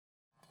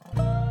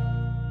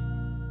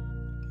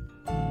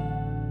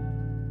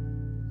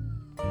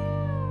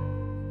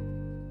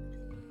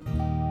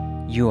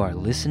You are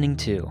listening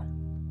to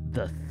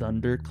the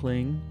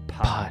Thundercling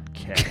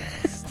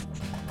Podcast.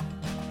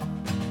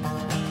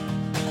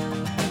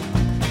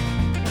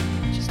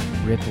 Just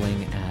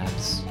rippling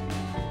abs.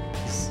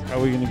 How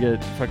are we going to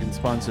get fucking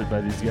sponsored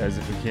by these guys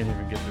if we can't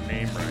even get the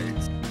name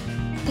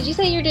right? Did you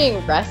say you're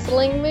doing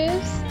wrestling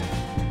moves?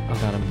 Oh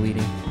god, I'm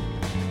bleeding.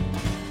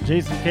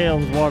 Jason Cale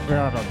was walking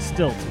around on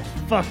stilts. It's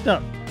fucked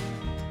up.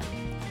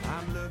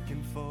 I'm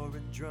looking for a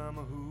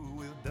drummer who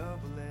will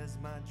double as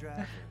my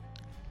driver.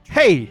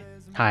 Hey!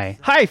 Hi.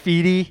 Hi,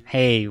 Feedy.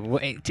 Hey,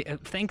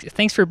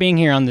 thanks for being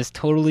here on this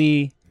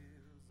totally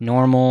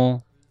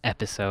normal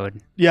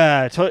episode.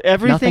 Yeah,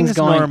 everything's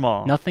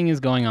normal. Nothing is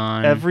going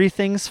on.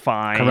 Everything's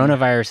fine.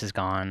 Coronavirus is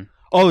gone.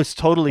 Oh, it's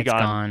totally It's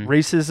gone. gone.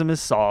 Racism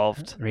is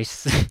solved.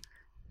 Race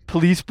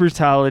Police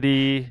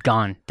brutality.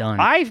 gone. Done.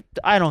 I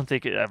don't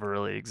think it ever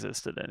really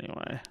existed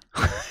anyway.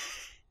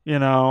 You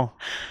know?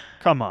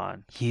 Come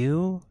on.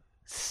 You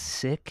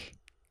sick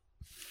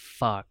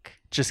fuck.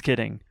 Just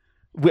kidding.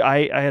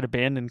 I had a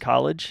band in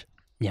college,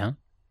 Yeah.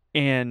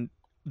 and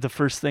the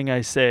first thing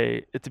I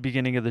say at the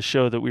beginning of the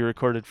show that we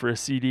recorded for a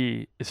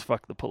CD is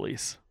 "fuck the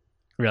police."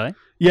 Really?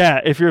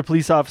 Yeah, if you're a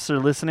police officer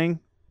listening,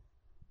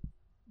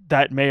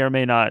 that may or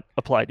may not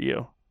apply to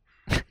you.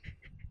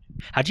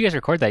 How'd you guys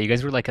record that? You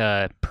guys were like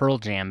a Pearl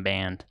Jam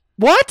band.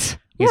 What?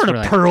 We You guys weren't were a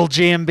like- Pearl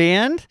Jam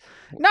band.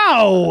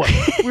 No,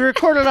 we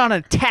recorded on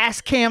a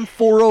Tascam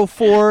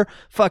 404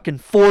 fucking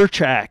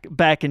 4-track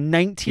back in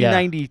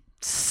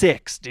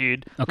 1996,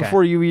 dude. Okay.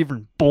 Before you were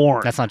even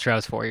born. That's not true. I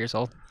was 4 years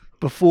old.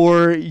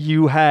 Before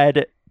you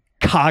had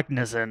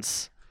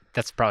cognizance.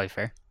 That's probably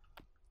fair.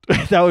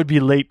 That would be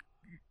late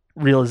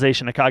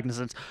realization of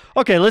cognizance.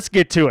 Okay, let's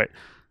get to it.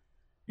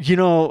 You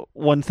know,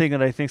 one thing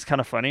that I think is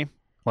kind of funny.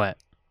 What?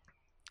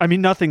 I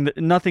mean, nothing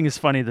is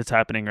funny that's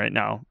happening right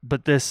now,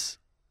 but this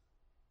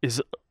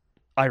is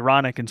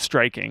ironic and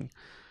striking.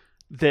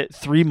 That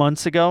 3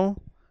 months ago,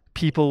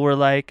 people were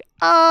like,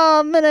 "Oh,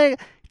 I'm gonna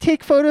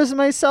take photos of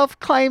myself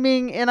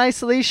climbing in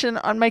isolation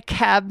on my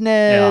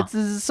cabinet. Yeah. This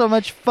is so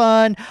much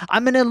fun.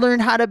 I'm gonna learn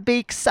how to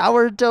bake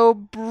sourdough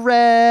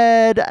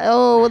bread.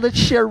 Oh, let's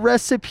share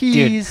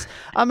recipes.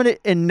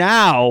 And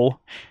now,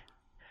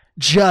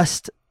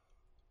 just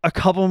a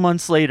couple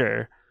months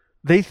later,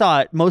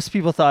 most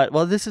people thought,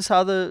 well, this is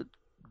how the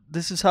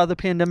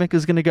pandemic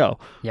is going to go.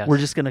 Yes. We're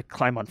just going to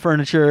climb on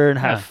furniture and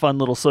have Yeah. fun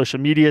little social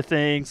media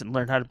things and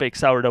learn how to bake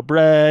sourdough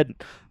bread,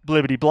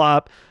 blibbity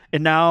blop.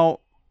 And now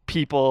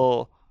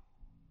people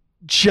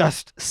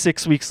just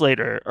 6 weeks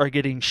later are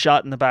getting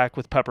shot in the back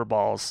with pepper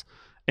balls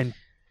and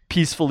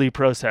peacefully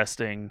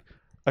protesting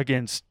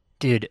against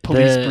Dude,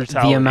 police the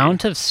brutality.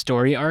 amount of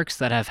story arcs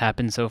that have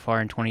happened so far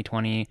in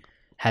 2020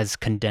 has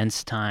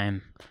condensed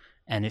time,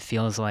 and it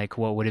feels like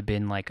what would have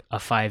been like a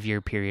 5-year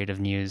period of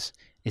news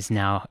is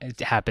now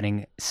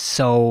happening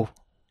so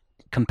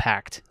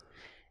compact.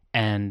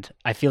 And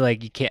I feel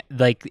like you can't,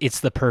 like, it's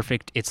the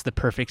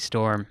perfect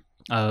storm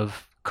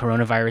of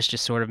coronavirus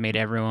just sort of made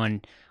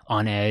everyone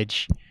on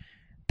edge,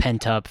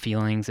 pent up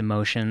feelings,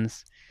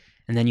 emotions.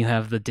 And then you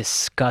have the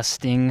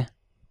disgusting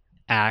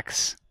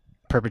acts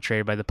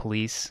perpetrated by the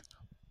police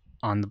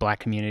on the black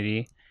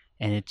community.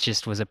 And it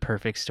just was a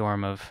perfect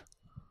storm of,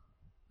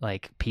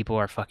 like, people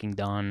are fucking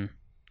done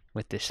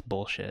with this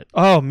bullshit.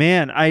 Oh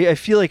man, I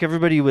feel like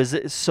everybody was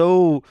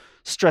so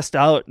stressed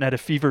out and at a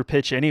fever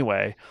pitch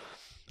anyway.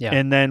 Yeah.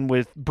 And then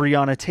with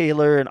Breonna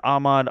Taylor and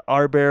Ahmaud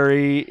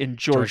Arbery and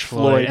George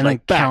Floyd, and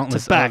like back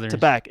countless to back others. to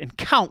back, and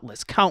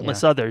countless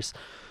Yeah. others.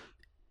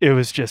 It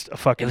was just a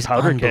fucking It was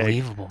powder keg,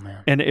 unbelievable,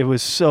 man. and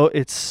it's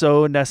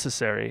so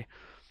necessary.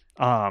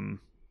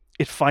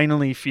 It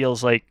finally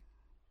feels like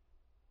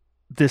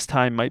this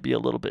time might be a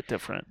little bit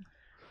different.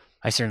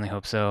 I certainly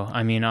hope so.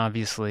 I mean,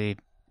 obviously,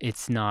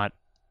 it's not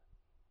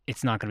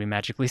going to be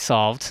magically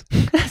solved,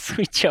 as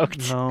we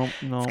joked. No,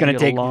 It's we gonna got a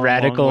take long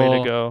radical- way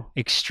to go.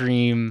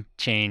 Extreme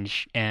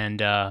change, and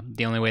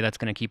the only way that's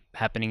going to keep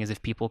happening is if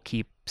people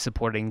keep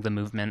supporting the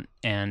movement.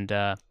 And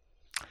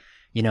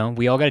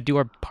we all got to do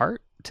our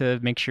part to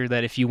make sure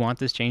that if you want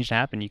this change to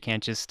happen, you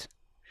can't just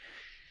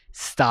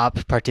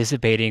stop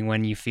participating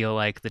when you feel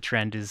like the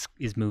trend is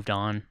moved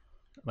on,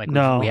 like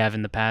No. we have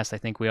in the past. I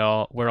think we're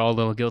all a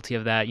little guilty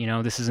of that.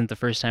 This isn't the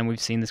first time we've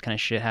seen this kind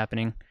of shit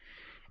happening.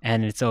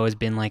 And it's always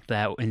been like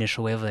that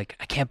initial wave of like,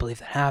 I can't believe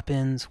that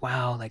happens.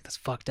 Wow, like that's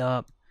fucked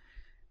up.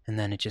 And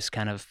then it just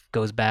kind of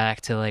goes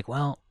back to like,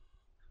 well,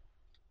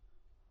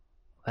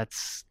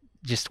 that's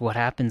just what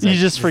happens. You Like,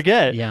 just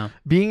forget. Yeah.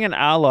 Being an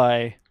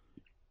ally,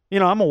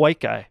 I'm a white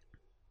guy.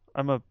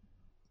 I'm a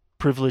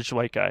privileged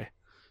white guy.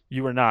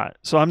 You are not.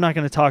 So I'm not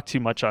going to talk too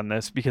much on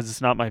this because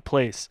it's not my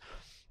place.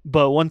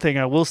 But one thing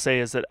I will say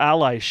is that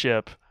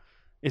allyship,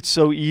 it's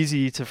so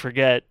easy to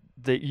forget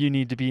that you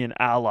need to be an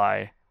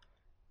ally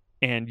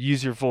and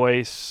use your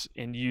voice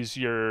and use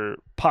your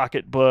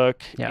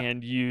pocketbook Yeah.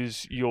 and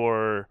use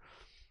your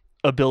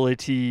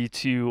ability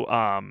to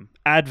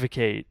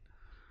advocate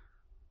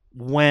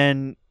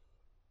when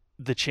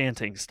the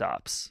chanting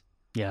stops.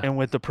 Yeah. And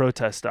with the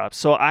protest stops.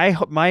 So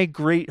my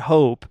great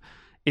hope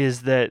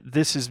is that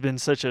this has been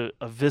such a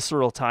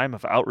visceral time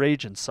of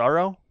outrage and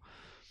sorrow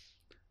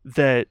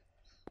that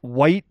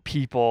white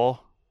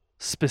people,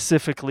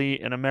 specifically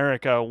in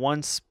America,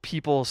 once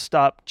people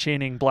stop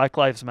chanting Black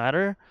Lives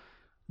Matter,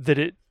 that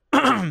it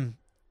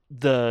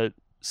the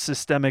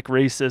systemic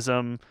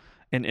racism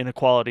and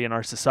inequality in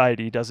our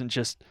society doesn't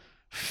just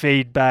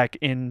fade back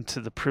into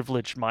the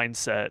privileged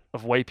mindset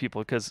of white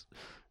people, because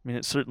I mean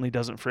it certainly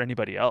doesn't for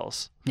anybody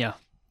else. Yeah.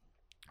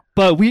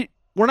 But we're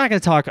not going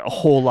to talk a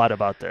whole lot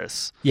about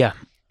this Yeah.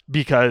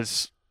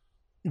 because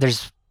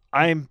There's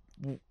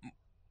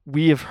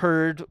we have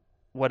heard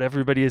what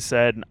everybody has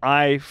said, and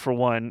I, for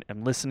one,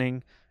 am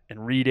listening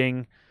and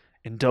reading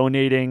and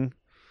donating,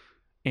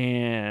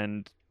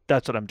 and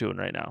that's what I'm doing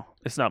right now.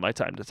 It's not my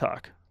time to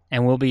talk.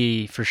 and we'll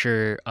be for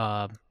sure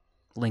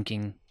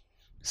linking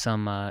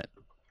some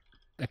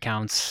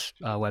accounts,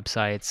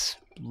 websites,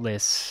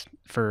 lists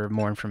for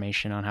more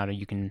information on how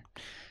you can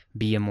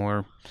be a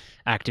more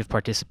active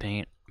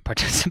participant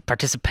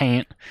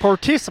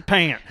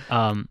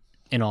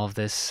in all of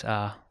this.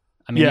 I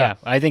mean, Yeah.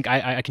 I think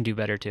I can do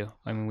better too.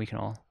 I mean, we can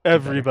all do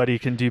Everybody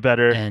can do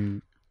better. better.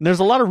 And There's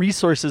a lot of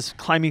resources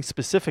climbing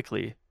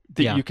specifically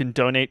that Yeah. you can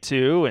donate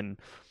to, and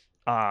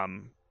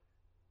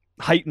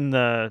heighten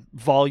the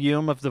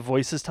volume of the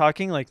voices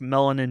talking, like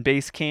Melanin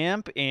Base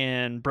Camp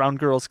and Brown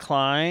Girls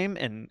Climb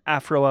and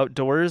Afro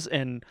Outdoors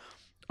and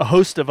a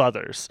host of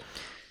others.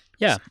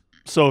 Yeah.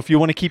 So if you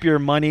want to keep your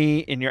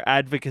money and your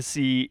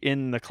advocacy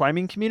in the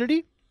climbing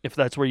community, if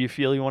that's where you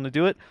feel you want to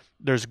do it,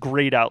 there's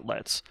great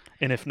outlets.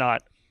 And if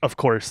not, of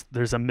course,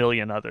 there's a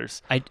million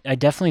others. I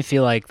definitely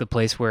feel like the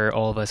place where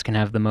all of us can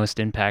have the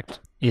most impact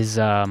is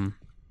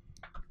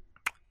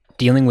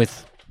dealing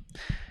with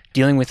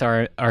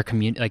our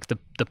community, like the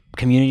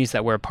communities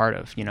that we're a part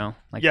of, you know?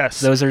 Like Yes.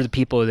 those are the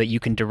people that you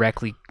can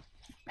directly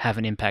have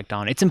an impact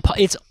on. It's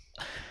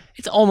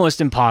almost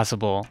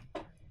impossible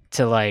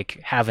to like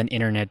have an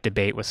internet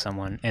debate with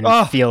someone and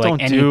Oh, feel like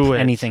don't do it.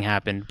 anything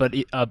happened. But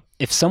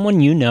if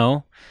someone you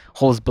know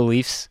holds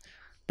beliefs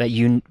that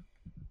you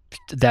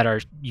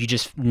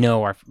just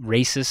know are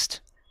racist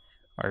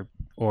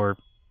or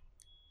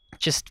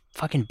just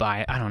fucking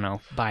biased,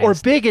 Or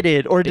biased.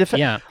 bigoted or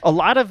Yeah. a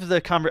lot of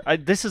the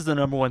this is the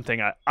number one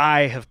thing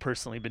I have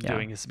personally been Yeah.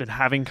 doing, has been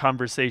having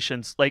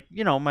conversations. Like,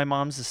 you know, my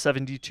mom's a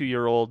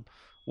 72-year-old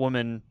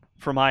woman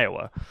from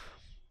Iowa,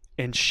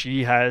 and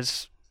she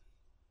has,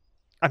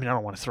 I mean, I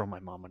don't want to throw my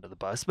mom under the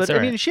bus, but It's I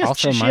all mean, right. she I'll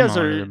has, throw she my has mom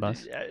her, under the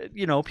bus.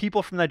 you know,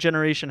 people from that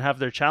generation have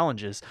their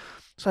challenges.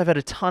 So I've had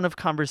a ton of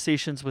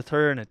conversations with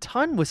her and a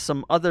ton with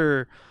some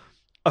other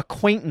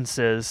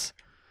acquaintances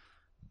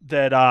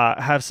that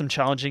have some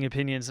challenging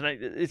opinions. And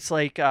it's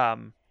like,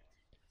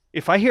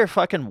 if I hear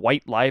fucking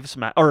white lives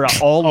matter or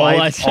all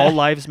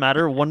lives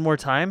matter one more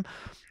time,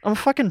 I'm gonna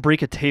fucking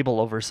break a table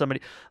over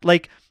somebody.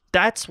 Like,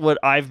 that's what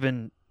I've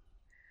been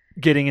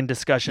getting in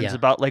discussions Yeah.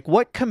 about. Like,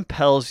 what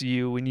compels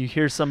you when you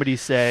hear somebody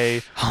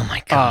say Oh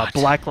my god.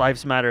 Black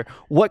Lives Matter?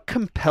 What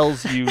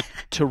compels you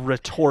to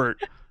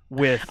retort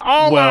with,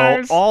 All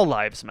lives. all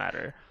lives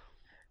matter?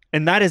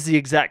 And that is the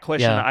exact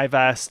question Yeah. I've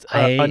asked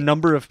a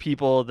number of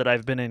people that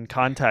I've been in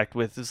contact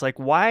with. Is like,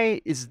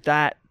 why is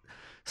that?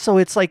 So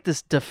it's like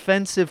this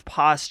defensive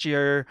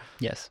posture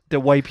Yes. that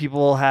white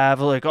people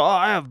have, like, oh,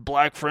 I have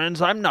black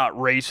friends, I'm not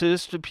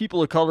racist, the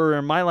people of color are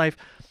in my life.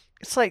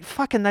 It's like,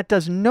 fucking, that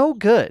does no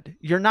good.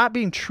 You're not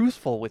being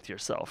truthful with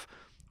yourself.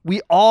 We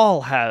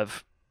all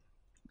have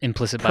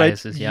Implicit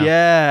biases,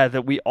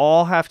 that we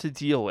all have to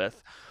deal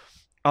with.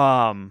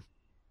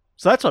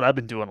 So that's what I've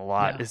been doing a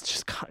lot, Yeah. is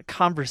just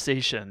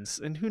conversations,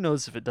 and who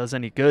knows if it does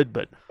any good,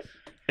 but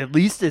at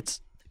least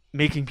it's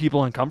making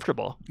people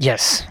uncomfortable.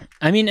 Yes.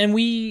 I mean,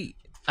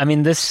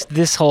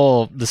 this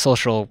whole,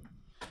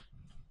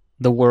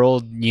 the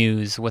world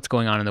news, what's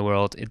going on in the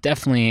world, it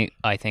definitely,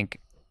 I think,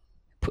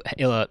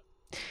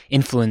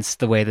 influenced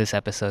the way this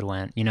episode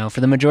went. You know, for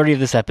the majority of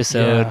this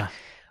episode, Yeah.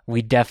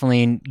 we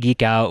definitely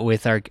geek out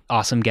with our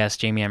awesome guest,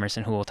 Jamie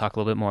Emerson, who we'll talk a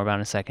little bit more about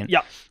in a second.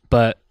 Yeah.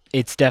 But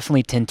it's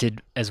definitely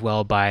tinted as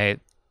well by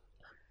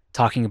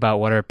talking about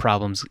what are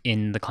problems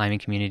in the climbing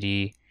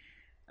community.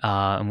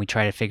 And we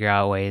try to figure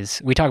out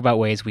ways. We talk about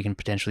ways we can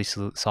potentially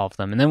solve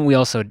them, and then we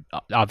also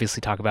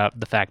obviously talk about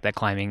the fact that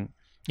climbing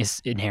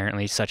is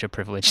inherently such a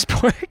privileged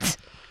sport.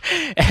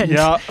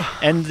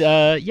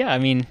 I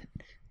mean,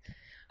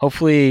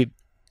 hopefully,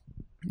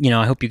 you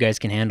know, I hope you guys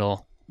can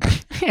handle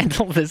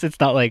this. It's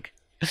not like,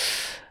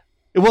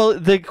 Well,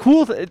 the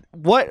cool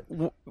what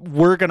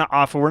we're going to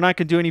offer, we're not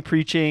going to do any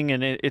preaching,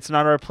 and it's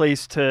not our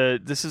place to,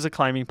 this is a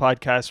climbing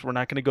podcast. We're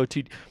not going to go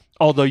to,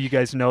 although you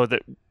guys know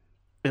that,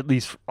 at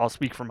least I'll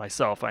speak for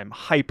myself, I'm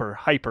hyper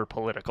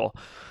political,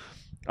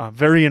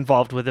 very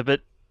involved with it,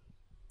 but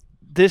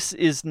this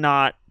is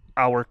not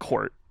our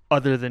court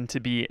other than to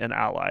be an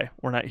ally.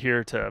 We're not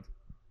here to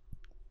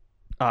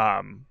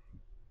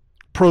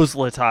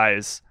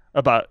proselytize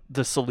about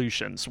the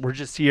solutions. We're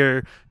just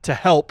here to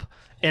help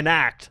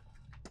enact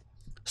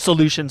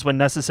solutions when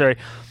necessary.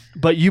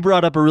 But you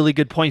brought up a really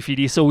good point,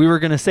 Feedy. So we were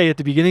going to say at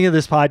the beginning of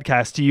this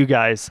podcast to you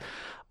guys,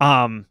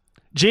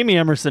 Jamie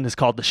Emerson is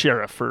called the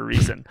sheriff for a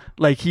reason.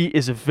 Like, he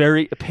is a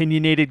very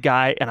opinionated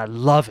guy, and I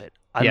love it.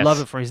 I Yes.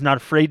 love it for him. He's not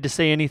afraid to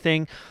say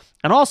anything.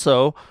 And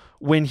also,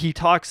 when he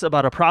talks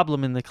about a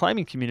problem in the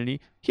climbing community,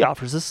 he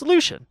offers a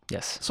solution.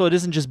 Yes. So it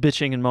isn't just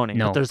bitching and moaning.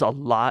 No. But there's a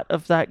lot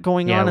of that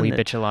going Yeah, on. we and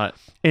bitch a lot.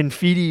 And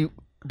Feedy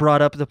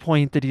brought up the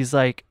point that he's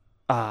like,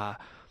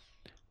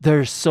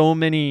 there's so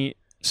many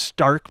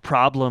stark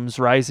problems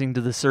rising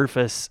to the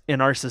surface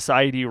in our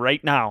society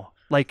right now,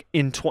 like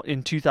in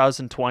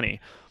 2020.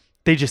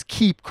 They just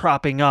keep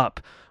cropping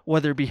up,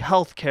 whether it be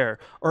healthcare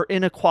or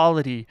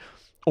inequality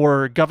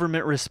or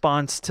government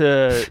response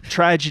to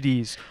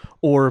tragedies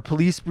or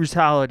police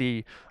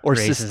brutality or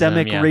Racism,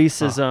 systemic yeah.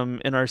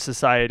 racism in our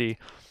society.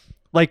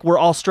 Like, we're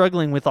all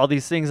struggling with all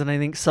these things, and I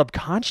think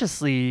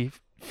subconsciously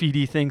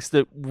Feedy thinks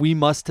that we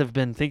must have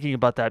been thinking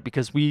about that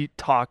because we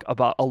talk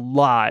about a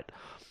lot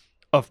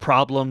of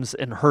problems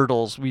and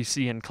hurdles we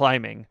see in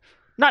climbing,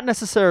 not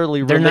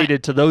necessarily They're not-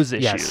 related to those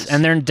issues. Yes,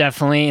 and they're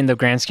definitely, in the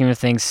grand scheme of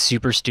things,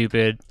 super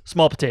stupid,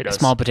 small potatoes.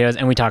 small potatoes,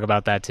 and we talk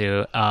about that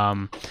too.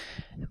 And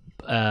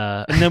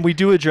then we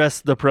do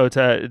address the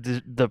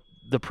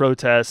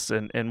protests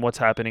and what's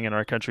happening in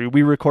our country.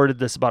 We recorded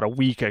this about a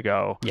week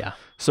ago. Yeah.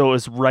 So it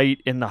was right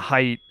in the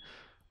height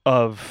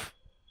of,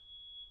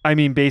 I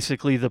mean,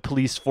 basically the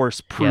police force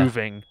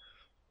proving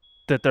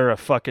that they're a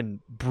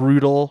fucking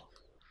brutal,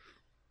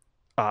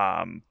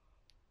 I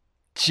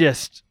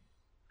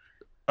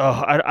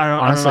don't know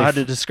Honestly, how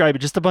to describe it.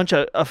 Just a bunch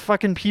of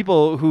fucking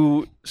people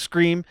who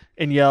scream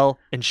and yell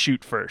and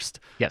shoot first.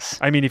 Yes.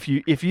 I mean, if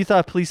you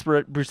thought police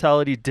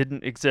brutality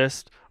didn't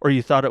exist or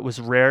you thought it was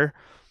rare,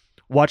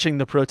 watching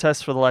the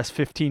protests for the last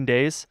 15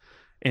 days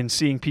and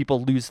seeing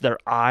people lose their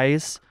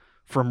eyes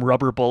from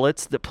rubber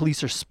bullets that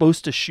police are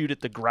supposed to shoot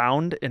at the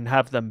ground and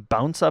have them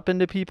bounce up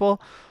into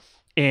people,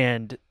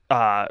 and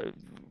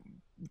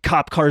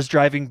cop cars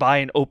driving by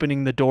and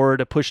opening the door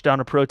to push down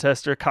a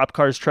protester, cop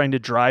cars trying to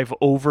drive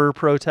over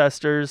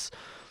protesters.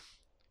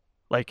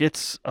 Like,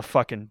 it's a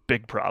fucking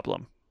big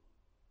problem.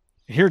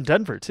 Here in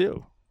Denver,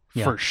 too.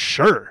 Yeah. For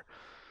sure.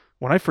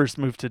 When I first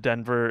moved to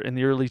Denver in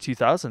the early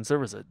 2000s, there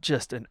was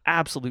just an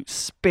absolute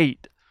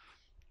spate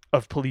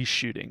of police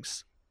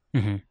shootings.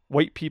 Mm-hmm.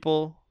 White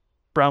people,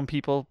 brown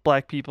people,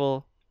 black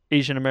people,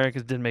 Asian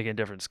Americans, didn't make any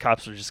difference.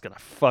 Cops were just going to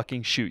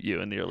fucking shoot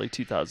you in the early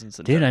 2000s. in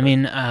Dude, Denver. I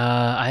mean,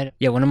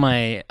 one of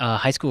my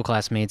high school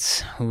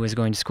classmates who was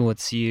going to school at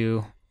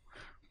CU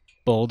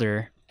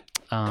Boulder,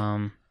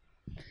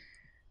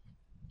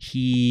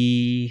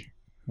 he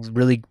was a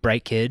really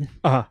bright kid.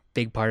 Uh-huh.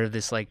 Big part of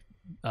this, like,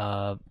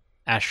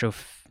 astro.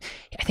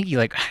 I think he,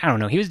 like, I don't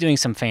know. He was doing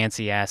some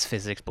fancy ass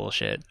physics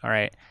bullshit. All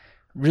right,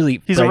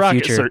 really. He's a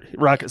bright future.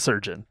 rocket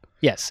surgeon.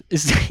 Yes.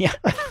 Yeah.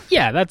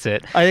 Yeah, that's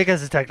it. I think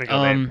that's a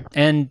technical name.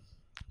 And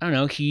I don't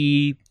know,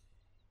 he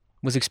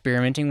was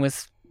experimenting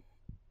with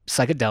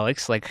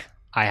psychedelics like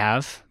I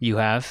have, you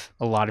have,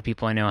 a lot of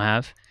people I know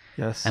have,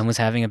 Yes. and was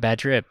having a bad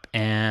trip,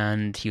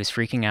 and he was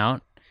freaking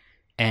out,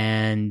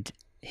 and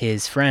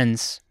his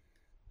friends,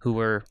 who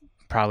were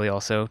probably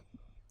also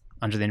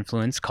under the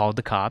influence, called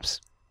the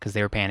cops because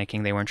they were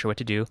panicking, they weren't sure what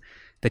to do.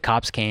 The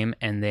cops came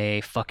and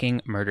they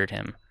fucking murdered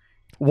him.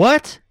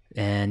 What?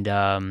 And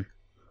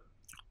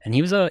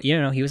he was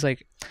he was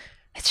like,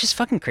 it's just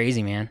fucking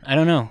crazy, man. I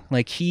don't know.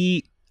 Like,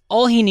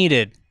 all he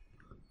needed,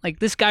 like,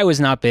 this guy was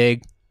not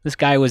big. This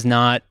guy was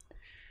not,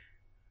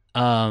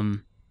 I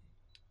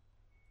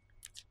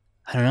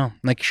don't know.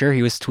 Like, sure,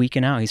 he was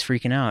tweaking out. He's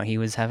freaking out. He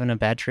was having a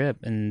bad trip.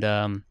 And,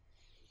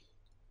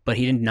 but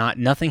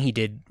nothing he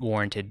did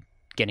warranted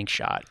getting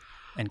shot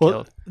and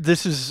killed.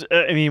 This is,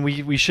 I mean,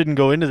 we shouldn't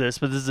go into this,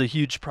 but this is a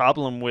huge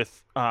problem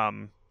with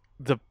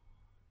the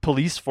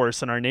police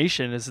force in our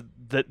nation, is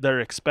that they're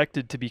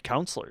expected to be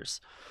counselors.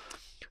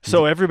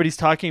 So everybody's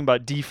talking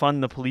about defund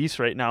the police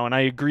right now, and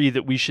I agree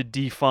that we should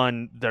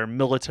defund their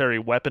military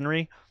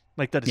weaponry.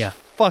 Like, that is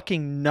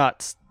fucking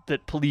nuts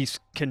that police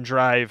can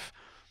drive,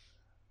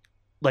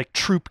 like,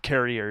 troop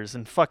carriers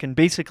and fucking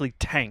basically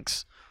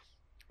tanks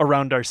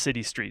around our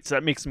city streets.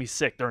 That makes me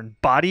sick. They're in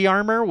body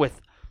armor with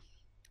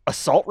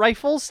assault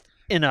rifles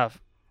in a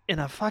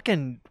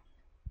fucking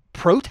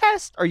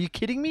protest? Are you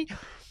kidding me?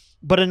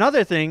 But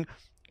another thing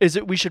is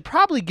that we should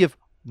probably give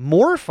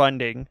more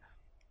funding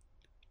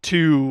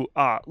to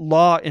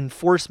law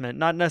enforcement,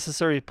 not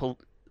necessarily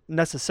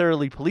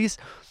police,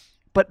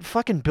 but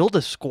fucking build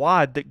a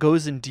squad that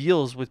goes and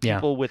deals with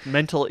people with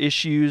mental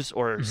issues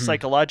or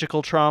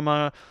psychological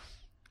trauma.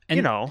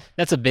 And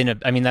that's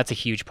a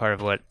huge part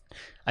of what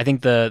I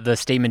think the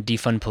statement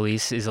defund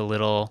police is a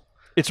little.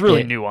 It's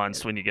really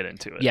nuanced when you get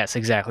into it. Yes,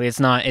 exactly. It's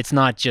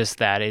not just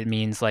that. It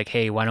means, like,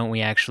 hey, why don't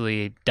we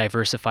actually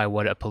diversify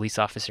what a police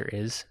officer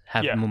is?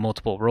 Have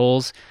multiple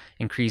roles,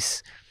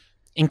 increase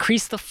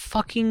the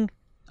fucking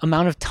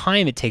amount of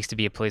time it takes to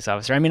be a police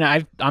officer. I mean,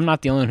 I'm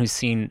not the only one who's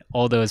seen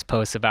all those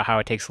posts about how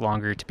it takes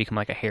longer to become,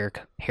 like, a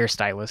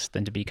hairstylist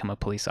than to become a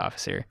police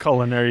officer.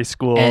 Culinary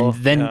school. And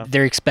then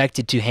they're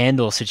expected to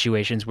handle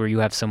situations where you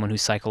have someone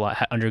who's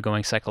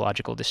undergoing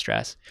psychological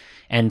distress.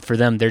 And for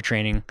them, their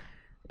training,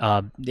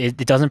 it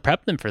doesn't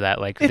prep them for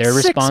that. Like, it's their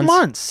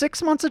response.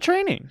 6 months of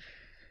training.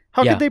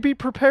 How Yeah. could they be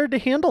prepared to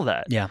handle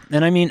that? Yeah,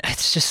 and I mean,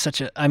 it's just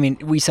such a. I mean,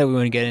 we said we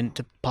want to get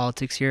into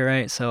politics here,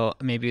 right? So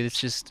maybe let's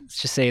just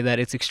say that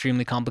it's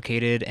extremely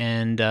complicated,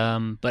 and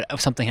but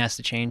something has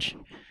to change,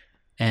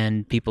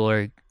 and people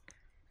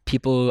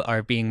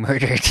are being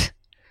murdered,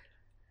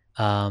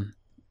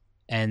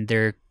 and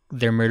their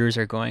murders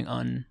are going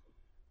on.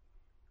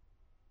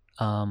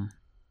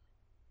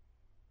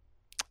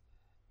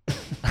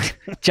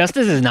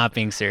 Justice is not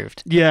being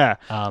served. Yeah.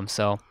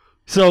 So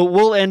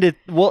We'll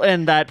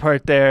end that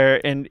part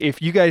there. And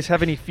if you guys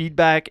have any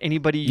feedback,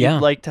 anybody you'd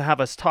like to have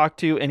us talk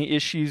to, any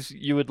issues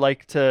you would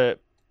like to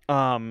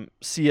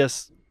see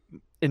us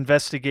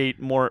investigate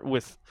more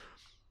with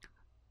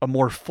a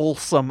more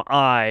fulsome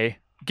eye,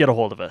 get a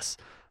hold of us.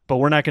 But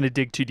we're not going to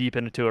dig too deep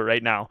into it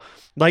right now.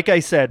 Like I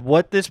said,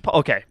 what this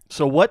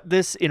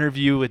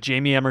interview with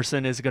Jamie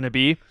Emerson is going to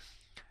be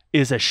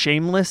is a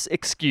shameless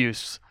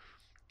excuse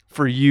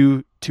for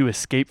you to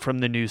escape from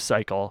the news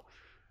cycle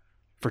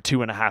for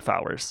 2.5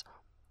 hours.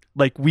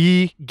 Like,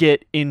 we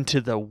get into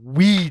the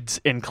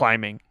weeds in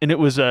climbing. And it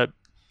was the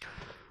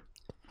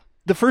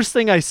first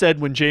thing I said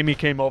when Jamie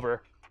came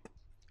over,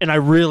 and I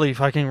really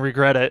fucking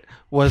regret it,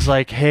 was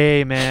like,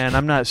 hey man,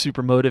 I'm not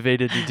super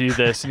motivated to do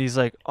this. And he's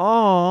like,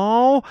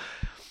 oh,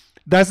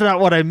 that's not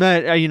what I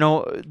meant.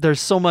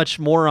 There's so much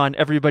more on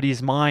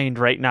everybody's mind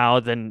right now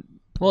than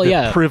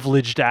the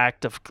privileged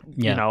act of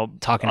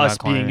talking us about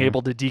climbing. being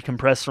able to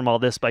decompress from all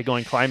this by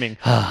going climbing.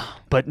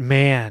 But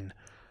man,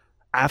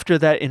 after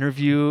that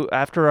interview,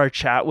 after our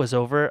chat was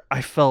over,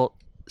 I felt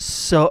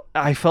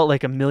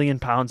like 1 million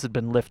pounds had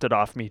been lifted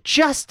off me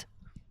just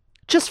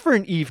for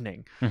an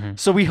evening. Mm-hmm.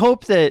 So we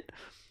hope that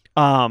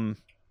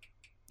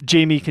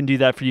Jamie can do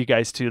that for you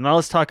guys too. Now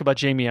let's talk about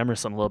Jamie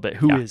Emerson a little bit.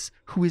 Who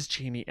is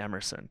Jamie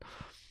Emerson?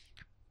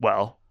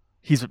 Well,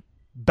 he's a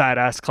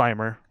badass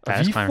climber.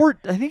 I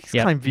think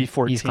he's climbed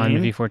V14. He's climbed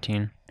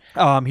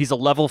V14. He's a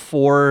level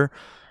 4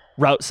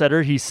 route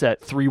setter. He's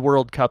set 3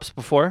 World Cups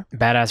before.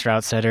 Badass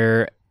route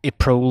setter, a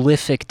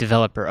prolific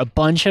developer. A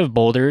bunch of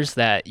boulders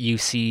that you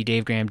see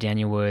Dave Graham,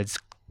 Daniel Woods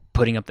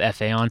putting up the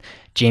FA on.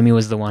 Jamie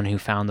was the one who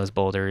found those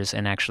boulders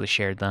and actually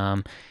shared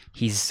them.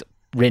 He's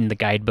written the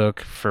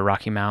guidebook for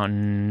Rocky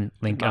Mountain,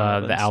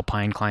 the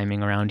alpine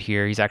climbing around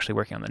here. He's actually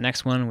working on the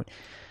next one.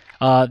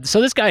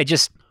 So this guy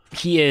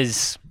he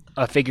is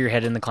a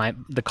figurehead in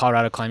the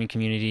Colorado climbing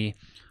community,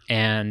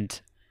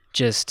 and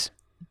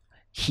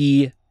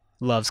he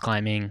loves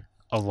climbing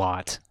a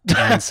lot.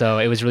 And so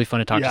it was really fun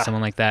to talk to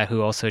someone like that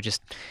who also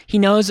he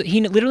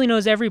literally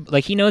knows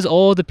he knows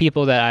all the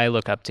people that I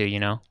look up to,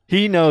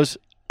 He knows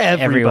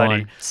everybody.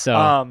 Everyone.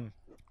 So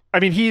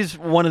he's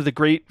one of the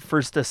great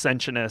first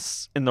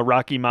ascensionists in the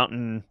Rocky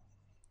Mountain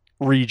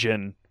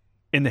region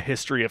in the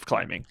history of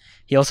climbing.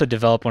 He also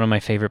developed one of my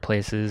favorite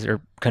places,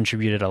 or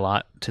contributed a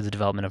lot to the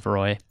development of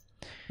Roy.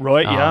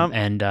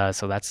 And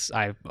so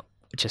I'm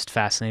just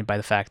fascinated by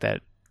the fact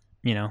that,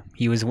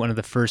 he was one of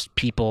the first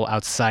people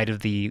outside of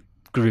the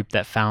group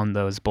that found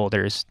those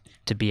boulders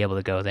to be able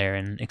to go there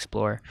and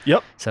explore.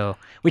 Yep. So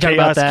we talk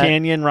about that.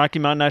 Canyon, Rocky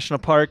Mountain National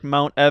Park,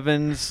 Mount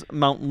Evans,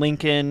 Mount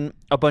Lincoln,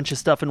 a bunch of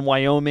stuff in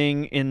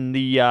Wyoming, in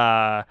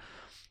the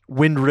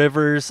Wind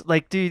Rivers.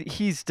 Like, dude,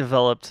 he's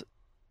developed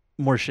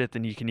more shit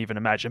than you can even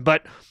imagine.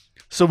 But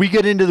so we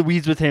get into the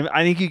weeds with him.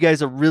 I think you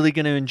guys are really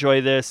going to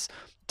enjoy this.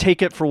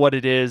 Take it for what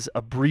it is,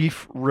 a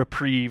brief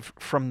reprieve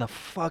from the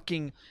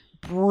fucking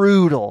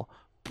brutal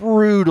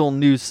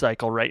news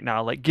cycle right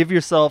now. Like, give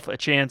yourself a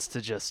chance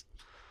to just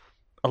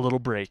a little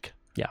break.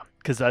 Yeah.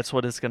 Because that's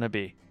what it's going to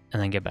be.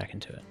 And then get back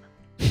into it.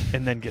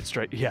 And then get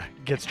straight. You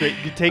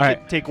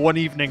take one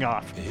evening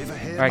off.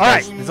 All right,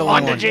 guys. This is a long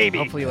on to one. Jamie.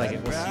 Hopefully you like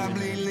it. We'll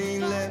see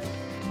you.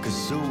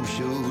 Cause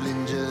social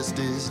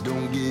injustice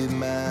don't get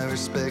my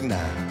respect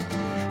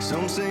now.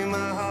 Some say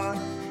my heart,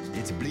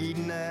 it's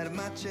bleeding out of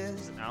my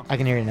chest. I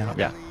can hear you now.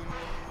 Yeah.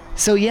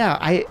 So yeah,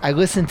 I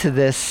listened to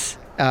this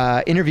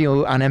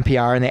interview on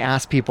NPR, and they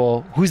asked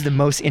people who's the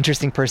most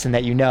interesting person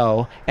that you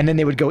know, and then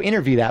they would go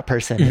interview that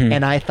person. Mm-hmm.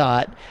 And I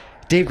thought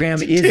Dave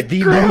Graham is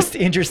the most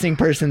interesting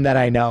person that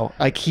I know.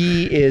 Like,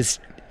 he is,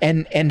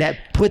 and that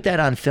put that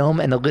on film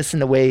and to listen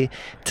the way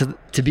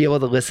to be able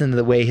to listen to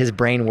the way his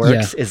brain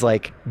works is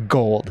like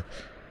gold.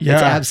 Yeah.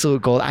 It's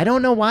absolute gold. I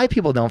don't know why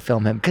people don't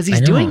film him, because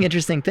he's doing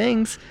interesting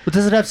things. But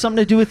does it have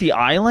something to do with the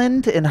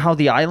island and how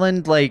the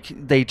island, like,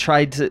 they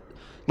tried to,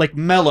 like,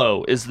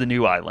 Mello is the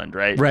new island,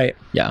 right? Right.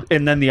 Yeah.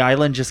 And then the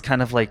island just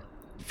kind of like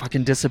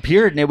fucking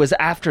disappeared. And it was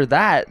after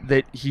that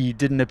he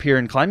didn't appear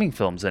in climbing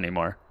films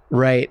anymore.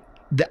 Right.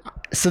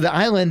 So the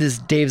island is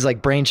Dave's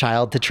like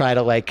brainchild to try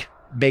to like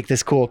make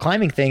this cool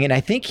climbing thing. And I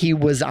think he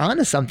was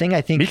onto something.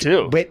 I think Me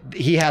too.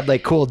 He had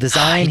like cool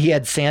design. He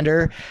had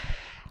Sander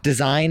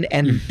design,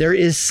 and there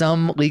is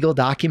some legal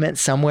document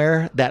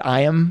somewhere that I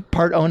am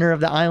part owner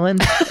of the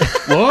island.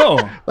 Whoa.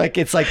 Like,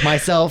 it's like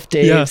myself,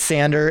 Dave, Yeah.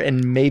 Sander,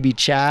 and maybe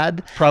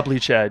Chad. Probably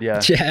Chad, yeah.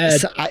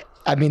 So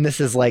I mean, this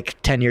is like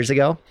 10 years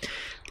ago.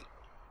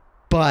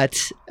 But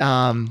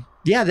Sander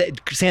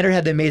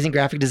had the amazing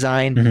graphic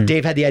design. Mm-hmm.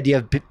 Dave had the idea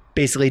of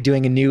basically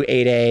doing a new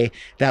 8A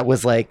that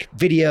was like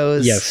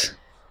videos. Yes.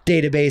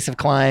 database of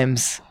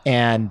climbs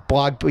and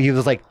he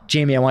was like,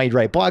 Jamie, I want you to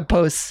write blog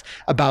posts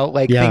about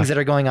like things that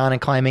are going on in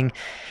climbing.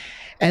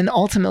 And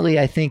ultimately,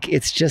 I think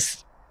it's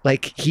just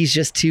like, he's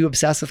just too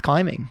obsessed with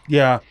climbing.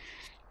 Yeah.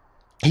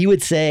 He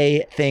would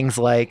say things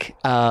like,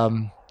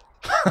 I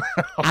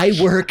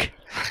work,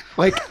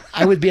 like,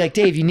 I would be like,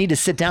 Dave, you need to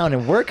sit down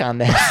and work on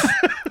this.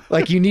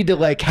 Like, you need to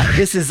like,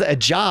 this is a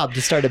job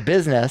to start a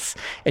business,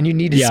 and you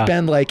need to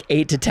spend like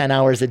 8 to 10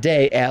 hours a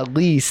day at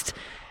least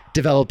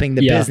developing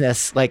the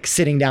business, like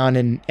sitting down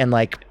and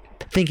like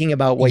thinking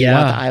about what you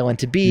want the island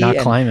to be. Not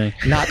climbing.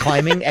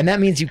 And that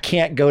means you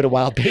can't go to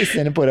Wild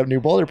Basin and put up new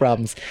boulder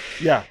problems.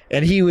 Yeah.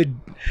 And he would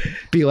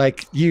be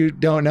like, you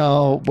don't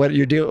know what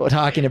you're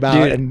talking about.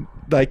 Dude. And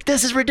like,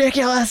 this is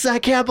ridiculous. I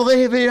can't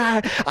believe it.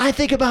 I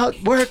think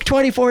about work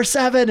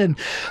 24/7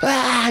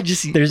 and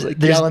just there's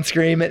yell and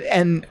scream.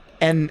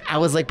 And I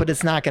was like, but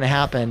it's not going to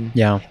happen.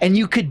 Yeah. And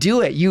you could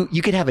do it. You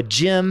could have a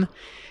gym.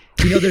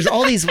 You know, there's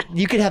all these,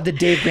 you could have the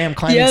Dave Graham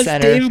Climbing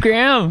Center. Yes, Dave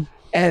Graham.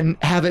 And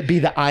have it be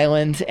the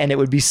island, and it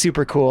would be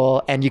super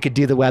cool. And you could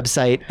do the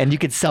website, and you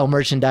could sell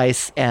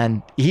merchandise.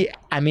 And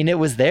it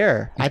was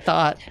there, I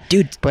thought.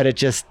 Dude. But it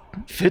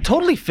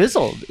totally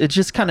fizzled. It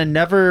just kind of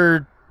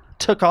never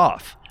took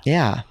off.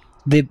 Yeah.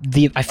 I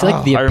feel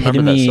like the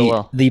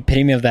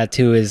epitome of that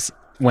too is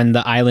when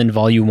the Island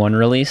Volume 1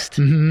 released.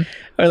 Mm-hmm.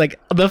 Or like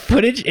the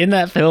footage in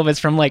that film is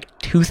from like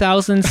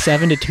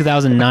 2007 to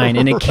 2009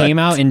 and it came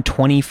out in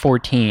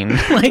 2014.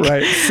 Like,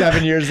 right,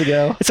 7 years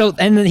ago. So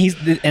and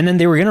then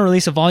they were going to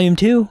release a Volume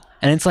 2,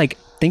 and it's like,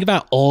 think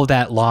about all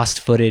that lost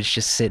footage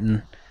just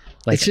sitting.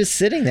 Like, it's just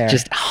sitting there.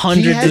 Just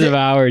hundreds of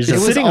hours.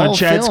 It's sitting on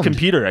Chad's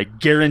computer. I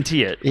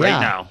guarantee it right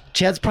now.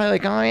 Chad's probably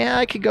like, oh yeah,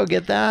 I could go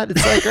get that.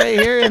 It's like right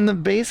here in the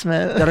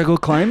basement. Gotta go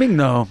climbing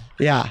though.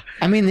 Yeah.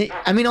 I mean,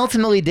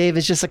 ultimately Dave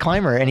is just a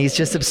climber, and he's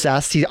just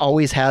obsessed. He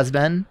always has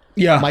been.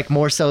 Yeah. Like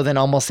more so than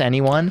almost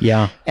anyone.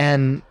 Yeah.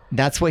 And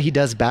that's what he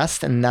does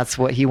best, and that's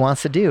what he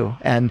wants to do.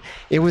 And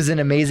it was an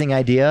amazing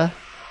idea.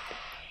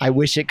 I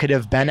wish it could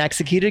have been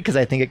executed, because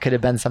I think it could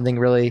have been something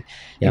really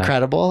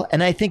incredible.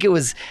 And I think it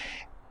was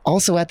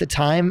also, at the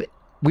time,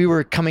 we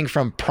were coming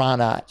from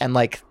prana and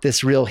like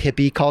this real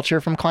hippie culture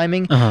from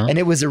climbing. And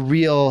it was a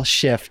real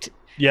shift.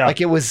 Yeah.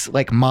 Like, it was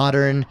like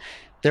modern.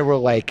 There were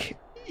like,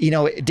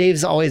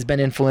 Dave's always been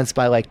influenced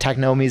by like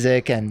techno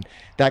music and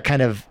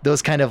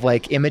those kind of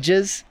like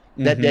images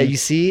that you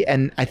see.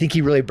 And I think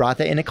he really brought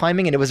that into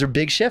climbing, and it was a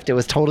big shift. It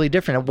was totally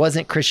different. It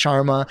wasn't Chris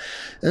Sharma.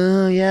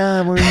 Oh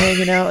yeah, we're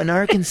hanging out in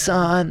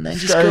Arkansas, and I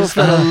just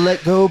gotta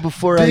let go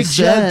before big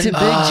jug to big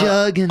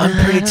jug. And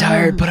I'm pretty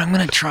tired, but I'm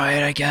gonna try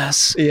it, I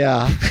guess.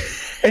 Yeah.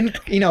 And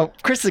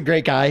Chris is a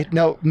great guy.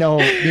 No,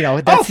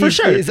 that's for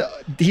sure.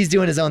 He's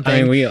doing his own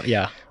thing. I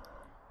mean,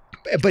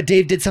 But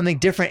Dave did something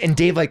different, and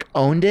Dave like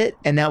owned it,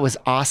 and that was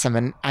awesome.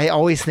 And I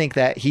always think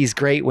that he's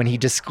great when he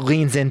just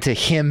leans into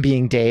him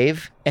being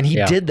Dave, and he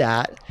did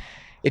that.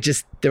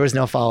 There was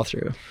no follow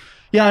through.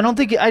 Yeah,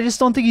 I just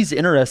don't think he's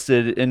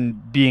interested in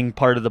being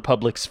part of the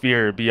public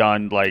sphere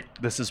beyond like,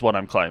 this is what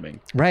I'm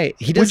climbing. Right.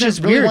 He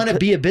doesn't really want to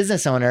be a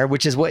business owner,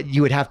 which is what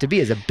you would have to be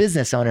as a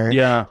business owner.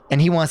 Yeah.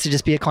 And he wants to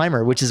just be a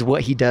climber, which is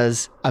what he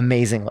does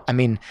amazing. I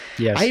mean,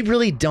 I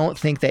really don't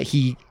think that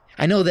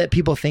I know that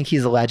people think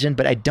he's a legend,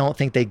 but I don't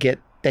think they get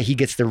that he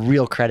gets the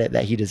real credit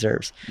that he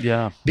deserves.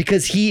 Yeah.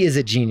 Because he is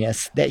a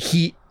genius.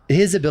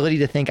 His ability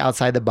to think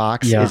outside the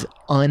box is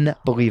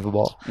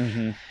unbelievable.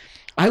 Mm-hmm.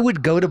 I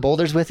would go to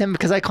boulders with him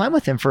because I climbed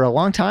with him for a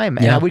long time,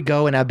 and I would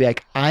go and I'd be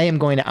like, I am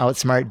going to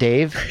outsmart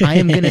Dave. I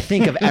am going to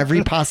think of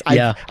every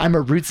I'm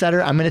a route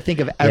setter. I'm going to think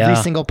of every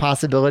single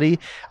possibility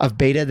of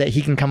beta that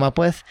he can come up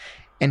with,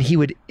 and he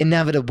would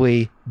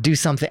inevitably do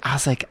something. I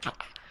was like,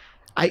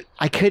 I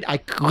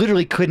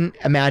literally couldn't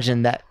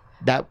imagine that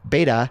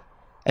beta.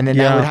 And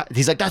then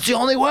he's like, that's the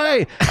only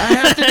way. I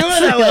have to do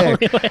it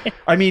that way.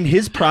 I mean,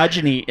 his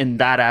progeny in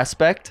that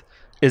aspect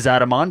is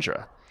Adam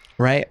Ondra.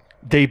 Right.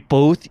 They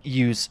both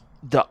use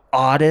the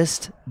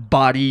oddest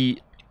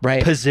body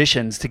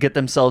positions to get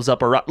themselves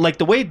up around. Like,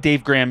 the way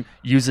Dave Graham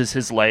uses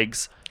his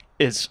legs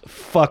is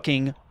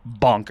fucking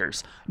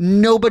bonkers.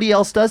 Nobody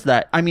else does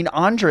that. I mean,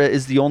 Ondra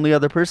is the only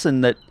other person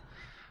that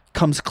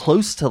comes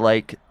close to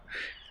like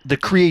the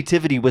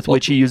creativity with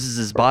which he uses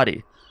his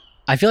body.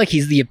 I feel like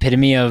he's the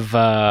epitome of,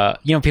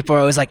 people are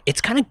always like, it's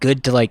kind of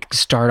good to like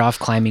start off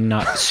climbing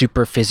not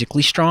super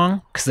physically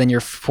strong, because then you're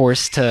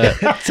forced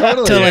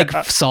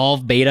to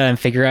solve beta and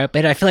figure out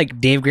beta. I feel like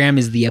Dave Graham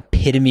is the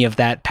epitome of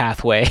that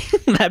pathway,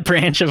 that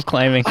branch of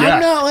climbing. I'm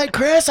not like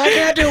Chris. I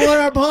can't do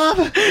water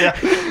pump.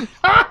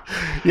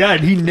 Yeah,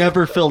 and he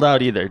never filled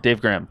out either.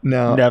 Dave Graham.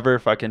 No. Never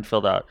fucking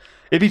filled out.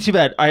 It'd be too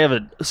bad. I have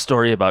a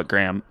story about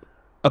Graham,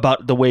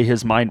 about the way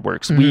his mind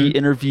works. Mm-hmm. We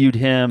interviewed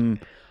him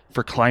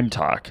for Climb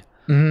Talk.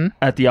 Mm-hmm.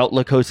 At the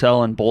Outlook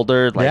Hotel in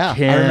Boulder, him, I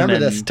remember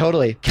this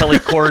totally. Kelly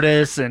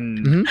Cordes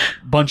and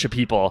a bunch of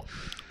people,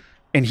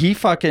 and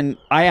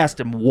I asked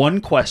him one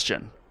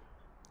question,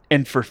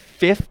 and for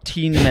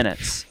 15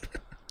 minutes,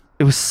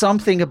 it was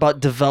something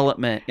about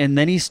development, and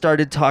then he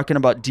started talking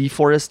about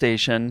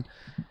deforestation,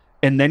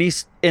 And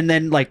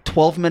then like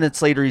 12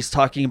 minutes later, he's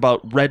talking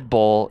about Red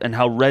Bull and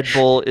how Red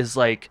Bull is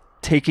like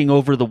taking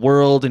over the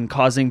world and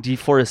causing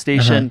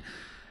deforestation.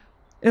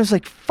 It was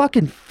like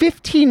fucking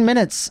 15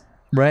 minutes.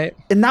 Right.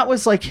 And that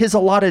was like his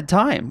allotted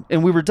time.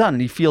 And we were done.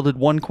 And he fielded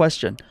one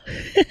question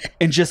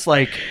and just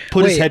like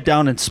put his head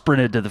down and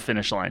sprinted to the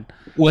finish line.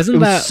 Wasn't It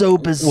was that so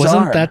bizarre.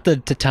 Wasn't that the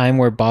time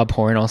where Bob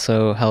Horn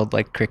also held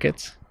like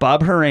crickets?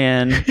 Bob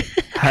Horan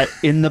had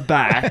in the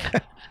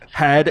back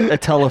had a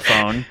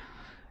telephone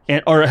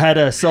or had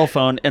a cell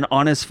phone, and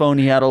on his phone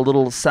he had a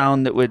little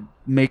sound that would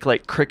make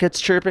like crickets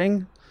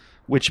chirping,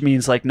 which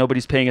means like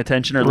nobody's paying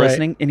attention or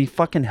listening, and he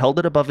fucking held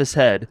it above his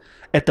head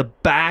at the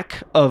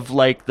back of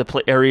like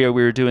the area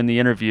we were doing the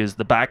interviews,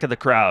 the back of the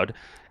crowd,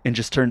 and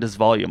just turned his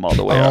volume all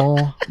the way up.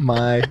 Oh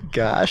my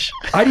gosh.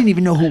 I didn't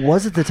even know who it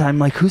was at the time.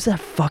 Like, who's that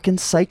fucking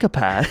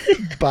psychopath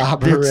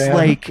Bob that's Horan.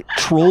 like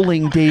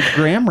trolling Dave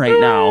Graham right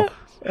now?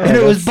 And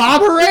it was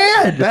Bob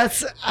Horan.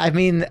 I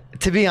mean,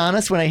 to be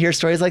honest, when I hear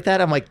stories like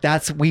that, I'm like,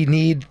 we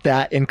need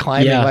that in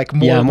climbing. Yeah. Like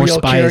more Yeah, more real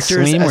spies. We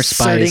characters need more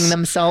asserting spies.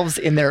 themselves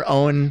in their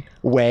own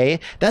way.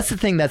 That's the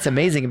thing that's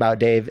amazing about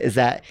Dave, is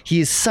that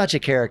he's such a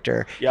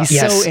character. Yeah. He's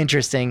Yes. so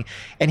interesting,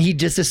 and he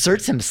just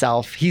asserts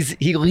himself. He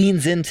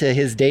leans into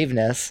his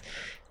Daveness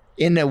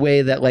in a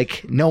way that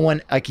like no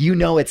one, like,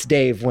 it's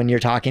Dave when you're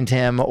talking to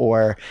him,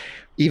 or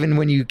even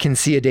when you can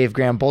see a Dave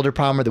Graham boulder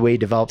problem or the way he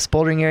develops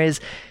bouldering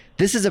areas.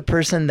 This is a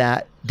person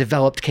that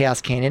developed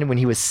Chaos Canyon when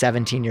he was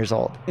 17 years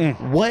old.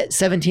 What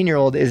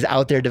 17-year-old is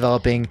out there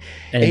developing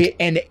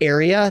an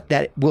area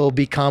that will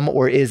become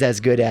or is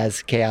as good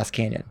as Chaos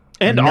Canyon?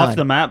 And None. off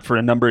the map for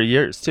a number of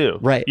years too.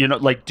 Right. You know,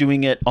 like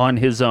doing it on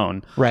his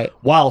own. Right.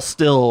 While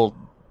still,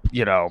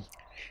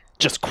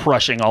 just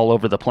crushing all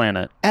over the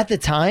planet. At the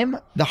time,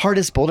 the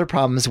hardest boulder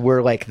problems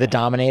were like the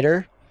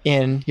Dominator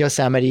in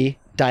Yosemite,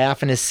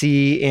 Diaphanous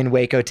Sea in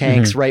Waco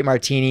Tanks, Wright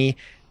Martini,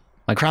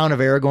 Crown of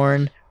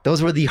Aragorn.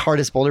 Those were the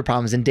hardest boulder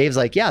problems. And Dave's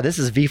like, yeah, this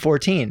is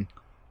V14.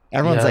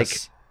 Everyone's like,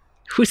 Yes.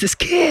 Who's this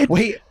kid?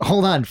 wait,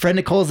 hold on. Fred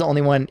Nicole's the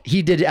only one.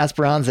 He did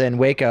Esperanza in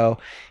Waco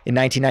in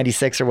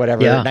 1996 or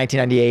whatever, Yeah.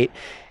 1998.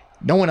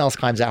 No one else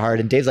climbs that hard.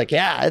 And Dave's like,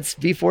 yeah, it's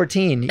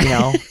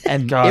V14,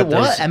 And God, it was.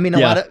 there's- I mean,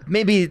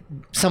 maybe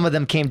some of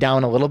them came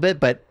down a little bit,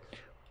 but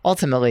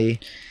ultimately,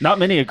 Not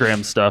many of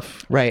Graham's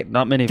stuff. right.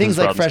 Not many of things his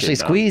like problems Freshly came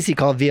down.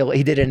 Squeezed.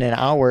 He did it in an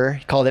hour.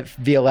 He called it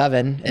V11,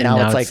 and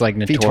now it's like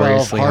V12,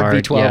 notoriously hard hard,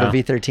 V12 yeah. or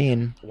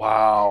V13.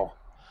 Wow.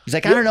 He's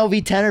like, I don't know,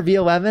 V10 or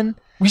V11.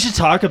 We should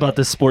talk about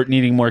this sport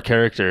needing more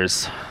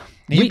characters.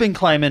 You've been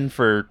climbing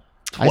for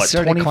I what,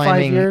 started 25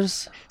 climbing-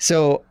 years?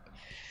 So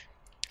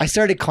I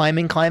started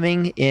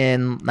climbing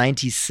in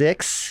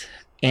 96.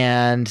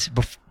 And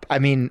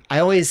I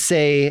always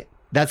say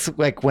that's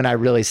like when I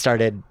really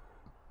started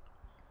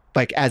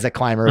like as a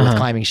climber with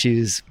climbing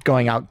shoes,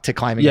 going out to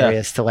climbing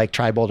areas to like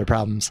try boulder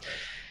problems.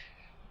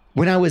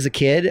 When I was a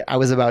kid, I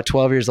was about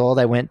 12 years old.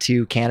 I went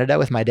to Canada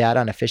with my dad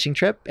on a fishing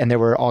trip, and there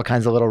were all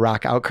kinds of little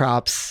rock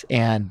outcrops,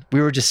 and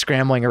we were just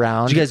scrambling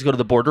around. Did you guys go to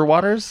the border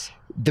waters?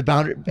 The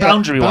boundary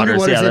Boundary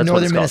waters, yeah, in that's what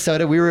northern it's called.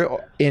 Minnesota. We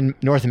were in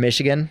north of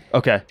Michigan,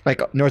 Okay.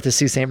 like north of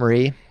Sault Ste.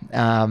 Marie.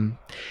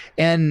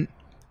 And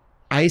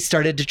I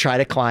started to try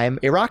to climb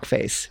a rock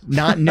face,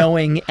 not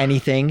knowing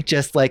anything,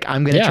 just like,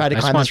 I'm going to try to I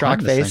just climb wanna this rock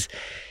climb this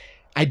face.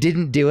 I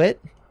didn't do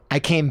it. I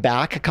came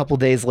back a couple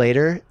days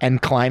later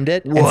and climbed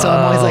it. And so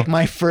I'm always Whoa. like,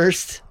 my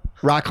first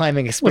rock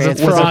climbing experience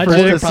was was a a first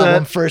boulder descent?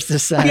 problem, first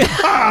descent.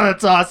 Ah,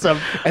 that's awesome.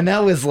 And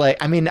that was like,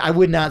 I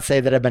would not say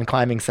that I've been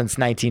climbing since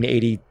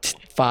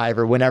 1985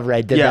 or whenever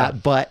I did Yeah.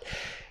 that, but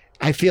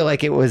I feel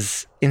like it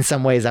was, in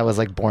some ways, I was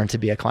like born to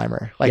be a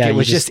climber. Like Yeah, it you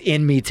was just- just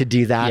in me to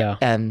do that. Yeah.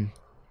 And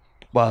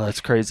Wow,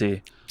 that's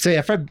crazy. so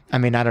yeah,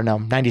 I don't know,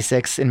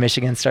 96 in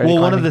Michigan started Well,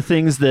 climbing. one of the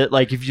things that,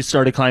 like, if you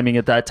started climbing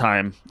at that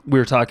time, we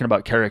were talking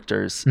about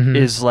characters, Mm-hmm.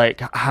 is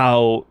like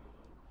how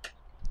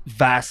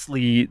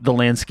vastly the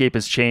landscape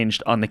has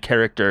changed on the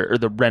character or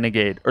the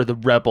renegade or the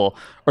rebel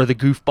or the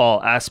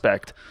goofball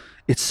aspect.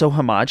 It's so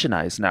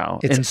homogenized now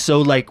and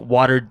so like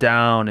watered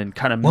down and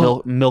kind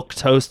of milk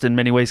toast in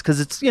many ways because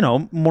it's,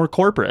 more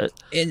corporate.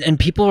 And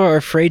people are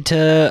afraid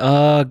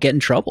to get in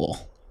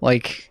trouble.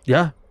 Like,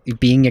 Yeah.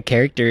 being a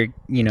character,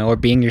 or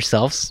being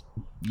yourselves,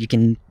 you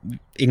can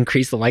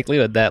increase the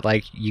likelihood that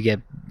like you get,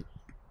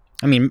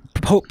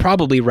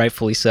 probably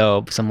rightfully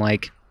so, some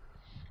like,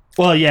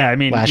 Well, yeah, I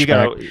mean, you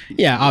gotta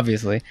yeah,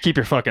 obviously, keep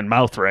your fucking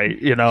mouth right,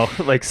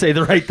 like say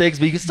the right things,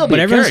 but you can still be but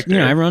a everyone's, character.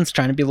 everyone's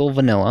trying to be a little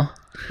vanilla.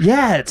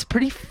 Yeah, it's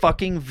pretty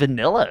fucking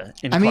vanilla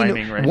in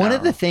climbing right now. one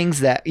of the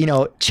things that,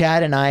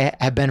 Chad and I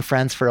have been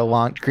friends for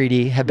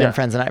Greedy have been Yeah.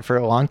 friends and I for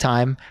a long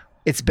time.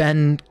 It's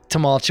been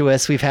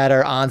tumultuous. We've had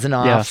our ons and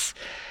offs.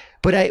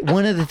 But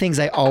one of the things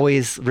I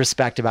always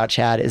respect about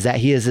Chad is that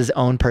he is his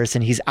own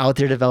person. He's out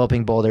there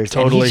developing boulders.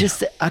 And Totally. he's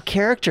just a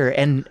character.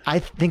 And I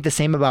think the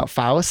same about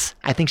Faust.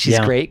 I think she's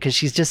Yeah. great because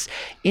she's just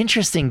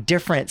interesting,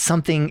 different,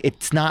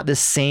 it's not the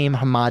same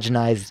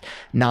homogenized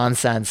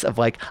nonsense of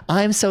like,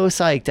 I'm so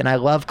psyched and I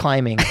love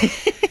climbing.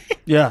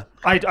 Yeah,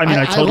 I mean,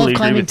 I totally love agree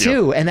climbing with you.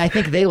 too. And I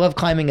think they love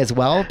climbing as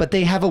well, but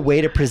they have a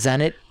way to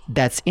present it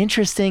that's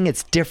interesting.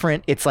 It's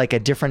different. It's like a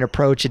different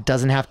approach. It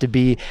doesn't have to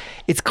be,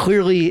 it's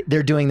clearly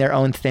they're doing their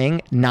own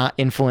thing, not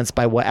influenced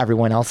by what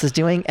everyone else is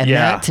doing. And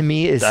that to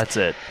me is, that's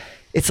it.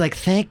 It's like,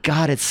 thank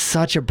God it's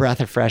such a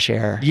breath of fresh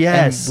air.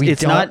 Yes. And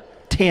It's not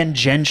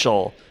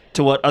tangential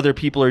to what other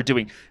people are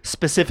doing,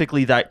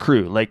 specifically that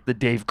crew, like the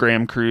Dave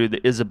Graham crew,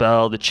 the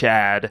Isabel, the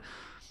Chad.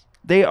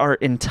 They are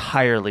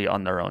entirely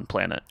on their own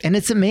planet. And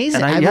it's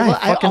amazing. And I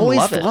I fucking always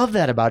love it. love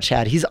that about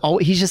Chad. He's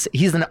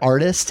an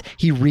artist.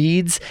 He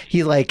reads.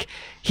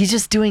 He's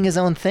just doing his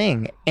own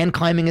thing, and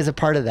climbing is a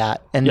part of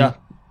that. And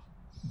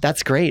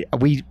that's great.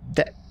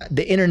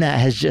 The internet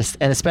has just,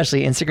 and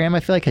especially Instagram, I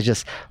feel like has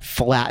just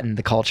flattened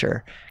the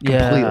culture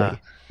completely. Yeah.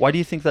 Why do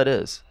you think that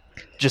is?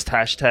 Just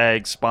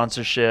hashtags,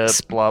 sponsorship,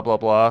 blah, blah,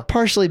 blah.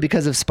 Partially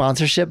because of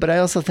sponsorship, but I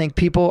also think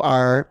people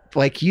are,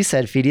 like you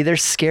said, Feedy, they're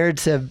scared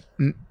to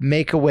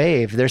make a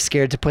wave. They're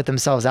scared to put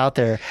themselves out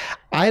there.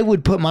 I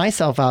would put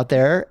myself out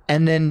there,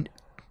 and then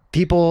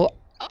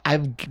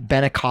I've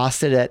been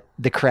accosted at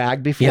the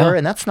Crag before,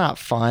 and that's not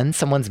fun.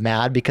 Someone's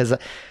mad because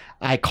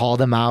I called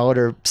them out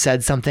or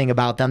said something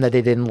about them that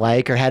they didn't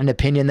like, or had an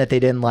opinion that they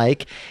didn't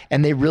like,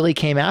 and they really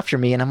came after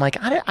me. And I'm like,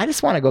 I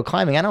just want to go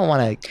climbing. I don't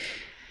want to.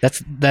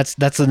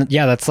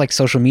 That's like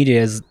social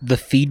media. Is the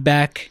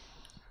feedback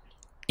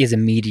is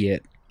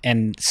immediate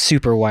and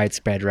super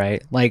widespread,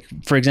 right? Like,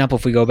 for example,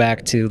 if we go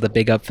back to the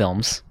Big Up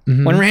films,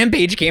 when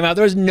Rampage came out,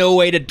 there was no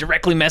way to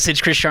directly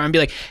message Chris Char and be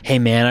like, hey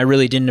man, I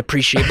really didn't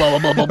appreciate blah, blah,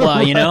 blah, blah, blah,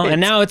 you know? And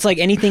now it's like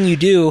anything you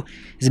do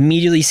is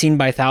immediately seen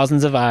by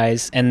thousands of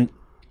eyes, and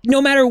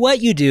no matter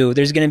what you do,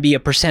 there's going to be a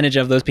percentage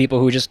of those people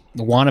who just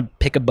want to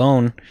pick a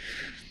bone.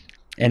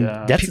 And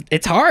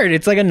it's hard.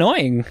 It's like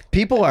annoying.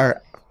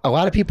 A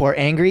lot of people are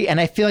angry,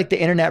 and I feel like the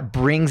internet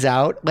brings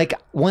out, like,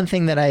 one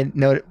thing that I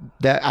know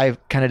that I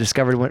kind of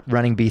discovered when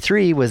running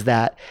B3 was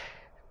that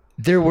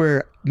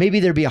there'd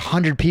be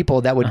 100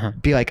 people that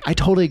would be like, I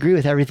totally agree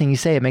with everything you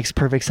say. It makes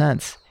perfect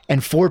sense.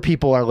 And 4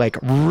 people are like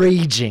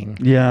raging.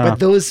 Yeah. But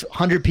those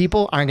 100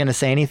 people aren't going to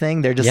say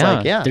anything. They're just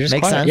like, they're just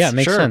makes quiet. sense. Yeah, it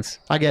makes sure, sense.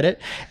 I get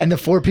it. And the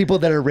 4 people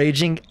that are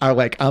raging are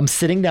like, I'm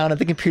sitting down at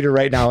the computer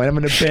right now and I'm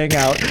going to bang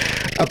out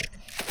a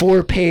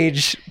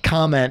 4-page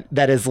comment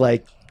that is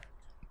like,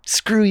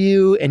 screw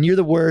you and you're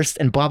the worst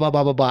and blah, blah,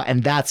 blah, blah, blah.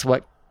 And that's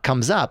what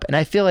comes up. And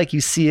I feel like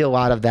you see a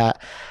lot of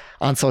that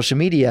on social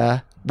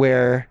media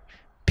where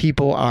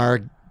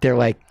they're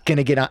like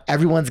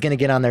everyone's going to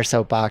get on their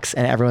soapbox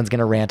and everyone's going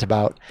to rant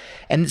about.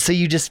 And so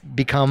you just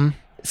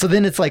so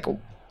then it's like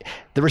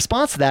the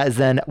response to that is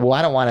then, well,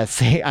 I don't want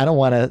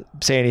to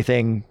say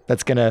anything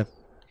that's going to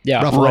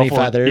ruffle any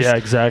feathers. Yeah,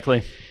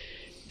 exactly.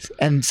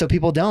 And so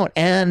people don't.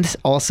 And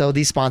also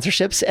these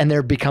sponsorships, and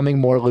they're becoming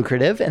more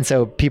lucrative. And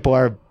so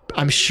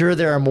I'm sure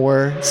there are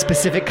more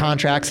specific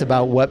contracts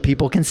about what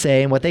people can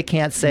say and what they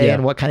can't say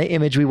and what kind of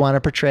image we want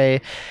to portray.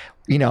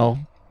 You know,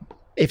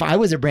 if I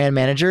was a brand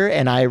manager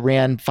and I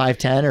ran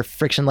 510 or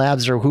Friction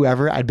Labs or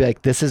whoever, I'd be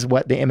like, this is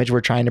what the image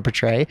we're trying to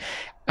portray.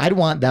 I'd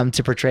want them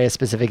to portray a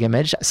specific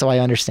image, so I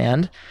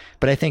understand.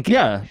 But I think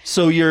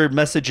so your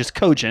message is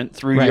cogent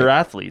through your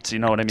athletes. You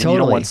know what I mean? Totally. You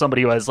don't want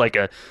somebody who has like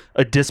a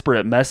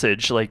disparate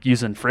message, like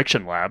using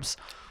Friction Labs.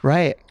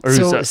 Right. Or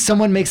so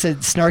someone makes a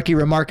snarky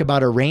remark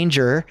about a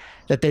Ranger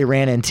that they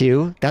ran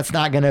into. That's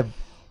not going to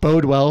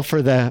bode well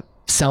for the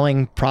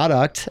selling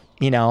product,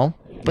 you know.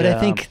 But I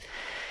think,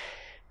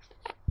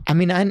 I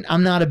mean,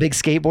 I'm not a big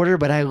skateboarder,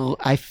 but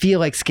I feel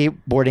like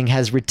skateboarding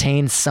has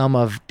retained some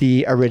of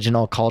the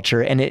original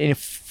culture, and it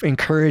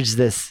encouraged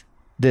this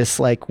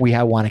like, we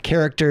want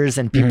characters,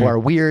 and people are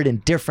weird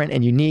and different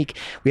and unique.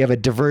 We have a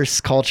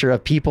diverse culture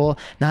of people.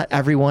 Not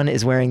everyone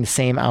is wearing the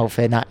same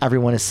outfit. Not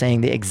everyone is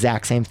saying the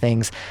exact same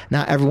things.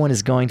 Not everyone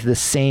is going to the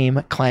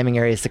same climbing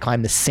areas to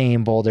climb the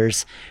same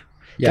boulders.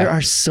 There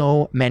are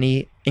so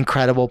many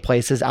incredible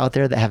places out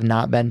there that have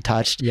not been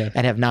touched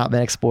and have not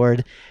been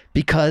explored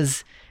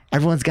because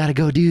everyone's got to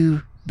go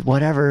do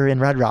whatever in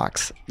Red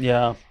Rocks.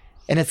 Yeah.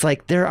 And it's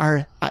like,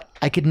 I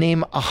could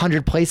name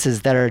 100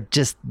 places that are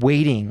just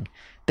waiting,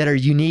 that are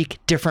unique,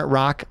 different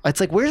rock. It's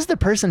like, where's the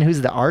person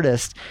who's the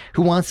artist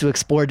who wants to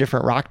explore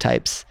different rock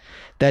types,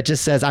 that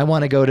just says, I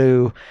want to go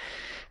to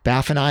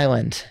Baffin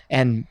Island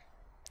and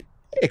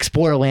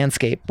explore a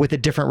landscape with a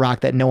different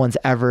rock that no one's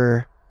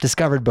ever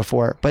discovered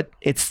before. But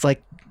it's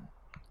like,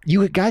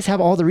 you guys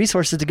have all the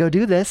resources to go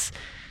do this.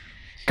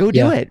 Go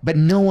do it. But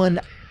no one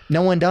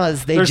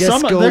does. There's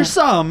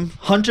some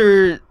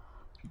Hunter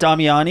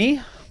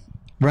Damiani,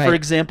 for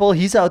example.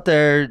 He's out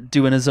there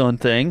doing his own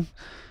thing.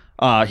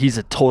 He's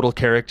a total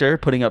character,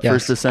 putting up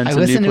first ascents in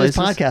new places. I listened to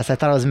his podcast. I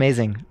thought it was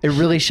amazing. It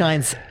really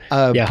shines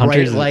a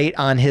bright light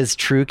on his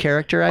true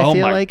character, I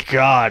feel like. Oh my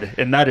God.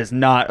 And that is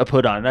not a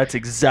put on. That's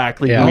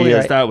exactly who he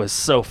is. That was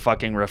so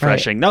fucking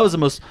refreshing. That was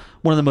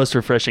one of the most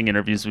refreshing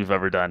interviews we've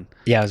ever done.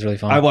 Yeah, it was really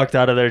fun. I walked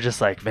out of there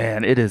just like,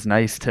 man, it is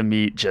nice to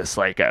meet just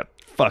like a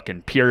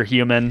fucking pure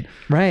human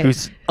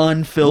who's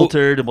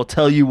unfiltered and will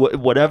tell you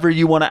whatever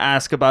you want to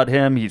ask about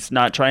him. He's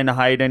not trying to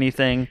hide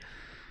anything.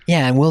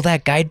 Yeah, and will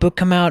that guidebook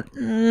come out?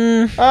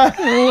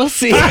 We'll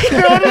see.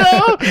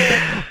 I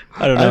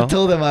don't know. I've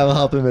told him I will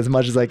help him as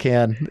much as I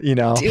can. You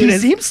know, He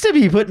seems to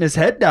be putting his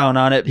head down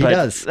on it, He but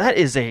does. that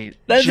is a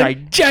That's a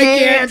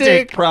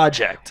gigantic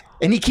project.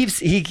 and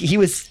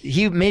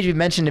he maybe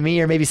mentioned to me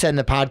or maybe said in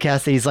the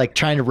podcast that he's like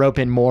trying to rope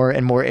in more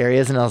and more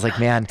areas, and I was like,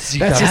 man, that's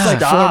gotta just like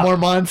stop. 4 more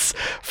months,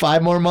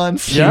 5 more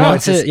months. Yeah. You know,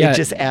 wants it, yeah. it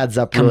just adds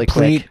up really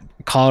Complete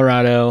quick.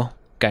 Colorado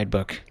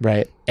guidebook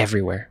Right.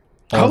 everywhere.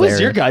 How All was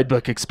there. your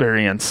guidebook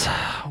experience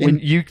when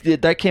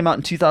that came out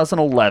in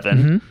 2011?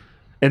 Mm-hmm.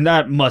 And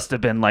that must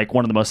have been like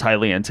one of the most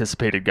highly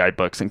anticipated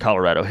guidebooks in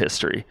Colorado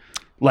history.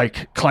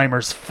 Like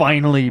climbers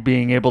finally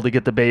being able to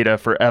get the beta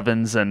for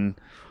Evans and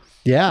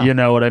Yeah. you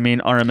know what I mean,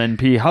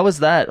 RMNP. How was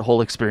that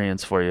whole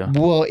experience for you?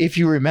 Well, if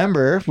you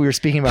remember, we were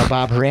speaking about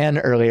Bob Horan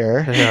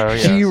earlier. Oh,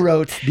 He yes.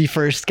 wrote the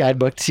first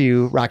guidebook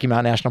to Rocky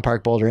Mountain National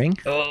Park bouldering.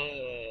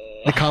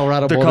 The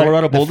Colorado The Boulder-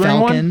 Colorado the Bouldering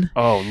Falcon one?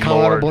 Oh,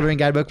 Colorado Lord. Bouldering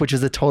Guidebook, which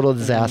was a total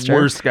disaster.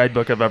 Worst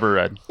guidebook I've ever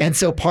read. And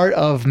so part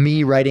of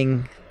me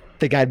writing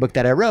the guidebook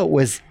that I wrote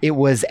was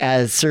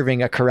as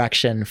serving a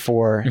correction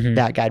for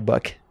that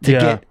guidebook to Yeah.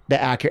 get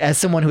the accurate, as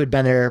someone who had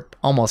been there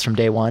almost from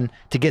day one,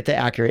 to get the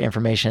accurate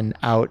information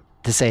out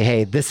to say,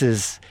 hey, this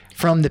is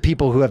from the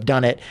people who have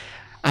done it.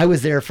 I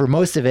was there for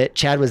most of it.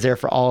 Chad was there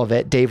for all of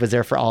it. Dave was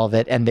there for all of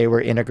it. And they were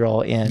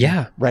integral in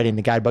writing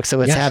the guidebook.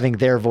 So it's Yes. having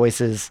their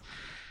voices.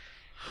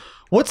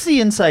 What's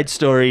the inside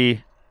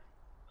story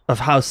of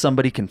how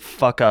somebody can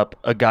fuck up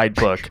a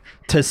guidebook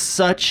to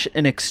such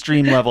an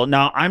extreme level?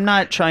 Now, I'm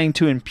not trying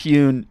to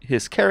impugn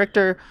his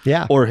character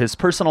Yeah. or his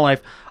personal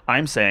life.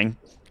 I'm saying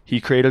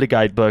he created a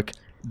guidebook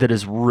that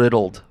is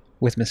riddled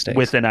with mistakes?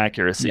 with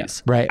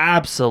inaccuracies. Right.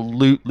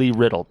 Absolutely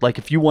riddled. Like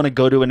if you want to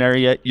go to an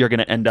area, you're going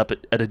to end up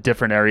at a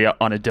different area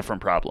on a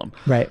different problem.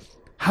 Right.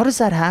 How does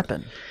that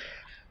happen?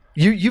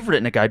 You've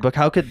written a guidebook.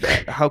 How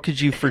could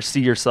you foresee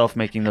yourself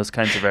making those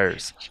kinds of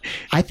errors?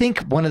 I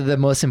think one of the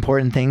most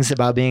important things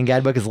about being a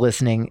guidebook is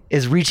listening,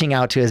 is reaching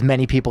out to as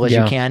many people as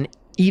Yeah. you can,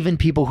 even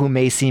people who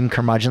may seem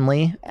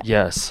curmudgeonly.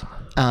 Yes.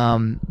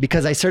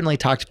 Because I certainly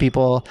talk to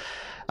people.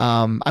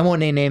 I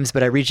won't name names,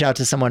 but I reached out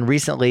to someone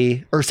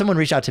recently, or someone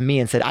reached out to me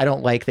and said, I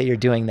don't like that you're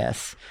doing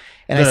this.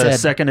 And The I said,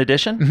 second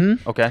edition?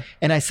 Okay.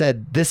 and I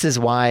said, this is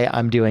why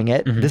I'm doing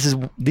it.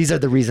 These are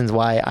the reasons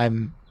why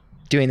I'm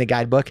doing the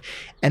guidebook.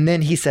 And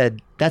then he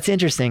said, that's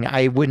interesting.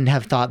 I wouldn't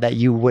have thought that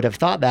you would have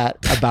thought that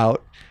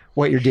about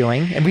what you're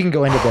doing. And we can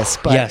go into this,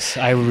 but Yes,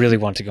 I really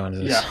want to go into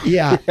this.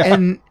 yeah.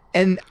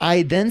 And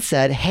I then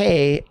said,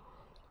 hey,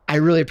 I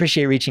really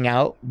appreciate reaching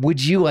out.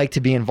 Would you like to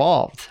be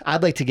involved?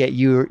 I'd like to get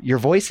your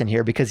voice in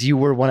here because you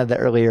were one of the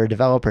earlier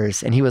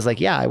developers. And he was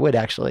like, yeah, I would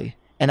actually.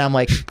 And I'm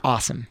like,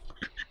 awesome.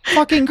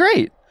 Fucking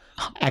great.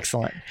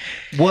 Excellent.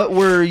 What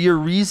were your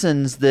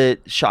reasons that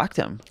shocked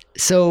him?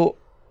 So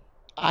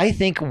I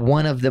think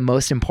one of the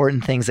most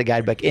important things a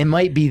guidebook, it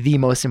might be the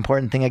most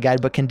important thing a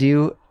guidebook can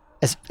do,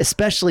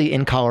 especially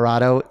in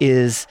Colorado,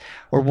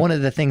 or one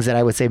of the things that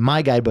I would say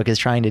my guidebook is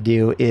trying to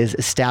do is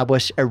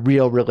establish a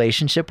real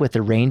relationship with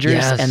the rangers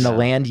Yes. and the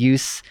land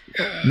use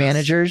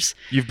managers.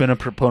 You've been a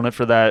proponent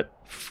for that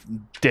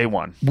day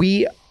one.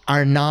 We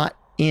are not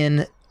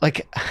in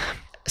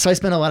so I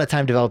spend a lot of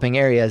time developing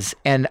areas,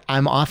 and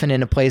I'm often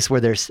in a place where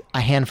there's a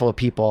handful of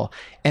people.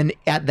 And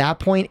at that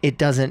point, it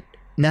doesn't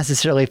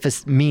necessarily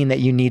mean that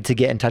you need to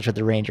get in touch with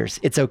the rangers.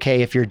 It's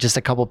okay if you're just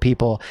a couple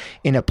people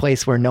in a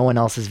place where no one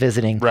else is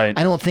visiting. Right.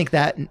 I don't think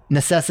that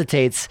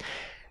necessitates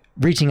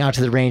reaching out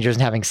to the rangers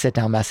and having a sit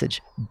down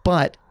message.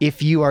 But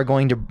if you are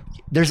going to,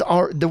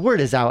 the word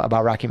is out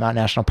about Rocky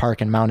Mountain National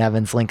Park and Mount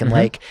Evans, Lincoln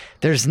Lake.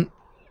 There's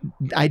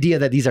idea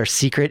that these are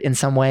secret in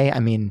some way. I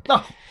mean,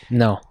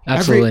 No,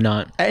 absolutely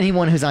not.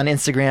 anyone who's on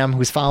Instagram,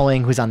 who's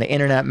following, who's on the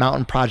Internet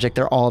Mountain Project,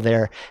 they're all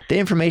there. The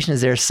information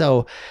is there.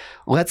 So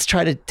let's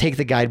try to take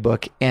the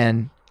guidebook,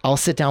 and I'll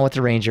sit down with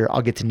the ranger.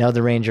 I'll get to know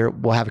the ranger.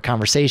 We'll have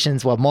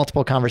conversations. We'll have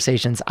multiple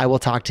conversations. I will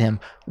talk to him.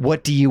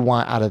 What do you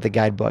want out of the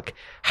guidebook?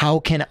 How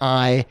can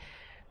I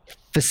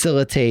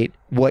facilitate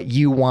what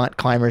you want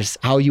climbers,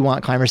 how you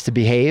want climbers to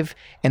behave?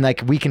 And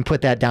we can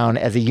put that down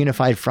as a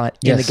unified front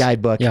in the Yes.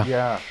 guidebook.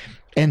 Yeah.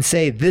 And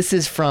say, this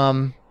is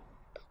from,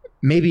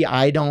 maybe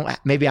I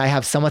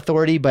have some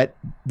authority, but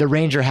the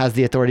ranger has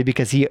the authority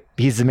because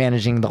he's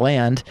managing the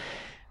land.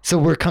 So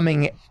we're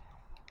coming,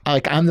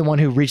 I'm the one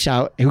who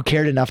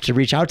cared enough to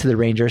reach out to the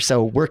ranger.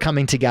 So we're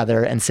coming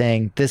together and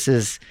saying, this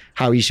is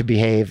how you should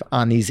behave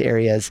on these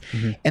areas.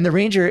 And the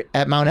ranger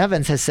at Mount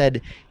Evans has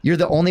said, you're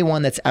the only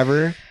one that's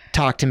ever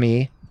talked to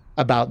me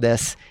about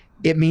this.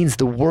 It means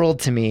the world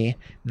to me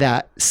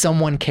that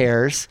someone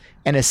cares,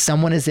 and if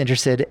someone is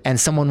interested and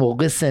someone will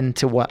listen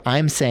to what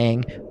I'm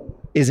saying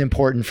is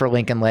important for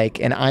Lincoln Lake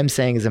and I'm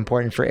saying is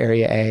important for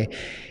Area A,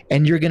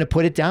 and you're going to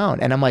put it down.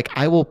 And I'm like,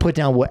 I will put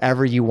down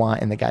whatever you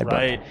want in the guidebook.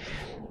 Right.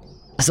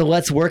 So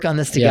let's work on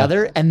this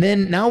together. Yeah. And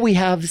then now we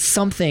have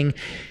something.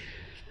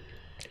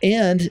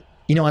 And,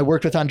 I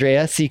worked with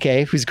Andrea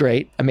CK, who's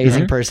great,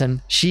 amazing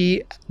person.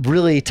 She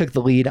really took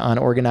the lead on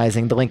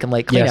organizing the Lincoln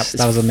Lake cleanup. Yes,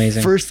 that was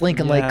amazing. First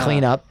Lincoln Lake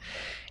cleanup.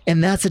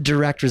 And that's a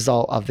direct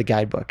result of the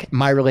guidebook.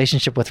 My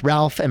relationship with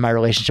Ralph and my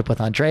relationship with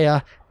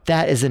Andrea,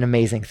 that is an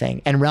amazing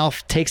thing. And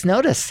Ralph takes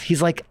notice.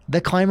 He's like,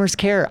 the climbers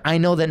care. I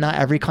know that not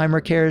every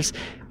climber cares.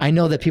 I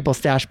know that people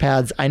stash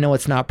pads. I know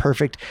it's not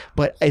perfect,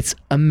 but it's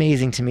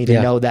amazing to me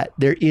to know that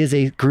there is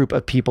a group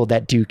of people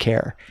that do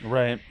care.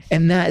 Right.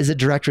 And that is a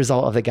direct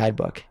result of the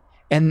guidebook.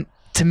 And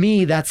to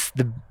me, that's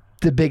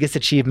the biggest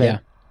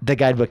achievement the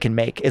guidebook can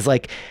make, is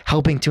like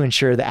helping to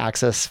ensure the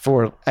access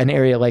for an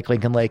area like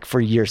Lincoln Lake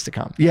for years to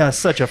come. Yeah,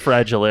 such a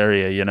fragile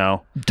area, you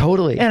know.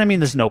 Totally. And I mean,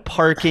 there's no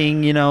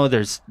parking, you know,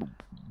 there's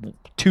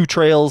 2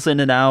 trails in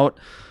and out.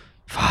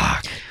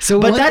 Fuck. So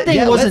but that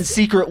thing wasn't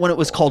secret when it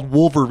was called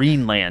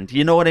Wolverine Land.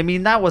 You know what I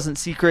mean? That wasn't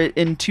secret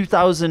in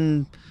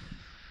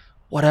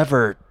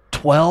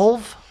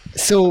 12.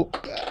 So,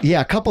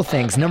 a couple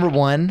things. Number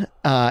one,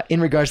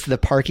 in regards to the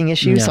parking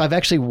issue. So I've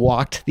actually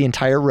walked the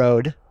entire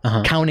road,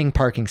 counting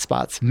parking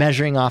spots,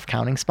 measuring off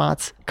parking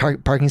spots.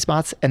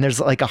 And there's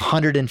like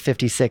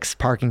 156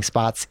 parking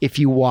spots if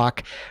you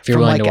walk. If you're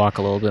willing to walk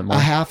a little bit more. A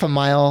half a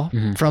mile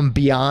from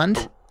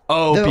beyond.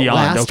 The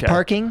beyond. Last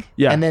parking.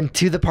 Yeah. And then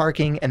to the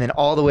parking, and then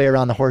all the way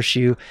around the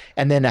horseshoe,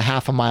 and then a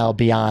half a mile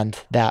beyond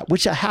that,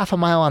 which a half a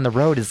mile on the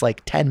road is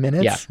like 10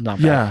 minutes. Yeah, not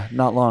bad. Yeah,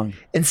 not long.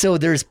 And so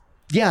there's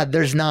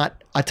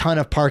not a ton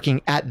of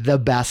parking at the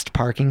best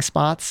parking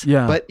spots.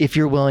 Yeah. But if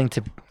you're willing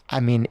to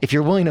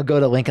go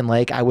to Lincoln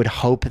Lake, I would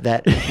hope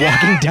that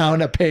walking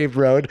down a paved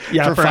road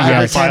for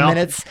 5 or 10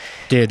 minutes.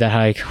 Dude, that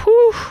hike.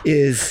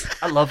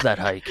 I love that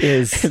hike.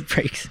 It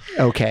breaks.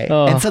 Okay.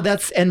 Oh. And so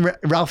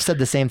Ralph said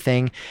the same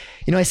thing.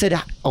 You know, I said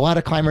a lot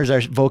of climbers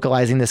are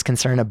vocalizing this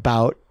concern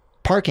about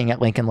parking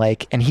at Lincoln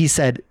Lake, and he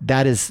said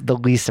that is the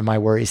least of my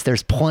worries.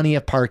 There's plenty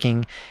of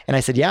parking. And I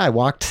said, I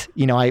walked,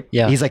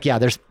 he's like,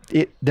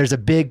 there's a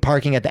big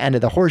parking at the end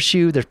of the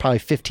horseshoe. There's probably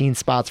 15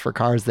 spots for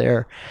cars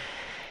there.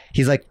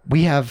 He's like,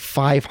 we have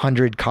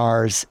 500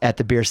 cars at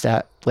the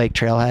Bierstadt Lake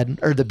trailhead,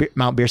 or the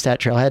Mount Bierstadt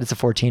trailhead. It's a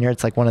 14er.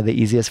 It's like one of the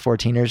easiest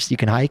 14ers you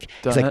can hike.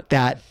 He's like,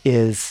 that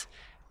is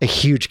a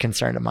huge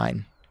concern of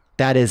mine.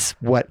 That is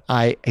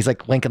he's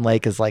like, Lincoln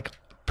Lake is like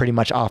pretty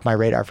much off my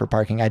radar for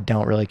parking. I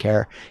don't really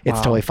care. It's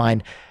totally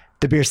fine.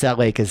 The Bierstadt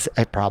Lake is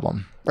a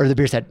problem, or the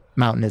Bierstadt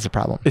Mountain is a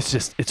problem.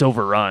 It's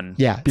overrun.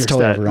 Yeah, it's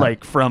totally overrun.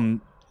 Like from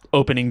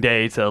opening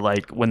day to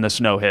like when the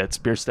snow hits,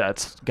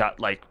 Bierstadt's got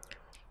like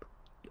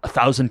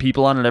 1,000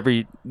 people on it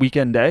every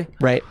weekend day.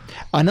 Right.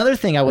 Another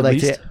thing I would like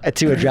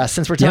to address,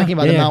 since we're talking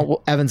about the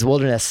Mount Evans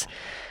Wilderness,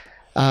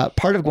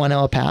 part of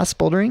Guanella Pass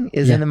bouldering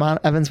is in the Mount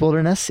Evans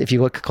Wilderness, if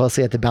you look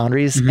closely at the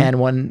boundaries. And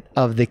one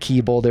of the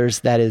key boulders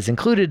that is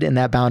included in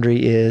that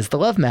boundary is the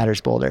Love Matters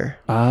boulder.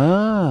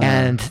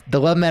 And the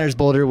Love Matters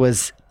boulder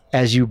was,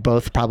 as you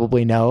both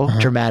probably know,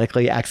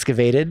 dramatically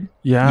excavated.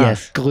 Yeah.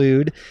 Yes.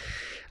 Glued.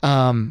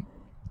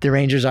 The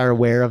rangers are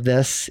aware of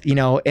this,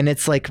 and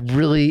it's like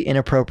really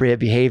inappropriate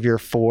behavior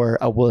for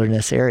a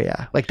wilderness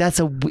area. Like that's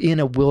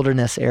in a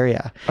wilderness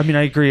area. I mean,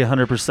 I agree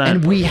 100%.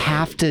 And we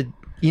have to,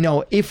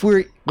 if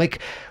we're like,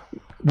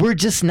 we're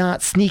just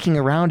not sneaking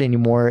around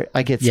anymore.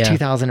 Like it's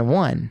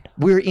 2001.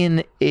 We're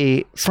in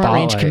a front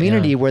range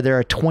community where there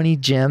are 20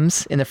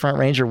 gyms in the front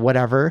range or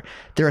whatever.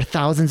 There are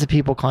thousands of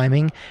people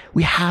climbing.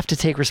 We have to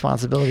take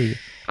responsibility.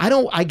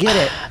 I get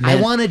it. I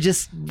want to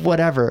just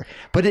whatever,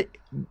 but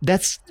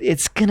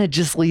it's going to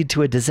just lead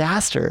to a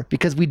disaster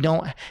because we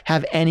don't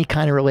have any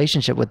kind of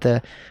relationship with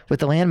the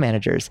land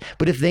managers.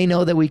 But if they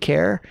know that we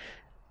care,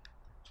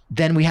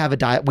 then we have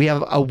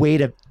a way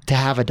to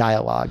have a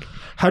dialogue.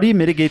 How do you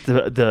mitigate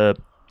the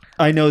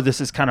I know this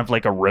is kind of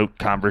like a rote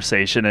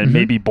conversation and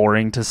maybe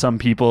boring to some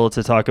people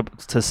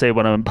to say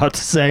what I'm about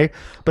to say,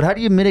 but how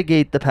do you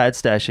mitigate the pad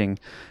stashing?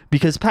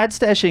 Because pad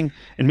stashing,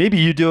 and maybe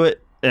you do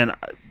it, and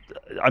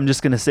I'm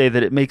just going to say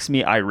that it makes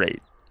me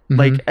irate.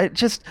 Like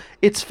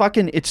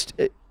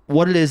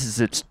what it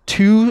is it's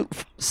 2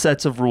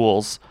 sets of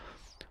rules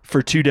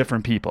for 2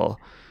 different people.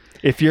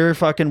 If you're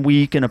fucking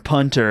weak and a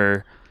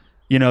punter,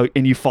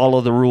 and you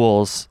follow the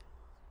rules,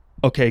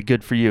 okay,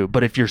 good for you.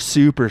 But if you're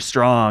super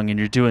strong and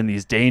you're doing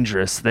these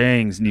dangerous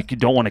things and you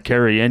don't want to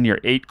carry in your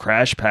 8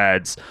 crash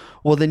pads,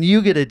 well, then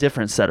you get a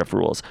different set of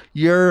rules.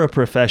 You're a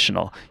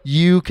professional.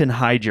 You can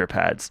hide your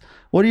pads.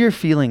 What are your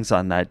feelings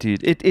on that,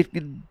 dude? It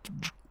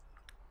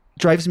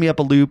drives me up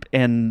a loop,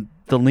 and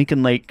the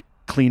Lincoln Lake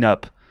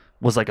cleanup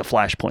was like a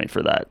flashpoint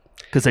for that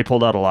because they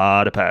pulled out a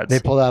lot of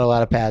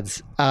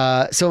pads.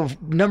 So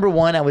number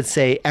one, I would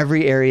say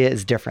every area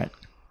is different.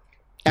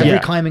 Every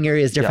climbing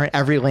area is different.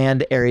 Every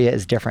land area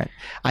is different.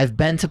 I've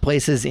been to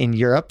places in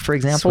Europe, for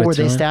example, where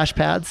they stash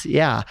pads.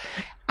 Yeah.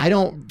 I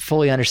don't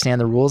fully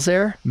understand the rules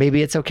there.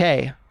 Maybe it's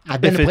okay.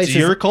 I've been to places. If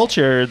it's your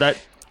culture, that's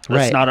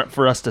not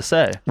for us to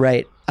say.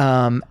 Right.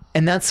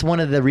 And that's one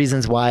of the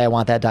reasons why I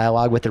want that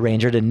dialogue with the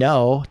ranger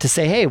to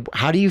say, hey,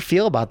 how do you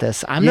feel about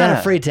this? I'm not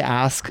afraid to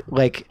ask,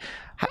 like,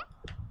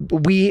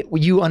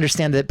 you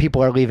understand that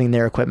people are leaving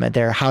their equipment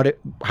there. How do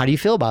you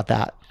feel about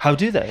that? How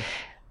do they?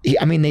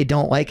 I mean, they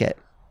don't like it.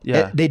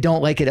 Yeah. They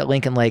don't like it at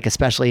Lincoln Lake,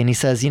 especially. And he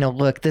says,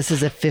 look, this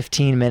is a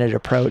 15-minute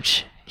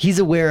approach. He's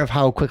aware of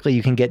how quickly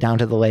you can get down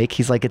to the lake.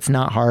 He's like, it's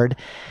not hard.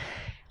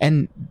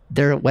 And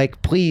they're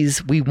like,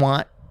 please, we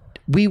want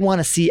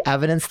to see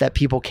evidence that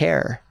people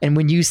care. And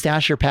when you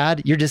stash your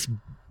pad, you're just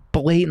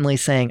blatantly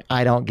saying,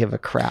 I don't give a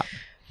crap.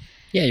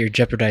 Yeah, you're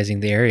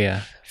jeopardizing the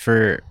area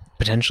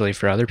potentially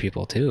for other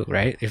people too,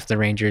 right? If the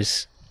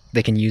Rangers,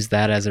 they can use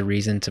that as a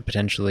reason to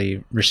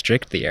potentially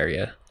restrict the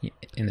area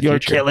in the You're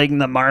future. killing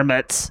the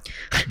marmots.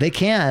 They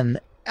can.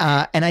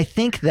 And I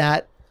think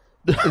that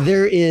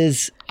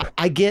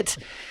I get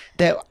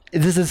that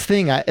this is this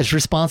thing. It's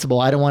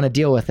responsible. I don't want to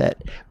deal with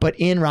it. But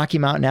in Rocky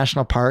Mountain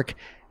National Park,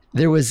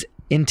 there was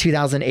in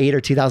 2008 or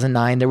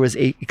 2009, there was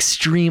a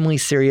extremely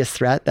serious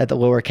threat that the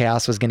Lower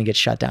Chaos was going to get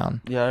shut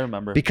down. Yeah, I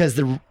remember.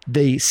 Because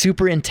the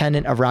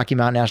superintendent of Rocky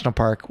Mountain National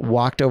Park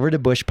walked over to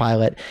Bush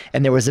Pilot,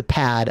 and there was a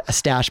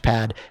stash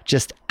pad,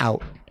 just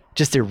out.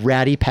 Just a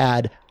ratty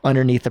pad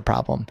underneath the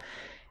problem.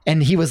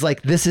 And he was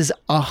like, this is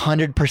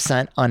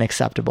 100%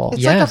 unacceptable.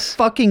 It's like a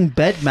fucking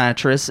bed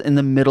mattress in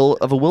the middle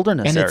of a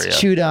wilderness and area. It's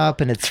chewed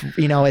up, and it's,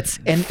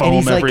 and foam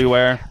he's like,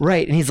 everywhere.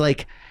 right. And he's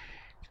like,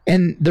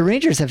 and the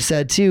Rangers have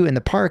said too in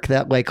the park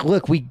that like,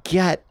 look, we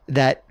get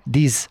that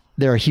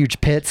there are huge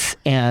pits,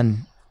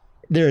 and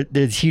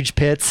there's huge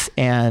pits,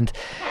 and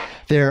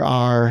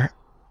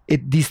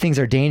these things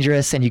are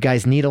dangerous, and you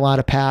guys need a lot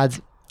of pads.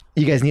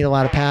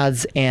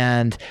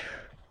 And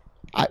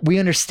we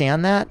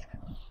understand that.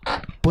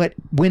 But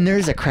when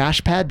there's a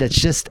crash pad that's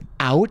just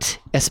out,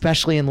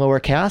 especially in Lower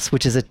Cass,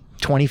 which is a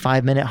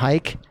 25-minute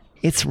hike,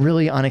 it's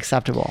really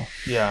unacceptable.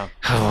 Yeah.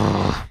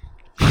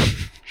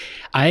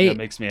 That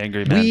makes me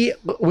angry, man.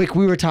 We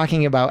were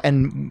talking about,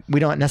 and we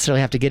don't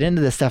necessarily have to get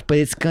into this stuff, but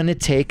it's going to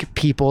take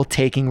people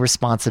taking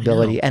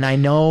responsibility. And I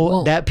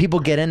know that people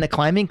get into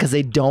climbing because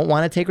they don't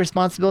want to take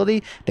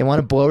responsibility. They want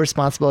to blow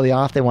responsibility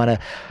off. They want to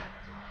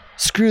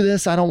screw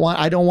this. I don't want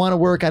to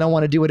work. I don't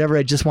want to do whatever.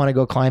 I just want to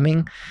go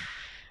climbing.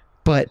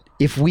 But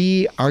if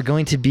we're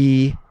going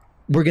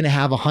to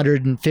have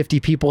 150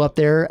 people up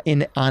there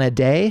on a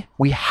day,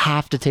 we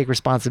have to take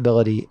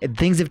responsibility.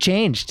 Things have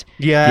changed.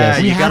 Yeah,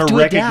 We you have got to to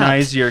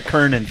recognize adapt. your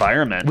current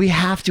environment. We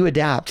have to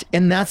adapt.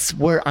 And that's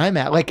where I'm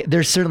at. Like,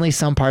 there's certainly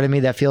some part of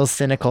me that feels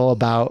cynical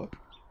about,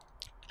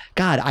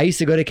 God, I used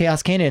to go to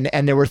Chaos Canyon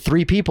and there were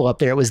 3 people up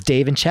there. It was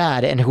Dave and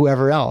Chad and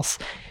whoever else.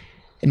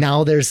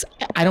 Now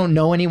I don't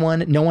know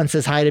anyone. No one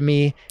says hi to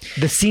me.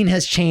 The scene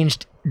has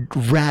changed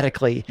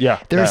radically. Yeah.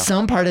 There's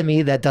some part of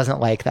me that doesn't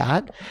like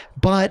that,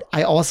 but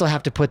I also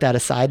have to put that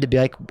aside to be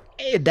like,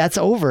 hey, that's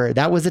over.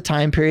 That was a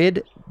time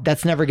period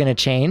that's never going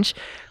to change,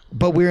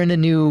 but we're in a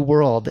new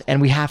world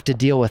and we have to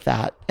deal with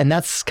that. And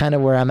that's kind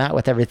of where I'm at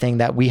with everything,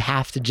 that we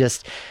have to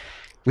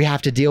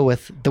deal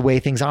with the way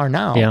things are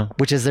now,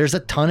 which is there's a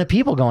ton of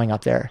people going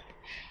up there.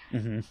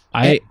 Mm-hmm.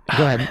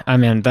 Go ahead. I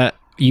mean, that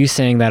you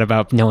saying that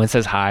about no one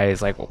says hi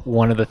is like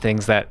one of the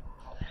things that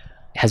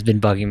has been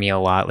bugging me a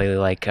lot lately.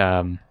 Like,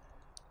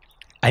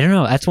 I don't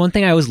know. That's one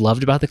thing I always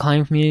loved about the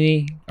climbing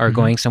community or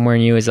going somewhere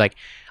new is like,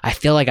 I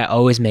feel like I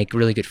always make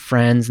really good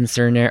friends in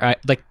certain areas.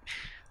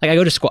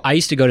 I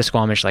used to go to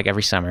Squamish like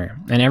every summer,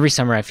 and every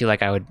summer I feel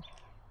like I would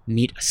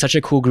meet such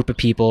a cool group of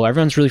people.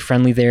 Everyone's really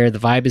friendly there. The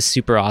vibe is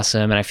super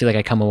awesome. And I feel like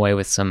I come away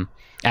with some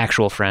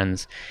actual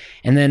friends.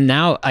 And then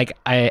now like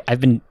I've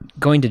been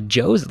going to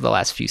Joe's the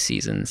last few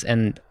seasons,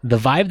 and the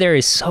vibe there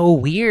is so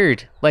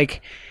weird.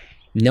 Like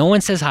no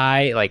one says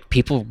hi, like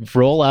people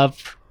roll up,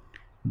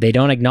 they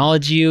don't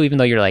acknowledge you even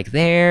though you're like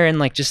there, and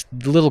like just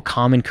the little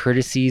common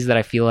courtesies that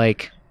I feel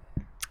like,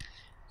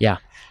 yeah.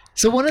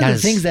 So one of the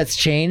things that's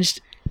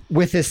changed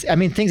with this, I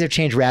mean, things have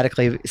changed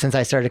radically since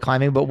I started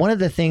climbing, but one of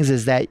the things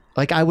is that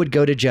like I would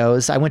go to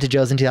Joe's. I went to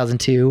Joe's in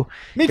 2002.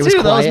 Me too.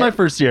 That was my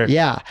first year.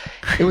 Yeah.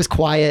 It was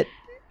quiet.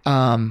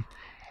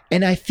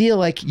 And I feel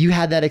like you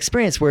had that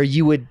experience where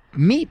you would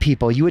meet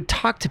people, you would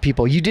talk to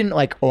people. You didn't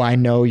like, oh, I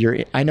know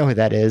who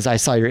that is. I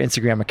saw your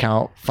Instagram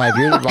account 5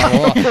 years ago. Blah,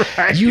 blah, blah.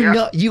 Right,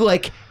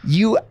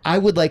 I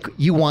would like,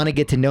 you want to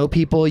get to know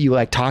people. You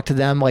like talk to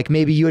them. Like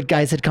maybe you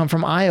guys had come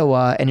from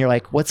Iowa and you're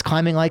like, what's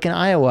climbing like in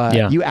Iowa?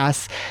 Yeah. You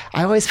ask,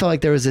 I always felt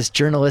like there was this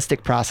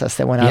journalistic process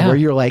that went on where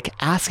you're like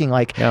asking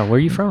like, yeah, where are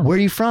you from? Where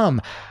are you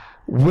from?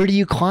 Where do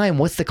you climb?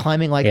 What's the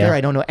climbing like there?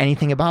 I don't know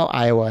anything about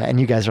Iowa. And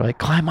you guys are like,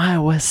 climb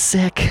Iowa,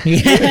 sick.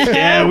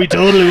 Yeah, we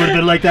totally would have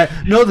been like that.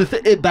 No,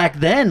 back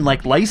then,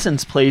 like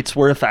license plates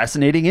were a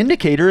fascinating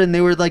indicator, and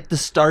they were like the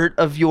start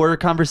of your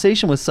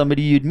conversation with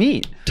somebody you'd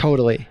meet.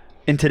 Totally.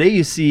 And today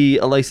you see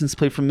a license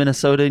plate from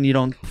Minnesota and you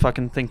don't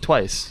fucking think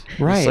twice.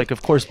 Right. It's like,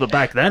 of course, but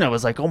back then I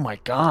was like, oh my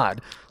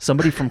God,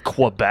 somebody from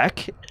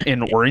Quebec in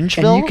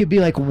Orangeville? And you could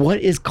be like,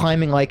 what is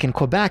climbing like in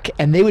Quebec?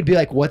 And they would be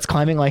like, what's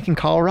climbing like in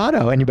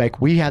Colorado? And you'd be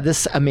like, we have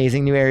this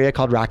amazing new area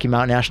called Rocky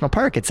Mountain National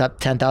Park. It's up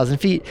 10,000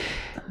 feet.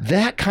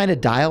 That kind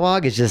of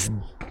dialogue is just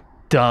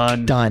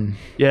done.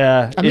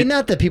 Yeah. I mean,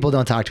 not that people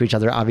don't talk to each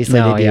other. Obviously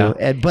they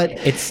do. But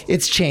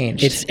it's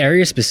changed. It's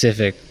area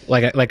specific.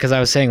 Like, cause I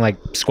was saying like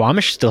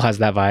Squamish still has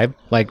that vibe.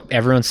 Like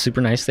everyone's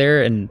super nice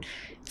there, and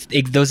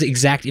those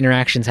exact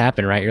interactions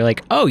happen, right? You're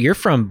like, oh, you're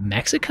from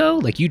Mexico?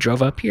 Like you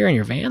drove up here in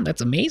your van? That's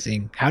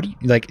amazing. How do you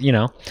like, you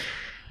know?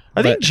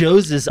 I think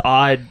Joe's is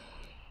odd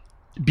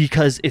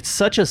because it's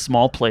such a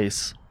small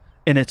place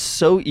and it's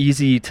so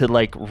easy to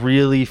like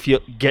really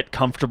get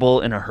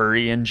comfortable in a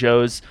hurry in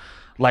Joe's,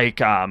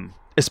 like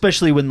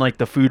especially when like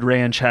the food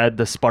ranch had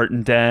the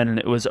Spartan Den and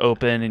it was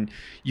open and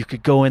you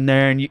could go in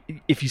there, and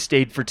if you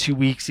stayed for 2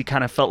 weeks, you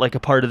kind of felt like a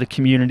part of the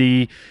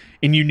community,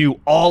 and you knew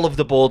all of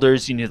the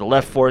boulders, you knew the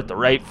left fork, the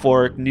right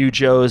fork, knew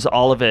Joe's,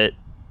 all of it,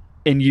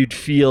 and you'd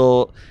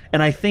feel,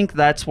 and I think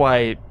that's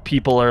why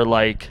people are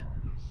like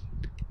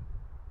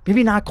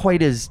maybe not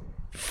quite as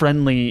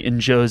friendly in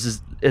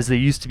Joe's as they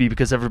used to be,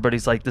 because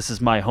everybody's like, this is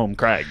my home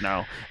crag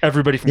now.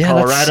 Everybody from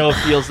Colorado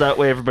feels that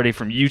way. Everybody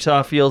from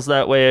Utah feels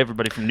that way.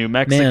 Everybody from New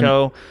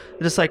Mexico.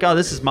 They're just like, oh,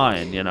 this is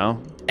mine, you know?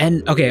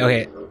 And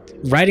okay.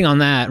 Riffing on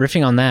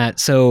that.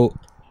 So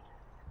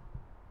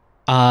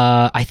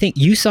I think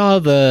you saw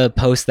the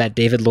post that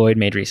David Lloyd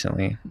made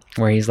recently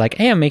where he's like,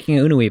 hey, I'm making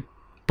an Unaweep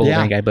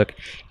bouldering guidebook.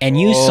 And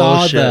you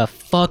saw the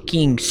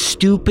fucking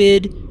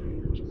stupid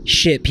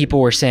shit people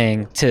were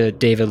saying to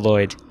David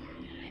Lloyd.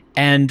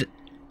 And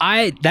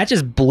that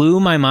just blew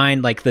my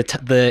mind, like the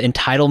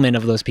entitlement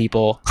of those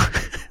people.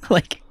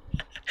 Like,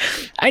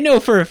 I know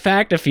for a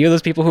fact a few of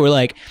those people who were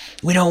like,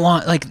 we don't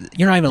want, like,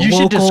 you're not even local.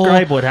 You should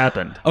describe what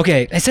happened.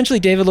 Okay, essentially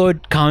David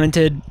Lloyd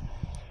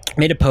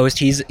made a post.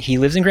 He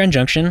lives in Grand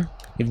Junction,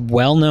 a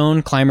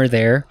well-known climber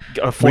there.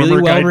 A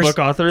former guidebook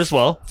author as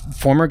well.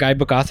 Former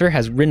guidebook author,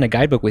 has written a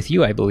guidebook with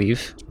you, I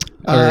believe.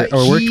 Or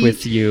worked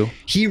with you.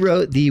 He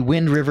wrote the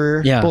Wind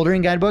River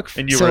bouldering guidebook.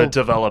 And you were a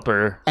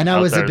developer. And I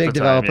was a big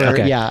developer,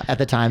 at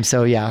the time.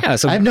 So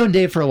so I've known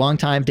Dave for a long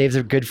time. Dave's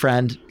a good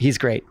friend. He's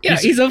great. Yeah,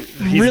 he's a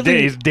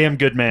damn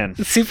good man.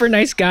 Super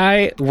nice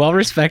guy, well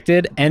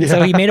respected. And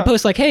so he made a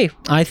post like, hey,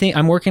 I think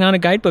I'm working on a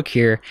guidebook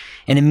here.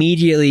 And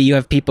immediately you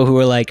have people who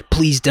are like,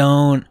 please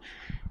don't.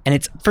 And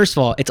it's, first of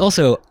all, it's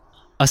also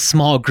a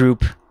small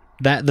group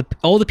that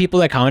all the people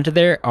that commented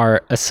there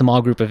are a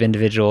small group of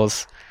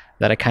individuals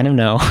that I kind of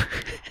know.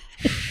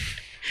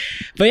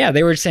 But yeah,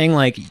 they were saying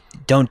like,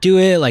 don't do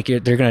it. Like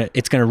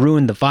it's gonna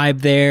ruin the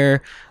vibe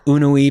there.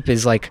 Unaweep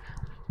is like,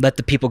 let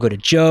the people go to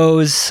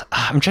Joe's.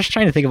 I'm just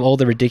trying to think of all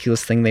the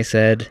ridiculous thing they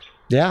said.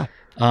 Yeah.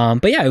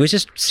 But yeah, it was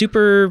just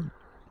super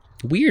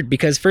weird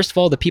because first of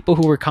all, the people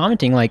who were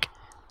commenting, like,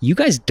 you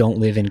guys don't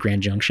live in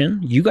Grand Junction.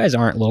 You guys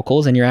aren't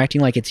locals, and you're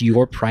acting like it's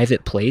your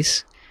private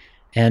place.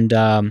 And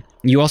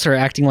you also are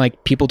acting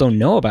like people don't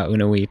know about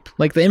Unaweep.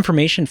 Like, the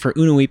information for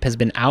Unaweep has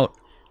been out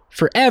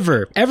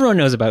forever. Everyone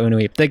knows about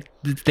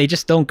Unaweep. They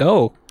just don't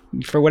go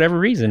for whatever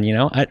reason, you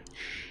know?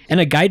 And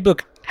a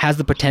guidebook has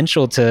the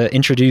potential to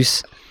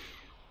introduce,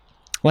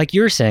 like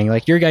you're saying,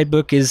 like your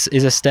guidebook is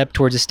a step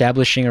towards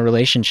establishing a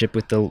relationship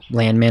with the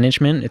land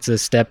management. It's a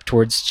step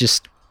towards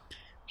just...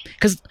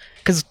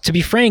 Because to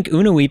be frank,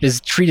 Unaweep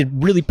is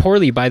treated really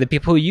poorly by the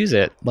people who use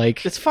it.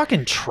 Like, it's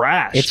fucking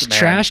trashed. It's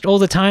trashed all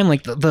the time.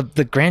 Like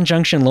the Grand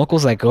Junction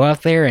locals that go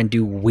out there and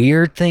do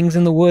weird things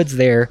in the woods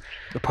there.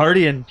 The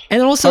partying.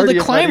 And also the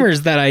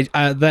climbers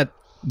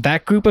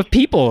that group of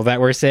people that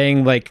were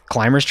saying like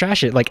climbers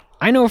trash it. Like,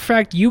 I know for a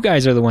fact you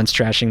guys are the ones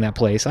trashing that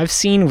place. I've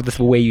seen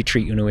the way you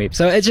treat Unaweep.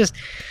 So it's just...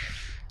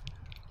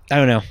 I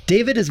don't know.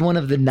 David is one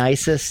of the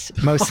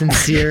nicest, most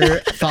sincere,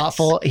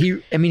 thoughtful. He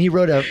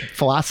wrote a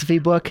philosophy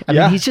book. I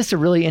mean, he's just a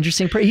really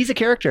interesting person. He's a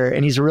character,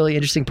 and he's a really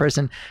interesting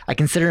person. I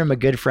consider him a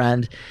good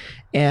friend.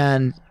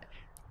 And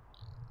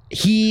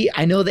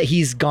I know that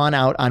he's gone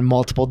out on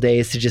multiple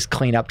days to just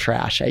clean up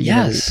trash.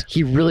 Yes.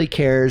 He really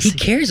cares. He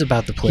cares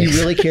about the place. He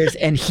really cares.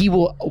 And he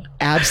will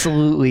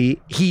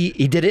absolutely, he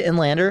did it in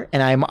Lander,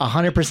 and I'm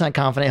 100%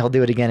 confident he'll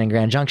do it again in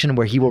Grand Junction,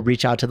 where he will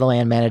reach out to the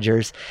land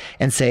managers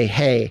and say,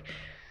 hey,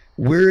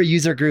 we're a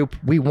user group.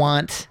 We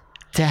want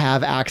to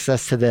have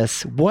access to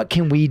this. What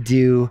can we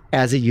do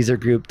as a user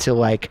group to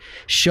like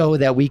show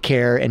that we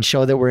care and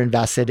show that we're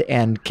invested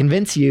and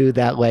convince you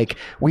that like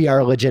we are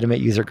a legitimate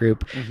user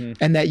group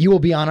and that you will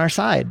be on our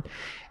side?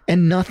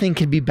 And nothing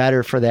could be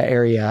better for that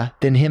area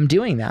than him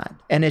doing that.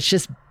 And it's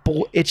just,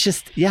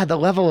 the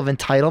level of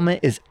entitlement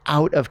is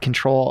out of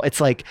control.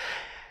 It's like,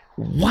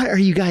 what are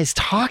you guys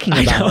talking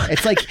about?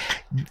 It's like,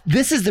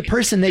 this is the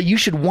person that you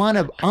should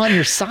want on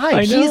your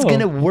side. He's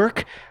going to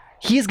work.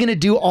 He's going to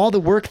do all the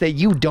work that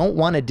you don't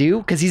want to do,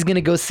 because he's going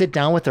to go sit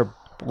down with their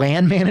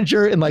land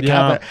manager and like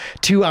have a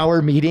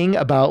 2-hour meeting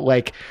about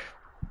like,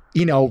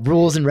 you know,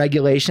 rules and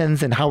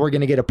regulations and how we're going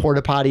to get a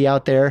porta potty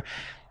out there.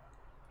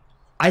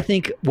 I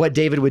think what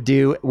David would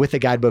do with the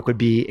guidebook would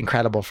be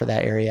incredible for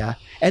that area.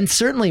 And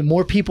certainly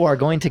more people are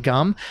going to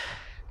come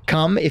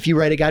if you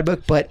write a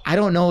guidebook, but I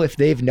don't know if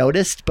they've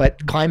noticed,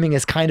 but climbing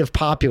is kind of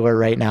popular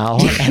right now.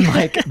 And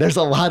like, there's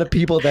a lot of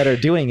people that are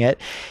doing it.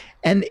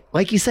 And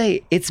like you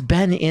say, it's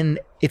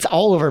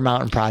all over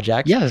Mountain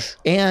Project. Yes.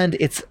 And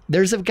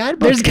there's a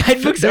guidebook. There's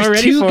guidebooks there's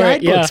already two for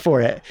guidebooks it.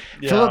 for it.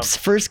 Yeah. Philip's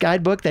first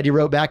guidebook that he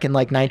wrote back in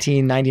like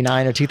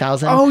 1999 or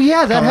 2000. Oh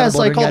yeah, that has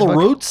like all guidebook. the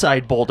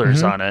roadside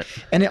boulders on it.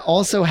 And it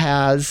also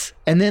has,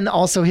 and then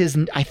also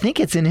I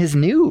think it's in his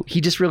he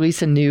just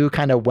released a new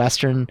kind of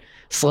Western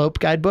slope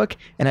guidebook,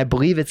 and I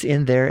believe it's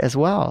in there as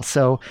well.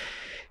 So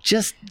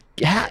just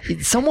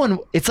someone,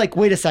 it's like,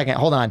 wait a second,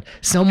 hold on.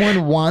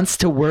 Someone wants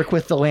to work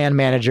with the land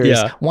managers,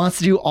 wants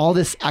to do all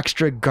this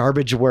extra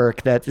garbage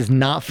work that is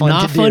not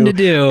fun to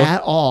do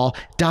at all.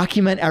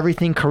 Document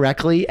everything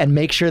correctly and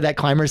make sure that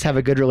climbers have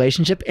a good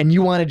relationship. And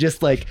you want to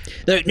just like,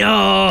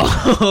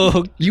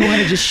 no, you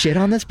want to just shit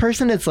on this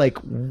person? It's like,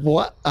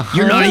 what?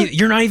 You're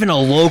not even a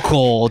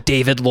local,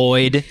 David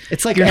Lloyd.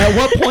 It's like, at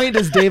what point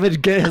does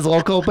David get his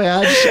local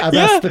badge? I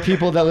guess the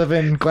people that live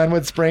in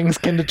Glenwood Springs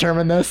can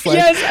determine this. Like,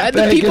 yes,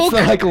 the people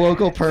gets the, like,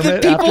 local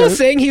permit. The people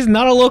saying he's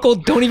not a local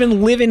don't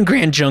even live in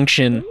Grand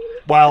Junction.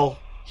 While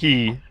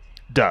he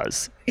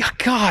does.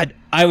 God,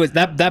 I was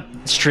that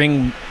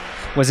string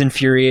was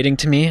infuriating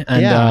to me,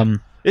 and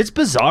it's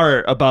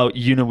bizarre about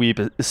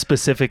Unaweep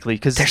specifically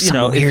because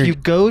if you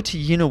go to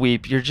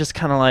Unaweep, you're just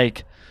kind of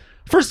like,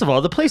 first of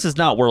all, the place is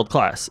not world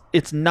class.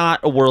 It's not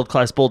a world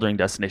class bouldering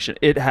destination.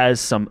 It has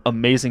some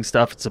amazing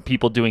stuff. It's some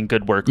people doing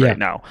good work right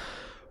now.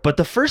 But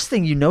the first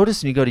thing you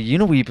notice when you go to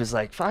Unaweep is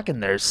like,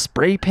 fucking, there's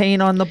spray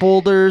paint on the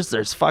boulders.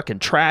 There's fucking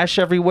trash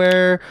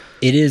everywhere.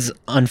 It is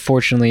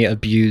unfortunately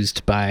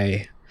abused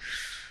by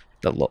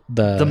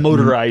the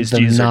motorized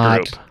user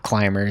group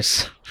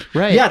climbers.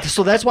 Right. Yeah,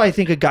 so that's why I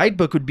think a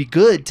guidebook would be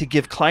good to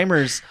give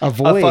climbers a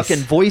fucking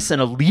voice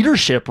and a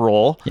leadership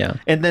role. Yeah.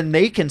 And then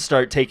they can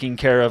start taking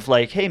care of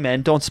like, hey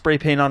man, don't spray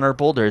paint on our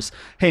boulders.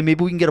 Hey,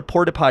 maybe we can get a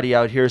porta potty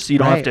out here so you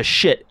don't have to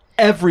shit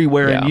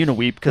everywhere in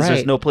Unaweep because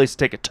there's no place to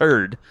take a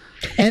turd.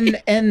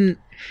 And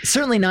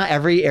certainly not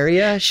every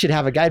area should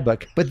have a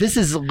guidebook, but this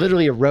is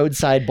literally a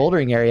roadside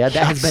bouldering area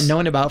that has been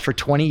known about for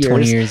 20 years.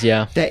 20 years,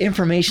 yeah. That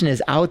information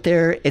is out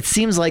there. It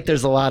seems like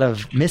there's a lot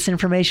of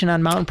misinformation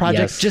on mountain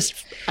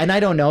projects. And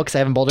I don't know because I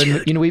haven't bouldered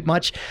Unaweep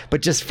much,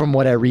 but just from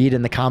what I read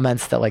in the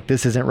comments that like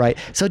this isn't right.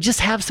 So just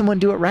have someone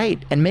do it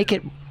right and make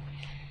it.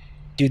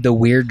 Dude, the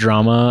weird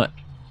drama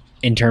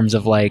in terms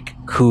of like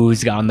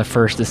who's gotten the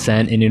first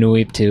ascent in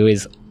Unaweep too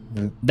is.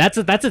 This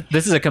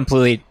is a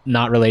completely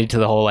not related to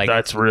the whole like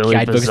that's really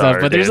guidebook bizarre,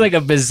 stuff, but there's like a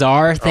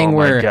bizarre thing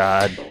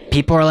where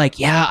people are like,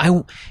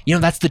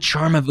 that's the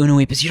charm of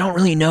Unaweep is you don't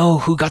really know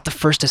who got the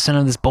first ascent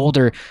of this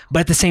boulder, but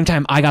at the same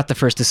time I got the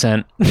first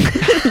ascent.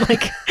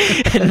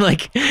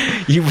 like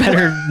you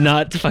better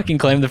not fucking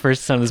climb the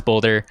first ascent of this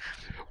boulder,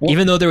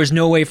 even though there was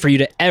no way for you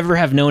to ever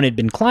have known it'd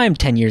been climbed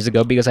 10 years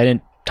ago because I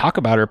didn't talk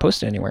about it or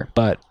post it anywhere,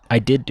 but I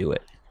did do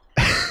it.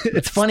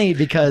 It's funny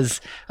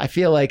because I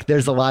feel like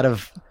there's a lot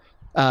of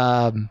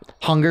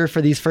hunger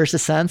for these first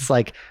ascents,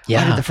 like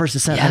I did the first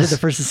ascent, I did the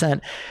first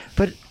ascent,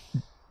 but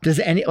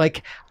does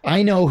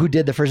I know who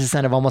did the first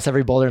ascent of almost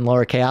every boulder in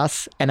Lower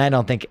Chaos, and I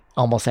don't think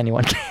almost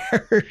anyone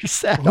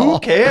cares at all. Who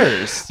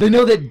cares? They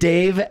know that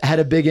Dave had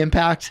a big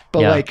impact,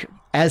 but like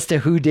as to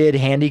who did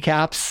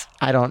handicaps,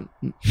 I don't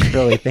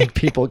really think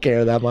people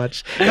care that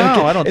much.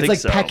 No, I don't think so.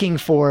 It's like pecking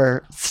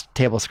for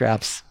table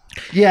scraps.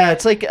 Yeah,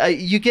 it's like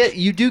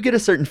you do get a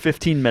certain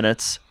 15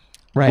 minutes.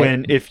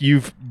 Right. If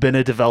you've been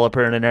a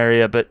developer in an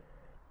area, but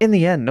in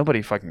the end,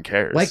 nobody fucking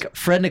cares. Like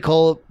Fred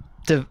Nicole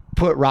to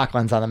put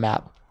Rocklands on the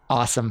map.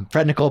 Awesome.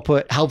 Fred Nicole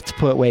helped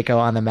put Waco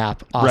on the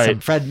map. Awesome.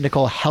 Right. Fred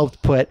Nicole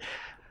helped put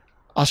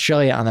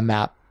Australia on the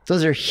map.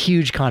 Those are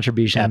huge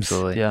contributions.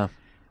 Absolutely. Yeah.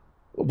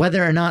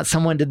 Whether or not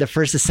someone did the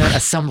first ascent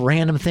of some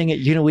random thing at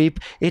Unaweep,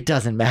 it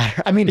doesn't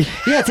matter. I mean,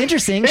 yeah, it's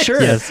interesting,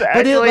 sure.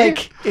 Exactly.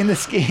 But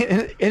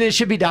it and it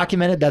should be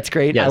documented. That's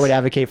great. Yes. I would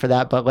advocate for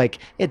that. But like,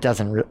 it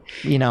doesn't,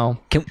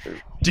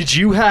 Did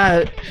you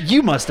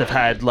must have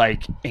had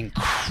like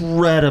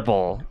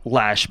incredible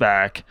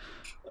lashback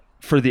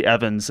for the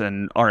Evans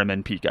and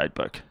RMNP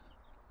guidebook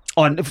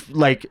on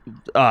like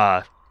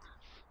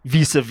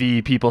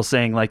vis-a-vis people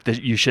saying like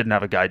that you shouldn't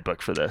have a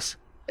guidebook for this.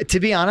 To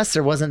be honest,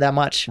 there wasn't that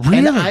much. Really?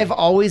 And I've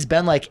always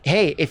been like,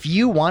 hey, if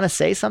you want to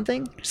say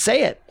something,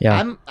 say it.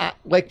 Yeah.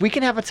 We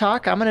can have a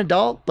talk. I'm an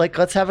adult. Like,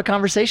 let's have a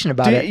conversation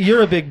about it.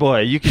 You're a big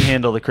boy. You can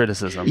handle the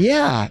criticism.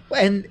 Yeah.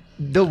 And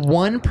the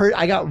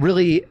I got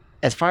really,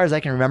 as far as I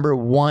can remember,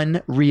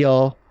 one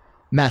real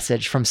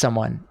message from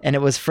someone. And it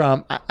was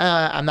from,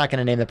 I'm not going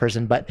to name the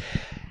person, but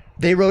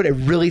they wrote a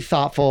really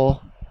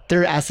thoughtful,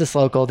 they're Estes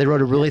local. They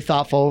wrote a really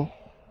thoughtful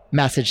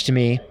message to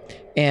me.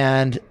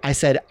 And I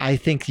said, I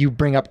think you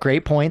bring up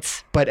great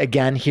points, but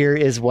again, here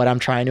is what I'm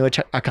trying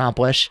to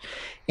accomplish.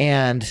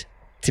 And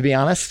to be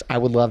honest, I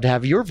would love to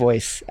have your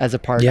voice as a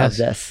part of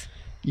this.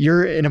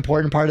 You're an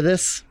important part of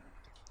this.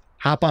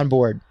 Hop on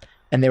board.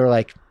 And they were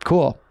like,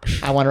 cool,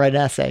 I want to write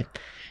an essay.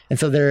 And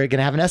so they're going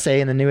to have an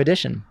essay in the new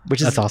edition,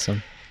 that's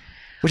awesome.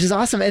 Which is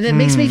awesome. And it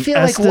makes me feel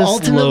like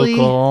ultimately,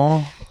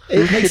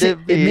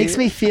 it makes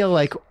me feel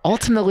like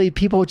ultimately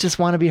people just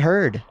want to be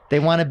heard. They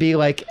want to be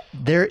like,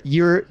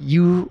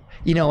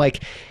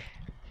 like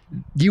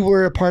you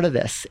were a part of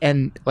this,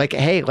 and like,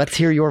 hey, let's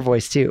hear your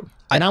voice too.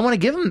 And I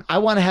want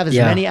to have as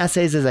many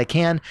essays as I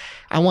can.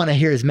 I want to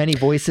hear as many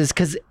voices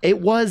because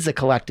it was a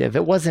collective.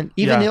 It wasn't,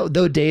 even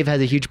though Dave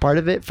has a huge part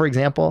of it, for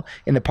example,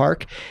 in the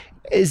park,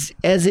 as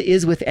it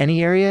is with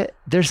any area,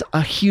 there's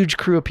a huge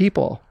crew of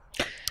people.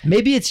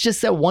 Maybe it's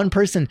just that one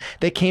person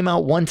that came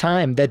out one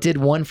time that did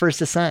one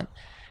first ascent.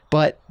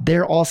 but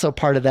they're also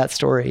part of that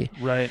story.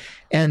 Right.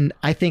 And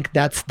I think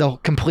that's the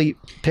complete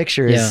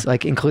picture is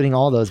like including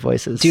all those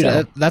voices. Dude,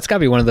 So, that's got to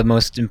be one of the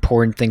most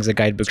important things a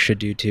guidebook should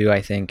do too,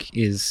 I think,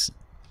 is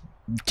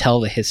tell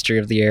the history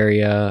of the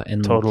area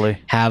and Totally.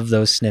 have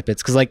those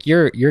snippets. Because like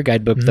your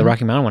guidebook, the Mhm.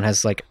 Rocky Mountain one,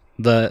 has like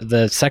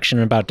the section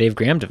about Dave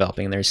Graham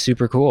developing there is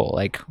super cool.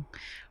 Like,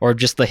 or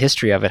just the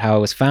history of it, how it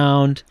was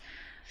found.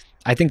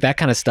 I think that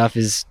kind of stuff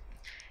it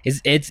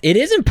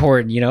is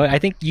important, you know. I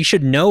think you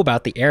should know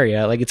about the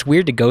area. Like, it's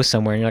weird to go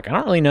somewhere and you're like, I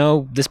don't really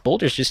know, this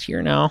boulder's just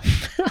here now.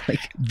 Like,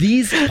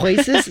 these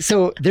places,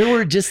 so there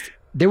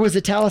was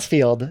a talus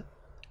field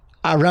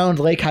around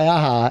Lake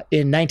Hiaha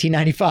in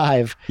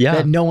 1995 Yeah.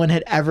 that no one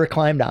had ever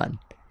climbed on.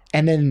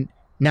 And then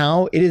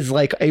now it is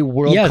like a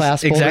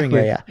world-class bouldering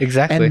area.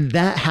 Exactly. And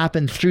that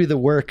happened through the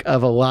work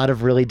of a lot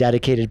of really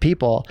dedicated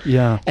people.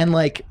 Yeah. And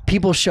like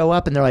people show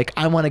up and they're like,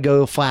 I want to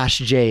go flash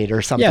jade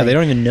or something. Yeah, they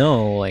don't even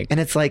know. Like, And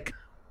it's like,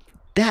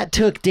 that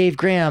took Dave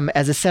Graham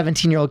as a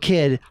 17-year-old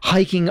kid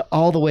hiking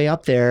all the way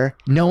up there,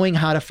 knowing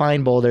how to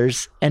find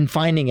boulders and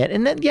finding it.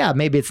 And then, yeah,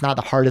 maybe it's not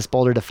the hardest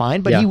boulder to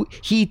find, but Yeah.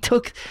 he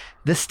took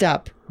the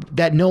step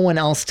that no one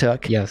else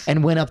took Yes.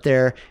 and went up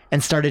there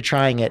and started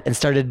trying it and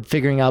started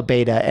figuring out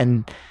beta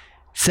and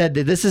said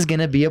that this is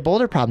going to be a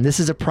boulder problem. This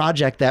is a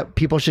project that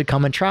people should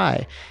come and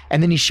try.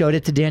 And then he showed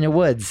it to Daniel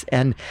Woods.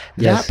 And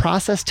Yes. that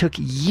process took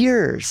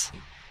years.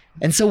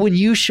 And so when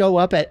you show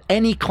up at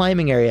any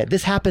climbing area,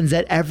 this happens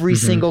at every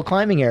single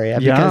climbing area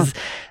Yeah.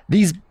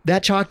 because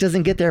that chalk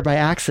doesn't get there by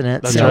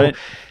accident. That's so right.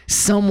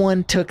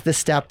 someone took the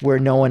step where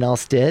no one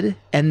else did.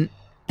 And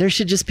there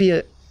should just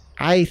be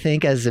I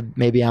think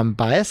maybe I'm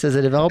biased as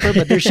a developer,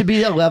 but there should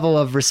be a level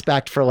of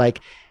respect for like,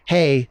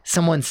 hey,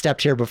 someone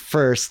stepped here but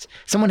first.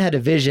 Someone had a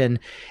vision.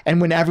 And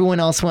when everyone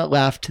else went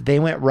left, they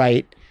went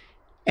right.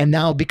 And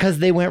now because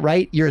they went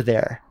right, you're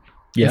there.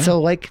 yeah. And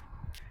so like,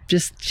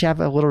 just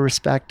have a little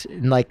respect.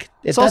 And like,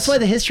 that's also- why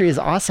the history is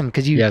awesome.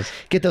 Cause you Yes.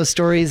 get those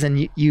stories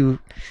and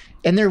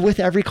and they're with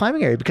every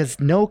climbing area because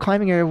no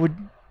climbing area would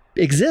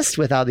exist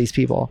without these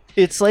people.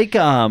 It's like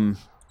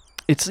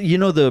it's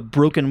the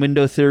broken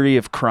window theory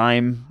of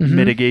crime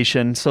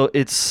mitigation. So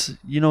it's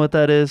what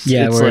that is?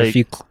 yeah, it's where like, if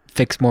you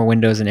fix more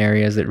windows in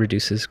areas, it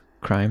reduces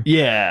crime.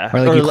 yeah,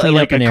 Or, like, you clean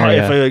up an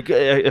area.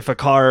 if a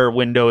car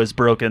window is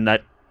broken,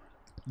 that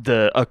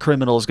a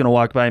criminal is going to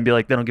walk by and be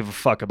like, they don't give a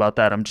fuck about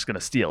that, I'm just going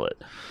to steal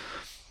it.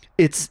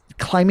 It's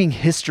climbing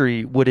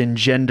history would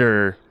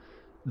engender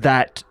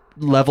that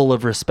level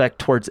of respect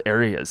towards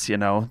areas.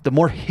 The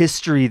more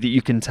history that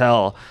you can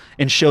tell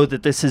and show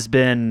that this has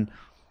been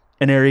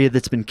an area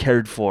that's been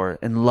cared for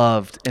and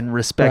loved and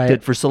respected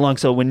Right. for so long.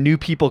 So when new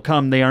people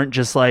come, they aren't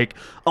just like,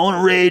 I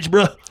want to rage,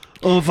 bro.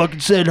 Oh, fucking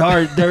said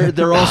hard.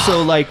 They're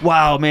also like,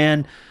 wow,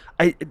 man.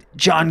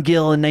 John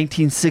Gill in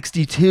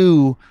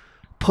 1962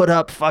 put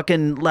up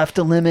fucking Left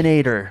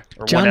Eliminator.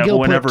 Or John Gill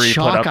whenever put he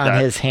chalk up on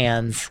that. his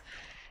hands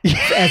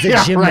as a Yeah,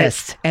 right.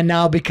 gymnast. And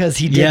now because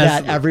he did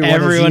Yes, that,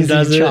 everyone is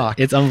does using it. chalk.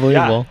 It's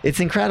unbelievable. It's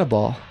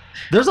incredible.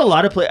 There's a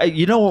lot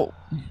of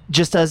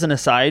just as an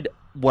aside,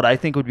 what I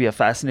think would be a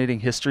fascinating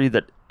history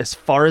that, as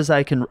far as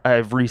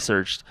I've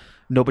researched,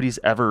 nobody's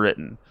ever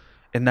written,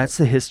 and that's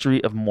the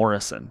history of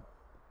Morrison,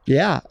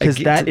 Yeah. because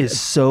that is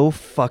so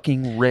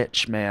fucking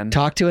rich, man.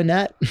 Talk to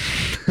Annette.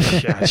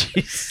 Yeah,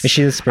 jeez. Is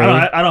she the I spray?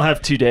 don't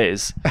have 2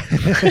 days.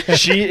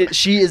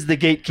 She is the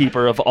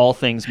gatekeeper of all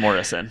things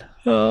Morrison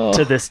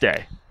to this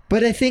day.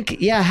 But I think,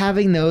 yeah,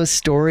 having those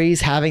stories,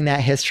 having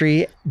that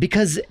history,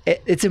 because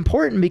it's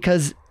important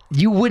because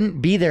you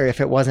wouldn't be there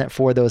if it wasn't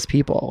for those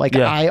people. Like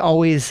Yeah. I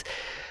always,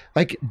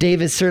 like Dave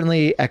is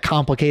certainly a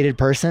complicated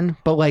person,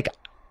 but like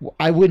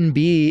I wouldn't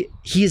be,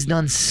 he's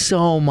done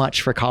so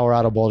much for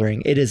Colorado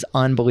bouldering. It is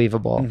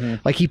unbelievable.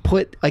 Like he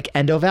put like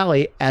Endo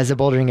Valley as a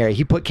bouldering area.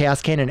 He put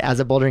Chaos Canyon as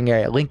a bouldering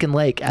area, Lincoln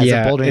Lake as a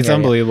bouldering it's area.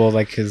 unbelievable.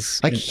 Like his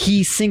Like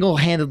he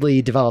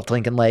single-handedly developed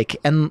Lincoln Lake,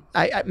 and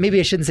I maybe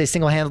I shouldn't say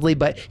single-handedly,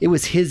 but it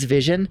was his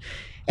vision.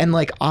 And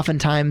like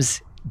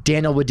oftentimes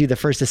Daniel would do the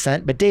first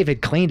ascent, but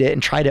David cleaned it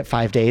and tried it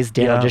 5 days.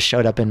 Daniel Yeah. just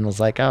showed up and was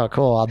like, "Oh,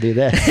 cool, I'll do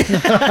this."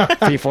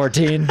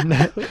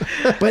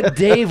 P14. But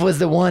Dave was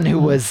the one who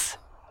was.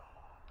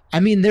 I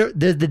mean, the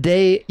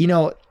day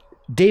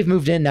Dave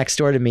moved in next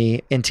door to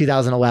me in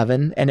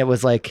 2011, and it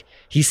was like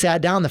he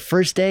sat down the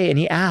first day and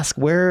he asked,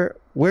 "Where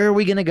are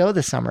we gonna go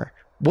this summer?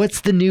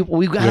 What's the new?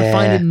 We've got to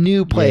find a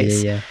new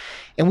place." Yeah.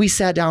 And we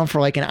sat down for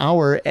like an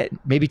hour,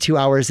 maybe 2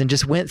 hours, and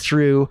just went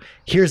through,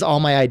 here's all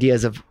my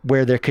ideas of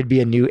where there could be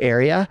a new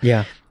area.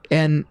 Yeah.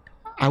 And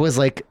I was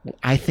like,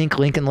 I think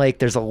Lincoln Lake,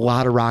 there's a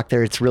lot of rock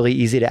there. It's really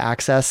easy to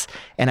access.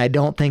 And I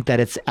don't think that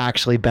it's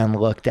actually been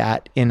looked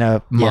at in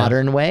a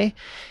modern way.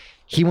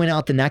 He went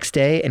out the next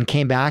day and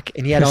came back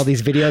and he had all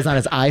these videos on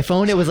his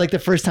iPhone. It was like the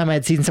first time I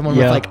had seen someone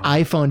with like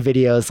iPhone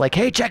videos, like,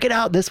 hey, check it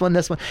out. This one.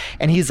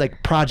 And he's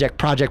like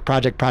project.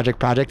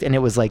 And it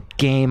was like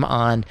game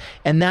on.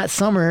 And that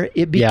summer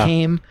it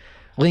became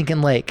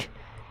Lincoln Lake.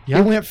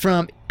 It went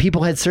from,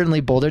 people had certainly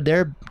bouldered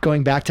there,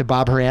 going back to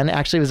Bob Horan.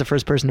 Actually was the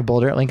first person to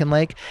boulder at Lincoln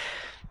Lake.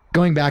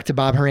 Going back to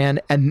Bob Horan,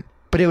 and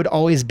but it would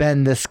always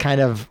been this kind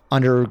of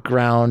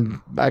underground.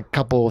 A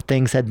couple of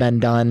things had been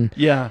done,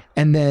 Yeah.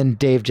 and then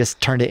Dave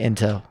just turned it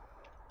into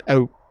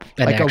an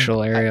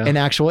actual area. an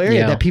actual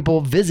area Yeah. that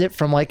people visit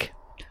from like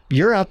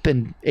Europe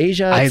and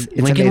Asia. It's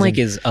Lincoln amazing. Lake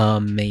is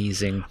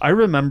amazing. I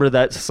remember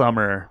that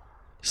summer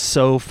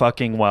so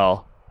fucking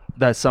well.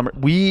 That summer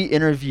we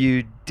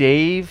interviewed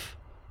Dave,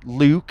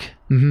 Luke,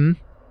 Mhm.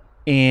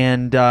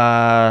 and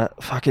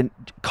fucking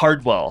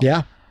Cardwell.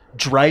 Yeah.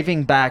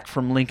 Driving back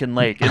from Lincoln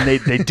Lake, and they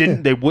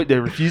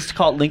refused to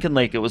call it Lincoln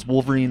Lake. It was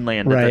Wolverine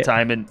Land at the Right.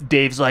 time. And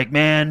Dave's like,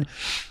 man,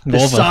 the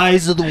Wolva.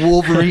 size of the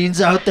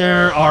Wolverines out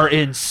there are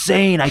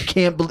insane. I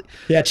can't believe.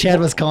 Yeah, Chad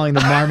was calling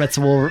the marmots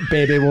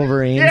baby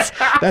Wolverines.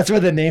 That's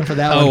where the name for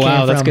that one Oh came wow,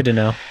 from. that's good to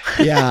know.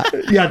 Yeah,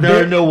 Yeah,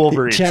 there are no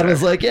Wolverines. Chad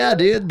was like, "Yeah,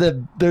 dude,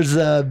 there's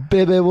a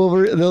baby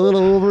Wolverine, the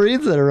little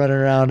Wolverines that are running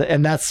around,"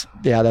 and that's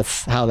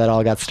how that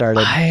all got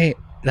started.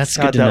 That's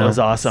God, good to that know. was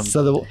awesome.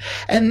 So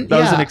That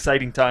was an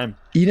exciting time.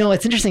 You know,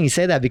 it's interesting you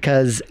say that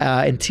because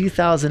in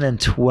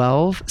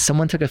 2012,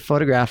 someone took a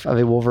photograph of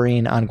a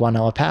Wolverine on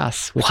Guanella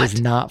Pass, which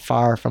is not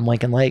far from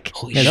Lincoln Lake.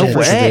 Holy There's shit, a-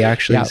 way. they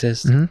actually Yeah.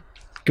 exist. Mhm.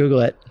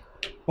 Google it.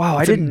 Wow,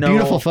 I Some didn't know.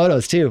 Beautiful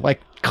photos too,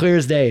 like clear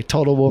as day,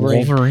 total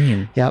Wolverine.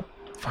 Wolverine. Yep.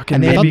 Fucking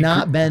And they maybe- had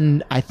not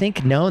been, I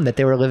think, known that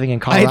they were living in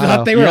I Colorado.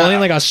 thought they were Yeah. only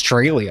in like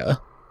Australia.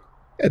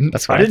 And-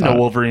 That's I what didn't know thought.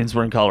 Wolverines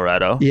were in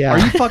Colorado. Yeah. Are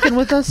you fucking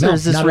with us, or No,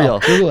 is this not at all. real?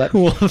 Google it.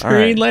 Wolverine All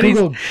right. ladies.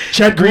 Google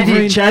Chad Greedy,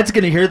 Wolverine. Chad's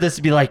gonna hear this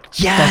and be like,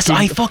 Yes,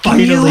 I fucking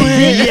knew finally,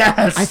 it.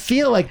 Yes. I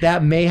feel like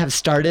that may have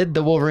started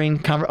the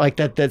Wolverine, like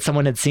that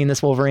someone had seen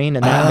this Wolverine,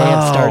 and that may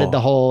have started the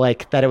whole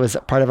like that it was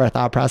part of our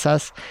thought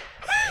process.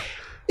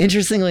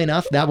 Interestingly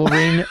enough, that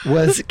Wolverine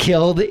was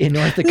killed in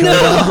North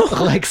Dakota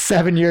like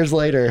 7 years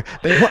later.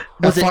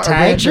 was it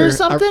tagged or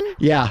something?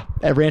 Yeah,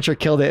 a rancher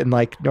killed it in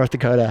like North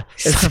Dakota.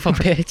 Son of a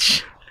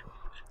bitch.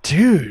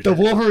 Dude, The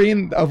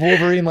Wolverine of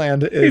Wolverine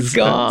Land is It's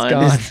gone. It's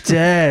gone. it's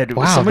dead.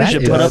 Wow, Somebody that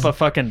should put is- up a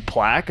fucking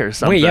plaque or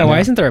something. Wait, yeah, why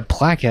isn't there a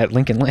plaque at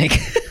Lincoln Lake?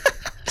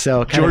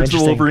 So kind of George the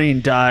interesting.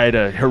 Wolverine died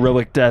a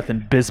heroic death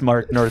in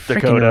Bismarck, North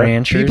Freaking Dakota.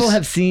 ranchers. People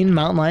have seen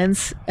mountain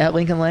lions at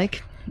Lincoln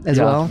Lake as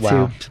Yeah. well. Wow.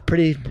 Too. It's a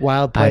pretty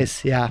wild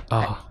place. Yeah.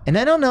 Oh, And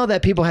I don't know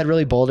that people had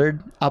really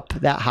bouldered up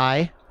that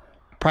high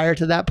prior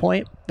to that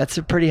point. That's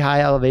a pretty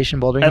high elevation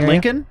bouldering At area.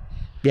 Lincoln?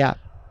 Yeah,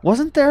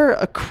 Wasn't there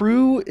a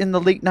crew in the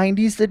late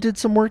 90s that did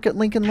some work at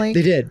Lincoln Lake?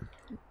 they did.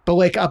 But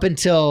like up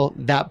until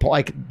that point,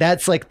 like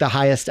that's like the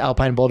highest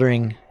alpine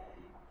bouldering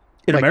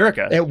in like,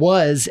 America. It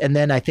was, and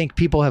then I think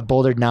people have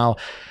bouldered now.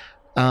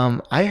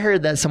 I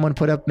heard that someone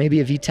put up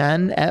maybe a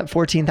V10 at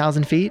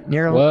 14,000 feet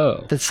near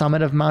Whoa. the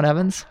summit of Mount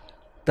Evans.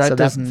 that so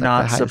does that's, like, the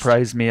not highest.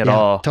 surprise me at Yeah,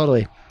 all.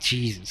 Totally.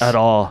 Jesus. At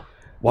all.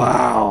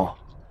 Wow.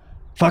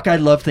 Fuck, I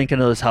love thinking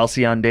of those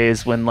Halcyon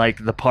days when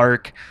like the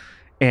park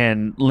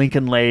and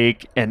Lincoln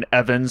Lake and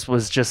Evans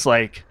was just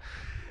like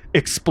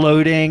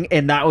exploding,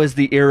 and that was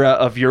the era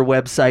of your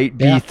website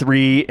Yeah.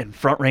 B3 and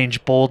Front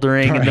Range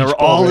Bouldering, Front and there Range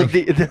were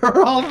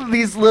all of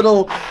these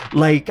little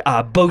like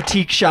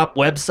boutique shop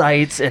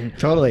websites, and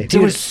Totally.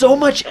 there was so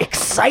much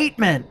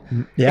excitement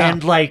Yeah.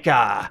 and like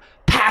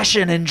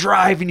passion and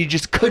drive, and you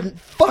just couldn't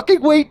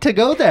fucking wait to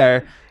go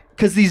there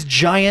because these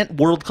giant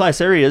world-class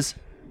areas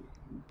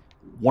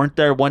weren't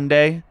there one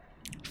day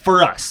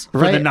for us, for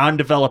the Right.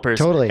 non-developers.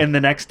 Totally. And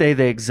the next day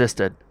they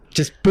existed.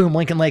 Just boom,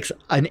 Lincoln Lake's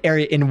an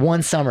area in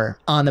one summer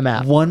on the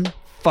map. One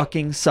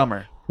fucking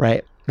summer.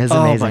 Right. It's Oh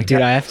my amazing. God.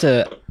 Dude, I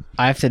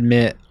have to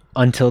admit,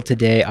 until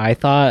today, I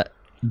thought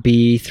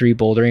B3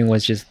 bouldering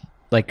was just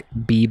like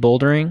B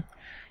bouldering,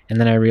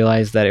 and then I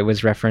realized that it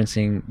was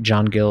referencing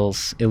John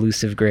Gill's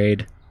elusive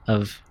grade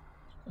of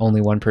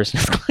only one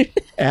person is climbing.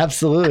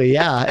 Absolutely,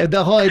 yeah.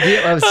 The whole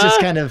idea was just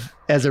kind of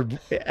as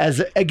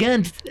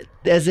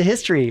a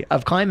history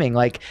of climbing.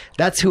 Like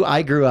that's who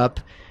I grew up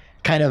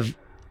kind of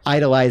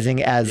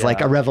idolizing as like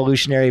Yeah. a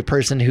revolutionary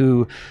person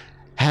who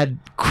had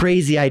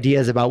crazy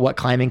ideas about what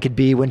climbing could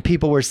be. When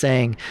people were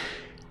saying,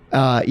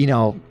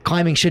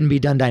 climbing shouldn't be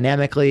done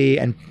dynamically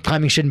and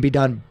climbing shouldn't be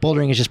done.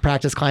 Bouldering is just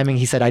practice climbing.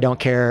 He said, I don't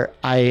care.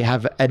 I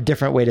have a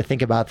different way to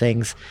think about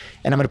things,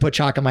 and I'm going to put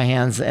chalk in my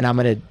hands, and I'm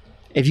going to.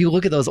 If you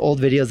look at those old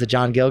videos of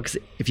John Gill, 'cause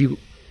if you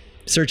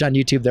search on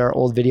YouTube, there are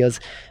old videos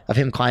of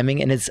him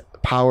climbing, and his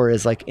power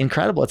is like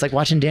incredible. It's like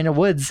watching Daniel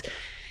Woods.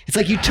 It's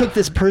like you took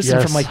this person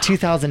Yes. from like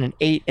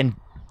 2008 and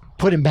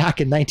put him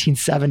back in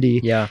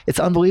 1970. Yeah. It's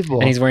unbelievable.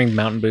 And he's wearing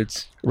mountain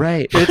boots.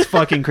 right. It's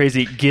fucking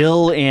crazy.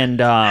 Gil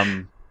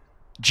and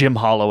Jim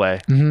Holloway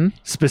hmm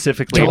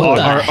specifically What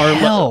the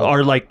hell?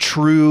 are like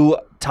true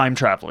time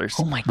travelers.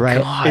 Oh my Right.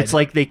 god. It's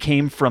like they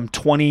came from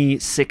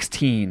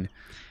 2016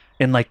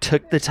 and like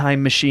took the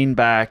time machine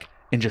back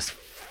and just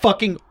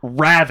fucking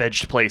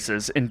ravaged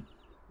places. And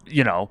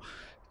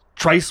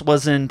Trice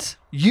wasn't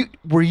you.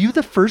 Were you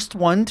the first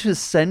one to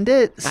send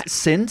it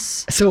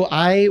since? So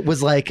I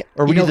was like,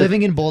 Or were you the-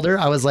 living in Boulder,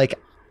 I was like,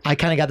 I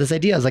kind of got this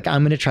idea. I was like,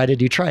 I'm going to try to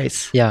do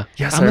Trice. yeah.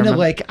 Yes, I'm I going to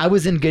remember. I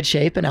was in good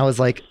shape and I was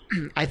like,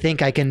 I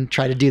think I can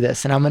try to do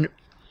this. And I'm going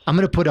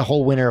to put a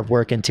whole winter of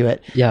work into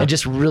it Yeah. and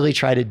just really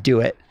try to do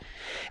it.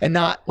 and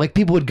not like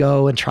people would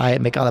go and try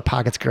it, make all the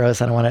pockets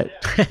gross. I don't want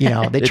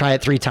to, they try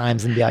it 3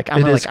 times and be like,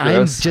 I'm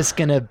just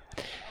going to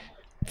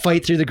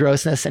fight through the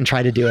grossness and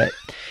try to do it.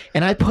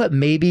 And I put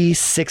maybe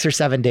 6 or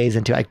 7 days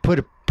into it. I put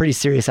a pretty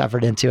serious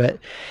effort into it.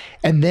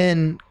 And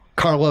then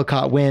Carlo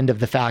caught wind of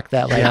the fact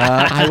that like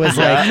I was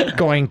like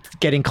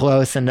getting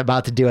close and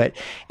about to do it.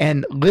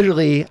 And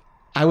literally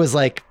I was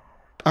like,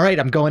 all right,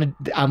 I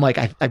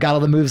got all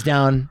the moves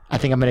down. I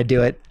think I'm going to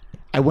do it.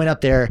 I went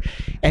up there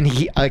and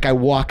I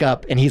walk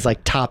up and he's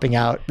like topping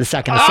out the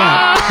second ascent.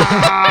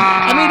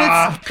 I mean,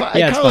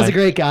 Carlo's a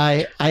great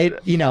guy.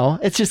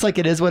 It's just like,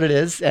 it is what it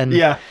is. And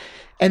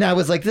and I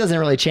was like, this doesn't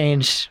really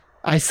change.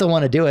 I still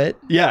want to do it.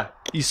 Yeah.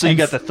 So you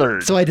got the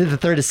third. So I did the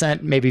third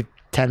ascent maybe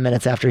 10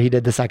 minutes after he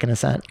did the second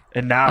ascent.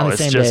 And now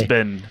it's just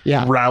been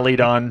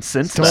rallied on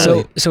since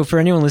then. So for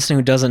anyone listening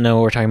who doesn't know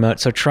what we're talking about,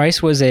 so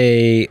Trice was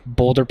a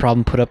boulder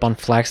problem put up on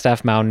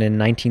Flagstaff Mountain in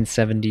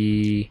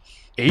 1978,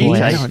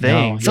 I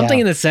think. Something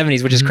in the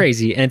 70s, which is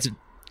crazy. And it's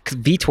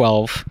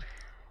V12.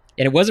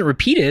 And it wasn't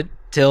repeated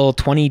till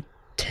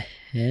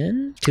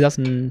 2010?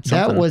 2000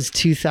 something. That was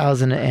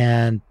 2000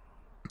 and...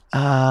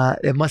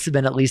 it must have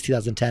been at least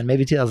 2010,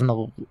 maybe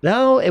 2011.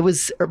 No, it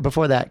was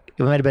before that.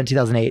 It might have been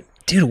 2008.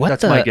 Dude,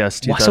 that's my guess.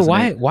 So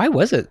why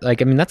was it?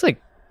 Like, I mean, that's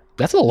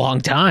a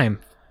long time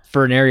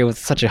for an area with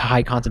such a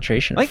high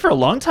concentration. I think for a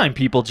long time,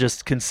 people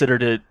just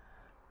considered it.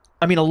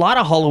 I mean, a lot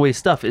of Holloway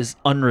stuff is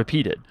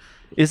unrepeated.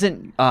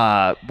 Isn't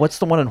what's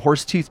the one on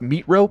Horsetooth?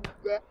 Meat Rope?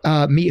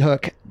 Meat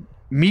Hook.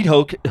 Meat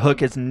Hook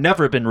has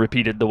never been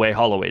repeated the way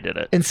Holloway did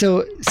it. And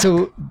so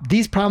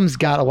these problems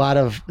got a lot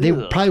of, they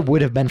probably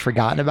would have been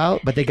forgotten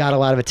about, but they got a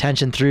lot of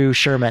attention through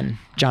Sherman.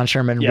 John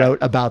Sherman wrote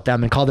about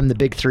them and called them the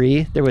big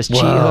 3. There was Cheat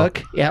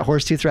Hook at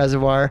Horsetooth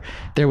Reservoir.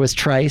 There was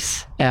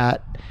Trice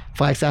at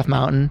Flagstaff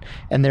Mountain.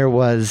 And there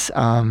was,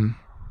 I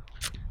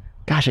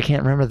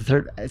can't remember the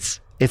third.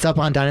 It's up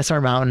on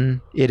Dinosaur Mountain.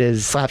 It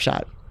is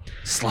Slapshot.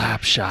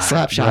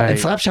 Slapshot. Right. And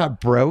Slapshot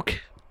broke.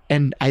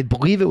 And I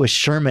believe it was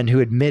Sherman who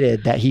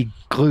admitted that he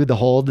glued the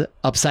hold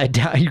upside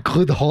down. He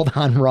glued the hold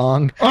on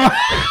wrong.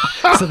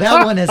 So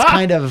that one is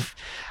kind of,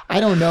 I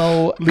don't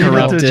know. Leave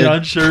it to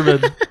John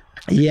Sherman.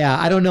 Yeah,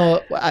 I don't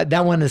know.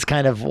 That one is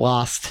kind of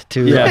lost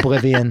to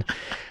oblivion.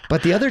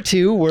 But the other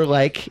 2 were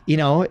like,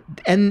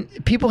 and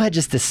people had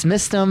just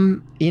dismissed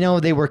them.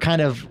 They were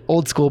kind of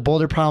old school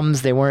boulder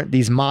problems. They weren't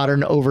these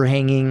modern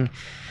overhanging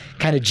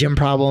kind of gym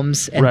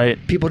problems,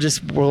 and people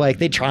just were like,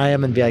 they try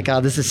them and be like,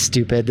 oh, this is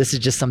stupid, this is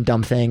just some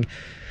dumb thing.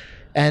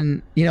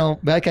 And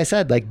like I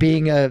said, like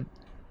being a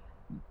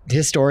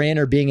historian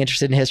or being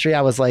interested in history,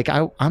 I was like,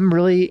 I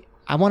want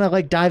to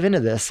like dive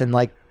into this and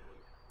like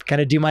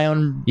kind of do my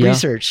own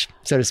research,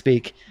 so to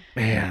speak.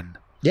 Man.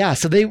 Yeah,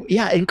 so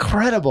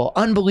incredible,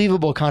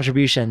 unbelievable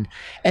contribution.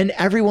 And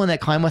everyone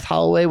that climbed with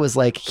Holloway was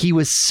like, he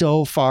was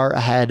so far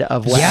ahead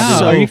of what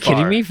are you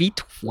kidding me?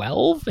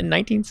 V12 in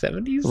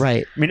 1970s?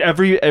 Right. I mean,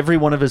 every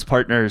one of his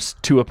partners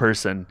to a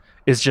person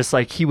is just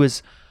like,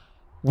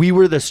 we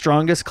were the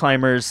strongest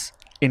climbers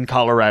in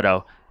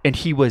Colorado, and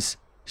he was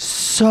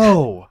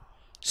so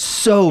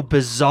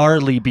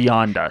bizarrely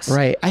beyond us.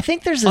 Right. I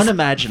think there's this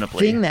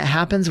unimaginably thing that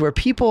happens where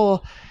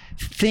people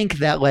think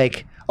that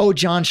like, oh,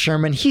 John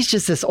Sherman, he's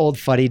just this old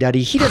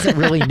fuddy-duddy. He doesn't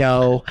really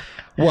know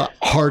what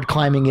hard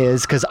climbing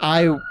is, because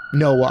I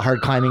know what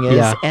hard climbing is.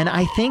 Yeah. And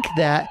I think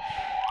that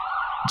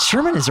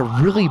Sherman is a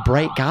really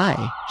bright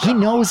guy. He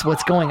knows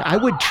what's going on. I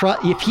would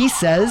trust, if he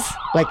says,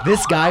 like,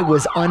 this guy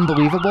was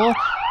unbelievable,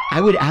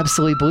 I would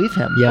absolutely believe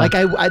him. Yeah. Like,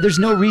 there's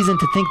no reason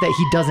to think that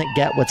he doesn't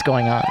get what's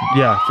going on.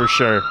 Yeah, for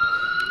sure.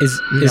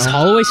 Is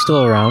Holloway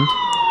still around?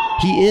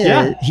 He is.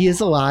 Yeah. He is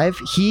alive.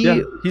 He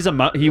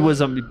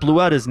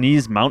blew out his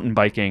knees mountain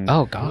biking.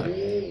 Oh God.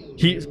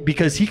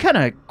 Because he kind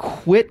of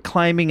quit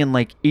climbing in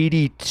like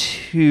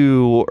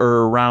 82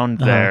 or around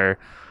there,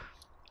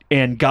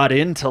 and got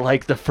into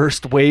like the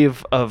first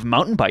wave of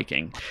mountain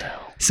biking.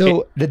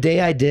 So the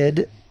day I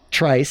did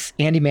Trice,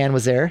 Andy Mann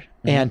was there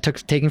and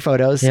taking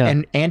photos,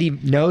 and Andy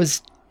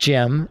knows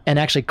Jim and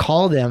actually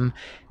called him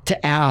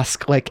to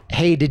ask like,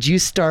 hey, did you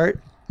start?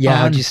 Yeah,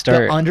 how'd you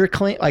start? The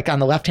undercling, like on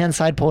the left-hand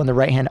side, pulling the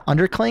right hand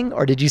undercling,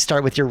 or did you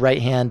start with your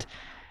right hand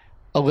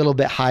a little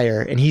bit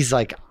higher? And he's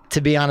like, to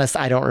be honest,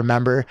 I don't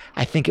remember.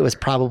 I think it was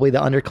probably the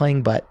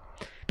undercling, but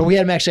we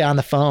had him actually on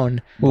the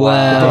phone.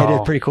 Wow, they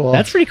did pretty cool.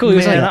 That's pretty cool. He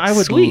was like,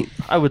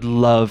 I would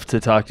love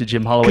to talk to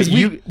Jim Holloway.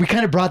 We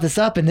kind of brought this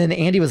up, and then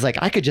Andy was like,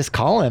 I could just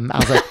call him. I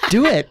was like,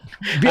 do it.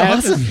 It'd be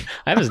awesome.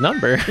 I have his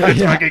number.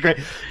 Okay, great.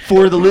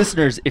 For the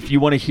listeners, if you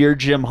want to hear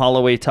Jim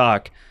Holloway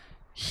talk,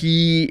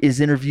 he is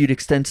interviewed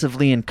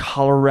extensively in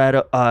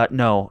Colorado.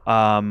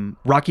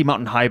 Rocky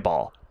Mountain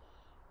Highball.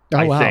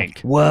 I think.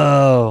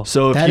 Whoa.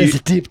 So that is a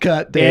deep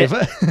cut, Dave.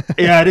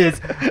 Yeah, it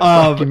is.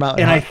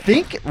 I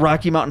think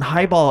Rocky Mountain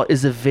Highball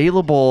is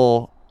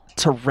available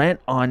to rent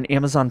on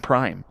Amazon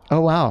Prime. Oh,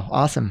 wow.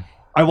 Awesome.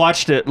 I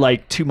watched it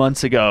like 2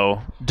 months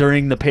ago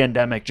during the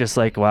pandemic, just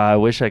like, wow, I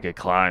wish I could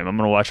climb. I'm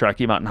going to watch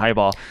Rocky Mountain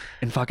Highball.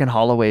 And fucking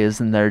Holloway is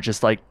in there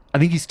just like, I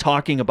think he's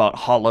talking about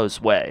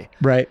Hollow's Way.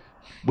 Right.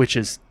 Which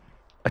is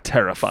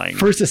terrifying.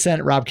 First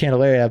Ascent, Rob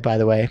Candelaria, by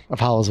the way, of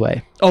Hollow's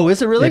Way. Oh,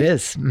 is it really? It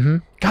is. Mm-hmm.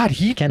 God,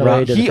 he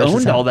Candelaria did the First owned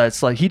Ascent. all that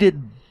stuff. He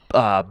did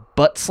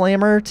Butt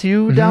Slammer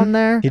too down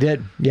there. He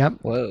did. Yep.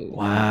 Whoa.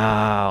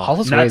 Wow.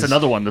 Hollow's And that's Way is-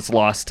 another one that's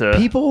lost to.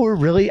 People were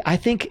really, I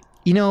think,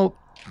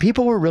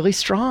 people were really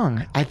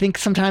strong. I think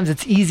sometimes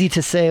it's easy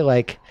to say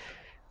like,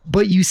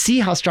 but you see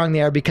how strong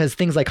they are because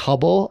things like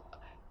Hubble,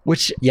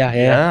 which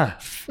Yeah.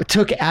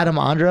 took Adam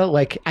Ondra,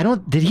 like, I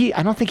don't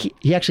think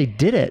he actually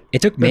did it.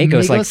 It took But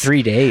Magos like Magos-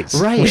 3 days.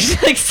 Right.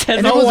 Which like says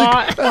And a I was lot.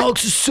 like,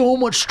 Alex is so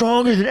much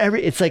stronger than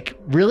it's like,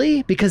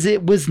 really? Because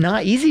it was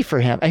not easy for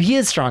him. And he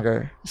is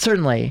stronger,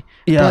 certainly.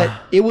 Yeah.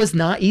 But it was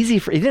not easy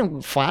he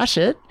didn't flash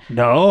it.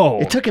 No.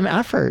 It took him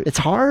effort. It's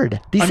hard.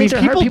 These I things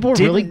mean, are hard. People are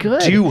really didn't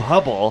good. do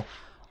Hubble.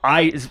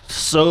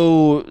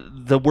 So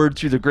the word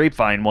through the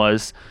grapevine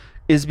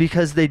is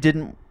because they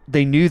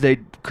knew they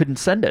couldn't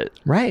send it.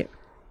 Right.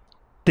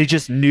 They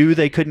just knew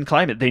they couldn't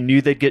climb it. They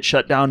knew they'd get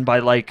shut down by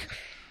like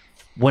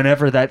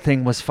whenever that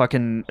thing was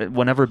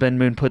whenever Ben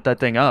Moon put that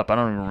thing up. I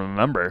don't even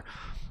remember.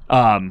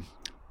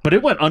 But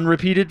it went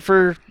unrepeated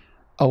for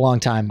A long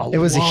time. It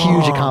was a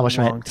huge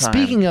accomplishment. time.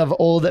 Speaking of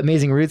old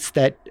amazing routes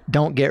that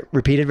don't get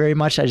repeated very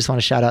much, I just want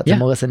to shout out to Yeah.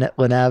 Melissa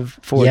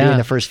Lenev for Yeah. doing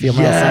the first field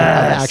milestone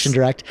Yes. of Action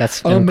Direct.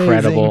 That's Amazing.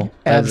 incredible.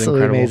 That is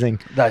Absolutely incredible. amazing.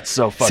 that's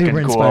so fucking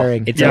Super cool.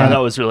 inspiring. It's Yeah, a- that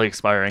was really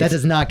inspiring. That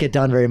does not get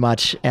done very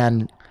much,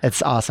 and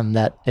it's awesome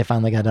that it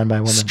finally got done by a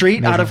woman.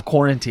 Straight out Amazing. of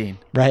quarantine.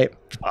 right.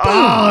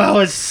 Oh, that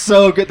was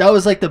so good. That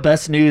was like the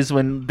best news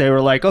when they were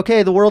like,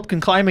 okay, the world can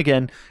climb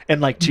again.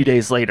 And like 2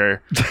 days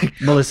later,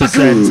 Melissa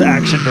sends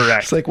Action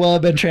Direct. It's like, well,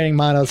 I've been training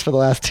monos for the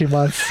last 2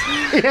 months,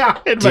 Yeah,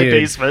 in my Dude.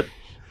 basement.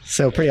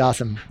 so pretty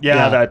awesome.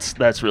 Yeah,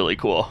 that's really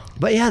cool.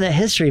 But yeah, the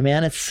history,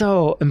 man, it's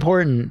so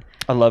important.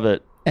 I love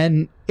it.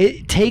 And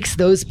it takes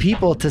those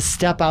people to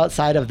step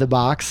outside of the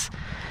box.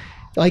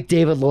 Like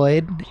David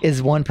Lloyd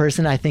is one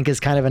person I think is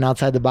kind of an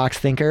outside the box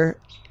thinker,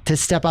 to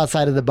step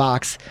outside of the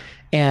box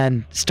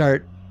and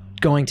start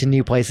going to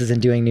new places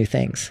and doing new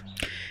things.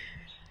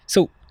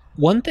 So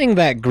one thing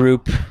that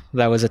group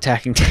that was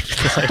attacking David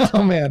Lloyd,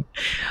 Oh man.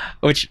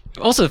 which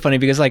also funny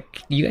because like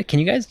you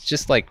guys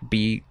just like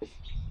you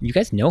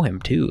guys know him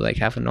too, like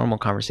have a normal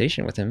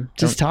conversation with him.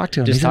 Just Don't- talk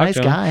to him. just He's a talk nice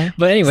to him. guy.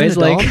 But anyways, He's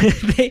an like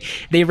adult.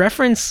 they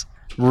reference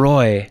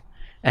Roy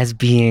as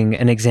being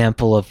an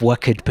example of what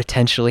could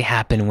potentially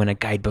happen when a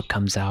guidebook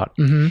comes out.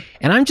 Mm-hmm.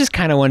 And I'm just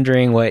kind of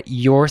wondering what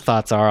your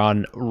thoughts are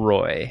on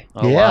Roy.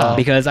 Yeah. wow.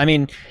 Because I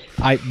mean,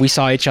 we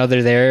saw each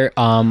other there.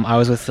 I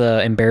was with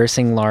an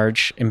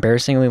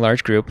embarrassingly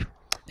large group,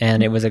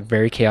 and it was a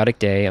very chaotic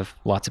day of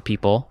lots of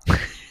people.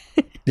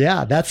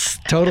 Yeah, that's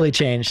totally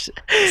changed.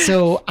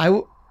 So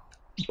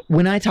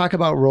when I talk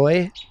about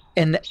Roy,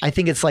 and I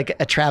think it's like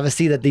a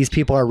travesty that these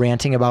people are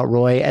ranting about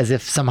Roy as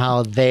if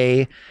somehow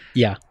they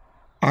Yeah.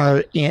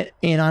 are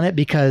in on it,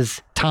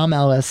 because Tom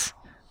Ellis,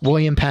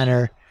 William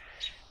Penner,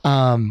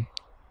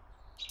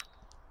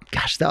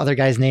 the other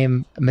guy's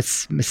name,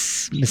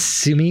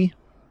 Masumi.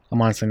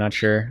 I'm honestly not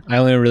sure. I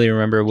only really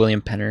remember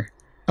William Penner.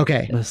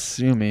 Okay,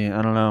 Masumi,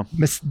 I don't know.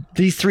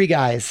 these 3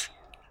 guys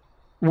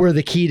were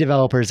the key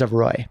developers of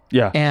Roy,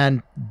 Yeah.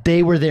 and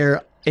they were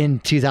there in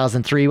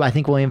 2003. I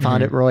think William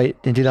founded Roy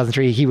in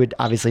 2003. He would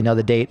obviously know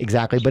the date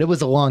exactly, but it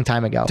was a long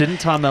time ago. Didn't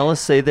Tom Ellis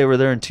say they were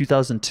there in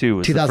 2002?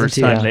 Was the first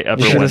 2002, time yeah. they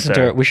ever We should, went listen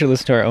there. we should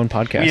listen to our own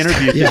podcast.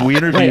 We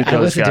interviewed Right, I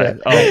those listened to guys.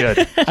 it. Oh,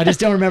 good. I just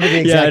don't remember the Yeah,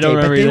 I exact don't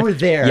date, but remember they either. were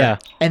there, Yeah.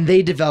 and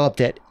they developed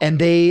it, and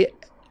they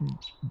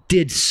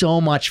did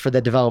so much for the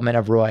development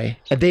of Roy.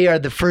 And they are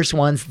the first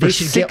ones. They For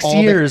should 6 get all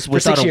years for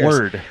without 6 a years,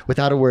 word.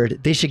 Without a word,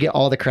 they should get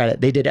all the credit.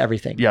 They did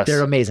everything. Yes.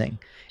 They're amazing.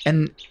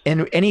 And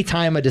any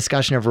time a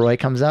discussion of Roy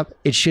comes up,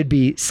 it should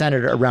be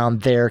centered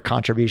around their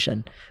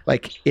contribution.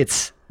 Like,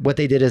 it's what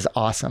they did is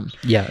awesome.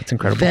 Yeah, it's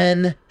incredible.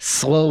 Then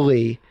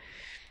slowly,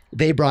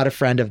 they brought a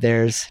friend of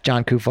theirs,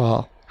 John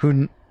Kufal,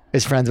 who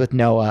is friends with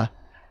Noah.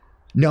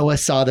 Noah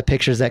saw the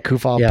pictures that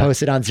Kufal Yeah.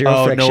 posted on Zero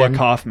Oh, Friction. Noah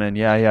Kaufman.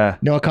 Yeah.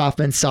 Noah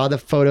Kaufman saw the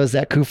photos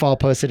that Kufal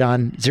posted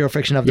on Zero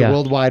Friction of the Yeah.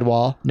 World Wide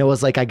Wall.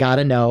 Noah's like, I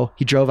gotta know.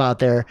 He drove out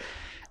there.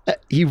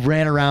 He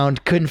ran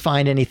around, couldn't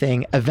find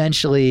anything.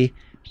 Eventually,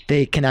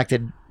 they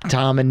connected.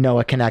 Tom and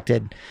Noah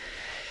connected.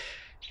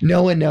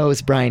 Noah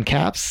knows Brian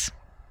Capps.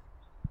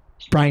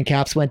 Brian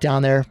Capps went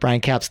down there.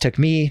 Brian Capps took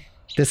me.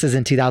 This is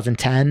in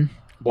 2010.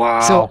 Wow.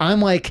 So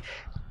I'm like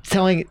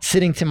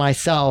sitting to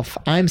myself,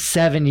 I'm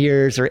 7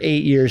 years or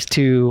 8 years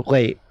too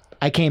late.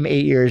 I came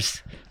 8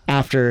 years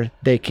after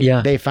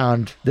they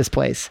found this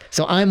place.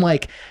 So I'm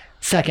like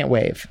second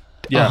wave,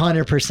 Yeah.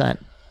 100%.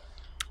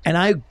 And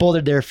I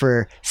bouldered there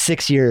for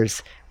 6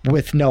 years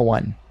with no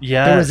one.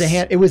 Yes. There was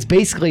it was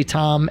basically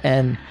Tom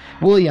and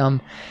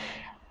William.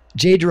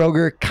 Jay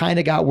Droger kind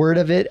of got word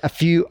of it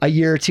a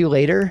year or two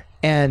later,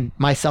 and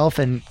myself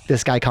and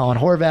this guy Colin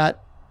Horvat,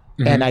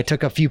 and I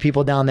took a few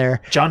people down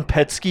there. John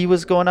Petsky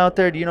was going out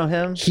there. Do you know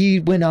him? He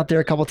went out there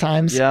a couple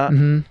times. Yeah.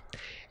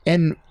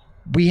 And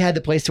we had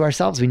the place to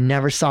ourselves. We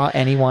never saw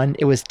anyone.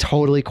 It was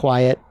totally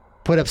quiet.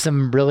 Put up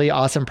some really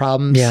awesome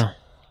problems. Yeah.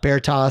 Bear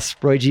Toss,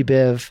 Roy G.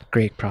 Biv.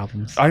 Great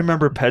problems. I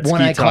remember Petsky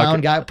One Eye Clown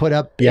talking. got put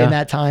up Yeah. in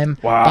that time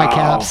Wow. by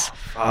Caps.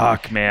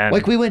 Fuck, man.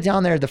 Like we went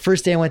down there, the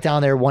first day I went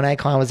down there, One Eye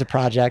Clown was a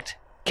project.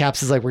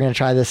 Caps is like, we're going to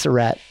try this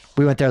Surrette.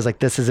 We went there, I was like,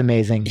 this is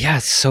amazing. Yeah,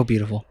 it's so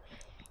beautiful.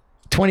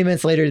 20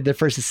 minutes later, did the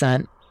first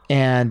ascent,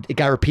 and it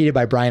got repeated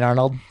by Brian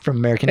Arnold from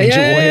American Ninja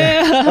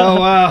Warrior. Oh,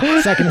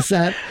 wow. Second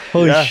ascent.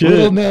 Holy Yeah. shit.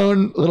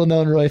 Little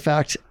known Roy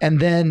fact. And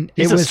then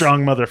He's it was a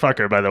strong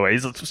motherfucker, by the way.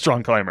 He's a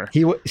strong climber.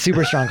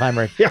 super strong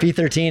climber. Yeah.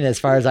 P13 as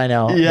far as I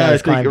know. Yeah, that I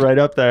has think climbed. you're right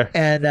up there.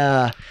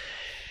 And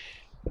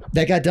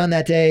that got done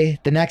that day.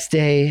 The next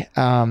day,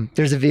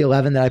 there's a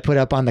V11 that I put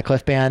up on the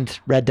Cliff Band,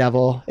 Red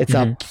Devil. It's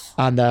up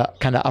on the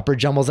kind of upper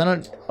jumbles.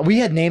 We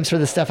had names for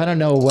this stuff. I don't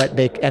know what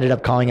they ended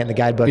up calling it in the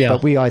guidebook,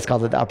 but we always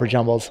called it the upper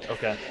jumbles.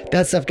 Okay.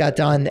 That stuff got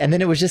done, and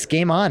then it was just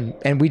game on,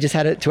 and we just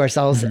had it to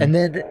ourselves. And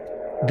then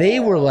they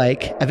were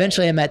like,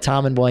 eventually I met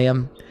Tom and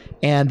William,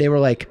 and they were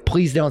like,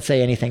 please don't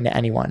say anything to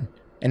anyone.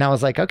 And I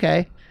was like,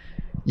 okay,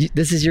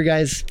 this is your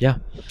guys'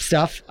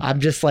 stuff. I'm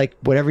just like,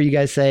 whatever you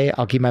guys say,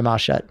 I'll keep my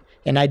mouth shut.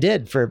 And I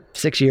did for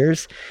 6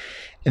 years.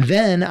 And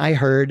then I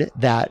heard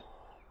that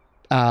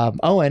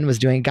Owen was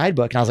doing a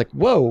guidebook, and I was like,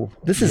 whoa,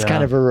 this is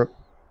kind of a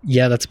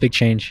Yeah, that's a big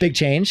change. big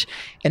change.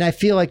 And I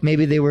feel like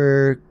maybe they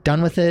were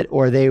done with it,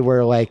 or they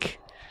were like,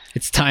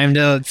 It's time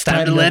to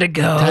let it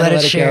go. time to Let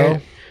it go.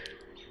 share.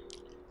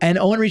 And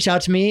Owen reached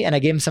out to me, and I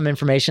gave him some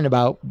information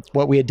about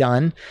what we had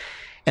done.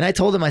 And I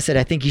told him, I said,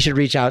 I think you should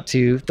reach out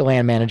to the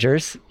land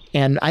managers.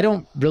 And I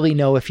don't really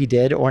know if he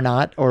did or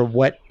not, or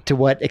to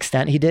what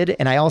extent he did.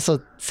 And I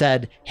also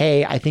said,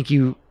 hey, I think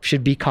you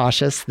should be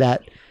cautious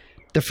that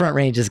the Front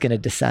Range is going to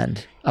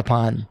descend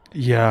upon.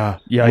 Yeah.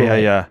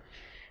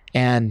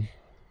 And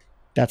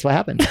that's what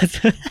happened.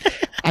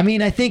 I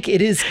mean, I think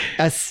it is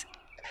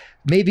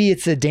maybe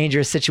it's a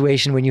dangerous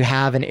situation when you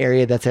have an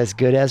area that's as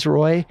good as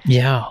Roy.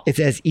 Yeah. It's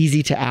as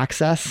easy to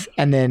access,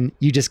 and then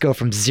you just go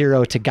from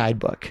zero to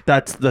guidebook.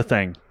 That's the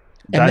thing.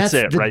 And That's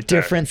it the right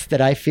there. difference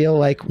that I feel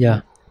like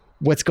Yeah.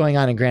 what's going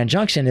on in Grand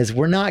Junction is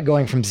we're not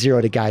going from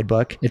zero to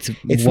guidebook. It's not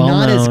as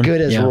well-known. good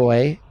as Yeah.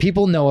 Roy.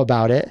 People know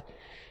about it.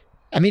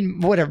 I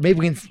mean, whatever.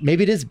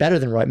 Maybe it is better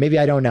than Roy. Maybe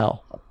I don't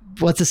know.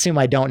 Let's assume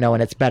I don't know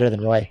and it's better than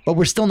Roy. But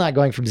we're still not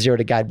going from zero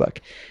to guidebook.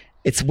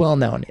 It's well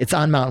known. It's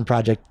on Mountain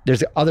Project.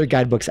 There's other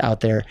guidebooks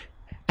out there.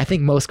 I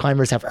think most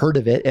climbers have heard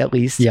of it at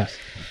least. Yeah.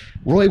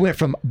 Roy went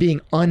from being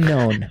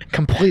unknown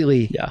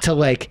completely to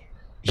like,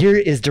 here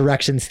is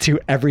directions to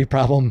every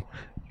problem.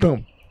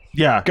 Boom.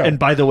 Yeah. Go. And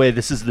by the way,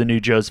 this is the new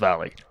Joe's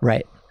Valley.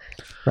 Right.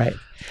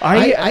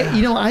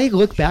 I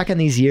look back on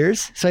these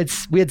years. So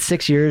we had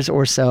 6 years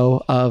or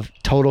so of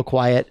total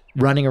quiet,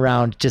 running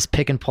around, just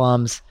picking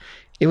plums.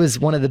 It was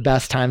one of the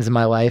best times in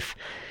my life.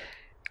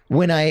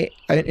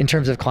 In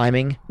terms of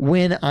climbing,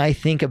 when I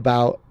think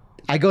about,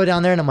 I go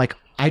down there and I'm like,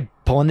 I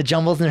pull in the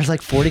jumbles and there's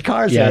like 40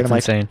 cars there. And it's I'm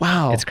insane. like,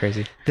 wow, It's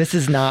crazy. this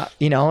is not,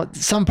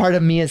 some part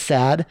of me is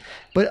sad,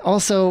 but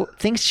also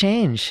things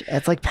change.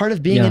 It's like part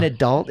of being an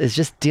adult is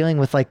just dealing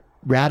with like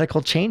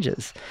radical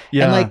changes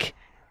and like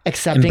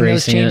accepting Embracing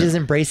those changes, it.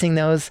 embracing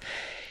those.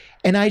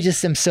 And I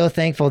just am so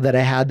thankful that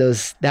I had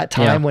that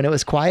time when it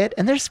was quiet,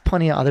 and there's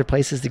plenty of other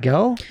places to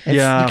go. You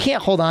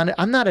can't hold on.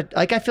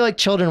 I feel like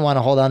children want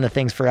to hold on to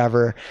things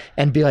forever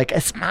and be like,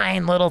 it's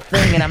mine little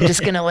thing. And I'm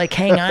just going to like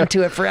hang on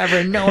to it forever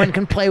and no one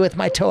can play with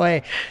my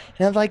toy.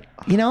 And I'm like,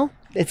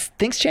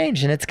 things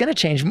change and it's going to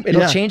change.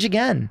 It'll change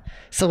again.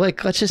 So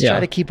like, let's just try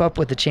to keep up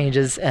with the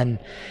changes. And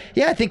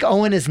I think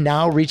Owen is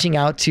now reaching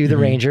out to the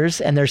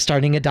Rangers and they're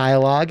starting a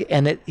dialogue,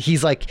 and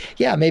he's like,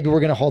 maybe we're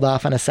going to hold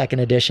off on a second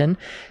edition.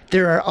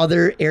 There are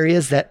other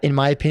areas that in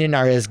my opinion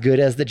are as good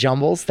as the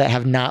jumbles that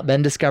have not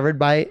been discovered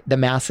by the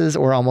masses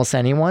or almost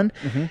anyone.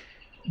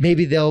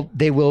 Maybe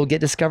they will get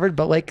discovered,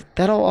 but like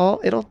it'll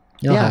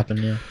happen.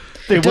 Yeah.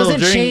 It doesn't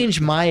change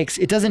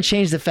it doesn't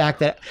change the fact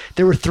that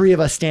there were 3 of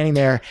us standing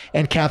there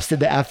and Caps did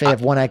the FA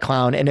of One Eye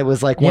Clown, and it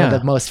was like one of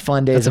the most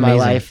fun days That's of my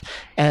amazing. life,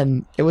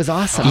 and it was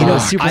awesome. It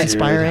was super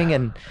inspiring,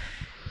 and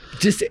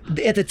just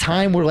at the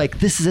time we're like,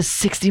 this is a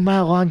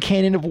 60-mile long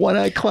canyon of One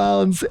Eye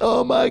Clowns.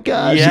 Oh my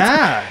gosh.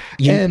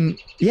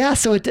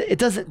 So it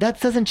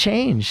doesn't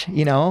change,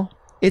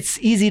 It's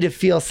easy to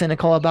feel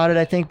cynical about it,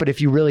 I think, but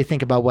if you really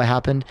think about what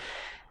happened,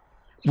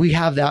 I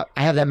have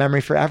that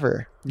memory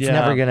forever. It's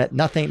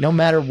no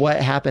matter what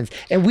happens.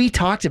 And we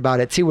talked about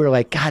it too. We were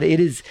like, God,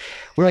 is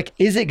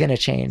it going to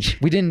change?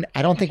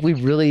 I don't think we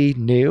really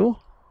knew.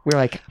 We were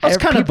like, that's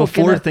kind of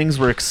before things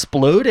were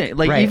exploding.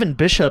 Like even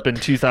Bishop in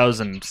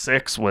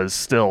 2006 was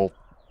still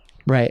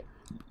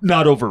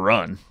not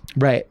overrun.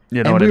 Right.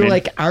 You know and what we I were mean?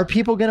 like, are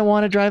people going to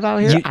want to drive out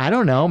here? I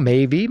don't know.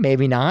 Maybe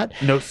not.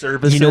 No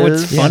services. You know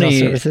what's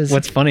funny? no services.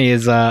 What's funny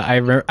is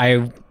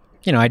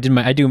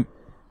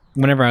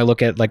whenever I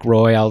look at like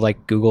Roy, I'll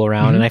like Google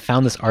around, and I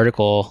found this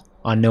article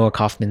on Noah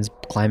Kaufman's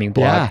climbing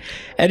blog,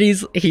 and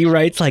he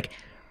writes like,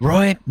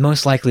 Roy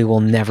most likely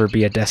will never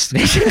be a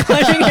destination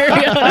climbing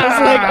area. And I was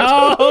like,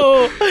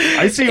 oh,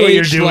 I see what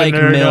you're doing like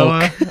there, milk.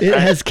 Noah. It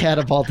has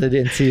catapulted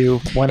into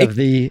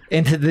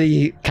into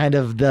the kind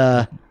of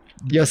the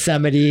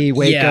Yosemite,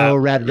 Waco, Yeah.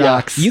 Red Yeah.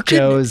 Rocks, You could-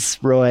 Joe's,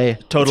 Roy.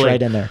 Totally. It's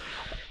right in there.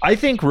 I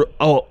think.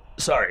 Oh,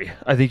 sorry.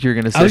 I think you're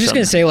gonna say. I was just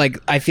gonna something. say, like,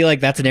 I feel like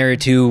that's an area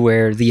too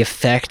where the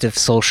effect of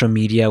social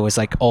media was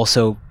like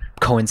also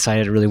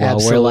coincided really well.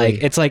 Where Absolutely.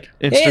 like it's like,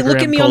 hey, look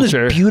Instagram at me culture.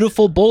 on this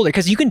beautiful boulder,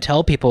 because you can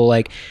tell people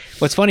like.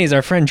 What's funny is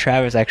our friend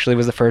Travis actually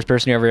was the first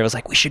person who ever was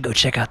like, we should go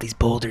check out these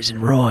boulders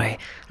in Roy. And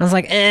I was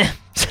like,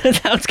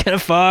 sounds kind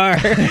of far.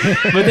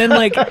 But then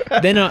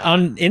then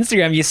on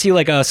Instagram you see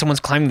like someone's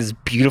climbing this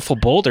beautiful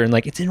boulder and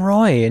like it's in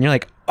Roy, and you're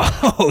like,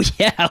 oh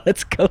yeah,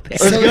 let's go there.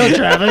 Let's go,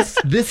 Travis.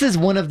 This is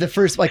one of the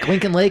first, like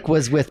Lincoln Lake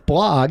was with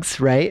blogs,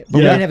 right? But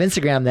we Yeah. didn't have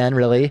Instagram then,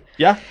 really.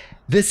 Yeah.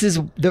 This is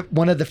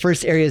one of the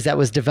first areas that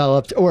was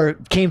developed or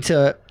came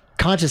to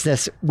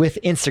consciousness with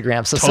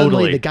Instagram. So suddenly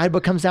Totally. the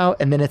guidebook comes out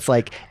and then it's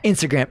like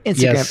Instagram.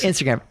 Yes. And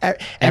then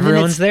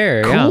Everyone's it's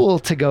there, yeah. Cool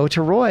to go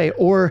to Roy.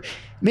 Or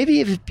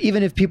maybe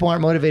even if people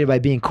aren't motivated by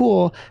being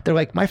cool, they're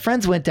like, my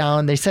friends went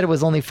down. They said it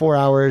was only 4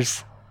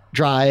 hours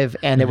drive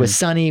and it was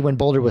sunny when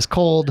Boulder was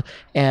cold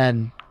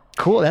and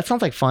cool. That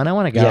sounds like fun. I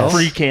want to go. Yes.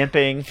 Free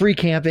camping. Free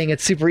camping.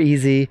 It's super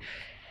easy.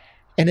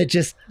 And it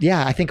just,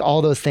 I think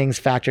all those things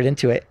factored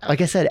into it.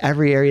 Like I said,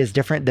 every area is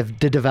different.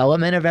 The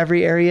development of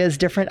every area is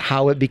different.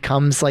 How it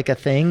becomes like a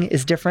thing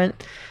is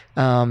different.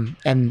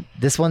 And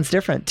this one's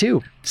different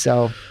too.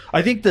 So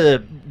I think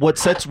what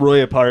sets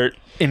Roy apart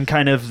in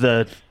kind of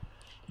the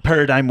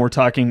paradigm we're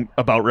talking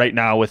about right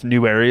now with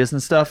new areas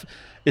and stuff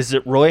is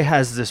that Roy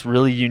has this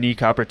really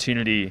unique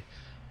opportunity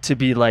to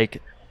be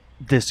like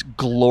this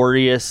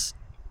glorious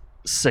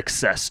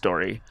success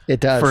story it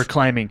does. for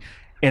climbing,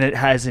 and it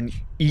has an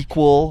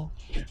equal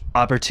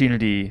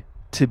opportunity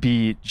to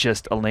be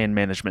just a land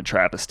management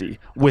travesty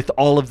with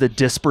all of the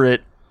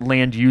disparate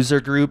land user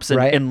groups and,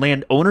 Right. and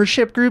land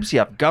ownership groups. You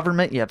have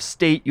government, you have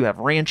state, you have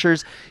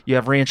ranchers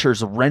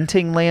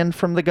renting land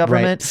from the Right.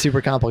 government,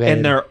 Super complicated.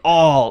 and they're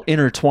all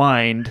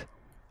intertwined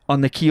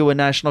on the Kiowa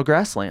National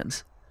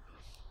Grasslands.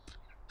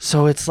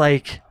 So it's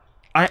like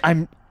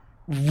I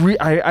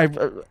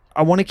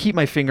want to keep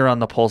my finger on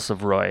the pulse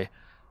of Roy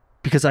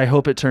because I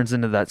hope it turns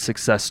into that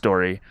success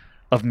story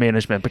of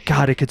management. But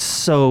God, it could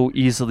so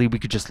easily, we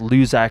could just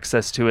lose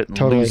access to it and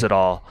Totally. lose it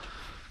all.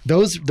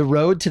 the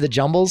road to the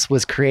Jumbles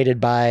was created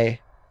by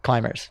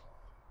climbers.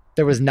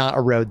 There was not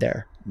a road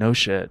there. No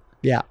shit.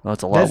 Yeah. Well,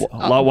 it's a lot, That's-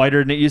 a lot wider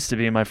than it used to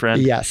be, my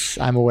friend. Yes,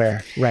 I'm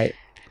aware. Right.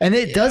 And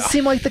it does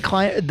seem like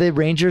the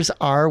rangers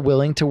are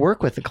willing to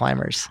work with the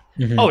climbers.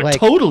 Oh, it Like-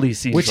 totally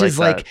seems Which like is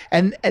like,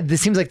 and it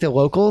seems like the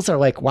locals are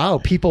like, wow,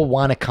 people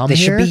want to come They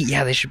here. should be,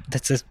 yeah, they should.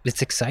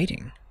 It's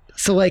exciting.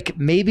 So like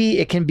maybe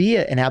it can be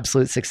an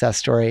absolute success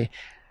story.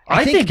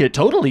 I think it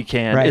totally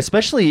can, Right.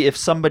 especially if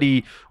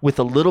somebody with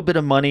a little bit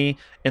of money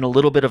and a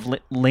little bit of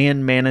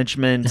land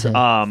management,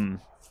 Mm-hmm.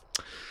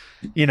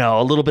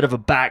 a little bit of a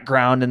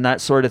background and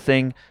that sort of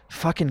thing,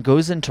 fucking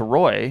goes into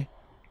Roy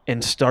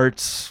and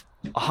starts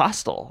a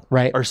hostel,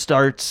 Right. Or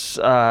starts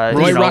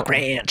Roy Rock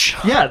Ranch.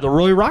 Yeah, the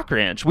Roy Rock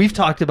Ranch. We've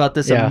talked about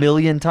this Yeah. a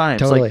million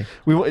times. Totally.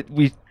 Like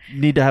we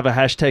need to have a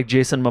hashtag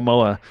Jason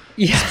Momoa.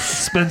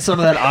 Yes. Spend some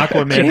of that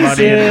Aquaman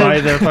money and buy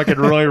the fucking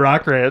Roy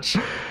Rock Ranch.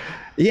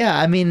 Yeah,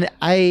 I mean,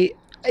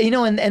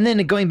 and then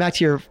going back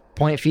to your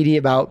point, Feedy,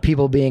 about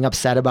people being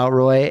upset about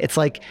Roy, it's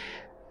like,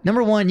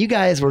 number one, you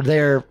guys were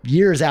there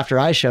years after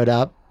I showed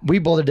up. We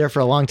bouldered there for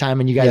a long time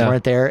and you guys Yeah.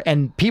 weren't there.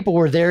 And people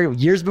were there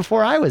years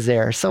before I was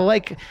there. So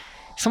like,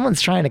 someone's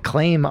trying to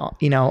claim,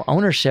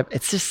 ownership.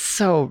 It's just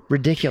so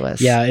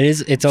ridiculous. Yeah, it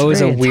is. It's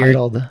always a very weird.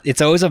 entitled.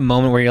 It's always a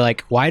moment where you're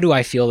like, why do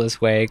I feel this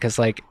way? Because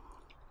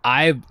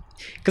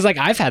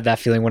I've had that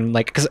feeling when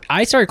because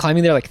I started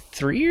climbing there like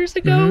 3 years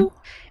ago,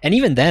 and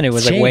even then it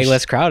was It's like way changed,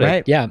 less crowded.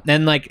 right. Yeah,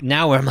 and like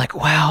now where I'm like,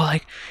 wow,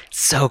 like it's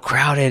so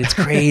crowded, it's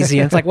crazy.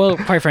 And it's like, well,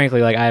 quite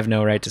frankly, like I have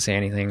no right to say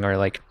anything or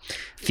like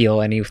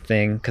feel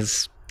anything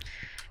because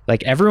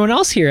like everyone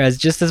else here has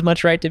just as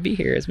much right to be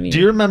here as me. Do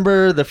you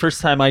remember the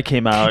first time I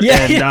came out?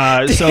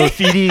 Yeah, And so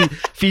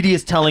Feedy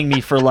is telling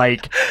me for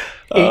like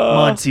 8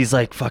 months, he's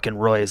like, fucking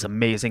Roy is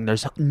amazing.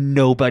 There's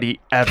nobody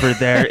ever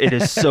there. It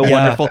is so Yeah.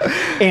 wonderful.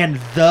 And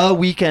the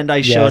weekend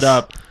I showed Yes.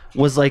 up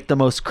was like the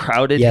most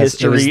crowded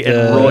Yes, it was history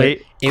in the- Roy.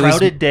 it was-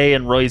 Crowded day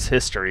in Roy's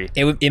history.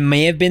 It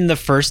may have been the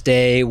first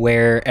day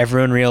where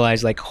everyone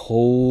realized like,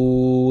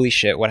 holy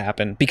shit, what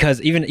happened?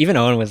 Because even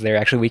Owen was there.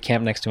 Actually, we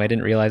camped next to him. I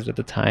didn't realize it at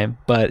the time,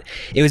 but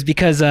it was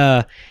because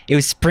it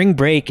was spring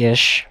break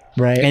ish,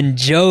 Right. and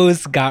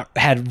Joe's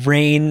had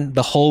rain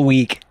the whole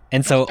week,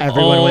 and so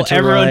Everyone went to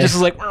everyone Roy. just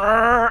was like,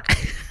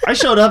 I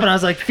showed up and I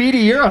was like,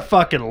 Feedy, you're a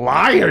fucking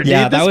liar, dude.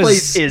 Yeah, this that was-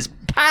 place is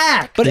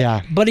packed. but Yeah.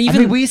 but I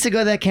even mean, we used to go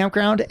to that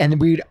campground and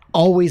we'd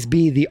always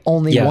be the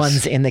only Yes.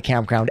 ones in the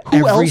campground.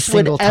 Who every else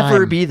single would time.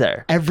 ever be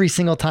there? Every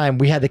single time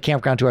we had the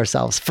campground to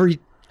ourselves for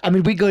I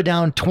mean, we go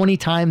down 20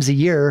 times a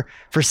year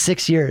for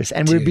 6 years,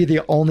 and we'd be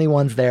the only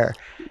ones there.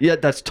 Yeah,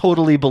 that's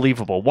totally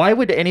believable. Why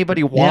would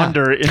anybody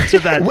wander into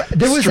that?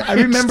 I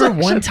remember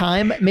one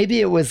time, maybe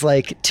it was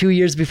like 2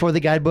 years before the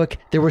guidebook,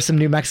 there were some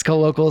New Mexico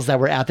locals that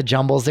were at the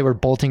Jumbles. They were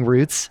bolting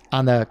roots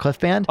on the cliff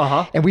band.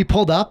 And we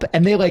pulled up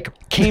and they like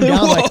came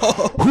down like,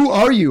 who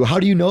are you? How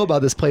do you know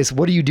about this place?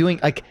 What are you doing?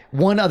 Like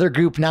one other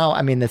group now,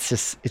 I mean, it's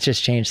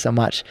just changed so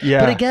much.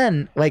 Yeah. But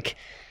again, like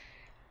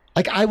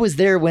I was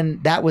there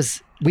when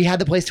we had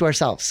the place to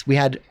ourselves.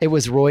 It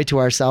was Roy to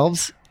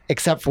ourselves,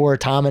 except for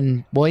Tom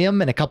and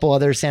William and a couple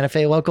other Santa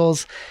Fe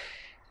locals.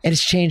 And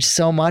it's changed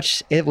so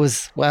much. It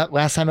was,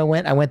 last time I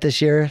went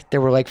this year,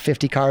 there were like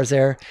 50 cars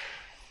there.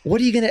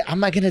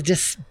 Am I going to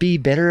just be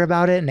bitter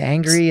about it and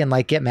angry and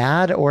like get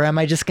mad? Or am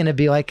I just going to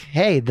be like,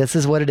 hey, this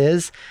is what it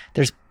is.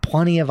 There's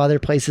plenty of other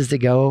places to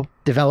go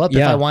develop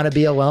if I want to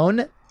be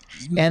alone.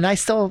 And I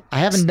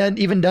haven't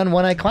even done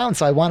One Eye Clown.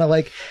 So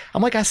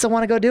I still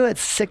want to go do it.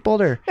 It's a sick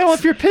boulder. You know,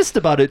 if you're pissed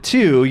about it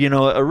too, you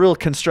know, a real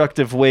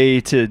constructive way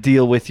to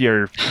deal with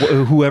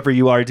whoever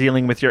you are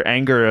dealing with your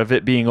anger of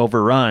it being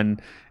overrun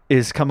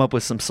is come up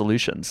with some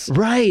solutions.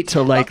 Right.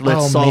 To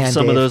let's solve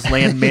some of those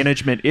land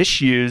management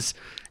issues.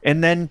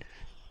 And then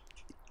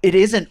it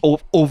isn't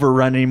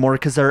overrun anymore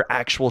because there are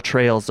actual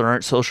trails. There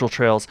aren't social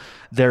trails.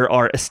 There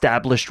are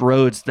established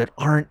roads that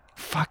aren't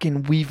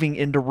fucking weaving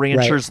into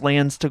ranchers'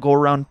 lands to go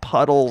around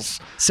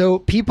puddles. So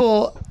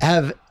people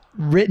have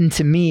written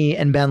to me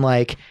and been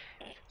like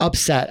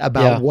upset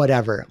about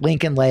whatever,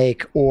 Lincoln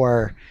Lake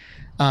or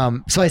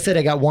so I said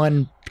I got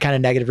one kind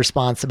of negative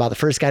response about the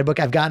first guidebook.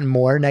 I've gotten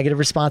more negative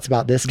response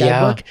about this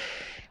guidebook.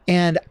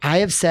 And I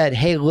have said,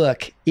 hey,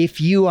 look,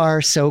 if you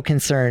are so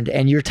concerned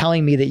and you're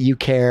telling me that you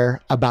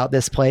care about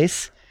this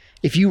place,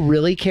 if you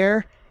really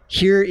care,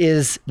 here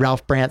is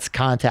Ralph Brandt's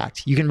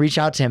contact. You can reach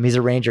out to him. He's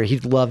a ranger.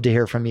 He'd love to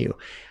hear from you.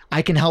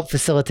 I can help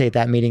facilitate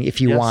that meeting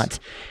if you want.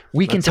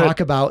 We can talk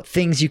about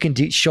things you can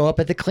do, show up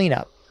at the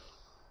cleanup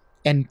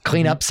and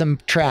clean up some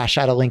trash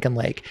out of Lincoln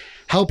Lake.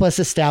 Help us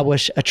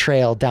establish a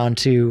trail down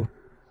to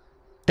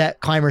that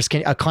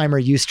a climber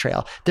use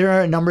trail. There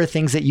are a number of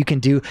things that you can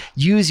do.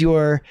 Use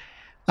your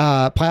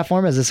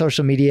platform as a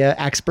social media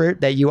expert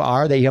that you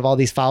have all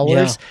these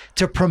followers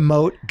to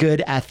promote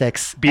good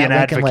ethics. Be an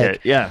Lincoln advocate.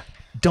 Lake. Yeah.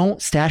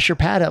 Don't stash your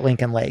pad at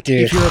Lincoln Lake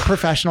if you're a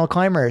professional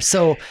climber.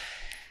 So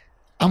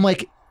I'm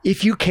like,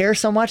 if you care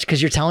so much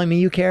because you're telling me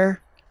you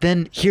care,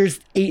 then here's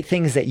 8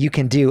 things that you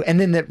can do. And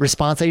then the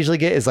response I usually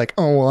get is like,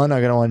 oh, well, I'm not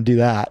going to want to do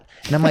that.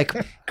 And I'm like,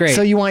 great.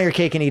 So you want your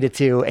cake and eat it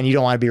too, and you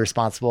don't want to be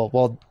responsible.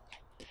 Well,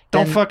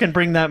 don't fucking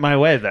bring that my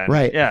way then.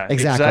 Right. Yeah,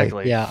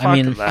 exactly. Yeah. Fuck I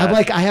mean, that. I'm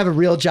like, I have a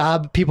real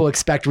job. People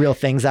expect real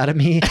things out of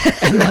me.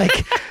 And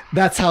like,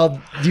 that's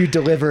how you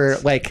deliver.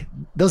 Like,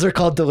 those are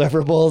called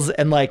deliverables.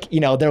 And like, you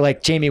know, they're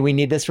like, Jamie, we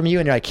need this from you.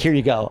 And you're like, here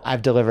you go.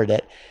 I've delivered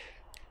it.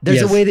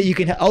 There's a way that you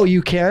can,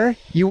 you care?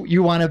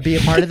 You want to be a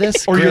part of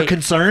this? Or Great. you're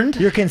concerned?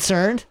 You're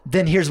concerned?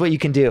 Then here's what you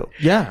can do.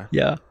 Yeah.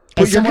 yeah.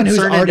 As someone who's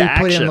concern already into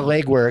put in the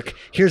action. legwork,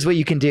 here's what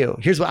you can do.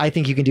 Here's what I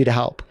think you can do to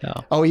help. Yeah.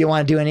 Oh, you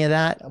want to do any of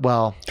that?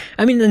 Well,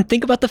 I mean, then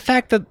think about the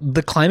fact that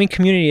the climbing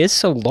community is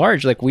so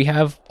large. Like, we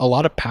have a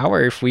lot of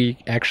power if we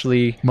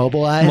actually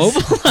mobilize.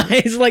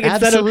 Like,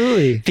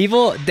 Absolutely. instead of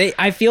people,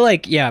 I feel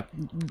like,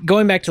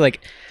 going back to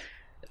like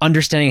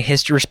understanding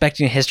history,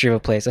 respecting the history of a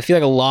place. I feel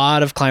like a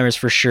lot of climbers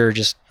for sure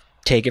just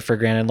take it for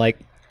granted. Like,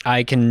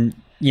 I can,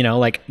 you know,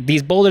 like,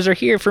 these boulders are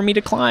here for me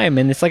to climb,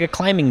 and it's like a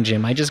climbing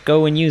gym. I just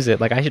go and use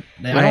it. Like, I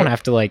don't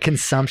have to, like,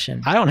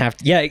 consumption. I don't have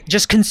to,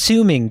 just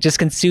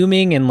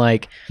consuming and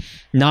like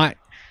not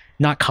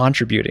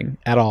contributing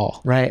at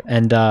all. Right.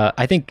 And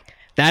I think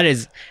that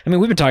is, I mean,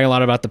 we've been talking a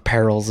lot about the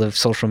perils of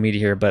social media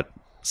here, but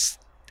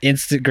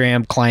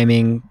Instagram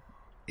climbing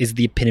is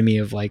the epitome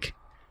of like,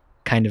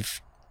 kind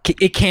of,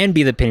 it can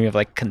be the epitome of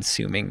like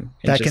consuming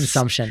and That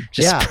consumption.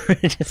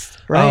 just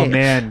Right. Oh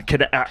man,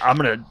 I'm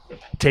gonna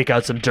take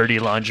out some dirty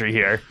laundry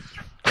here.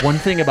 One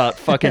thing about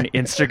fucking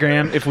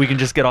Instagram, if we can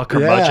just get all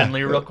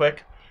curmudgeonly real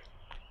quick.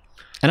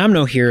 And I'm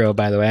no hero,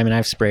 by the way. I mean,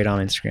 I've sprayed on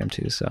Instagram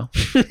too, so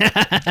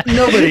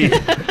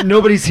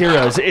Nobody's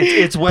heroes.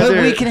 It's whether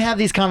But we can have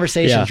these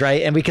conversations,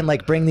 right? And we can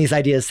like bring these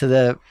ideas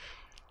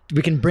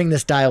we can bring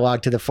this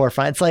dialogue to the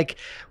forefront. It's like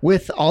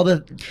with all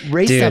the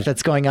race stuff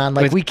that's going on,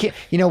 like we can't,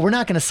 you know, we're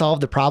not going to solve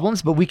the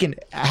problems, but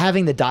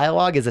having the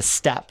dialogue is a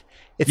step.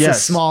 It's a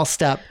small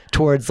step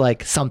towards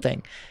like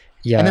something.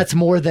 Yeah. And that's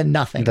more than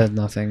nothing. That's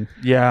nothing.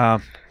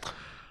 Yeah.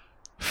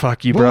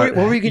 Fuck, you What brought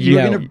were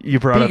you you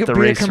brought up the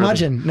race.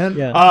 curmudgeon.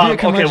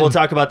 Okay, we'll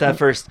talk about that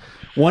first.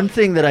 One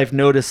thing that I've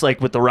noticed,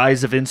 like with the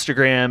rise of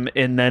Instagram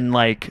and then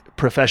like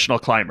professional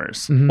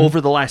climbers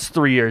over the last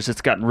 3 years,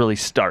 it's gotten really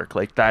stark.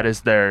 Like that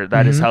is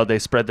how they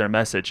spread their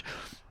message.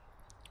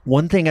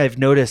 One thing I've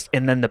noticed,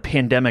 and then the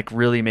pandemic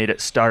really made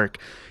it stark,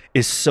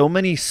 is so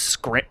many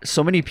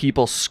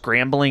people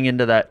scrambling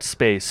into that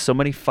space. So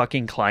many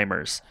fucking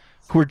climbers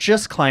who are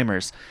just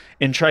climbers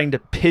and trying to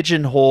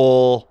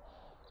pigeonhole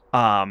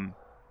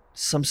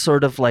some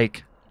sort of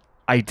like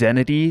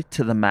identity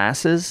to the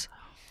masses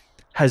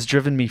has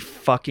driven me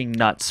fucking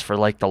nuts for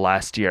like the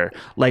last year.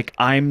 Like,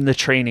 I'm the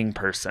training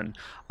person.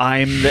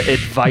 I'm the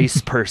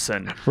advice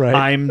person. Right.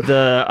 I'm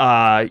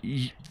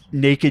the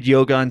naked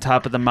yoga on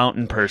top of the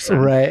mountain person.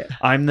 Right.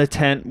 I'm the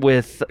tent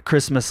with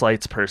Christmas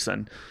lights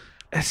person.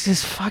 It's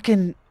just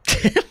fucking...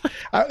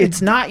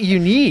 it's not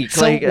unique.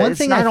 So like, one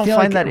thing I don't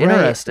find that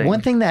interesting.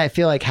 One thing that I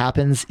feel like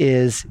happens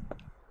is,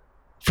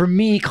 for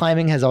me,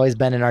 climbing has always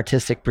been an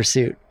artistic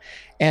pursuit,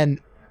 and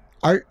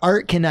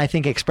art can, I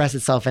think, express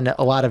itself in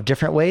a lot of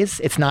different ways.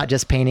 It's not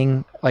just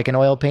painting like an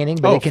oil painting,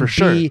 but it can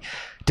be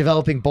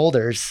developing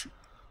boulders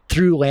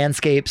through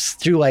landscapes,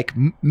 through like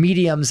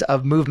mediums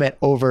of movement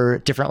over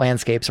different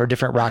landscapes or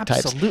different rock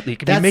types. Absolutely. It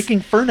could be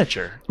making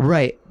furniture.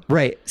 Right.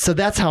 So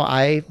that's how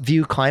I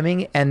view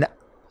climbing, and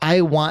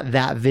I want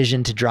that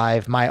vision to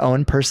drive my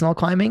own personal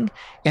climbing.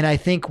 And I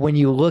think when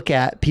you look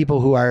at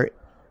people who are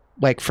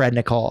like Fred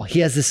Nicole, he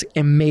has this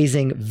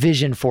amazing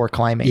vision for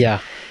climbing. Yeah.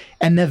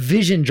 And the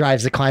vision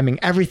drives the climbing.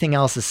 Everything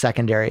else is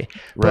secondary.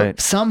 Right. But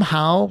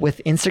somehow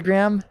with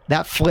Instagram,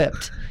 that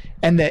flipped.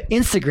 And the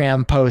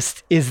Instagram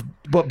post is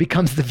what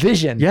becomes the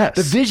vision. Yes.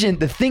 The vision,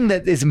 the thing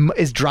that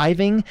is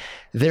driving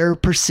their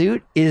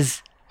pursuit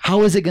is,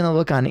 how is it going to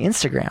look on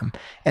Instagram?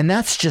 And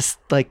that's just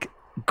like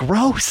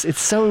gross. It's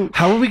so...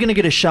 How are we going to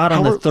get a shot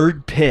on the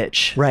third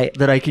pitch Right.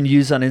 that I can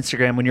use on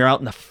Instagram when you're out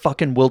in the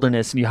fucking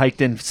wilderness and you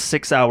hiked in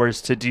 6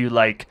 hours to do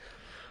like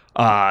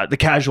the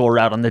casual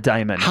route on the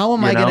diamond? How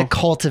am I going to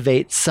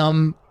cultivate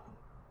some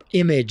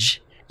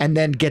image and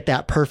then get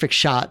that perfect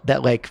shot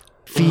that like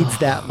feeds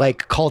that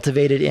like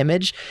cultivated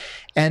image?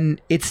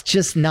 And it's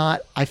just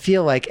not, I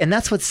feel like, and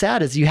that's what's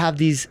sad is you have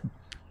these,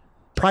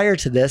 prior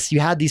to this, you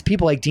had these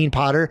people like Dean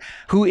Potter,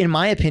 who in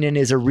my opinion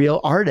is a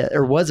real artist,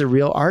 or was a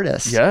real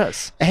artist.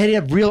 Yes. And he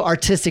had real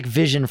artistic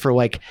vision for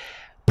like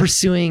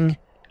pursuing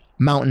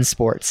mountain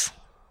sports,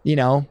 you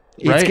know?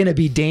 It's Right. going to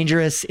be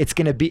dangerous. It's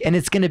going to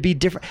be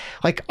different.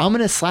 Like, I'm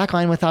going to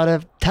slackline without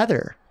a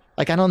tether.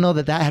 Like, I don't know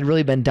that had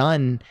really been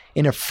done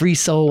in a free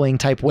soloing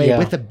type way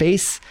with a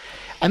bass.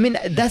 I mean,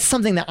 that's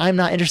something that I'm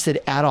not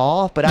interested at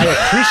all, but I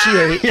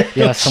appreciate.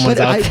 Yeah, someone's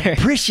but out I there.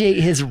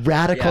 appreciate his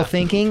radical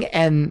thinking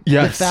and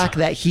the fact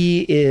that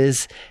he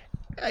is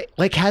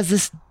like has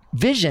this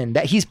vision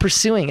that he's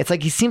pursuing. It's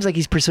like he seems like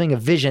he's pursuing a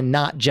vision,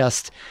 not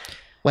just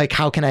like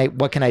what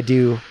can I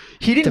do?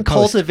 He didn't to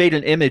post? cultivate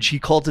an image. He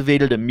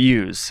cultivated a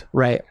muse.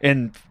 Right.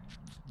 And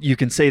you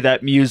can say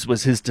that muse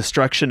was his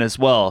destruction as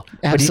well.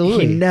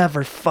 Absolutely. But he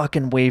never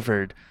fucking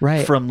wavered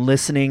Right. from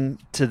listening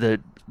to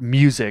the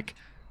music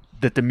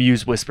that the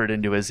muse whispered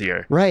into his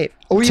ear. Right.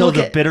 Or Till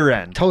the bitter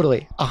end.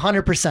 Totally.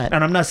 100%.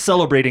 And I'm not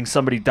celebrating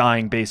somebody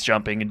dying base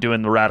jumping and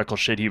doing the radical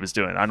shit he was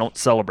doing. I don't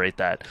celebrate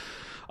that.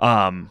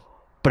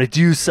 But I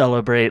do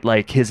celebrate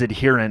like his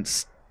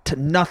adherence to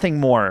nothing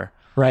more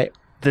Right.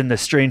 than the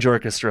strange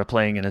orchestra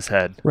playing in his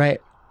head.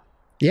 Right.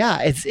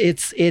 Yeah.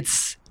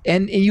 It's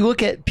and you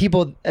look at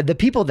the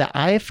people that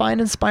I find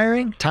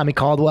inspiring, Tommy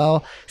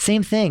Caldwell,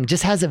 same thing,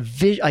 just has a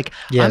vision. Like,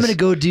 Yes. I'm going to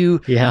go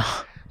do Yeah.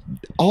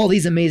 all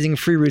these amazing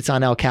free routes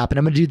on El Cap, and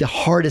I'm going to do the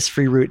hardest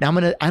free route.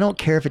 And I don't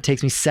care if it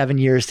takes me 7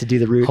 years to do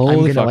the route. I'm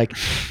Holy going to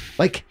fuck.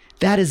 like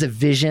that is a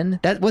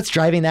vision. What's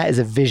driving that is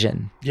a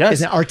vision. Yes.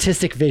 It's an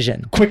artistic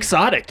vision.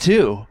 Quixotic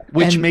too,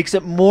 which And- makes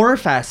it more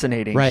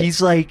fascinating. Right.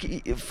 He's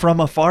like, from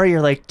afar,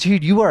 you're like,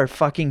 dude, you are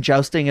fucking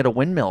jousting at a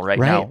windmill right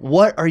now. Right.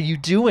 What are you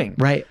doing?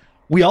 Right.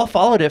 We all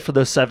followed it for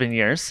those 7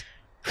 years.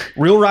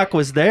 Real Rock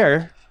was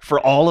there for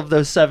all of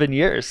those 7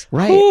 years.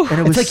 Right. And it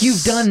It's was like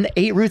you've done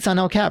 8 routes on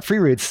El Cap, free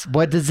routes.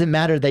 What does it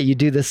matter that you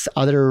do this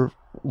other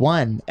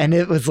one? And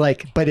it was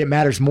like, but it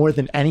matters more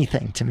than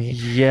anything to me.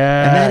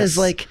 Yeah. And that is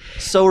like,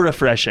 so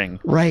refreshing.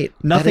 right.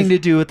 Nothing That to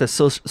do with the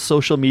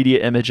social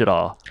media image at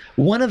all.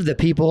 One of the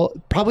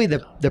people, probably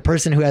the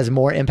person who has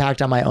more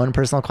impact on my own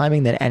personal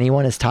climbing than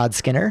anyone is Todd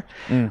Skinner.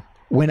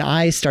 When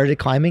I started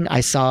climbing,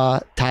 I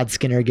saw Todd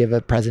Skinner give a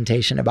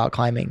presentation about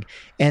climbing,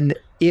 and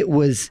it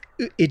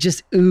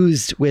just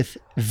oozed with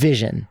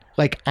vision.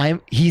 Like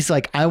he's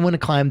like, I want to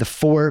climb the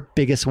 4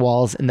 biggest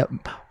walls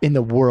in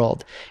the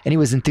world. And he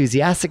was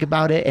enthusiastic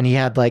about it. And he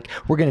had like,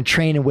 we're going to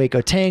train in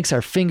Waco tanks,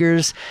 our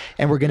fingers,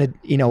 and we're going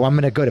to, I'm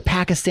going to go to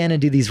Pakistan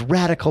and do these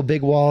radical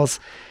big walls.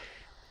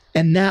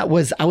 And I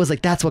was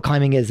like, that's what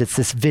climbing is. It's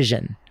this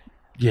vision.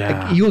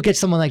 Yeah. Like, you look at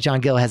someone like John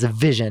Gill has a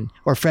vision,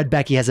 or Fred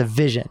Becky has a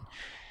vision.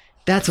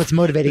 That's what's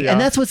motivating. Yeah. And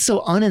that's what's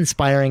so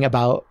uninspiring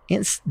about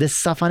this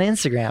stuff on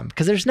Instagram,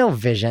 because there's no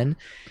vision.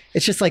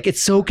 It's just like,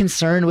 it's so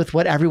concerned with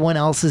what everyone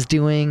else is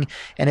doing,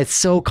 and it's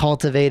so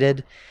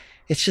cultivated.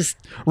 It's just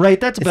Right,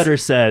 that's better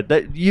said.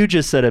 That you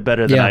just said it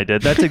better than Yeah. I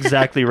did. That's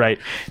exactly right.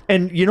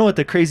 And you know what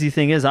the crazy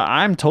thing is?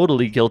 I'm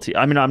totally guilty.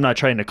 I mean, I'm not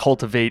trying to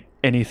cultivate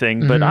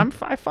anything, but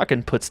I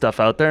fucking put stuff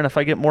out there, and if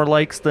I get more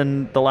likes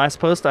than the last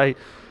post, I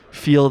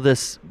feel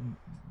this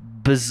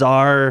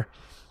bizarre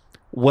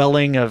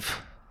welling of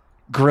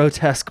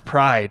grotesque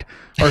pride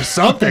or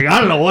something. I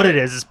don't know what it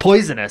is. It's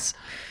poisonous.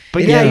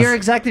 But It yeah, is. you're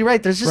exactly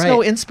right. There's just no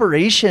Right.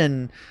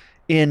 inspiration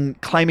in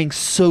climbing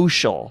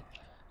social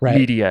Right.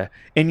 media,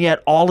 and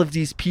yet all of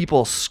these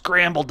people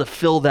scrambled to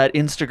fill that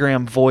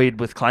Instagram void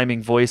with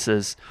climbing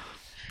voices,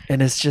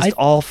 And it's just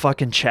all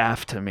fucking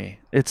chaff to me.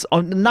 It's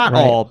not Right.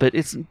 all, but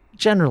it's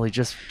generally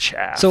just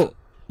chaff. So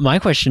my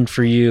question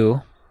for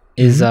you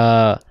is,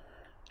 how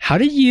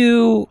did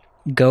you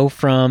go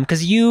from,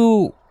 because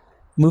you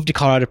moved to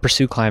Colorado to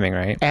pursue climbing,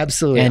 right?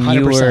 Absolutely. And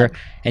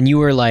 100%. you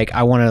were like,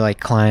 I want to like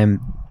climb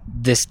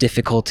this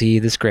difficulty,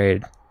 this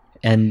grade.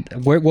 And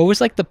what was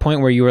like the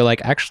point where you were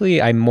like,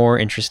 actually, I'm more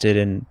interested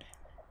in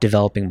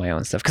developing my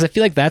own stuff? Because I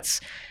feel like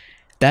that's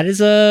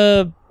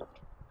a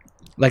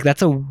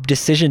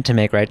decision to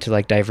make, right? To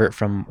like divert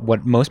from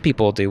what most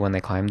people do when they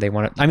climb. They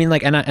want to, I mean,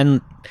 like,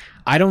 and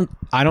I don't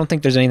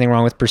think there's anything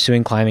wrong with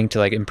pursuing climbing to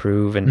like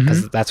improve, and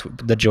because that's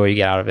the joy you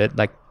get out of it.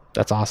 Like,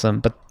 that's awesome.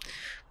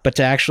 But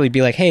to actually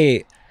be like,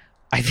 hey,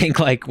 I think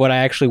like what I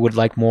actually would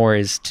like more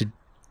is to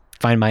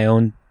find my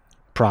own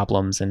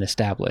problems and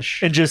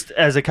establish. And just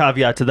as a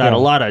caveat to that, Yeah. a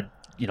lot of,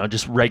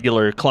 just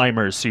regular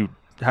climbers who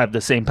have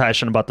the same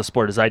passion about the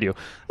sport as I do,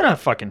 they don't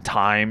have fucking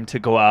time to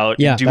go out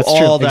Yeah, and do that's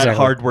all true. that Exactly.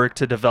 hard work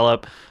to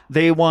develop.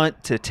 They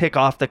want to tick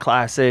off the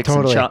classics.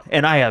 Totally.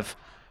 And I have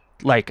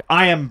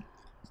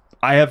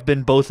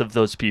been both of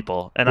those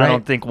people, and I Right.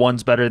 don't think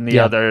one's better than the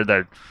Yeah. other.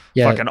 They're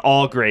Yeah. fucking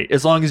all great.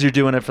 As long as you're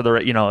doing it for the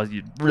right,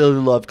 you really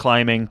love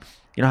climbing.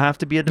 You don't have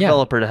to be a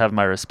developer to have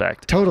my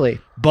respect. Totally.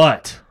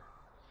 But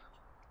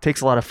it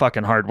takes a lot of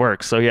fucking hard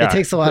work. So yeah. It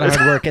takes a lot of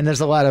hard work, and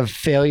there's a lot of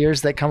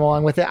failures that come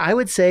along with it. I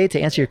would say, to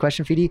answer your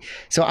question, Fidi,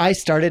 so I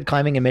started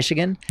climbing in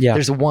Michigan. Yeah.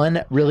 There's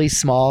one really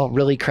small,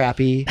 really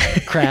crappy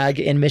crag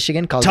in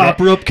Michigan called Top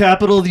rope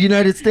capital of the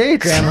United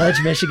States. Grand Ledge,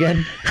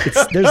 Michigan.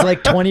 There's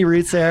like 20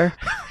 routes there.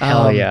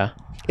 Hell yeah.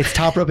 It's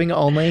top roping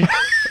only.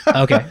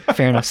 Okay,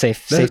 fair enough.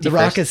 Safety The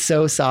rock first. is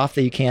so soft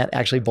that you can't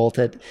actually bolt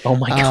it. Oh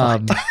my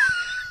god.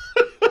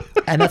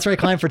 And that's where I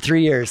climbed for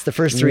 3 years. The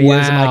first 3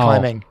 years of my Wow.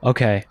 climbing.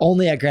 Okay.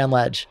 Only at Grand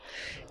Ledge.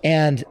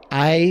 And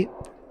I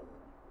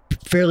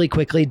fairly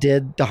quickly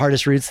did the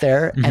hardest routes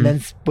there, and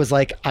then was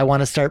like, I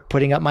want to start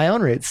putting up my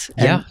own routes.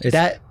 And Yeah, it's-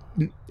 that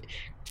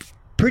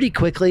pretty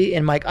quickly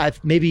in my, I'd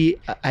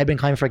been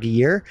climbing for like a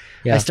year.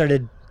 Yeah. I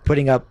started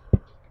putting up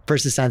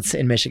first ascents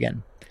in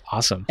Michigan.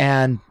 Awesome.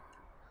 And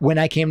when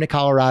I came to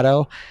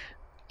Colorado,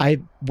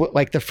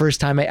 like the first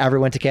time I ever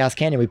went to Chaos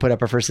Canyon, we put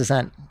up our first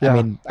ascent. Yeah. I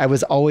mean,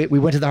 we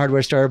went to the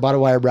hardware store, bought a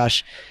wire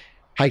brush,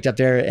 hiked up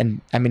there, and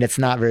I mean, it's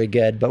not very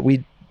good, but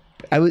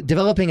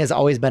developing has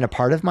always been a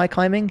part of my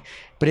climbing,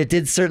 but it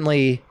did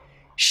certainly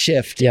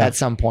shift Yeah. at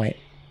some point.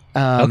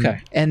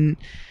 Okay. And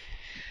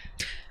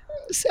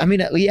I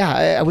mean,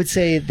 yeah, I would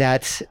say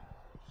that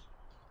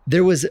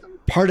there was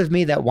part of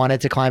me that wanted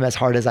to climb as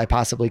hard as I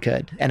possibly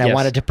could. And I Yes.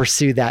 wanted to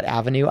pursue that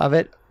avenue of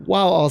it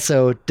while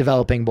also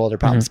developing boulder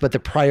problems. But the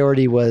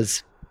priority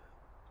was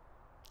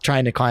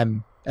trying to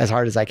climb as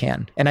hard as I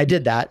can. And I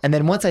did that. And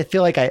then once I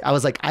feel like I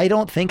was like, I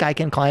don't think I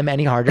can climb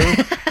any harder.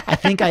 I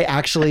think I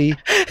actually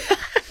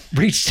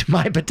reached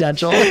my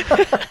potential.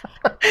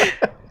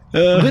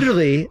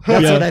 Literally,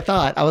 that's what I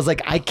thought. I was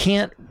like, I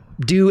can't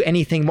do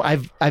anything.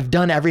 I've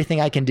done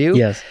everything I can do.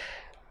 Yes.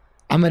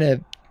 I'm going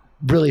to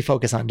really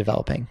focus on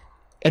developing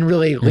and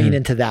really lean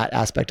into that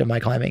aspect of my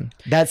climbing.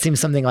 That seems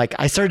something like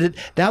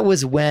that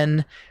was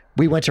when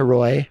we went to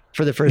Roy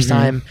for the first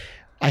time.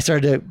 I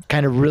started to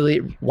kind of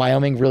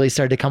Wyoming really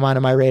started to come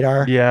onto my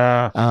radar.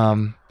 Yeah.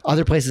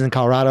 Other places in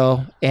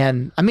Colorado.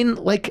 And I mean,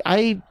 like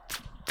I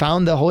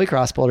found the Holy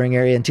Cross bouldering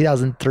area in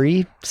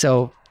 2003.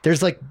 So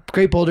there's like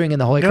great bouldering in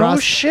the Holy No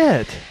Cross.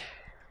 shit.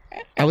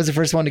 I was the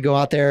first one to go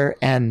out there,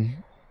 and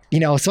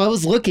so I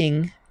was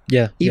looking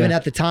Yeah. even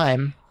at the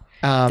time,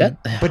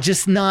 but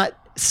just not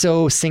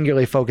so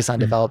singularly focused on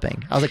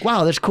developing. I was like,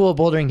 wow, there's cool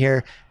bouldering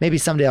here. Maybe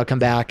someday I'll come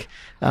back.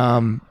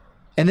 And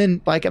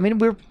then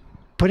we're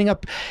putting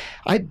up,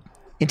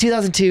 in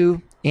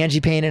 2002,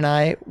 Angie Payne and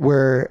I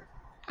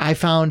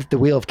found the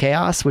Wheel of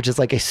Chaos, which is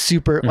like a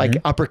super like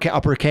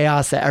upper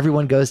chaos that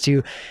everyone goes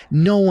to.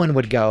 No one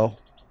would go.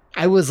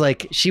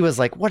 She was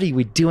like, what are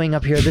we doing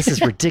up here? This is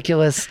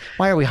ridiculous.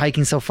 Why are we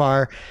hiking so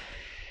far?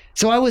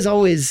 So I was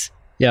always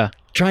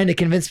trying to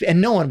convince, and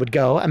no one would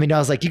go. I mean, I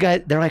was like, you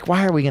guys, they're like,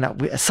 why are we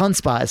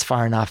Sunspot is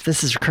far enough.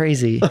 This is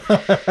crazy.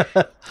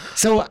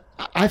 So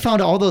I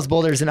found all those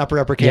boulders in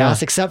upper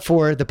chaos, except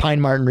for the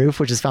Pine Martin Roof,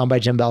 which is found by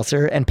Jim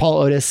Belser, and Paul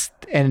Otis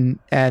and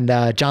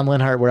John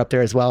Linhart were up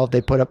there as well.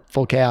 They put up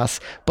full chaos,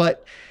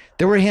 but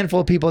there were a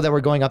handful of people that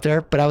were going up there,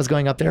 but I was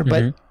going up there,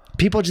 but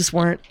people just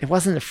weren't, it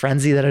wasn't a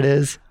frenzy that it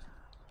is.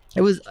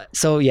 It was,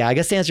 so yeah, I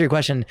guess to answer your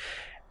question,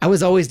 I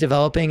was always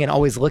developing and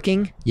always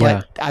looking,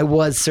 but I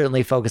was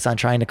certainly focused on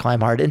trying to climb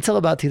hard until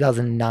about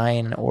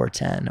 2009 or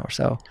 10 or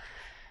so.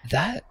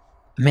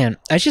 Man,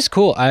 that's just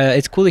cool.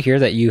 It's cool to hear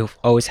that you've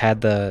always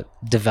had the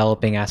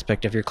developing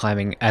aspect of your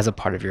climbing as a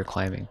part of your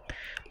climbing,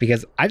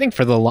 because I think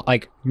for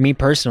me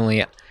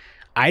personally,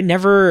 I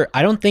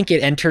don't think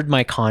it entered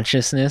my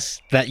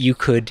consciousness that you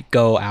could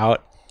go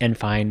out and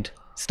find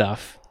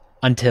stuff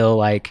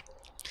until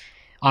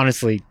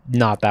honestly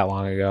not that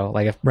long ago.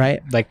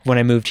 Right. Like when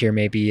I moved here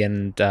maybe,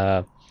 and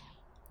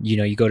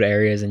you go to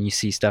areas and you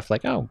see stuff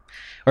like, oh,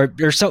 or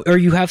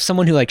you have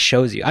someone who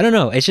shows you. I don't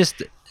know. It's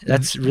just,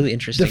 that's really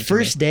interesting. The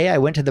first day I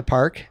went to the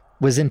park,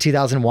 was in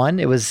 2001.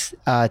 It was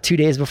 2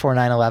 days before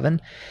 9/11,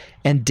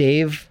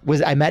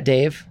 and I met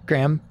Dave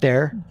Graham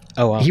there.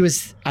 Oh wow.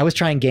 I was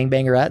trying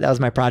Gangbangerette. That was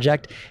my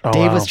project. Oh,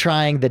 Dave wow. was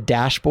trying the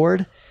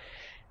Dashboard,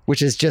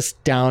 which is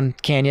just down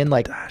canyon.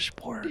 Like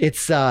Dashboard.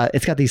 it's got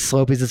these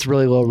slopies. It's a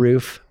really low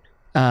roof.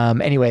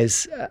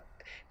 Anyways,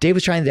 Dave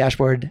was trying the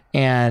Dashboard,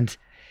 and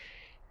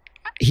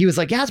he was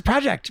like, "Yeah, it's a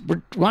project.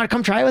 Want to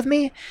come try it with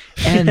me?"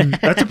 And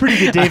That's a pretty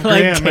good Dave I like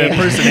Graham Dave.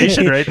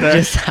 impersonation right there.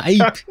 Just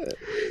hype.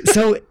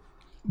 so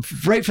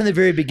right from the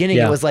very beginning,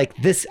 Yeah. it was like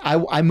this.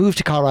 I moved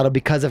to Colorado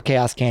because of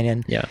Chaos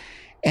Canyon, Yeah.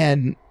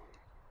 and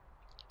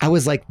I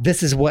was like,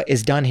 this is what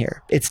is done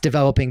here. It's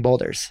developing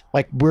boulders.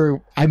 Like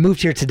I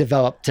moved here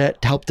to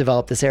help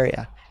develop this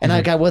area. And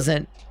like, I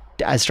wasn't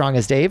as strong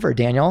as Dave or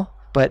Daniel,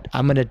 but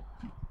I'm going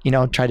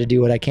to, try to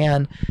do what I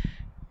can.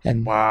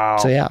 And Wow.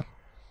 so, yeah.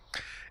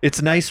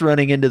 It's nice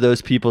running into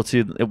those people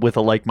too with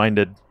a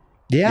like-minded,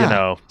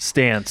 Yeah.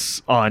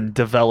 stance on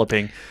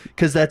developing,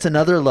 because that's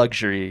another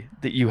luxury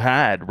that you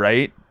had,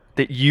 right?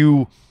 That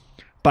you,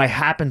 by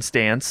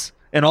happenstance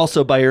and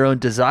also by your own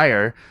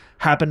desire,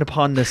 happened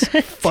upon this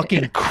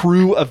fucking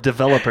crew of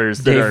developers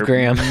that Dave are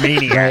Graham.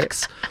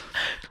 maniacs.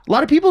 A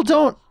lot of people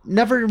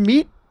never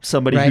meet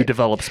somebody who Right.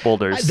 develops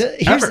boulders.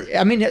 Here's, ever.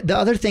 the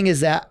other thing is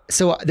that,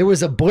 so there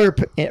was a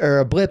blip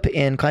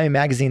in Climbing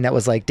Magazine that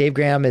was like, Dave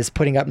Graham is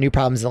putting up new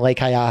problems in Lake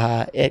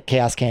Hayaha at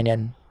Chaos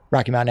Canyon,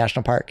 Rocky Mountain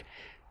National Park.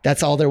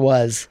 That's all there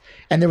was.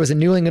 And there was a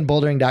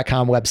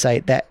NewEnglandBouldering.com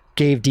website that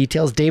gave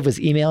details. Dave was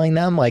emailing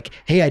them like,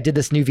 hey, I did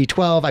this new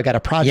V12. I got a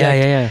project.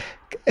 Yeah.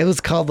 It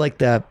was called like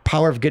the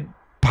Power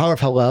of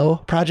Hello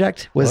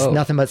project was Whoa.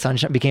 Nothing But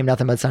Sunshine, became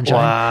Nothing But Sunshine.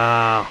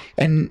 Wow.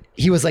 And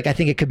he was like, I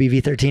think it could be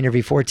V13 or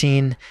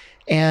V14.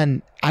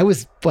 And I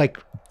was like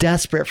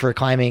desperate for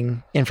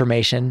climbing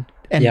information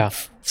and Yeah.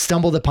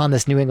 stumbled upon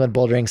this New England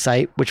bouldering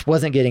site, which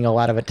wasn't getting a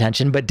lot of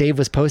attention, but Dave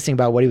was posting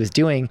about what he was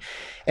doing.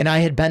 And I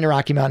had been to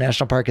Rocky Mountain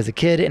National Park as a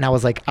kid, and I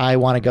was like, I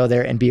want to go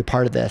there and be a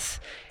part of this.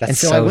 That's and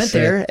so I so went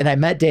sick. there and I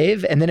met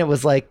Dave, and then it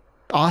was like,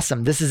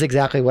 awesome. This is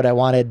exactly what I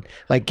wanted.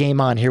 Like,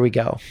 game on, here we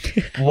go.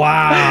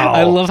 Wow.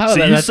 I love how so you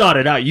that's- sought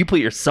it out. You put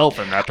yourself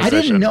in that I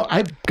position. didn't know.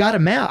 I got a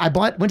map.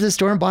 Went to the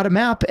store and bought a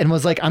map and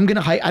was like, I'm going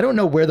to hike. I don't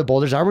know where the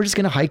boulders are. We're just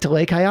going to hike to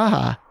Lake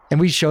Hayaha. And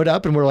we showed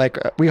up and we're like,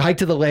 we hiked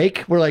to the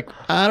lake. We're like,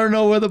 I don't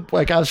know where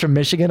I was from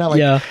Michigan. I'm like,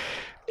 Yeah.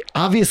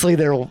 obviously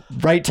they're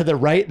right to the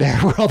right there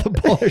where all the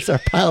boulders are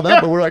piled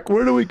up. But we're like,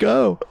 where do we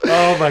go?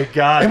 Oh my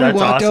God. And That's we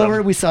walked awesome.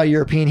 over, we saw a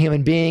European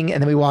human being.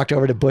 And then we walked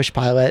over to Bush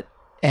Pilot,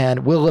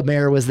 and Will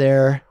Lemaire was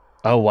there.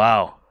 Oh,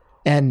 wow.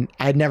 And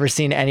I'd never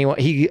seen anyone.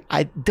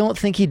 I don't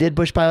think he did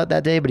Bush Pilot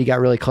that day, but he got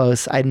really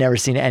close. I'd never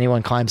seen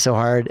anyone climb so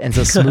hard and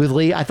so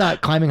smoothly. I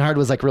thought climbing hard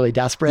was like really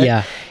desperate.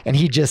 Yeah. And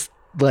he just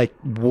like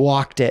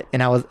walked it,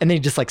 and then he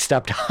just like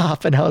stepped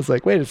off, and I was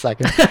like, wait a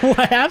second.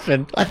 What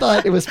happened? I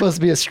thought it was supposed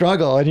to be a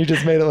struggle, and he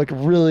just made it look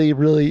really,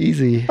 really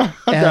easy. That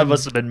And-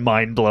 must have been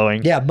mind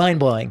blowing. yeah, mind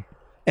blowing.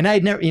 And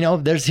I'd never,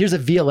 here's a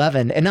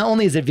V11, and not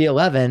only is it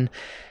V11,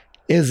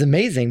 it was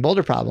amazing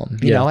boulder problem.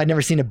 You Yeah. know, I'd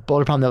never seen a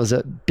boulder problem that was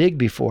big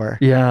before.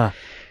 Yeah.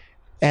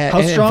 And, How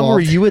and strong were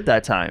involved. you at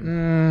that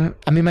time?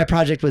 I mean, my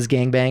project was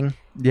gangbang,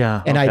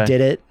 Yeah. and I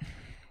did it.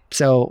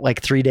 So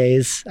like 3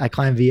 days, I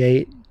climbed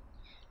V8.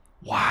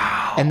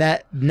 Wow. And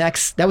that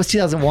was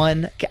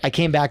 2001. I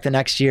came back the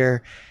next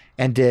year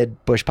and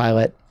did Bush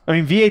Pilot. I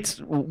mean, V8's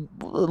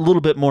a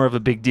little bit more of a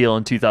big deal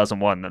in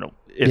 2001 than it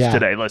is Yeah.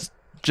 today. Let's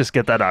just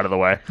get that out of the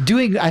way.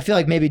 I feel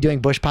like maybe doing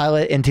Bush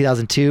Pilot in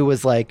 2002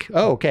 was like,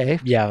 oh, okay,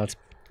 Yeah, that's.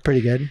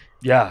 pretty good.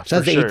 Yeah, So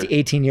for that's sure.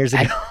 18 years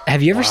ago.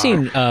 Have you ever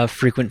seen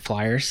Frequent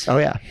Flyers? Oh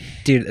yeah.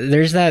 Dude,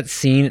 there's that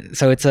scene.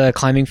 So it's a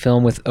climbing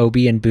film with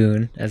Obi and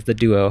Boone as the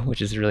duo,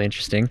 which is really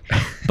interesting.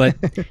 But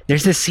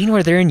there's this scene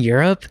where they're in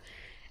Europe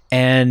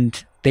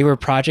and they were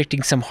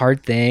projecting some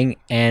hard thing,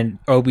 and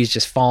Obi's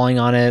just falling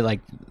on it.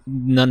 Like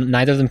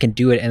neither of them can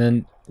do it. And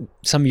then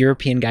some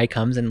European guy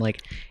comes and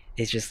like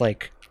is just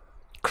like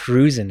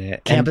cruising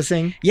it. And-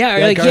 Campusing. yeah,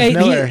 Yeah, like Garth yeah,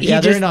 Miller. he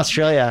They're just, in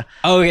Australia.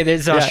 oh, okay,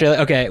 there's Yeah. Australia.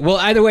 Okay, well,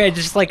 either way, I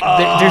just like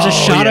there's a Oh,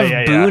 shot yeah, of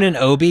yeah, Boone yeah. and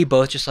Obi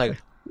both just like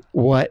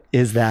What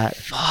is that?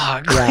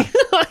 fuck. Yeah.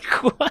 like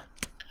what?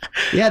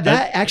 Yeah,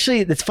 that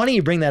actually, it's funny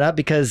you bring that up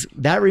because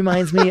that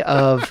reminds me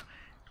of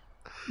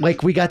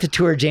like we got to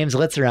tour James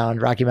Litz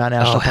around Rocky Mountain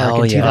National Oh, Park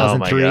hell in yeah. Oh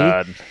my 2003.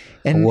 God.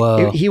 And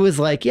Whoa. he was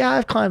like, yeah,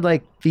 I've climbed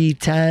like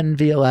V10,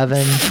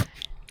 V11.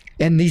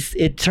 And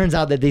it turns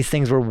out that these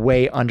things were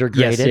way undergraded.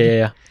 Yes,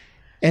 yeah.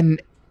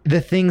 And the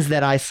things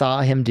that I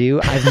saw him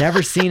do, I've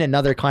never seen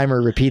another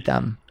climber repeat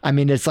them. I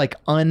mean, it's like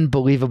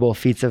unbelievable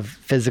feats of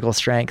physical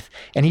strength.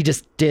 And he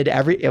just did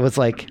it was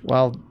like,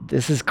 well,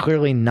 this is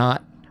clearly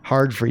not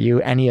hard for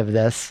you, any of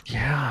this.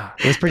 Yeah.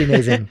 It was pretty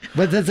amazing.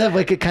 But that's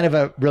like a kind of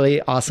a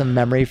really awesome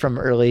memory from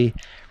early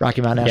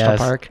Rocky Mountain National Yes.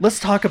 Park. Let's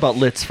talk about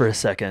Litz for a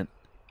second.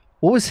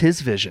 What was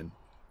his vision?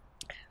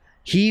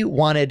 He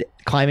wanted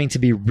climbing to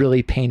be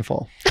really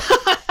painful.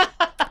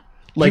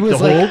 Like he was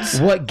the holds?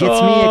 what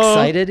gets me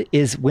excited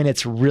is when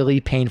it's really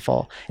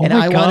painful. And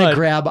my I want to God.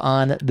 grab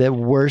on the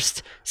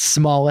worst,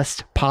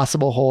 smallest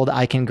possible hold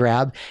I can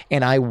grab.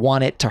 And I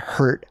want it to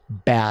hurt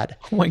bad.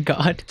 Oh my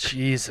God.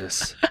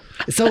 Jesus.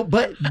 So,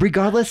 but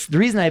regardless, the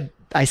reason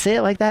I say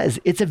it like that is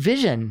it's a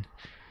vision.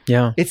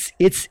 Yeah.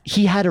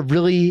 He had a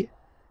really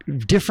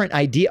different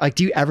idea. Like,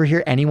 do you ever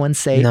hear anyone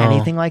say No.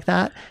 anything like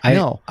that?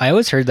 No. I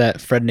always heard that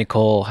Fred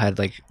Nicole had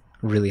like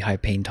really high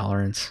pain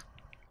tolerance.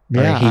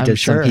 Or Yeah, I'm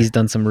sure. He's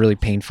done some really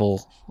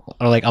painful,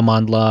 or like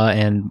Amandla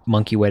and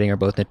Monkey Wedding are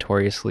both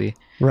notoriously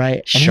Right.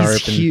 And sharp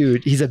he's and-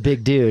 huge. He's a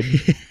big dude,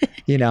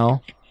 you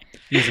know?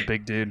 He's a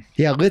big dude.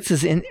 Yeah, Litz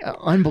is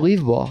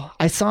unbelievable.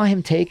 I saw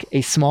him take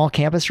a small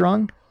campus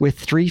rung with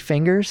 3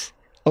 fingers,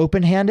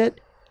 open hand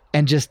it,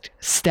 and just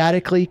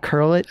statically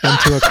curl it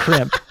into a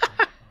crimp.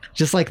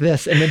 Just like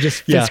this, and then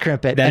just fist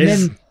crimp it, and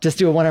then just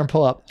do a 1-arm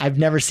pull up. I've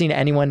never seen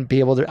anyone be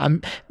able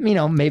to.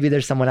 Maybe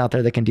there's someone out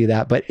there that can do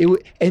that, but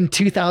in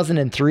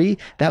 2003,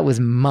 that was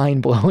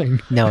mind blowing.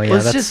 No, yeah, Well,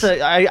 it's that's just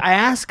I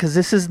asked because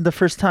this isn't the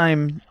first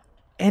time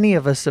any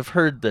of us have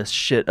heard this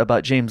shit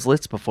about James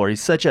Litz before.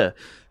 He's such a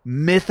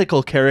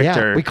mythical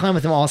character Yeah, we climb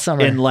with him all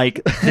summer. in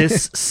like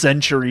this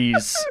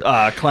century's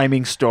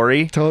climbing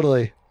story.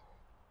 Totally.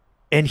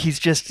 And he's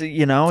just,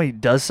 he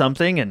does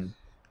something, and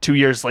 2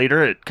 years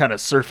later, it kind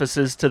of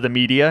surfaces to the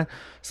media.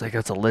 It's like,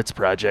 that's a Litz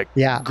project.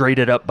 Yeah.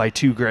 Graded up by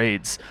 2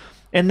 grades.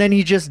 And then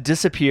he just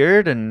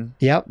disappeared and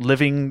Yep.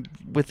 living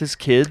with his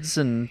kids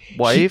and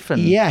wife.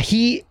 We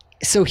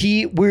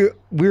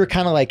were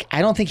kind of like,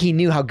 I don't think he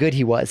knew how good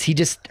he was. He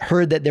just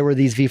heard that there were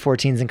these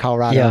V14s in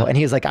Colorado, Yeah. and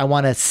he was like, I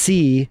want to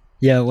see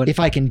what if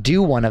I can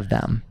do one of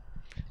them.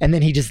 And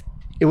then it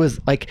was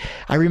like,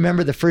 I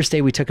remember the first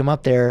day we took him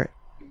up there,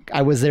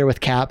 I was there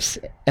with Caps,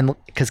 and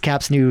because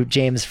Caps knew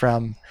James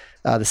from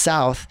the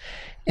South,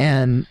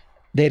 and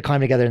they had climbed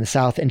together in the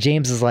South. And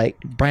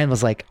Brian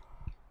was like,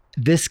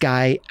 this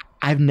guy,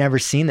 I've never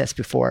seen this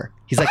before.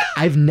 He's like,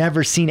 I've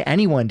never seen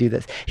anyone do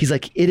this. He's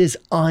like, it is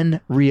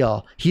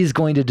unreal. He's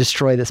going to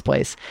destroy this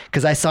place.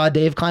 Because I saw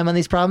Dave climb on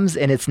these problems,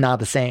 and it's not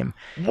the same.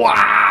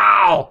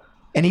 wow.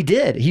 And he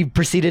did. He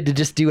proceeded to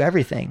just do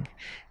everything.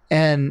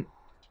 And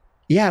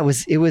yeah, it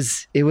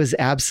was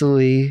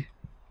absolutely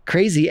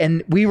crazy.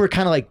 And we were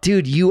kind of like,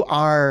 dude,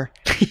 you're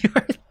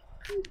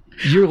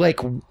like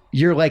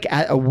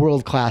at a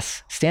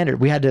world-class standard.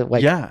 We had to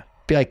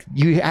be like,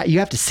 you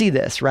have to see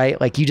this, right?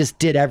 Like, you just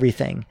did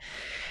everything.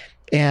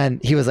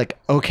 And he was like,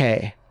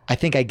 okay, I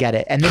think I get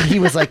it. And then he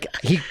was like,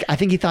 I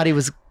think he thought he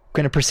was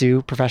going to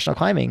pursue professional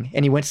climbing,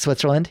 and he went to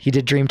Switzerland. He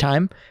did Dream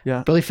Time,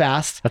 really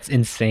fast, That's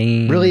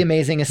insane. really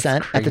amazing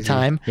ascent at the crazy.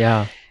 time.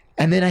 Yeah.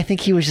 And then I think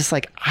he was just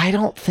like, I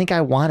don't think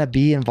I want to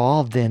be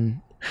involved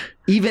in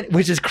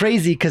which is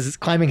crazy because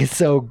climbing is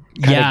so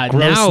gross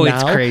now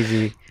it's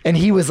crazy. And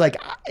he was like,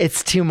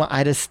 it's too much.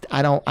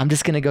 I'm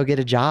just going to go get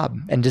a job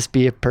and just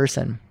be a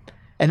person.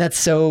 And that's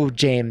so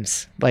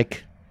James,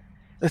 like,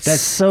 That's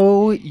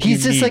so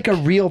he's just like a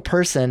unique. real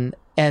person.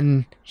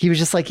 And he was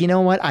just like, you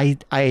know what? I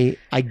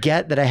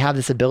get that I have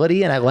this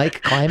ability and I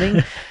like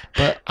climbing,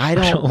 but I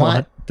don't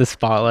want the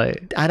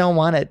spotlight. I don't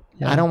want it.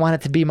 Yeah. I don't want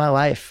it to be my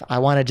life. I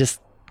want to just,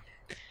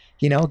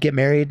 get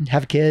married,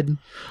 have a kid.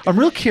 I'm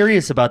real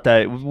curious about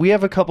that. We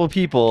have a couple of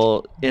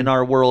people in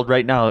our world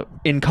right now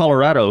in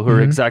Colorado who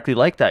are exactly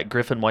like that.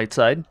 Griffin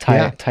Whiteside.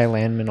 Yeah. Ty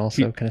Landman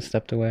also kind of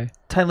stepped away.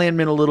 Ty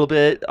Landman a little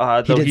bit,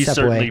 though did he step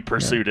certainly away.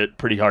 pursued it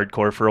pretty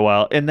hardcore for a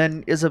while. And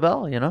then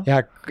Isabel,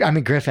 Yeah. I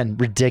mean, Griffin,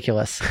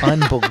 ridiculous.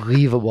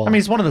 Unbelievable. I mean,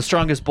 he's one of the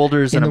strongest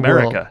boulders in the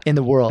America. world. In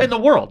the world. In the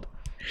world.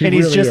 He And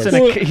he's really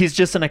just is. he's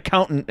just an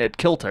accountant at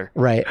Kilter.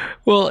 Right.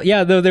 Well,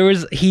 yeah, though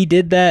he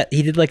did that.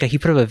 He did he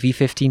put up a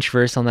V15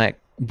 traverse on that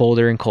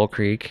boulder in Coal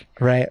Creek.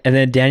 Right. And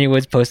then Daniel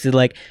Woods posted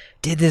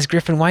did this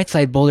Griffin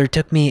Whiteside boulder,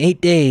 took me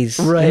 8 days.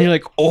 Right. And you're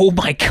like, oh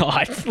my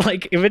God.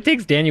 If it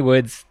takes Daniel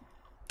Woods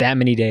that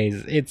many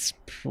days, it's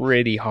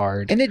pretty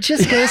hard. And it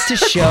just goes to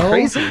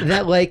show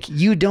that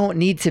you don't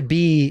need to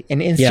be an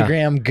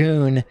Instagram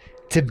goon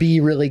to be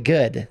really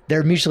good.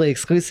 They're mutually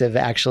exclusive,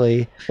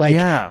 actually.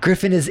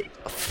 Griffin is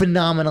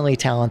phenomenally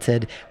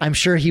talented. I'm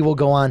sure he will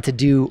go on to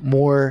do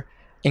more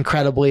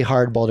incredibly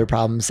hard boulder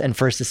problems and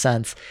first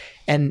ascents.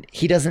 And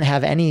he doesn't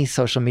have any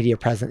social media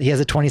presence. He has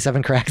a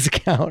 27 Cracks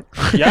account.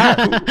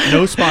 Yeah.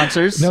 No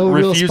sponsors. No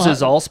real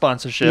refuses all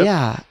sponsorship.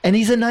 Yeah. And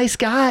he's a nice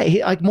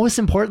guy. Most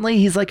importantly,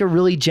 he's a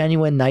really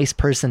genuine, nice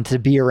person to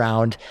be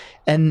around.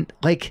 And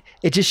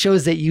it just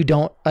shows that you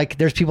don't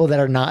there's people that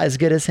are not as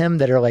good as him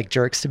that are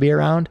jerks to be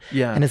around.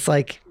 Yeah. And it's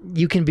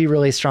you can be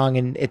really strong,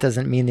 and it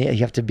doesn't mean that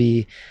you have to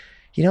be,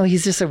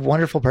 he's just a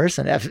wonderful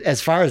person.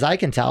 As far as I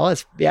can tell,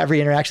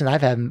 every interaction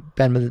I've had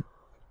been with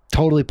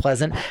totally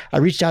pleasant. I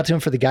reached out to him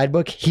for the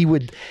guidebook. He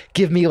would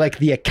give me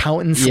the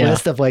accountant's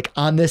list of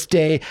on this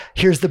day,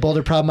 here's the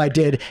boulder problem I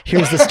did.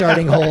 Here's the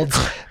starting holds.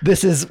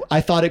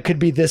 I thought it could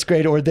be this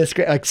grade or this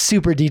grade,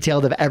 super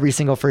detailed of every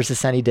single first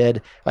ascent he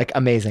did.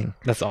 Amazing.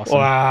 That's awesome.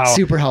 Wow.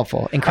 Super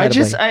helpful.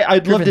 Incredibly.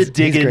 I'd love to Griffin's-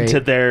 dig he's into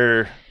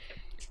great.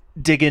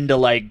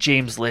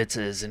 James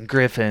Litz's and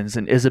Griffin's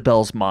and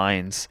Isabel's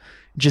minds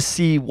just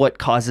see what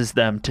causes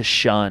them to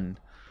shun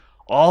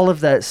all of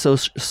that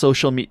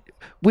social media,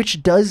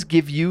 which does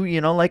give you,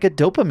 like a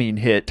dopamine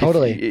hit.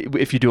 Totally.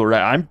 If you do it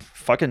right. I'm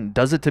fucking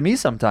does it to me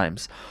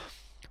sometimes.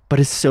 But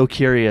it's so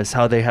curious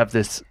how they have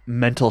this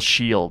mental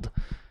shield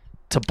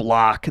to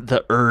block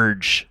the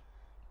urge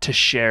to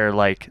share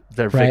like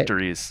their Right.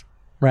 victories.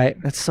 Right.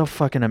 That's so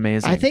fucking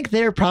amazing. I think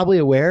they're probably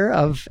aware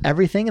of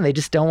everything and they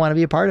just don't want to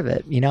be a part of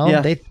it. Yeah.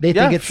 They Yeah,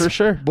 think it's for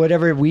sure.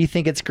 whatever we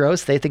think it's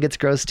gross, they think it's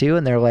gross too.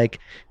 And they're like,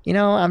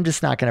 I'm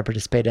just not going to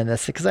participate in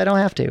this because I don't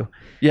have to.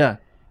 Yeah.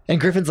 And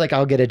Griffin's like,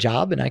 I'll get a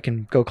job and I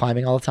can go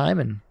climbing all the time.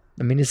 And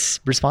I mean, he's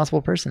a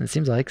responsible person, it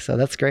seems like. So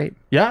that's great.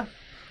 Yeah.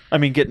 I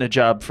mean, getting a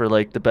job for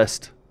like the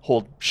best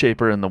hold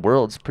shaper in the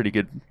world is a pretty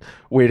good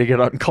way to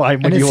get out and climb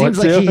when And it you want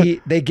seems to.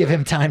 like they give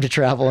him time to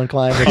travel and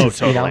climb. Which Oh, is,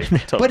 totally,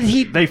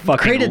 totally. But They fucking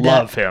created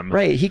love that, him.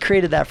 Right. He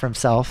created that for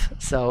himself.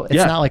 So it's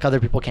Yeah. not like other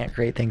people can't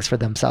create things for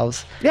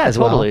themselves. Yeah, as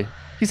totally. Well.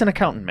 He's an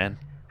accountant, man.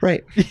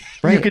 Right. You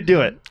Right. could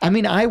do it. I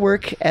mean, I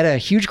work at a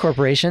huge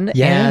corporation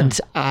Yeah. and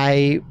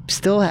I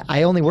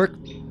only work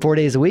 4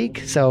 days a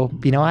week. So,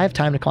 I have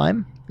time to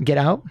climb, get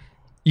out.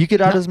 You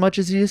get out as much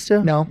as you used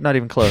to? No. Not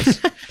even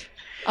close.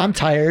 I'm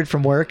tired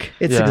from work.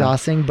 It's Yeah.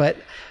 exhausting, but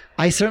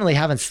I certainly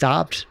haven't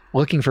stopped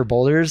looking for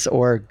boulders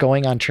or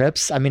going on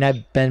trips. I mean,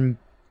 I've been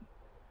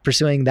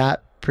pursuing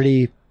that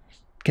pretty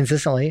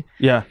consistently,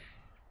 Yeah.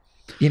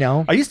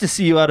 I used to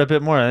see you out a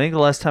bit more. I think the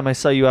last time I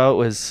saw you out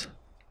was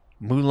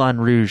Moulin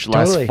Rouge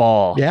last Totally.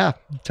 fall. Yeah,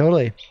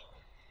 totally.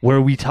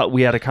 Where we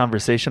had a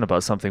conversation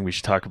about something we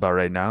should talk about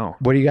right now.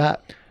 What do you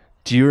got?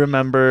 Do you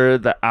remember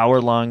the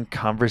hour-long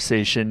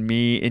conversation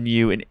me and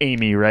you and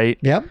Amy, right?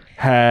 Yep.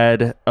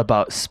 Had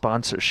about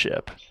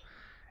sponsorship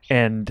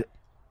and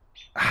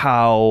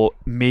how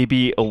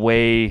maybe a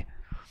way,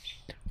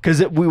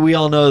 because we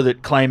all know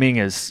that climbing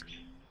is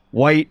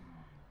white,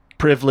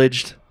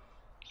 privileged,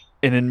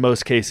 and in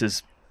most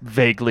cases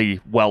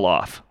vaguely well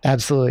off,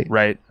 Absolutely.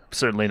 right?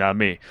 Certainly not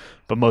me,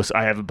 but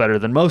I have it better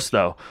than most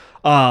though.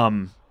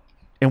 And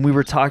we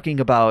were talking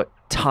about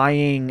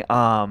tying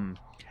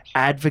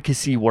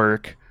advocacy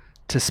work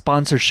to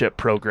sponsorship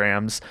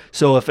programs.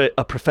 So if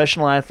a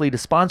professional athlete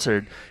is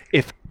sponsored,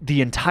 if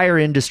the entire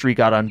industry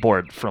got on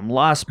board, from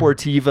La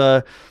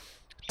Sportiva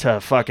to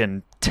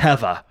fucking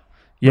Teva,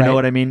 you know Right.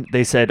 what I mean?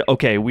 They said,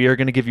 okay, we are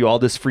going to give you all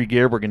this free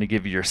gear. We're going to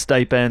give you your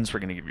stipends.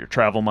 We're going to give you your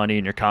travel money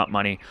and your comp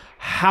money.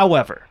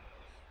 However,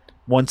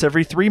 once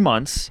every 3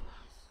 months,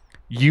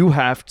 you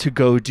have to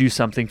go do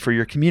something for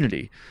your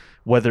community,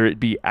 whether it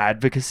be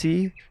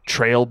advocacy,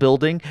 trail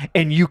building,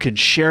 and you can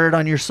share it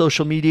on your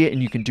social media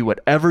and you can do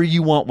whatever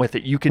you want with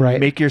it. You can Right.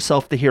 make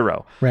yourself the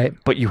hero, Right.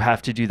 but you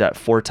have to do that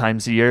 4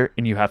 times a year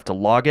and you have to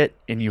log it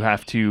and you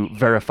have to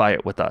verify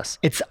it with us.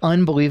 It's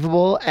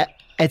unbelievable.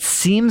 It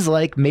seems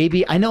like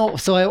maybe I know.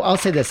 So I'll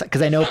say this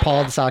because I know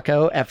Paul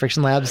DeSacco at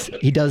Friction Labs.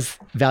 He does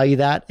value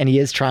that, and he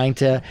is trying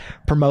to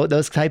promote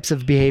those types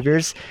of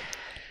behaviors.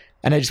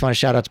 And I just want to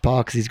shout out to Paul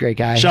because he's a great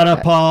guy. Shout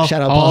out, Paul.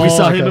 Shout out, Paul. We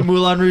saw him DeSacco. in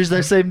Moulin Rouge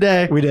that same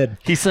day. We did.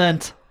 He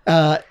sent.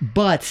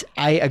 But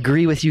I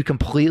agree with you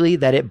completely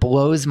that it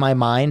blows my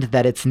mind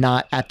that it's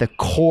not at the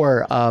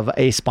core of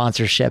a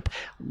sponsorship,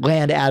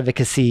 land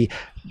advocacy,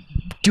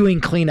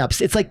 doing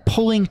cleanups. It's like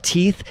pulling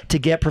teeth to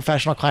get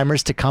professional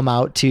climbers to come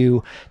out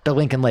to the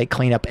Lincoln Lake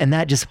cleanup. And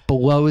that just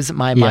blows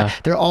my mind. Yeah.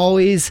 They're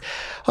always,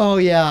 oh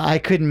yeah, I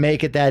couldn't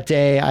make it that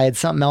day. I had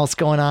something else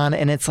going on.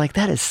 And it's like,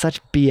 that is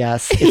such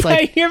BS. It's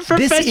like, you're a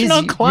professional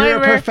you're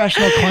climber. a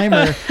professional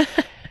climber.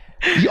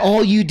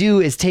 All you do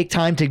is take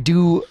time to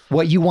do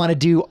what you want to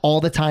do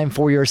all the time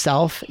for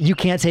yourself. You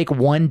can't take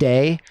one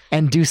day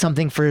and do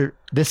something for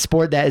this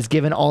sport that has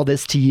given all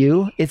this to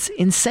you. It's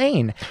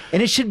insane.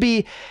 And it should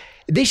be,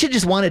 they should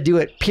just want to do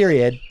it,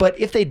 period. But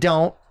if they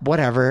don't,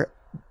 whatever,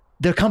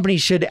 the company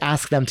should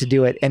ask them to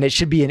do it. And it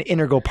should be an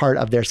integral part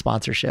of their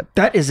sponsorship.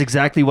 That is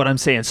exactly what I'm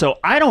saying. So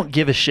I don't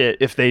give a shit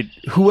if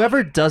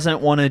whoever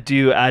doesn't want to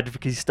do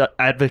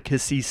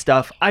advocacy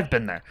stuff, I've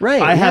been there.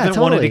 Right, I yeah, haven't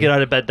wanted to totally. get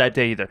out of bed that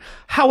day either.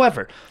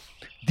 However,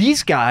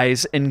 these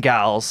guys and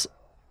gals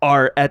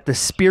are at the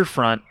spear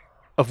front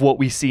of what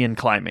we see in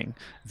climbing.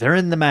 They're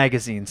in the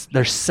magazines.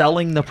 They're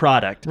selling the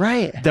product.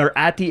 Right. They're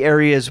at the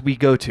areas we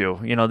go to.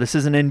 This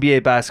isn't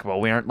NBA basketball.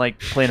 We aren't like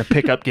playing a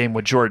pickup game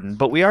with Jordan,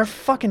 but we are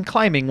fucking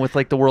climbing with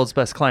like the world's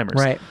best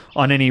climbers Right.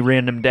 on any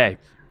random day.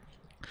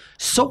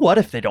 So what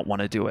if they don't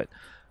want to do it?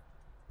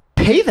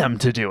 Pay them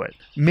to do it.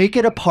 Make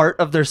it a part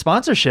of their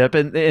sponsorship.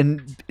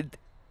 And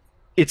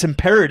it's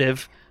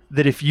imperative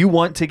that if you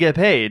want to get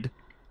paid,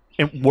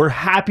 and we're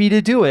happy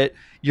to do it,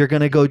 you're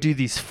going to go do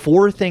these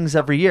 4 things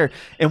every year.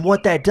 And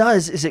what that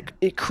does is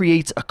it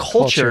creates a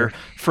culture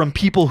from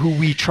people who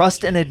we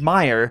trust and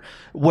admire,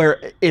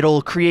 where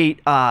it'll create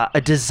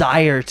a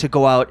desire to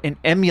go out and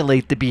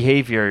emulate the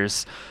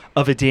behaviors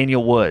of a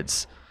Daniel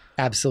Woods.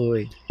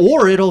 Absolutely.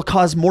 Or it'll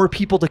cause more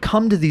people to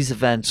come to these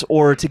events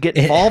or to get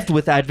involved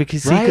with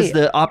advocacy because Right.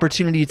 the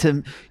opportunity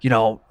to,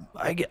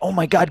 oh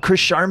my God, Chris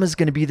Sharma's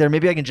going to be there.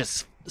 Maybe I can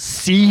just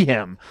see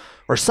him.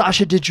 Or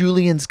Sasha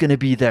DeJulian's going to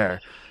be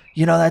there.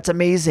 That's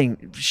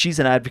amazing. She's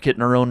an advocate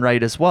in her own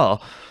right as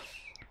well.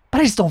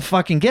 But I just don't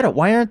fucking get it.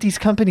 Why aren't these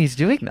companies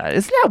doing that?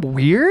 Isn't that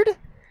weird?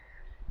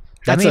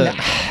 That's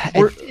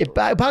it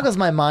boggles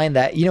my mind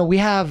that, you know, we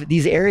have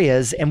these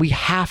areas and we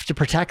have to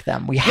protect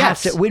them. We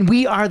have to, when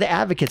we are the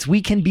advocates,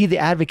 we can be the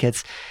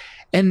advocates.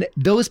 And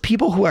those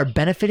people who are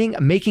benefiting,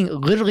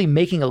 literally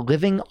making a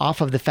living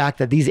off of the fact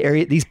that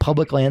these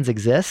public lands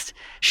exist,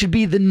 should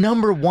be the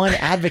number one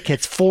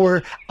advocates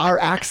for our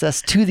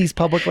access to these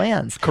public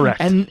lands. Correct.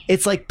 And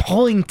it's like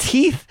pulling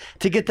teeth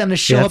to get them to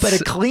show up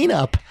at a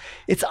cleanup.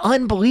 It's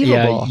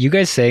unbelievable. Yeah, you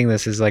guys saying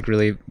this is like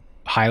really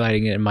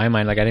highlighting it in my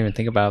mind. Like, I didn't even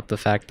think about the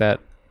fact that,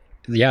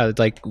 yeah,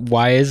 like,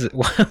 why is it?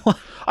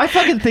 I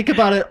fucking think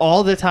about it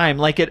all the time.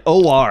 Like at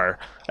OR,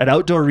 an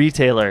outdoor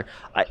retailer,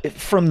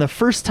 from the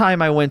first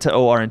time I went to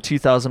OR in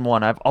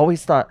 2001, I've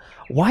always thought,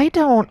 why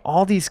don't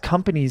all these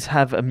companies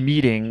have a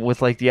meeting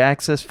with like the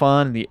Access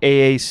Fund and the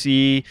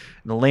AAC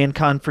and the Land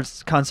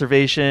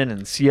Conservation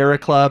and Sierra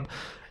Club,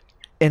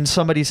 and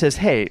somebody says,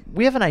 hey,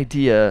 we have an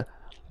idea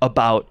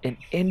about an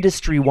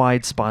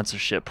industry-wide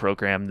sponsorship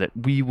program that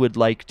we would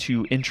like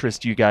to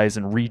interest you guys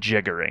in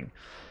rejiggering,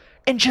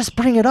 and just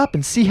bring it up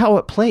and see how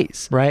it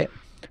plays. Right.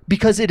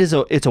 Because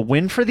it's a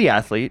win for the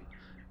athlete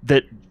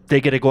that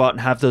they get to go out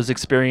and have those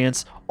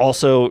experience,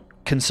 also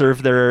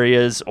conserve their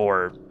areas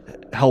or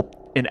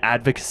help in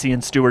advocacy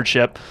and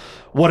stewardship,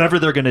 whatever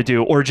they're going to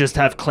do, or just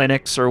have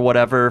clinics or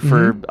whatever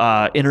for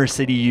inner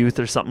city youth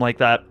or something like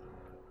that.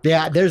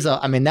 Yeah,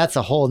 that's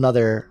a whole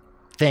nother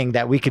thing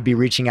that we could be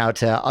reaching out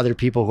to other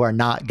people who are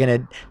not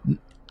going to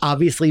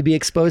obviously be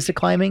exposed to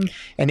climbing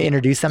and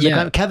introduce them to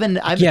climbing. Kevin,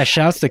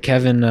 shouts to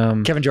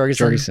Kevin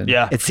Jorgensen.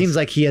 Yeah, it seems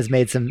like he has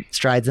made some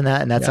strides in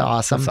that, and that's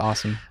awesome.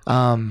 That's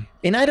awesome.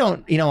 And I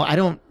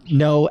don't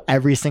know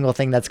every single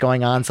thing that's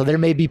going on, so there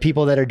may be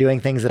people that are doing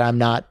things that I'm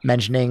not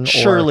mentioning.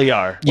 Surely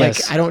are. Like,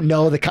 I don't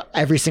know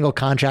every single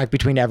contract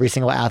between every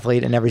single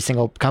athlete and every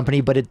single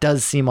company, but it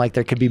does seem like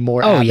there could be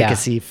more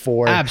advocacy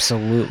for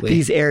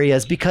these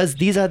areas, because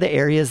these are the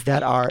areas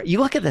that are. You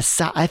look at the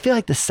South. I feel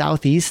like the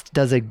Southeast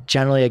does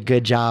generally a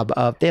good job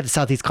of. They have the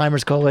Southeast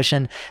Climbers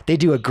Coalition. They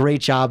do a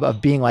great job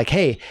of being like,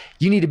 hey,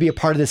 you need to be a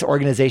part of this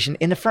organization.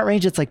 In the Front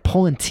Range, it's like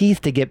pulling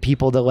teeth to get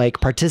people to like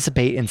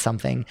participate in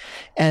something.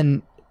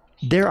 And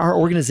there are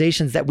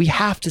organizations that we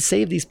have to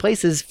save these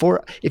places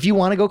for if you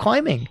want to go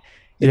climbing.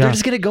 If they're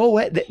just going to go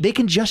away, they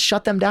can just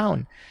shut them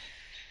down.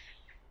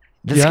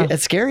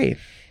 That's scary.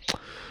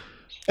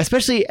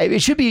 Especially,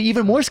 it should be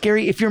even more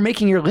scary if you're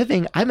making your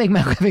living. I make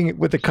my living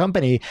with a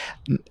company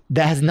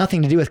that has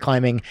nothing to do with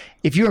climbing.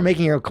 If you are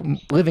making your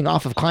living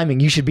off of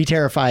climbing, you should be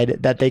terrified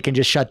that they can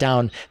just shut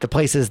down the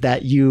places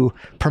that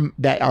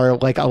that are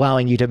like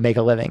allowing you to make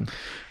a living.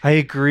 I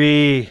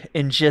agree.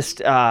 And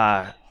just,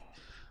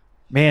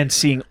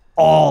 seeing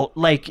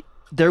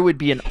there would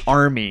be an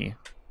army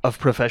of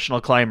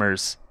professional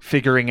climbers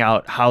figuring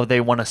out how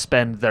they want to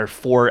spend their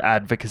for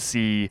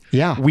advocacy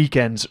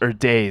weekends or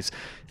days.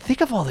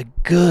 Think of all the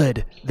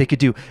good they could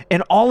do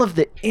and all of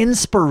the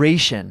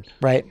inspiration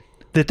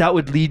that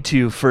would lead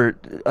to for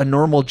a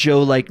normal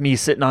Joe like me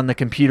sitting on the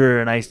computer,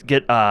 and I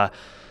get a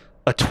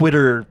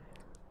Twitter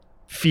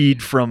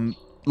feed from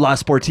La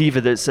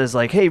Sportiva that says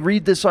like, hey,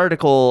 read this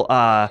article.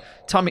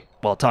 Tommy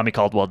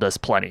Caldwell does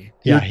plenny.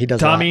 Yeah, he does.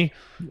 Tommy,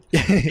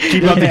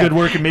 keep up the good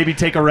work and maybe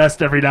take a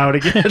rest every now and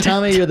again.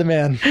 Tommy, you're the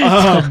man.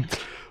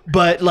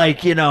 But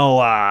like,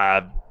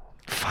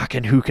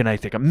 fucking who can I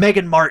think of?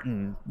 Megan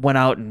Martin went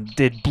out and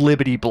did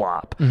Blibbity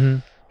Blop. Mm-hmm.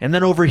 And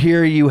then over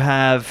here you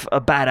have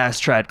a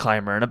badass trad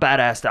climber and a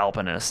badass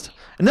alpinist.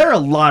 And there are a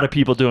lot of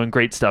people doing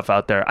great stuff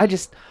out there. I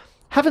just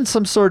having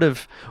some sort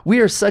of, we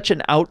are such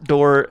an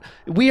outdoor,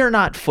 we are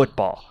not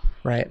football.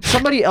 Right.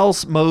 Somebody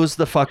else mows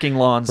the fucking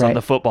lawns on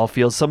the football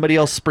field. Somebody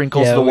else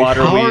sprinkles the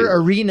water. Our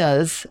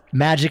arenas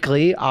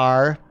magically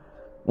are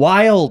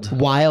wild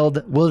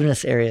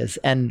wilderness areas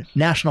and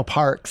national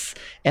parks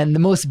and the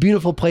most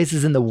beautiful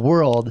places in the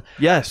world.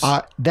 Yes.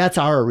 That's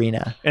our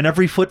arena. And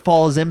every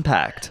footfall is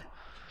impact.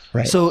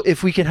 Right. So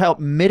if we can help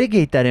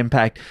mitigate that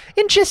impact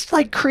and just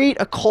like create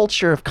a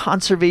culture of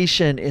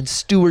conservation and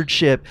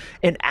stewardship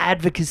and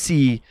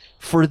advocacy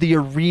for the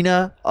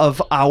arena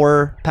of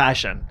our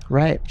passion.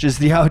 Right. Just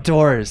the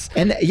outdoors.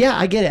 And yeah,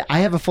 I get it. I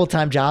have a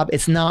full-time job.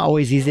 It's not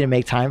always easy to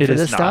make time for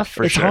this stuff.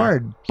 It's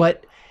hard,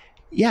 but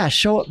yeah,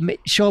 show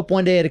up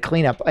one day at a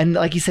cleanup. And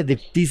like you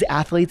said, these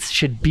athletes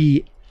should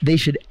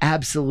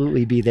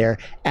absolutely be there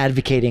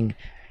advocating.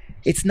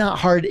 It's not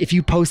hard if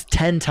you post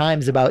 10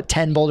 times about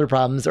 10 boulder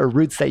problems or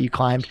routes that you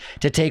climbed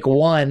to take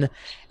one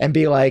and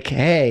be like,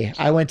 hey,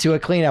 I went to a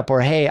cleanup,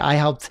 or hey, I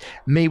helped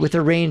meet with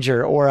a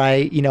ranger, or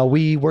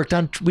we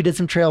did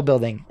some trail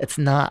building. It's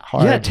not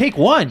hard. Yeah, take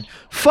one.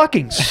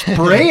 Fucking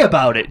spray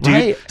about it, dude.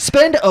 Right.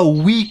 Spend a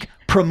week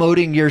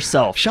promoting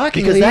yourself.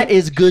 Shockingly, because that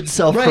is good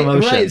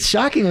self-promotion. Right.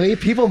 Shockingly,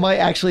 people might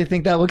actually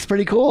think that looks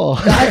pretty cool.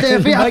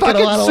 Fucking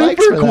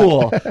super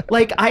cool.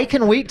 Like, I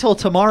can wait till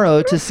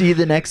tomorrow to see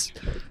the next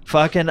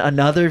fucking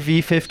another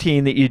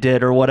V15 that you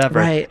did or whatever.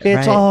 Right.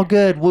 It's all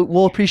good.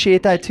 We'll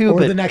appreciate that too.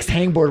 Or the next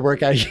hangboard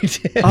workout you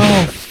did.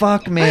 Oh,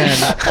 fuck,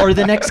 man. Or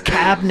the next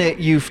cabinet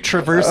you've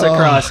traversed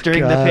across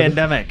during the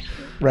pandemic.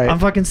 Right. I'm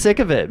fucking sick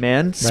of it,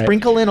 man.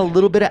 Sprinkle in a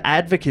little bit of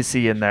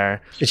advocacy in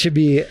there. It should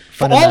be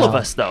For all fundamental. of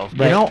us, though.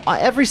 Right. You know,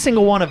 every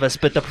single one of us.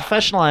 But the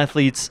professional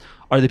athletes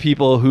are the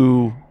people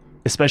who,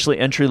 especially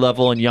entry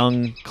level and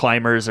young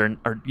climbers, are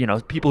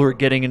people who are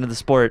getting into the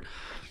sport.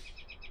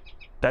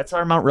 That's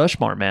our Mount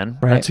Rushmore, man.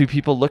 Right. That's who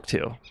people look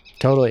to.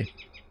 Totally.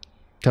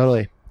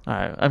 All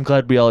right, I'm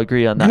glad we all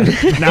agree on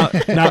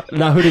that.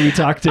 now, who do we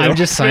talk to? I'm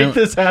just Make silent.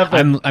 this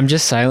happen. I'm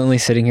just silently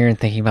sitting here and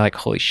thinking about like,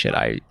 holy shit,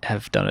 I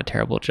have done a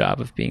terrible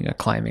job of being a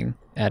climbing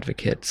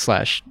advocate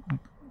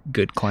 /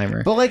 good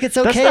climber. But like, it's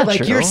That's okay. not Like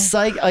true. you're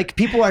psyched. Like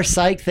people are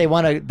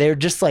psyched. They're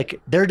just like,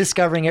 they're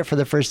discovering it for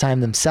the first time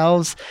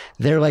themselves.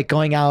 They're like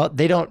going out.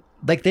 They don't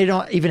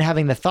even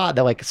having the thought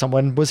that like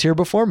someone was here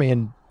before me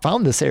and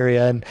found this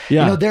area. And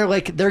Yeah.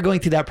 they're going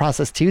through that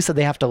process too. So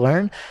they have to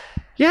learn.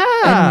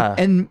 Yeah.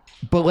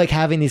 But like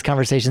having these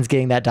conversations,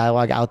 getting that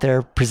dialogue out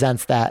there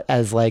presents that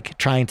as like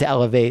trying to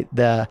elevate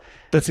the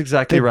That's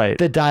exactly right.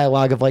 the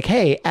dialogue of like,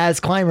 hey, as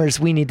climbers,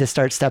 we need to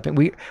start stepping.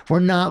 We're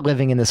not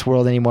living in this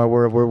world anymore.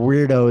 We're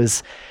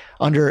weirdos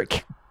under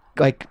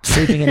like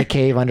sleeping in a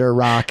cave under a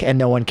rock and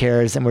no one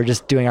cares. And we're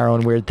just doing our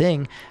own weird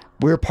thing.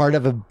 We're part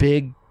of a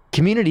big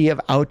community of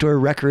outdoor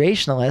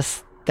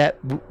recreationalists that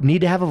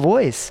need to have a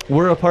voice.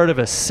 We're a part of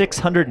a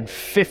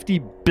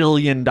 $650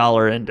 billion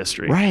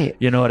industry. Right.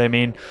 You know what I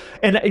mean?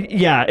 And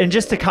and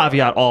just to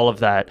caveat all of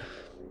that,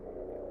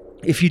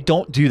 if you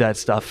don't do that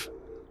stuff,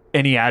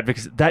 any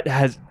advocacy, that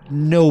has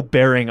no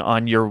bearing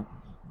on your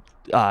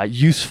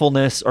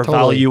usefulness or Totally.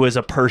 value as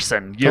a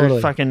person. You're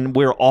Totally.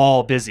 we're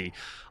all busy.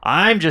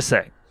 I'm just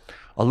saying.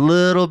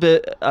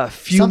 A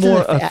few Something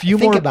more to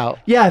think about.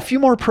 Yeah, a few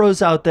more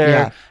pros out there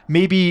Yeah.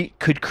 maybe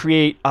could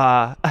create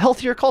a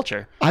healthier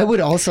culture. I would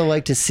also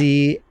like to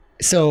see.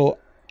 So,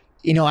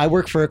 I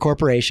work for a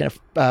corporation,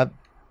 a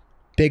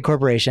big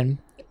corporation,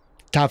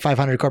 top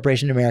 500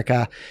 corporation in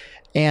America,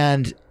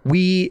 and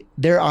we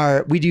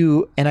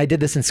do, and I did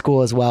this in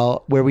school as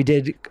well, where we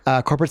did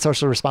corporate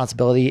social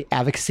responsibility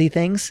advocacy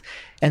things.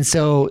 And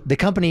so the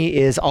company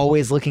is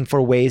always looking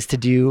for ways to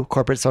do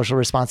corporate social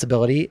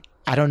responsibility.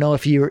 I don't know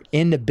if you're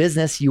into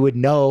business, you would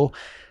know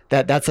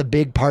that that's a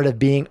big part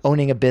of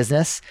owning a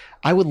business.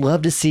 I would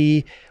love to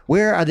see,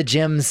 where are the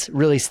gyms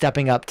really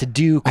stepping up to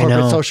do corporate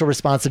know. social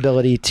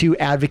responsibility, to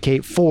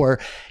advocate for.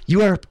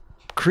 You are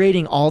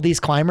creating all these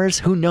climbers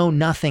who know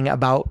nothing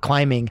about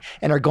climbing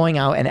and are going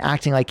out and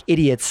acting like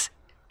idiots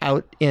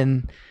out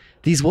in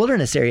these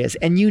wilderness areas.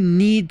 And you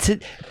need to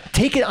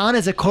take it on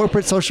as a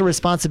corporate social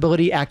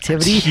responsibility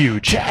activity. It's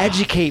huge. To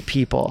educate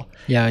people.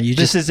 Yeah,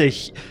 This is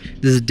this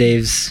is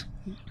Dave's.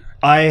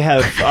 I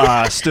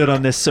have stood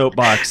on this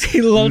soapbox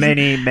He loves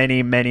many,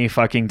 many, many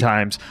fucking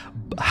times.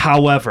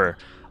 However,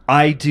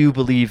 I do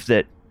believe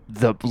that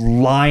the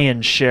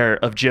lion's share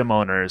of gym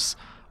owners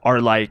are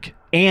like,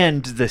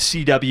 and the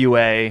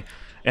CWA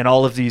and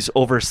all of these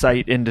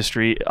oversight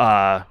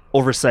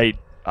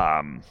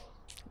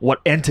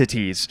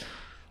entities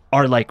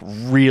are like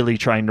really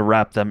trying to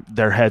wrap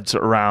their heads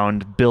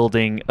around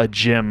building a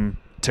gym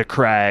to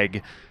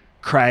crag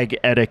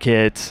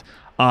etiquette.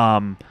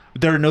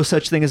 There are no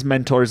such thing as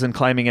mentors in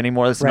climbing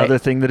anymore. That's Right. another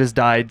thing that has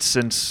died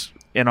since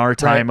in our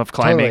time Right. of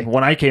climbing. Totally.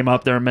 When I came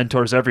up, there were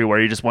mentors everywhere.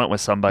 You just went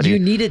with somebody. You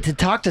needed to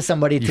talk to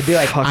somebody to You be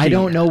like, I fucking-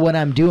 don't know what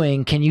I'm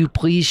doing. Can you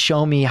please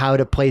show me how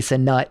to place a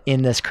nut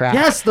in this crack?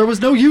 Yes, there was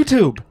no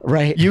YouTube.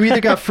 Right. You either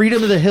got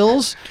Freedom of the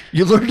Hills,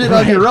 you learned it on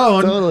Right, your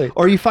own, totally.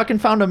 or you fucking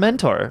found a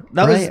mentor.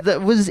 Right.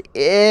 That was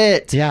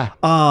it. Yeah.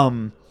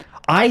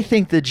 I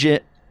think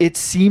it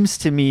seems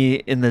to me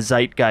in the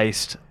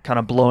zeitgeist kind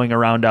of blowing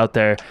around out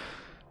there,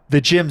 the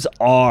gyms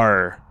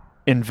are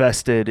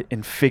invested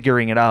in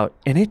figuring it out,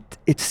 and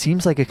it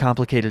seems like a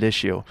complicated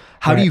issue.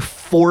 How do Right. you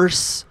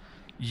force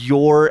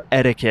your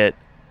etiquette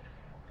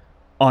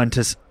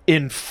onto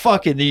in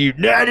fucking the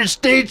United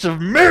States of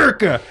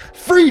America?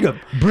 Freedom.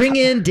 Bring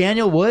in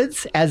Daniel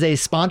Woods as a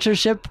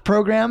sponsorship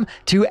program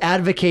to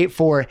advocate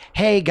for,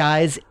 hey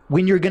guys,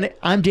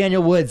 I'm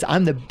Daniel Woods.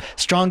 I'm the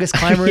strongest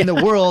climber in the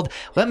world.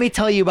 Let me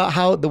tell you about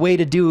how the way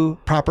to do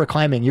proper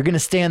climbing. You're going to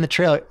stay on the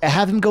trail.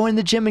 Have him go in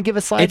the gym and give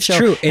a slideshow It's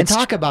true. and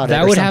talk about it.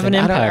 That or would have an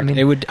something. I impact. mean,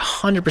 It would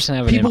 100%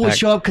 have an people impact. would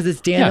show up because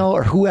it's Daniel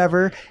or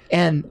whoever,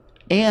 and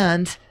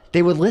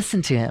they would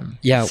listen to him.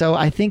 Yeah. So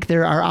I think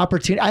there are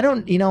opportunities. I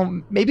don't,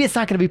 maybe it's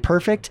not going to be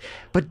perfect,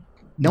 but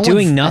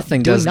Doing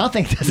nothing doesn't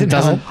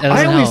help.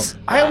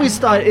 I always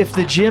thought if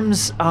the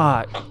gyms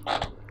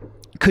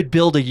could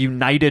build a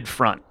united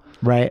front.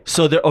 Right.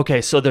 So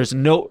there's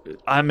no.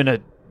 I'm gonna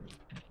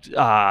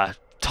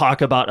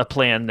talk about a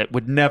plan that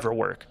would never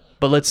work.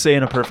 But let's say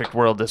in a perfect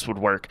world this would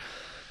work.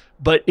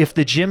 But if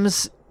the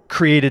gyms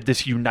created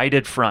this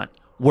united front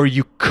where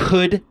you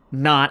could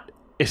not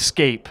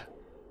escape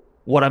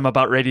what I'm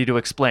about ready to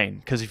explain,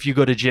 because if you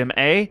go to gym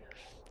A,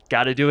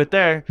 got to do it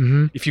there.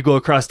 Mm-hmm. If you go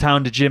across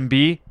town to gym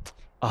B,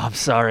 I'm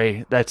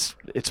sorry, it's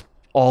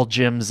all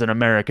gyms in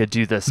America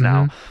do this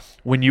now.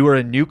 When you are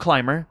a new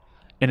climber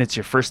and it's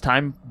your first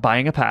time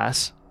buying a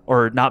pass,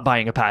 or not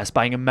buying a pass,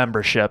 buying a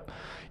membership,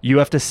 you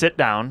have to sit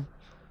down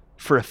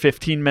for a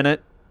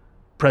 15-minute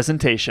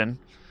presentation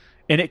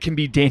and it can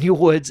be Daniel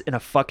Woods in a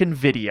fucking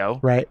video,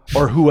 Right.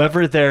 or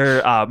whoever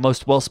their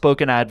most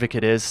well-spoken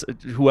advocate is,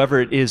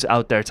 whoever it is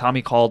out there,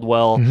 Tommy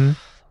Caldwell,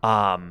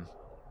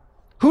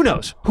 who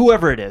knows,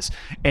 whoever it is.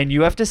 And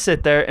you have to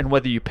sit there, and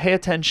whether you pay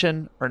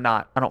attention or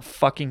not, I don't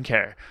fucking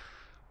care.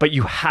 But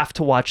you have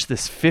to watch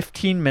this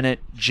 15-minute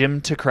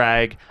Jim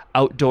TeCrag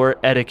outdoor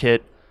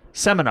etiquette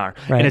seminar.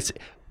 Right.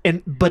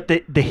 But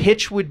the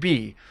hitch would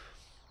be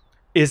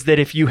is that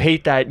if you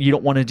hate that and you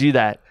don't want to do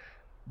that,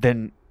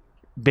 then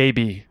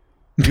baby,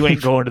 you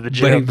ain't going to the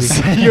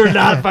gyms. You're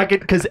not fucking,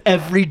 because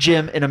every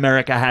gym in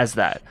America has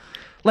that.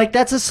 Like,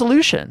 that's a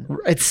solution.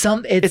 It's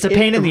It's a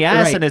pain in the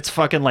ass, right. and it's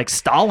fucking like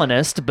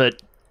Stalinist,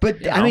 but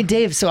I mean,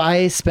 Dave, so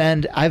I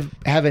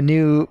have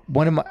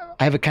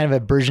a kind of a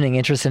burgeoning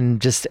interest in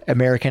just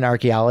American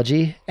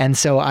archaeology. And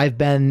so I've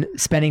been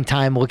spending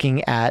time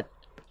looking at,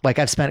 like,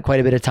 I've spent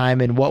quite a bit of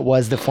time in what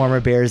was the former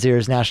Bears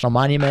Ears National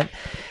Monument,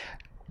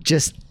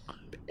 just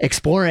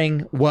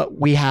exploring what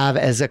we have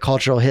as a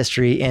cultural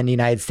history in the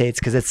United States,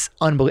 because it's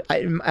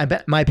unbelievable.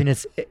 My opinion,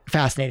 it's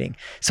fascinating.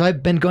 So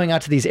I've been going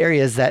out to these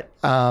areas that,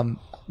 I've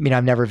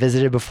never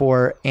visited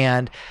before,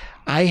 and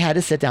I had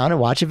to sit down and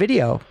watch a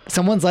video.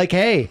 Someone's like,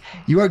 hey,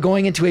 you are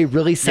going into a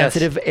really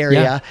sensitive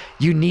area. Yeah.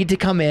 You need to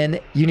come in.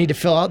 You need to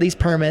fill out these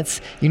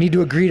permits. You need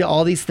to agree to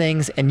all these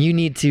things, and you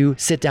need to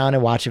sit down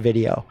and watch a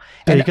video.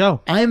 There And you go.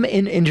 I'm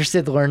an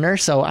interested learner,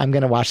 so I'm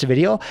going to watch the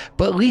video,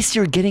 but at least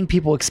you're getting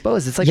people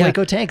exposed. It's like Yeah.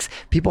 Waco Tanks.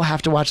 People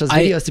have to watch those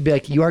videos to be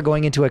like, you are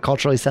going into a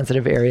culturally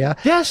sensitive area.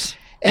 yes.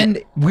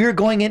 And we're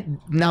going in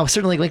now.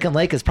 Certainly, Lincoln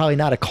Lake is probably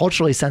not a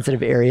culturally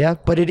sensitive area,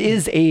 but it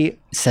is a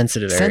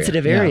sensitive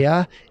area.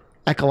 area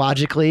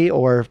ecologically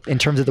or in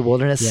terms of the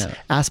wilderness Yeah.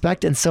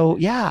 aspect. And so,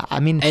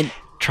 And-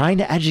 trying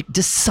to educate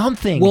just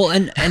something. Well,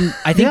 and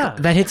I think Yeah.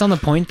 that hits on the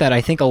point that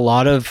I think a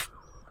lot of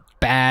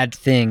bad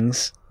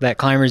things that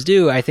climbers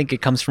do, I think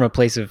it comes from a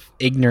place of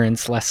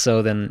ignorance less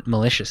so than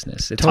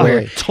maliciousness. It's Totally.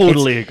 where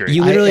Totally agree.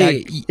 you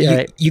literally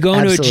yeah, you go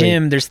into absolutely. a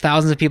gym, there's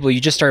thousands of people,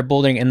 you just start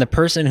bouldering, and the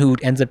person who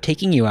ends up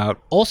taking you out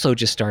also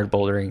just started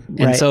bouldering.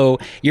 And Right. so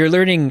you're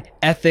learning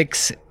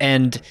ethics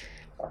and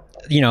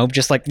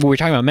just like we were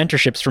talking about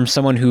mentorships from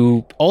someone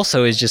who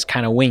also is just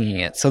kind of winging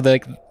it. So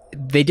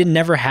they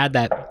never had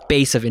that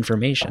base of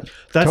information.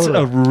 That's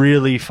Totally. a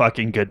really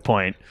fucking good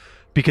point,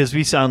 because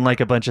we sound like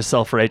a bunch of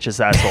self-righteous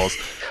assholes.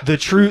 The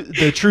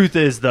truth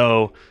is,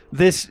 though,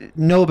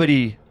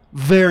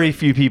 very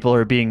few people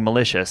are being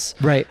malicious.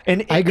 Right.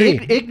 And I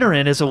agree.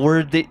 Ignorant is a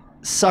word that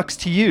sucks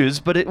to use,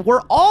 but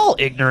we're all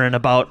ignorant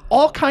about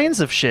all kinds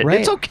of shit. Right.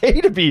 It's okay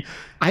to be.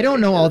 I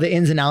don't know all the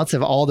ins and outs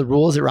of all the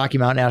rules at Rocky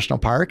Mountain National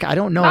Park. I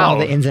don't know all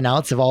the ins and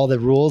outs of all the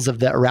rules of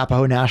the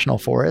Arapahoe National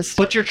Forest.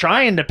 But you're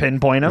trying to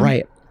pinpoint them.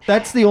 Right.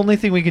 That's the only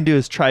thing we can do,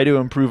 is try to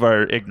improve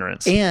our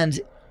ignorance. And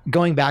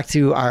going back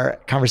to our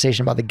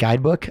conversation about the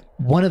guidebook,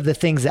 one of the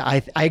things that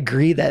I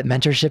agree that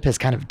mentorship has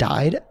kind of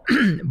died,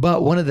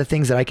 but one of the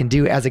things that I can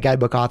do as a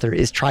guidebook author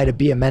is try to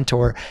be a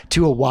mentor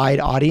to a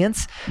wide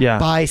audience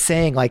by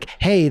saying, like,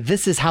 hey,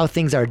 this is how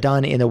things are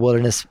done in a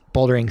wilderness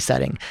bouldering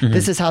setting.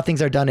 This is how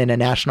things are done in a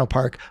national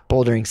park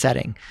bouldering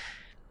setting.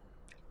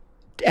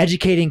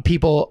 Educating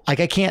people, like,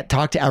 I can't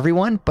talk to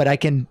everyone, but I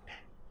can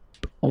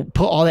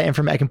put all that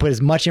information. I can put as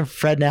much in.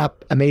 Fred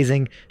Knapp,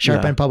 amazing.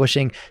 Sharp End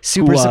Publishing,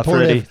 super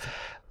supportive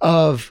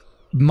of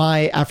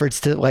my efforts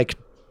to, like,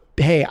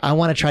 hey, I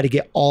want to try to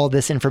get all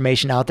this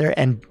information out there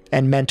and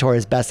mentor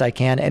as best I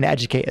can and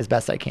educate as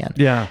best I can.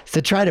 Yeah.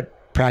 So try to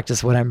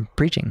practice what I'm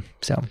preaching.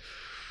 So,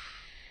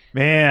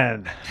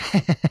 Man,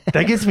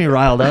 that gets me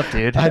riled up,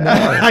 dude. I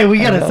know. We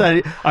gotta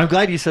say, I'm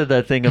glad you said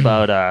that thing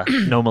about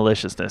no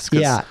maliciousness.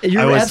 'Cause yeah,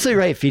 you're absolutely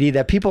right, Feedy,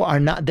 that people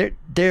are not,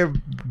 they're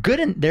good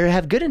and they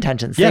have good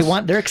intentions. Yes.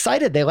 They're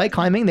excited. They like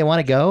climbing. They want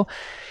to go.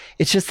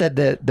 It's just that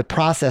the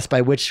process by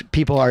which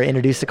people are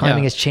introduced to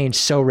climbing has changed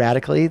so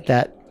radically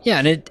that. Yeah,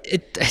 and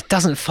it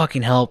doesn't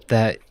fucking help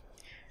that,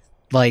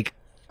 like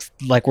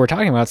we're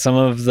talking about, some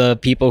of the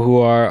people who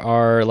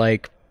are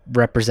like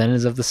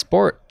representatives of the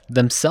sport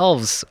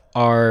themselves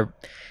are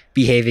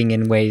behaving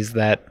in ways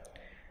that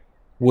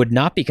would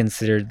not be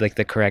considered like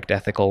the correct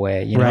ethical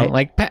way, you know, Right.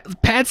 like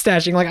pad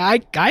stashing.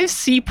 Like I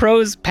see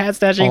pros pad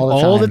stashing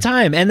All the the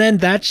time, and then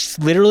that just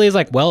literally is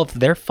like, well, if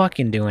they're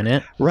fucking doing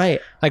it, Right.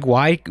 like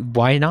why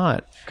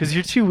not? Because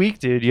you're too weak,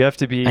 dude. You have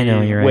to be I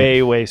know, you're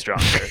way, way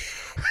stronger.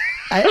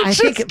 I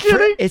think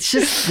kidding. it's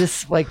just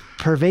this, like,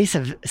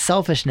 pervasive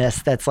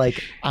selfishness that's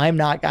like, I'm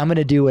going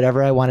to do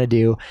whatever I want to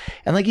do.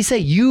 And like you say,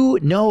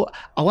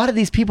 a lot of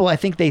these people, I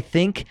think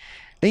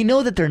they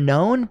know that they're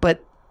known,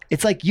 but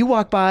it's like you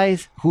walk by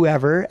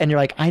whoever and you're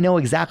like, I know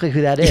exactly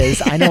who that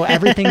is. I know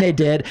everything they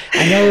did.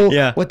 I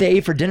know what they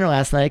ate for dinner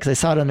last night because I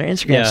saw it on their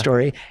Instagram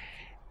story.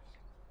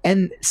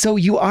 And so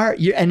you're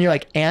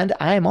like, and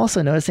I am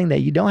also noticing that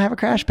you don't have a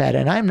crash pad,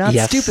 and I'm not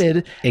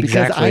stupid because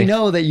exactly. I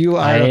know that you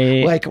are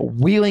like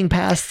wheeling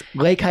past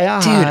Lake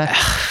Hayaha.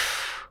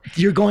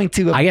 you're going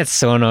to. I get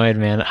so annoyed,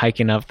 man,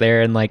 hiking up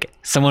there, and like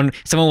someone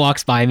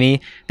walks by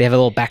me. They have a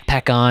little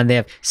backpack on. They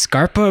have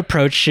Scarpa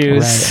approach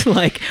shoes,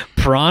 like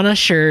Prana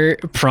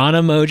shirt,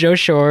 Prana Mojo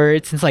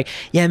shorts. And it's like,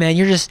 yeah, man,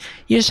 you're just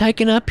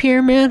hiking up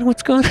here, man.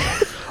 What's going on?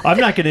 I'm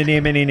not going to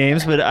name any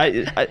names, but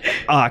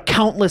I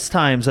countless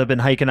times I've been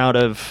hiking out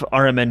of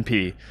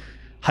RMNP,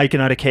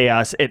 hiking out of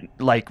Chaos. It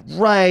like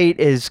right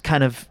is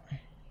kind of.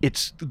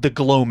 It's the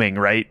gloaming,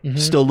 right?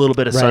 Still a little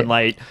bit of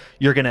sunlight.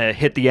 You're going to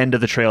hit the end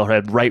of the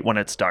trailhead right when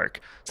it's dark.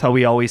 That's how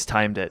we always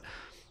timed it.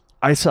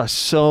 I saw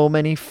so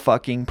many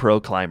fucking pro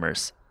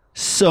climbers.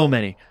 So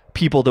many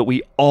people that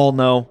we all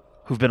know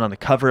who've been on the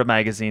cover of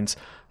magazines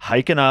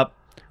hiking up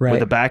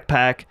with a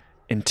backpack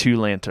and 2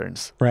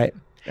 lanterns. Right.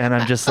 And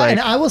I'm just like... And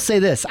I will say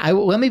this.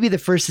 Let me be the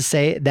first to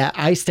say that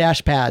I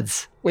stashed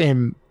pads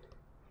in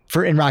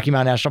Rocky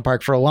Mountain National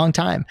Park for a long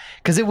time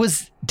because it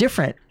was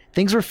different.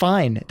 Things were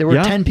fine. There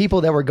were 10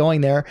 people that were going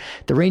there.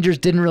 The Rangers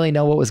didn't really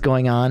know what was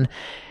going on.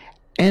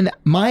 And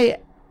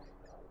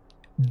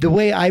the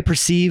way I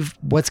perceive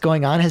what's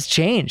going on has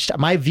changed.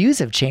 My views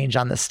have changed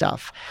on this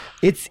stuff.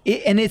 It's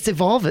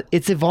evolved.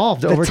 It's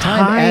evolved over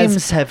time. The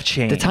times have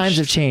changed. The times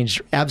have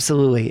changed.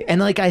 Absolutely.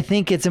 And like, I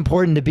think it's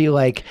important to be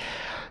like,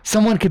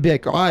 someone could be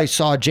like, oh, I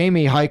saw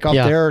Jamie hike up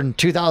there in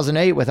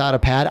 2008 without a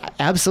pad.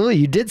 Absolutely.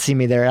 You did see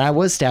me there. And I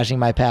was stashing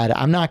my pad.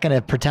 I'm not going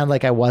to pretend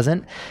like I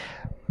wasn't.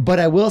 But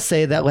I will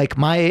say that like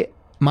my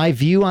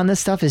view on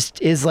this stuff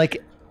is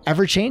like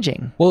ever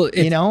changing. Well,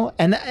 you know,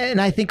 and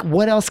I think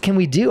what else can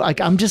we do? Like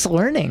I'm just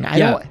learning.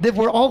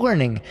 We're all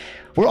learning.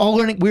 We're all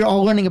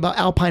learning about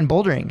alpine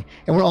bouldering,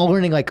 and we're all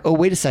learning like, oh,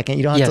 wait a second,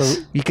 you don't have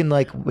to. You can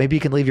like maybe you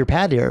can leave your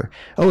pad here.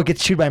 Oh, it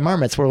gets chewed by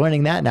marmots. We're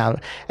learning that now.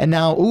 And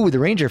now, the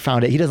ranger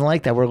found it. He doesn't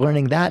like that. We're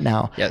learning that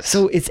now. Yes.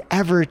 So it's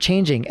ever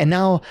changing, and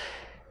now.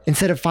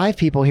 Instead of 5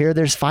 people here,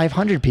 there's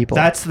 500 people.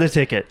 That's the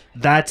ticket.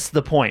 That's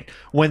the point.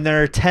 When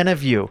there are 10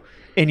 of you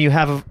and you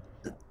have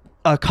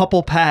a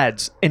couple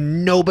pads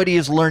and nobody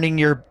is learning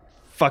your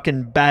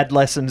fucking bad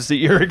lessons that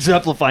you're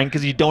exemplifying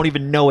because you don't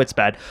even know it's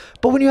bad.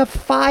 But when you have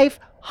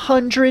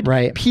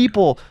 500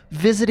 people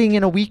visiting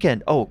in a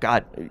weekend, oh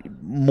God,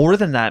 more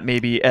than that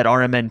maybe at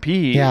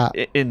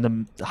RMNP in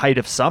the height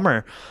of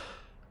summer,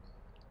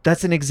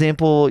 that's an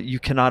example you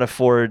cannot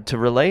afford to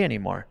relay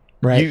anymore.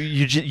 Right.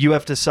 You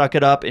have to suck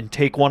it up and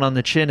take one on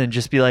the chin and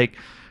just be like,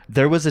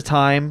 there was a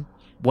time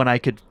when I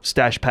could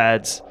stash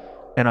pads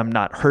and I'm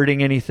not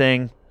hurting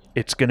anything.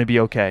 It's going to be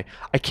okay.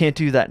 I can't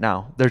do that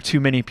now. There are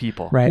too many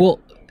people. Right. Well,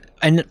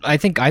 and I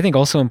think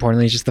also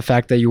importantly is just the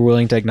fact that you're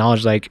willing to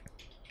acknowledge like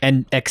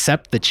and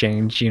accept the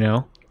change, you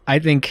know. I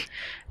think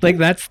like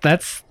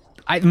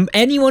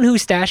anyone who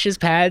stashes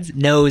pads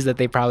knows that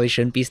they probably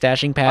shouldn't be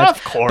stashing pads.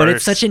 Of course. But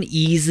it's such an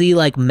easy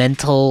like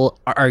mental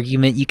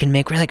argument you can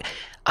make where you're like,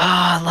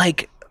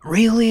 like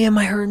really am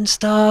I hurting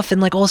stuff?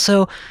 And like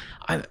also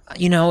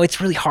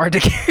it's really hard to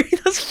carry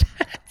those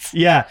pads.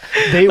 Yeah.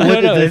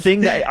 The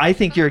thing that I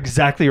think you're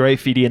exactly right,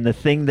 Feedy, and the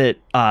thing that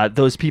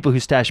those people who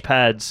stash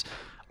pads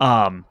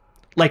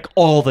like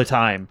all the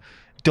time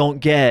don't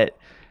get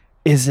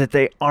is that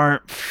they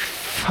aren't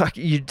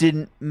you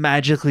didn't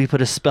magically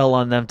put a spell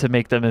on them to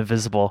make them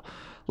invisible.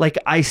 Like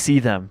I see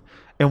them,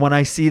 and when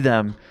I see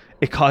them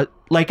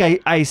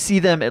I see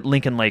them at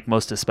Lincoln Lake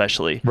most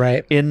especially.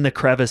 Right. In the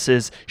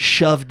crevices,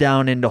 shoved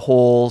down into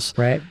holes.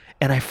 Right.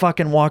 And I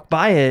fucking walk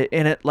by it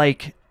and it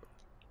like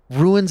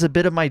ruins a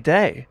bit of my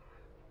day.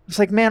 It's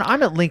like, man,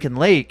 I'm at Lincoln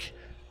Lake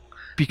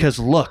because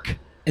look,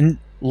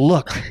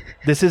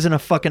 this isn't a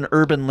fucking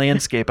urban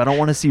landscape. I don't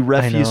want to see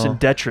refuse and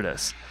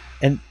detritus.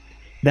 And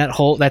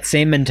that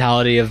same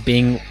mentality of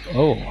being,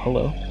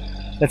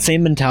 that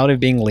same mentality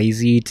of being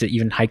lazy to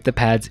even hike the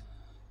pads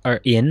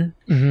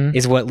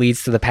is what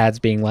leads to the pads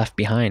being left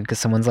behind because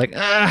someone's like,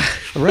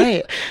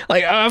 right.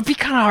 Like, it'd be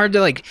kind of hard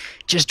to like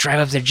just drive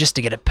up there just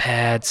to get a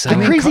pad. So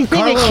the crazy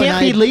thing, it can't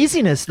be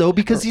laziness though,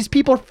 because these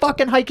people are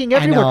fucking hiking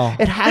everywhere.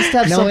 It has to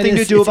have something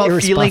to do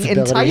about feeling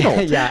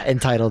entitled. Yeah,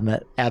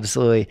 entitlement.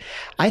 Absolutely.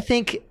 I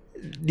think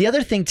the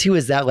other thing too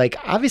is that like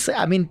obviously,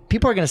 I mean,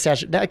 people are going to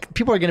stash.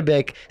 People are going to be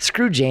like,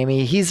 screw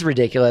Jamie, he's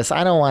ridiculous.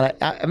 I don't want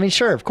to. I mean,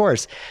 sure, of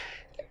course.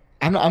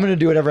 I'm going to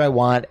do whatever I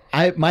want.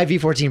 My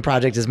V14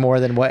 project is more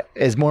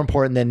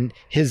important than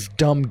his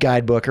dumb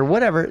guidebook or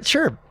whatever.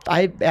 Sure,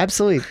 I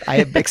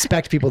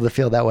expect people to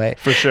feel that way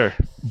for sure.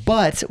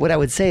 But what I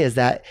would say is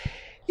that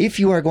if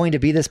you are going to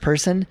be this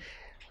person,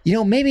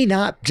 maybe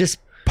not just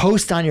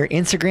post on your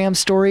Instagram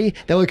story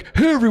that like,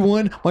 hey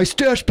everyone, my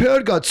stash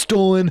pad got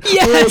stolen.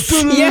 Yes,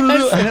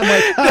 yes. And I'm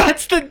like,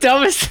 that's the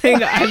dumbest thing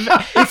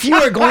if you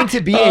are going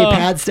to be a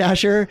pad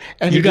stasher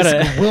and you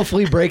gotta just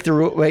willfully break the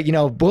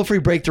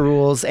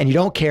rules and you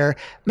don't care,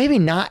 maybe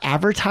not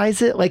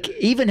advertise it. Like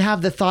even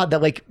have the thought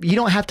that like you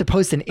don't have to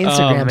post an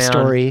Instagram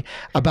story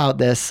about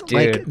this. Dude.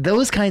 Like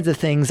those kinds of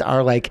things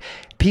are like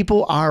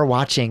people are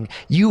watching.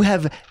 You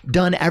have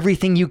done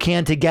everything you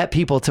can to get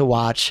people to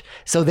watch,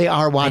 so they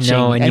are watching.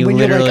 know, and you when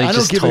you're like, literally I don't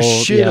just give a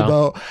told- shit yeah.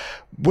 about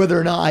whether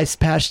or not I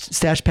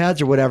stash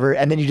pads or whatever,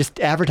 and then you just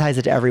advertise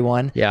it to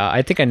everyone. Yeah,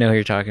 I think I know who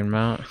you're talking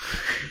about.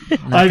 I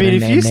mean, gonna if name you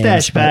names,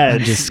 stash but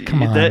pads, just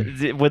come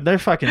on. when they're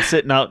fucking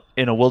sitting out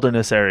in a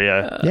wilderness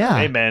area, Yeah.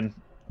 hey man,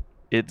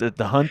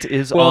 the hunt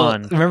is Well,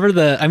 on.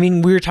 remember I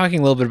mean, we were talking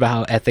a little bit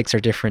about how ethics are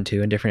different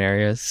too in different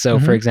areas. So,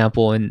 for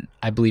example,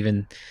 I believe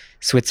in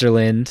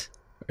Switzerland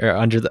or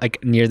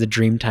like near the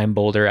Dreamtime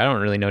boulder. I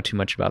don't really know too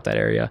much about that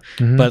area,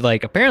 but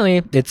like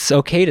apparently it's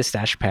okay to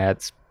stash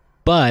pads,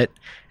 but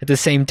at the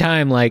same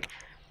time, like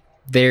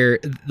they're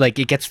like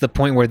it gets to the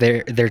point where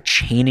they're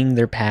chaining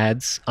their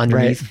pads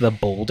underneath the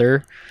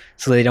boulder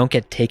so they don't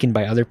get taken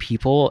by other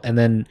people, and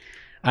then.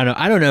 I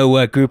don't know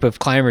what group of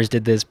climbers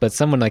did this, but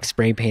someone like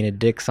spray painted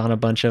dicks on a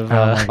bunch of.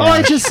 my Oh,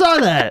 I just saw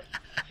that.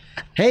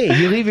 Hey,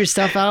 you leave your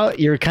stuff out,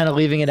 you're kind of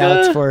leaving it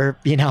out for,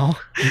 you got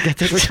to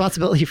take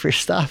responsibility for your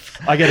stuff.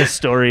 I got a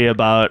story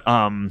about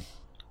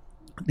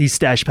these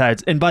stash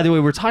pads. And by the way,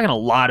 we're talking a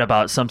lot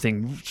about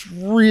something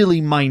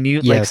really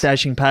minute like Yes.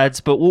 stashing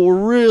pads, but what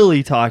we're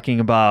really talking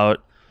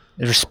about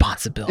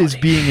responsibility. is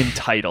being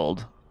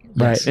entitled.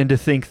 Right. And to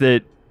think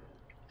that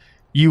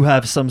you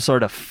have some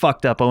sort of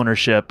fucked up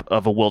ownership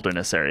of a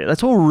wilderness area.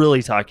 That's what we're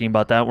really talking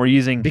about. That we're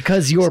using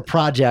Because your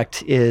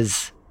project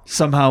is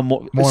somehow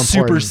More important.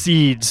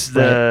 supersedes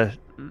the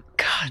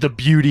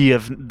beauty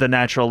of the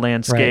natural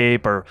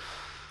landscape or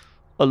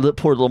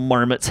poor little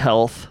marmot's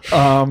health.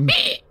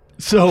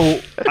 So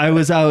I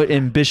was out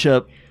in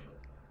Bishop.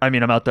 I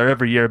mean, I'm out there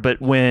every year, but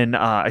when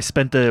I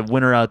spent the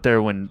winter out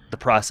there when the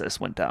process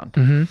went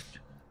down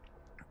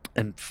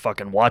and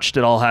fucking watched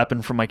it all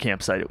happen from my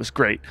campsite. It was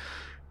great.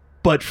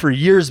 But for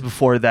years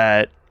before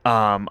that,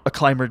 a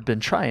climber had been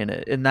trying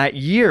it. And that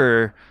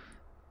year,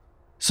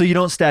 so you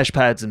don't stash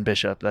pads in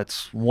Bishop.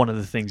 That's one of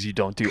the things you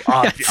don't do.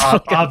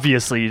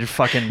 Obviously, you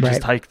fucking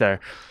just hike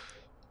there.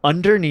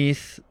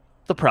 Underneath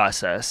the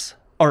process,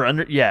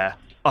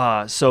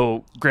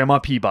 so Grandma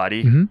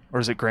Peabody, or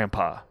is it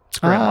Grandpa? It's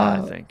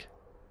Grandma, I think.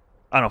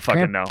 I don't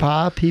fucking know.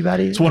 Grandpa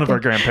Peabody. It's one of our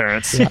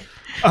grandparents.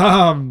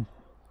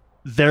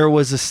 There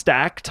was a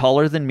stack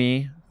taller than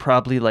me,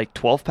 probably like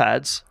 12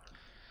 pads,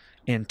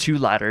 and 2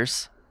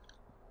 ladders,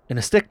 and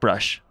a stick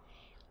brush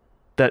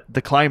that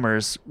the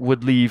climbers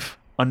would leave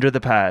under the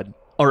pad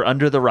or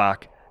under the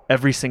rock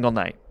every single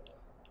night,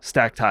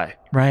 stacked high.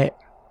 Right.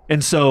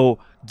 And so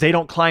they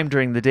don't climb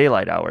during the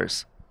daylight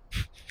hours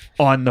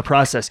on the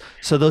process.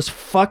 So those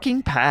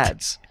fucking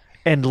pads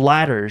and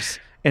ladders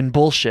and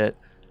bullshit,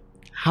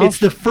 it's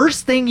the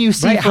first thing you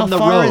see Right. How from the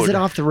far road. is it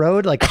off the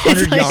road? Like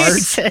 100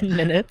 yards? 10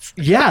 minutes.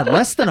 Yeah,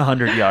 less than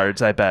 100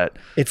 yards, I bet.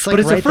 It's like but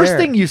it's right the first there.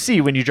 thing you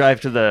see when you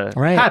drive to the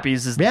Right.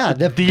 Happies is the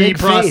the big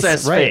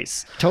process Right.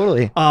 face.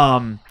 Totally.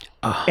 And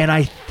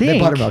I The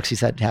think buttermilks, you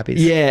said, Happies.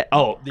 Yeah.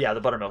 Oh, yeah,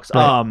 the buttermilks.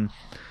 Right.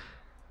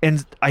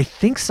 And I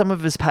think some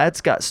of his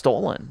pads got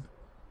stolen.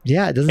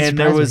 Yeah, it doesn't And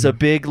surprise there was me. a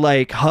big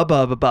like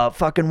hubbub about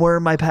fucking where are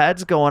my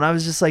pads going. I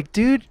was just like,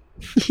 dude,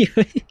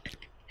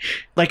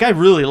 like I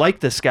really like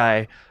this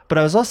guy, but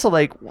I was also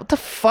like, what the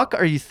fuck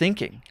are you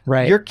thinking?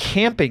 Right. You're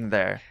camping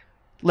there.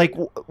 Like,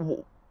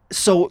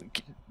 so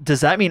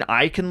does that mean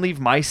I can leave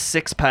my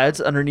 6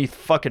 pads underneath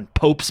fucking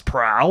Pope's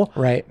Prow?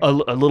 Right. A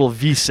little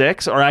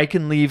V6, or I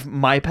can leave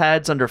my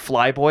pads under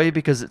Flyboy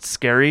because it's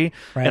scary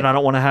Right. and I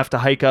don't want to have to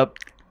hike up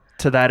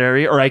to that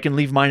area, or I can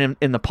leave mine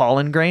in the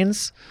pollen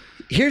grains.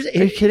 Are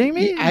you kidding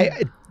me?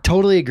 I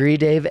totally agree,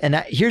 Dave. And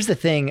here's the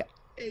thing.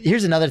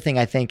 Here's another thing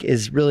I think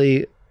is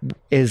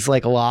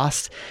like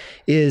lost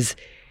is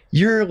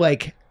you're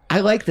like,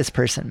 I like this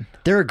person.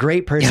 They're a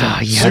great person. Yeah,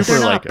 But super they're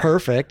not like her.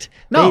 perfect.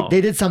 No.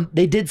 They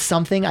did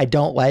something I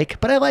don't like,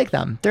 but I like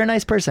them. They're a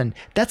nice person.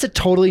 That's a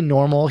totally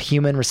normal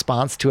human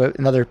response to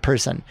another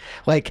person.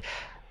 Like,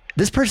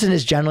 this person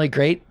is generally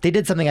great. They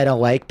did something I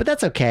don't like, but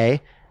that's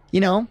okay.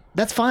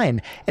 That's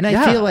fine. And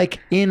I feel like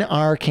in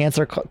our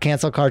cancel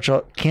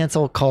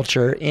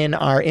culture, in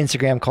our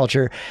Instagram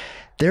culture,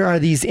 there are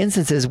these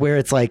instances where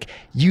it's like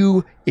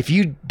if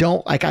you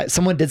don't like,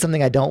 someone did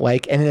something I don't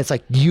like, and then it's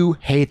like you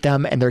hate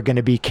them and they're going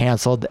to be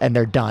canceled and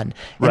they're done.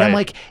 And I'm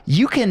Right.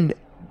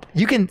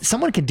 like,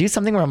 someone can do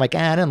something where I'm like,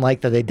 I didn't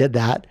like that they did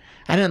that.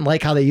 I didn't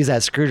like how they used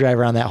that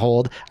screwdriver on that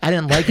hold. I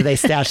didn't like that they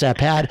stashed that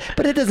pad,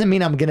 but it doesn't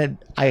mean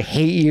I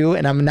hate you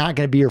and I'm not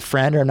going to be your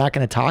friend or I'm not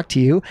going to talk to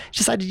you. It's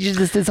just, you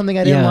just did something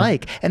I didn't Yeah.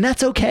 like. And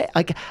that's okay.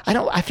 Like,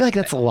 I feel like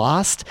that's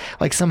lost.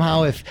 Like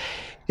somehow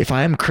if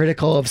I'm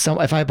critical of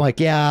if I'm like,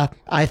 yeah,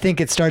 I think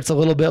it starts a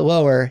little bit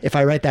lower. If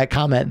I write that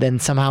comment, then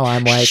somehow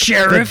I'm like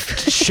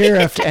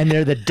sheriff, and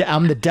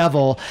I'm the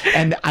devil,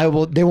 and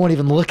they won't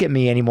even look at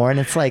me anymore. And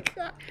it's like,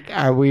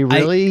 are we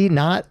really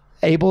not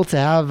able to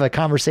have a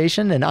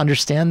conversation and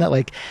understand that,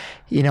 like,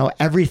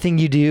 everything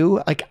you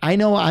do? Like, I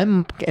know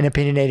I'm an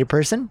opinionated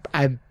person.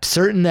 I'm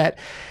certain that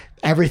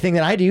everything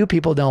that I do,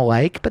 people don't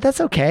like, but that's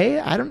okay.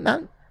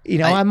 You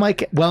know, I'm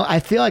like, well, I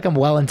feel like I'm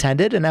well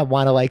intended and I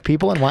want to like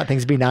people and want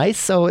things to be nice.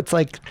 So it's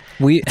like,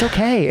 it's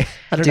okay.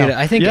 I don't know.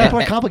 I think people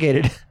are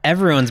complicated.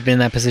 Everyone's been in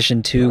that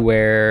position too,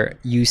 where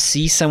you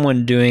see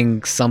someone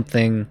doing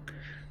something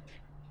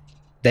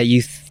that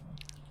you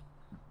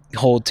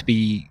hold to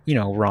be,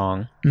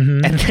 wrong,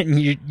 and then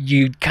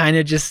you kind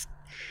of just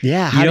you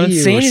don't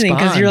say anything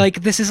because you're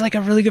like, this is like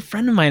a really good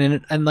friend of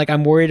mine, and like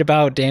I'm worried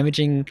about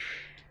damaging,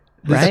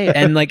 right?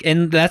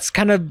 and that's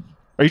kind of.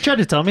 Are you trying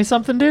to tell me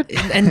something, dude?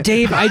 And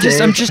Dave, I'm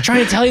just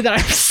trying to tell you that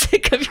I'm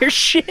sick of your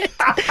shit.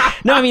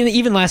 No, I mean,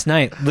 even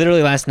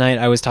literally last night,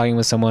 I was talking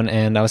with someone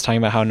and I was talking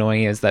about how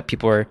annoying it is that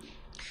people are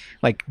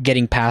like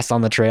getting passed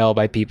on the trail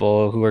by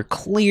people who are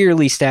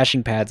clearly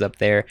stashing pads up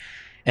there.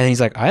 And he's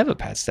like, I have a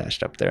pad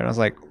stashed up there. And I was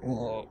like,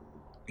 well,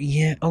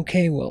 yeah,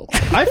 okay, well.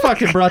 I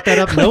fucking brought that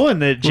up knowing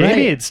that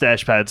Jamie had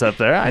stash pads up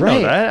there. I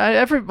know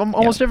that.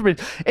 Almost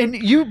everybody. And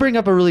you bring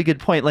up a really good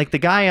point. Like the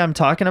guy I'm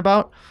talking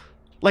about,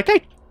 like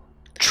I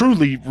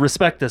truly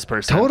respect this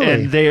person. Totally.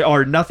 And they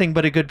are nothing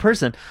but a good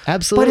person.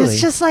 Absolutely. But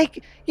it's just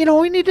like,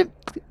 we need to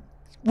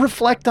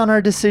reflect on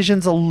our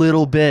decisions a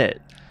little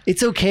bit.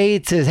 It's okay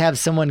to have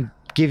someone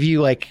give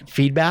you like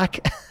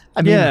feedback.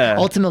 I mean,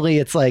 ultimately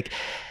it's like,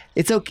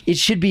 it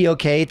should be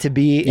okay to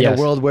be in a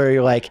world where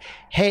you're like,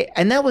 hey,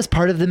 and that was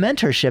part of the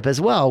mentorship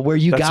as well, where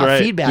you got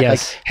feedback like,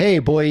 hey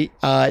boy,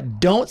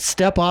 don't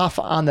step off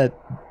on the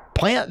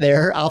plant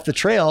there off the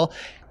trail.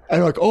 And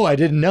you're like, oh, I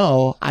didn't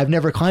know. I've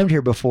never climbed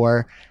here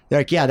before.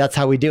 They're like, yeah, that's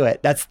how we do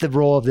it. That's the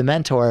role of the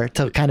mentor,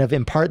 to kind of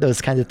impart those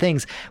kinds of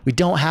things. We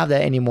don't have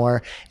that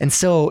anymore. And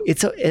so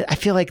I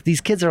feel like these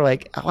kids are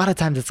like, a lot of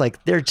times it's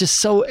like, they're just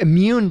so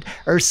immune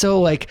or so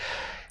like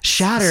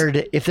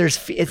shattered if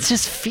it's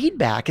just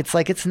feedback. It's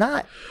like, it's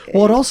not.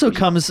 Well, it also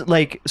comes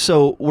like,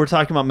 so we're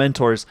talking about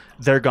mentors.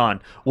 They're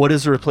gone. What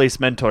does replace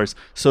mentors?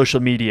 Social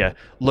media,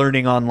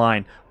 learning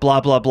online,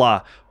 blah, blah,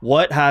 blah.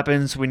 What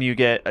happens when you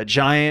get a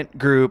giant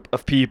group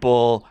of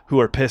people who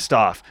are pissed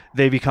off?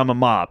 They become a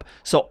mob.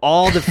 So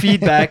all the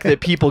feedback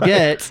that people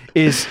get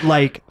is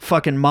like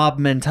fucking mob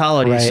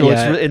mentality. Right. So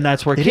and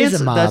that's where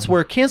that's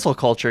where cancel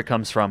culture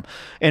comes from.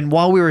 And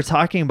while we were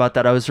talking about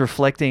that, I was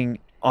reflecting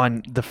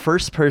on the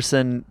first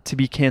person to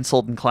be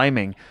canceled in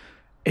climbing.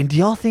 And do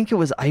y'all think it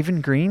was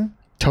Ivan Green?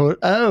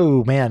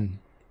 Oh man.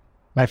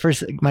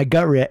 My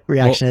gut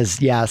reaction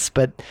is yes,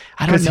 but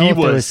I don't know he if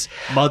was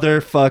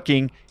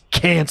motherfucking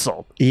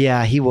canceled.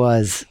 Yeah, he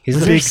was.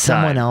 Was there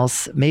someone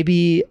else?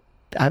 Maybe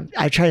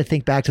I try to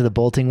think back to the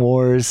Bolting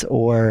Wars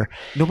or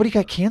nobody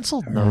got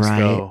canceled in those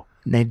though.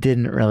 They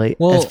didn't really.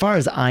 Well, as far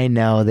as I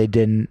know, they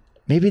didn't.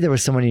 Maybe there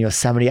was someone in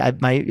Yosemite.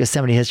 My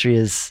Yosemite history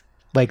is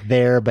like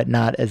there, but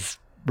not as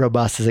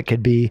robust as it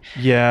could be.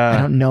 Yeah. I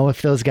don't know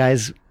if those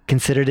guys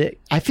considered it.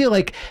 I feel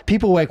like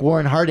people like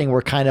Warren Harding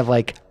were kind of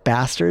like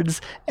bastards,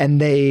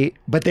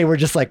 but they were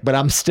just like, but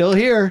I'm still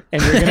here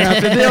and you're gonna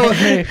have to deal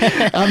with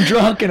me. I'm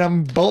drunk and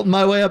I'm bolting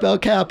my way up El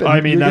Cap.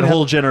 I mean, that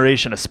whole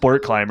generation of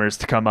sport climbers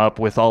to come up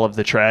with all of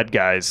the trad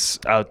guys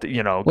out, Tony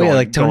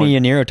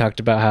Yaniro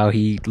talked about how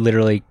he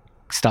literally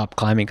stopped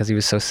climbing because he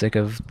was so sick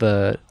of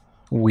the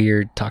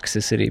weird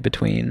toxicity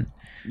between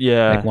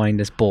like wanting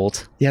this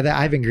bolt. Yeah, the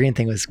Ivan Green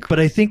thing was. But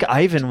I think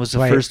Ivan was the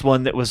first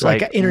one that was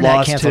like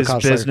lost his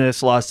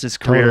business, lost his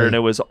career, and it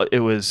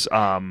was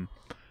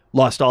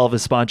lost all of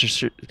his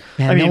sponsorship.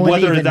 Man, I mean,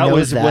 whether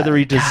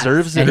he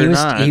deserves it or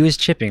not. He was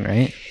chipping,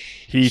 right?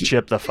 He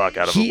chipped the fuck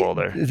out of a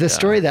boulder. The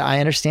story that I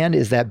understand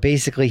is that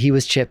basically he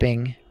was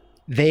chipping.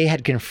 They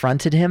had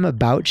confronted him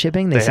about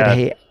chipping. They said,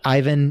 hey,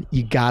 Ivan,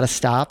 you got to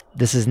stop.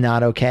 This is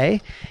not okay.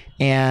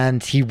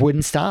 And he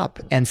wouldn't stop.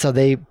 And so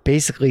they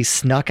basically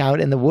snuck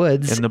out in the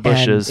woods. In the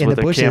bushes with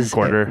a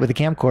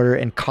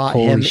camcorder and caught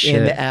him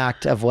in the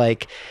act of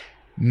like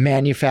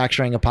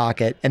manufacturing a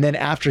pocket. And then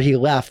after he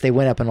left, they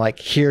went up and like,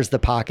 here's the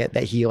pocket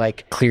that he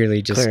like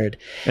clearly just cleared.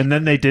 And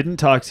then they didn't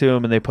talk to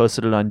him and they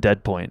posted it on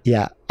Dead Point.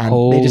 Yeah.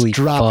 And they just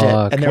dropped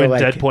it. And when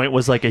Dead Point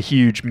was like a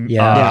huge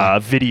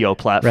video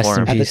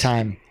platform at the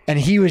time. And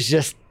he was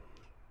just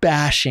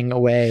bashing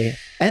away.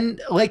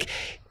 And like,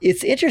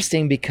 it's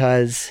interesting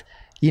because,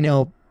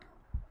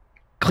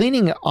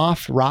 cleaning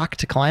off rock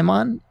to climb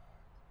on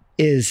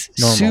is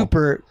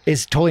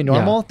totally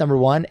normal, number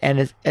one.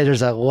 And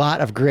there's a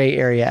lot of gray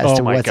area as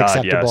to what's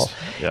acceptable.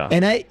 Yes. Yeah.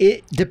 And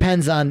it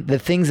depends on the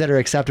things that are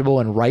acceptable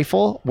in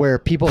rifle, where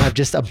people have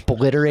just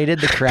obliterated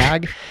the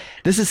crag.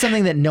 This is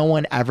something that no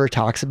one ever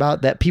talks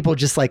about, that people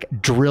just like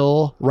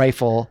drill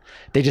rifle.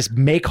 They just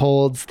make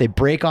holds. They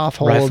break off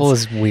holds. Rifle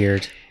is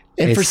weird.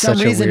 And for some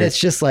reason, it's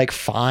just like,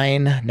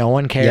 fine. No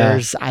one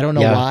cares. I don't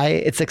know why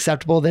it's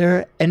acceptable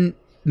there. And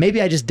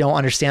maybe I just don't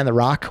understand the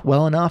rock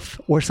well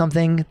enough or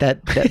something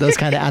that those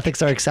kind of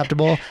ethics are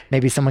acceptable.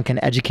 Maybe someone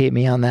can educate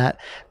me on that.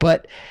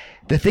 But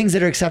the things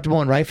that are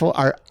acceptable in rifle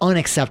are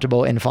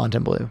unacceptable in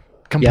Fontainebleau.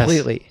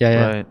 Completely. Yes.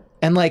 Yeah. Right.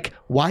 And like,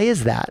 why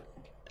is that?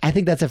 I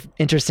think that's an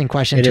interesting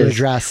question to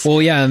address.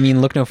 Well, yeah, I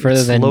mean, look no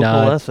further than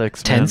local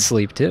ethics, tent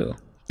sleep too.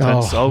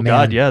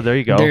 God, yeah, there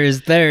you go. That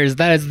is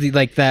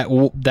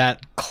that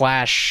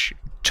clash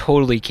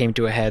totally came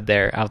to a head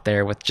out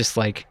there with just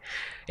like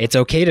it's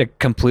okay to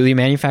completely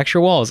manufacture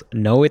walls.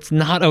 No, it's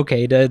not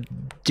okay to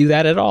do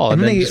that at all.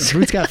 And And then the just-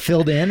 roots got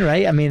filled in,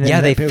 right? I mean,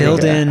 Yeah, they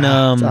filled in,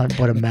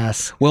 what a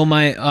mess. well,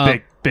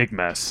 my Big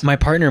mess. my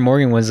partner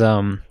Morgan was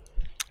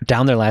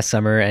down there last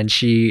summer, and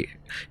she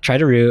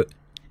tried a root,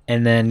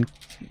 and then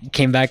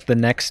came back the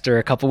next or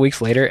a couple weeks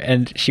later,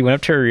 and she went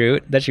up to her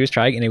root that she was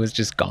trying, and it was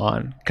just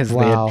gone because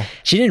Wow.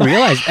 she didn't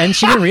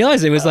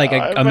realize it was like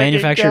a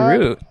manufactured God.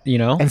 root, you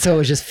know. And so it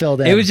was just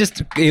filled in. It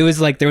was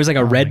like there was like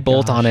a red my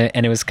bolt on gosh. it,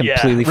 and it was Yeah,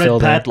 completely red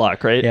filled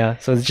padlock, right? in. Yeah,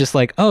 so it's just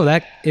like, oh,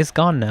 that is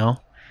gone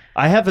now.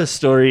 I have a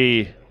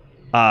story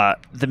that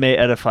may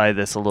edify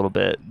this a little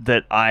bit,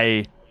 that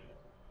I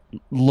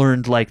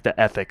learned like the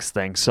ethics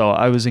thing. So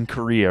I was in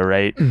Korea,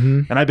 right?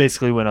 Mhm. And I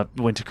basically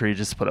went to Korea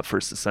just to put up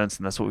First Ascents,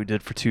 and that's what we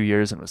did for 2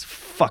 years, and it was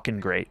fucking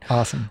great.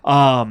 Awesome.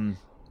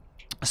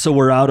 So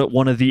we're out at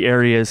one of the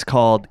areas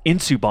called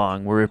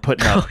Insubong, where we're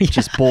putting up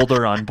just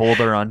boulder on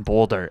boulder on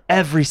boulder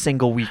every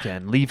single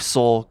weekend. Leave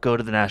Seoul, go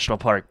to the national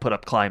park, put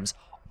up climbs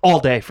all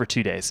day for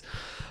 2 days.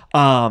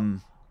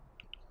 And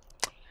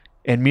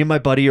me and my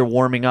buddy are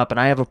warming up, and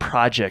I have a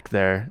project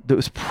there that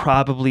was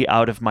probably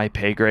out of my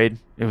pay grade.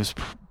 It was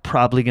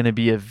probably going to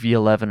be a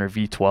V11 or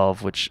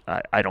V12, which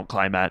I don't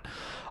climb at.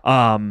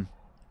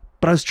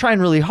 But I was trying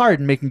really hard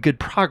and making good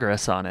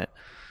progress on it.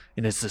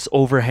 And it's this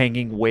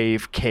overhanging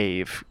wave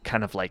cave,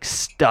 kind of like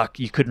stuck.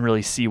 You couldn't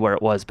really see where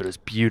it was, but it was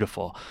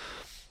beautiful.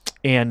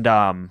 And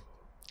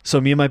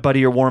so me and my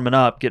buddy are warming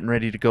up, getting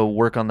ready to go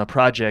work on the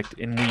project,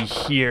 and we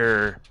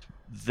hear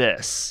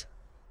this.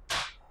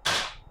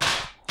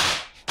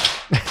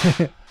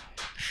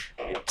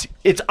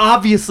 It's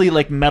obviously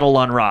like metal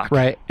on rock.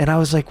 Right. And I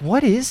was like,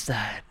 what is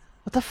that?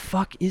 What the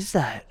fuck is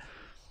that?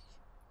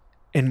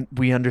 And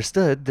we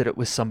understood that it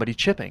was somebody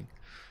chipping.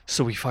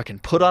 So we fucking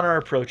put on our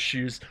approach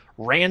shoes,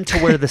 ran to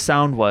where the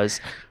sound was,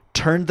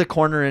 turned the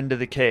corner into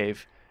the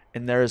cave,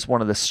 and there is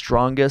one of the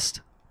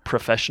strongest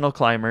professional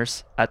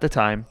climbers at the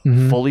time,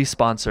 fully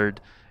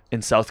sponsored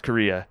in South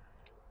Korea,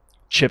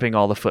 chipping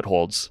all the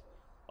footholds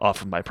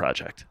off of my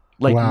project.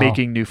 Like Wow.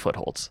 making new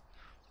footholds.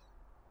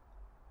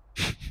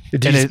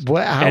 Did And you, his-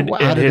 how and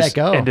did his, that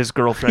go? And his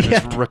girlfriend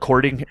Yeah. is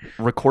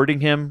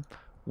recording him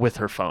with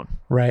her phone.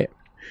 Right.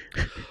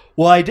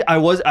 Well,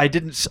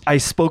 I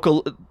spoke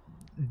a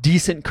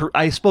decent,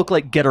 I spoke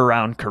like get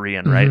around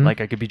Korean, right? Mhm.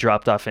 Like I could be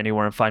dropped off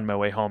anywhere and find my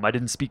way home. I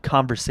didn't speak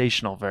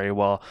conversational very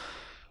well,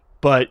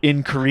 but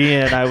in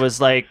Korean, I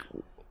was like,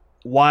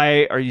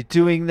 why are you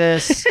doing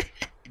this?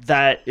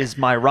 That is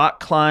my rock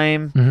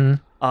climb.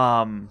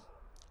 Mm-hmm.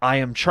 I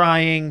am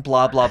trying,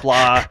 blah, blah,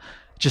 blah.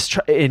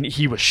 And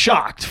he was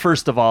shocked,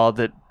 first of all,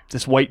 that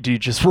this white dude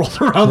just rolled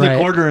around Right.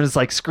 the corner and is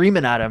like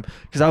screaming at him,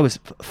 because I was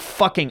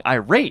fucking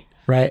irate.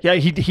 Right. Yeah,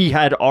 he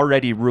had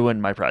already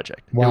ruined my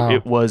project. Wow.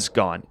 It was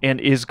gone and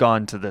is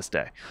gone to this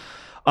day.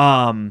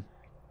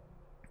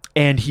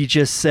 And he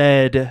just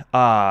said,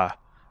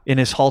 in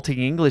his halting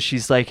English,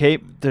 he's like, hey,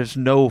 there's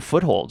no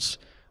footholds.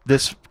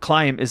 This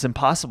climb is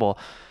impossible.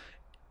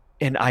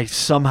 And I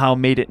somehow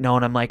made it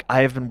known. I'm like,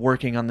 I have been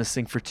working on this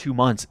thing for 2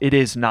 months. It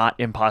is not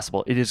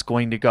impossible. It is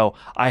going to go.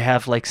 I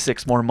have like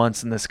 6 more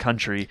months in this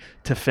country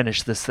to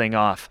finish this thing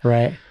off.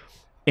 Right.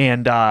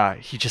 And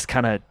he just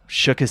kind of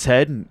shook his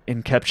head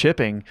and kept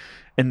chipping.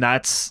 And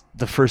that's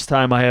the first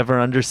time I ever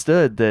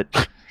understood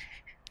that,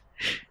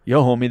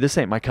 yo, homie, this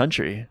ain't my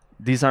country.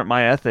 These aren't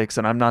my ethics,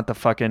 and I'm not the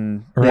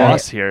fucking Right.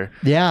 boss here.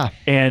 Yeah.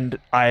 And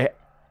I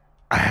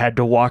had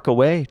to walk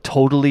away,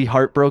 totally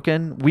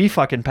heartbroken. We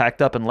fucking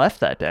packed up and left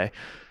that day.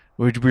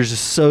 We were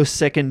just so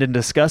sickened and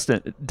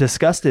disgusted.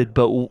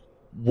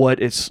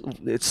 But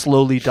it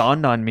slowly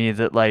dawned on me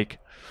that, like,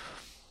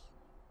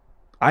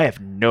 I have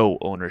no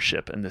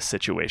ownership in this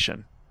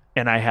situation,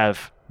 and I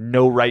have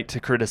no right to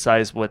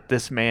criticize what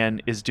this man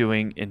is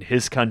doing in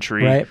his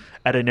country Right.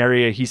 at an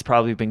area he's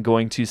probably been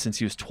going to since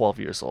he was 12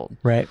 years old.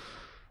 Right.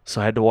 So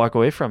I had to walk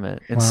away from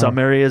it. In Wow. some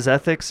areas,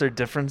 ethics are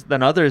different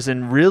than others,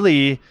 and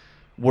really,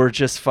 we're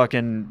just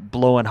fucking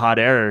blowing hot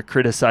air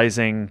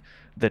criticizing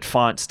that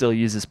Font still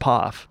uses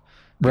POF,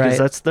 because Right.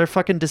 that's their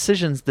fucking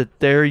decisions that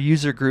their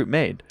user group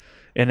made.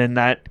 And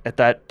at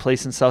that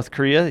place in South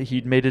Korea,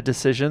 he'd made a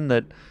decision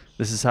that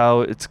this is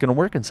how it's going to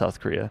work in South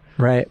Korea.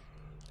 Right.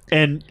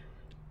 And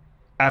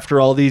after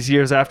all these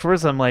years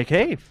afterwards, I'm like,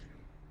 hey,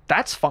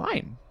 that's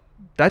fine.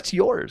 That's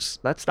yours.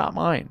 That's not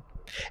mine.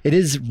 It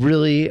is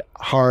really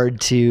hard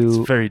It's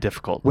to very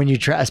difficult. when you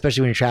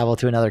especially when you travel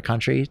to another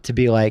country, to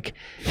be like,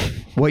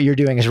 what you're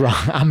doing is wrong.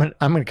 I'm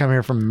gonna come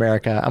here from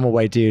America. I'm a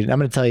white dude. I'm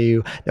gonna tell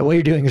you that what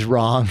you're doing is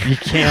wrong. You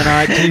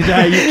cannot do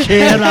that. You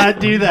cannot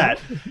do that.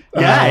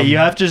 Yeah, you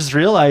have to just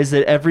realize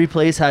that every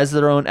place has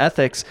their own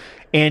ethics,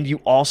 and you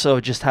also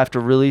just have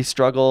to really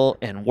struggle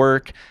and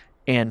work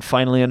and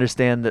finally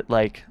understand that,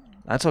 like,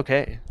 that's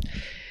okay.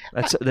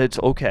 That's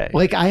okay.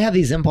 Like, I have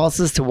these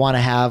impulses to want to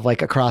have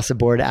like across the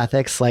board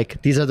ethics. Like,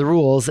 these are the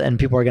rules and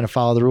people are going to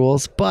follow the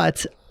rules.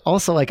 But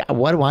also, like,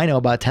 what do I know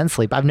about Tent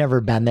Sleep? I've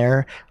never been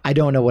there. I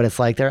don't know what it's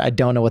like there. I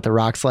don't know what the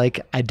rock's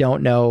like. I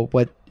don't know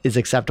what is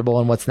acceptable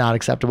and what's not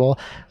acceptable.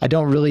 I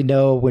don't really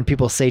know when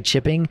people say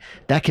chipping,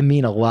 that can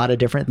mean a lot of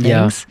different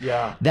things.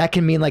 Yeah. That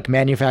can mean like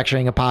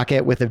manufacturing a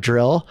pocket with a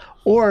drill,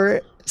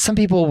 or some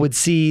people would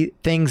see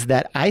things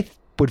that I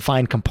would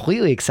find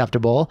completely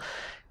acceptable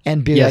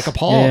and be Yes. like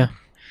appalled. Yeah.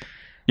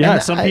 Yeah,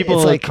 And some it's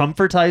people like-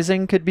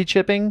 comfortizing could be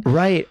chipping.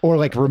 Right. Or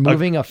like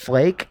removing a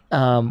flake,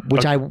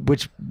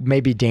 which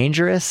may be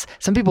dangerous.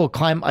 Some people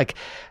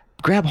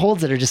grab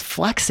holds that are just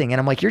flexing, and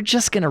I'm like, you're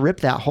just going to rip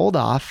that hold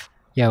off.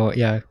 Yeah. Well,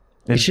 yeah.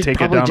 And should take it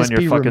probably down on just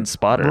your be fucking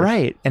spotter.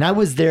 Right. And I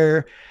was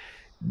there.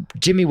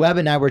 Jimmy Webb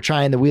and I were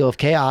trying the Wheel of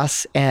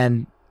Chaos,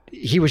 and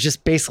he was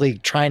just basically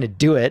trying to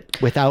do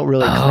it without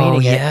really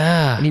cleaning it.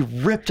 yeah. And he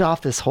ripped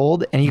off this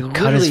hold, and he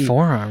Cut his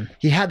forearm.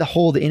 He had the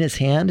hold in his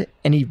hand,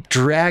 and he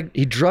drug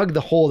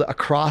the hold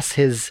across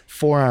his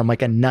forearm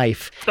like a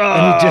knife.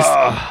 And he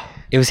just,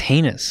 It was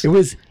heinous.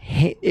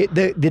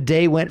 the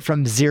day went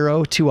from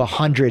 0 to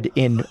 100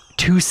 in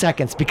 2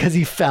 seconds because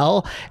he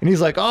fell, and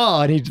he's like,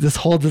 oh, and he just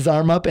holds his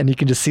arm up, and you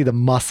can just see the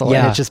muscle,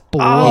 and it's just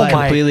blood.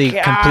 completely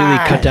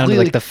cut down to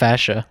like the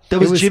fascia. That It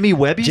was, was Jimmy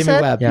Webb, you Jimmy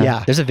said? Webb,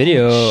 yeah. There's a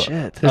video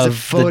shit. There's a of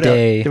photo. the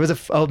day. There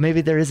was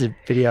maybe there is a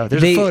video.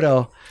 There's They- a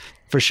photo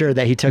for sure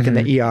that he took in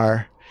the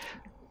ER.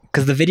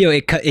 Because the video,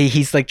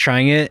 he's like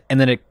trying it, and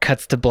then it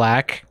cuts to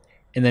black,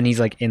 and then he's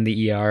like in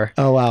the ER.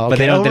 Oh wow! But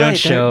they okay. don't. They Oh, don't right,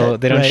 show.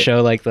 They don't right.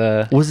 show like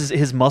the. Was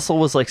his muscle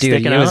was like Dude,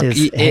 sticking it was, out?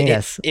 His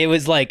heinous. it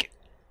was like,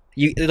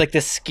 like the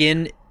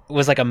skin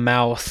was like a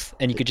mouth,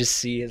 and you could just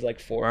see his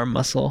like forearm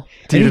muscle.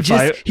 And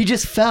Dude, he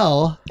just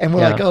fell, and we're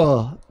Yeah. like,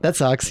 oh, that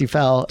sucks. He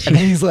fell, and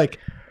then he's like,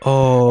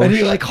 Oh, and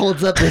he like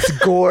holds up this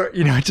gore,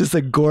 just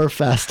a gore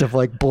fest of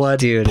like blood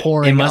dude,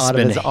 pouring it must out have of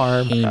been his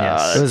arm.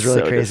 heinous. It was really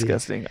so crazy.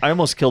 disgusting. I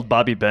almost killed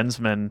Bobby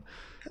Benzman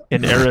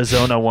in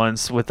Arizona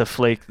once with a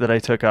flake that I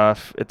took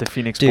off at the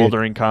Phoenix Dude.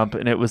 bouldering comp,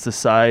 and it was the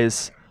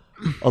size,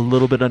 a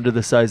little bit under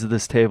the size of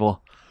this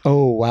table.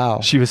 Oh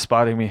wow! She was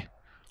spotting me.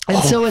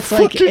 And so it's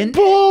like, fucking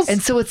balls.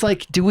 and so it's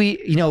like, do we,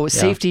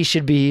 safety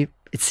should be.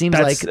 It seems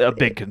That's like a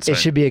big concern. It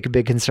should be a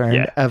big concern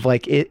Yeah. of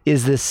like,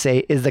 is this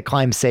safe? Is the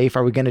climb safe?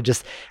 Are we going to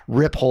just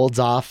rip holds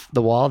off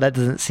the wall? That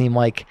doesn't seem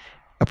like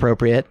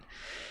appropriate.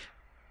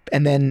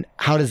 And then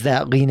how does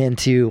that lean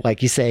into,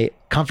 like you say,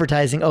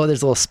 comfortizing? Oh,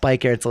 there's a little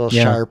spike here. It's a little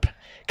Yeah. sharp.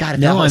 God,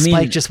 if No, that whole I mean-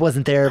 spike just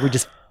wasn't there, we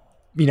just,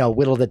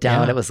 whittled it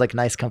down. Yeah. It was like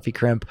nice, comfy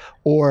crimp,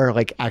 or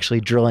like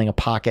actually drilling a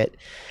pocket.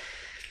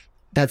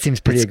 That seems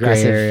pretty It's gray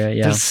aggressive. area,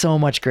 yeah. There's so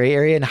much gray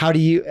area. And how do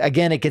you,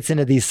 again, it gets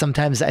into these,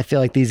 sometimes I feel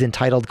like these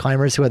entitled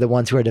climbers who are the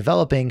ones who are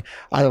developing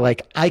are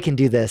like, I can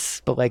do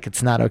this, but like,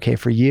 it's not okay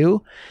for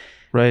you.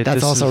 Right. That's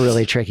this also is-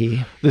 really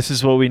tricky. This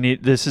is what we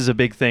need. This is a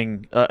big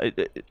thing.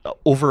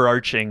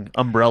 Overarching,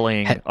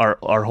 umbrellaing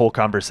our whole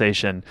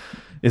conversation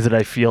is that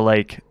I feel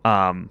like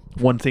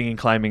one thing in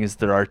climbing is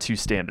there are two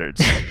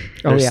standards.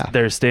 Yeah.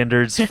 There's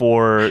standards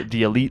for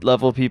the elite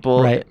level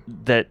people Right.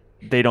 that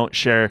they don't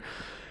share.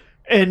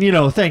 And,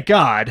 thank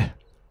God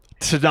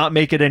to not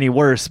make it any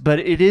worse, but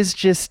it is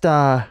just,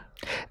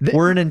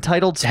 we're an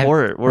entitled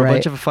sport. We're a Right.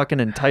 bunch of fucking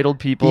entitled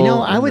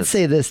people. I and would it's-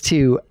 say this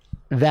too,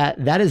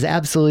 that is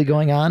absolutely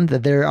going on,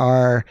 that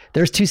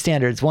there's two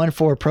standards, one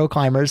for pro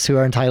climbers who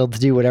are entitled to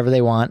do whatever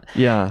they want.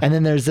 Yeah. And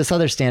then there's this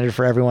other standard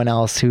for everyone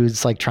else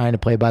who's like trying to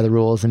play by the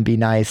rules and be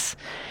nice.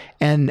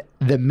 And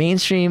the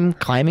mainstream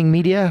climbing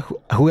media,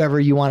 whoever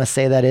you want to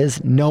say that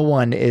is, no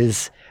one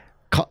is.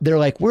 They're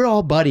like, we're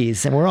all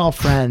buddies and we're all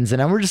friends,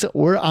 and I'm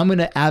going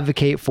to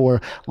advocate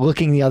for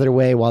looking the other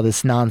way while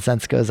this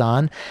nonsense goes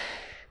on.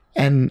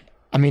 And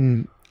I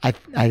mean, I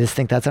just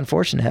think that's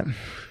unfortunate.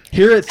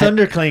 Here at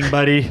Thundercling,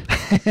 buddy,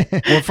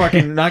 we're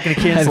fucking not going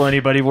to cancel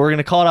anybody. We're going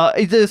to call it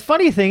out. The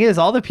funny thing is,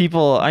 all the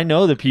people, I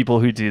know the people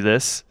who do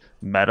this,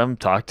 met them,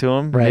 talked to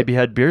them, Right. maybe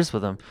had beers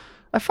with them.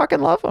 I fucking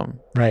love them.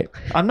 Right.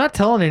 I'm not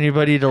telling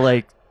anybody to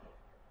like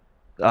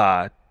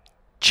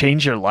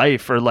change your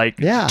life or like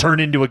Yeah. turn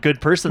into a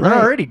good person. They're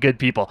Right. already good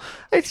people.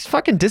 It's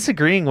fucking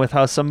disagreeing with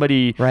how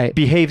somebody Right.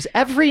 behaves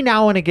every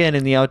now and again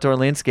in the outdoor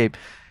landscape.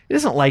 It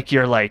isn't like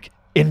you're like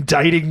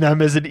indicting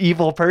them as an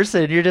evil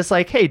person. You're just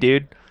like, hey,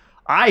 dude,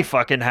 I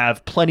fucking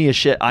have plenty of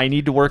shit I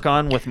need to work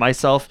on with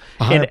myself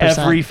in 100%.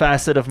 every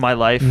facet of my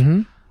life.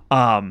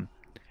 Mm-hmm.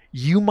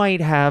 You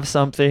might have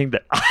something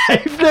that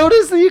I've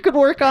noticed that you could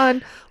work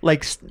on.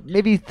 Like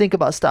maybe think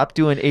about stop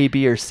doing A,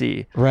 B, or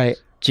C. Right.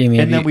 Jamie,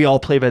 And then we all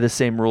play by the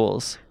same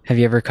rules. have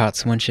you ever caught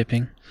someone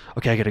shipping?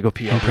 Okay, I gotta go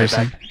pee. I'll In be right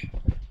person? back.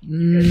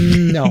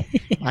 No,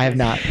 I have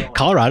not.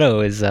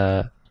 Colorado is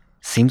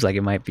seems like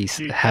it might be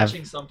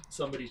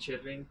somebody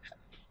chipping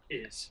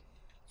is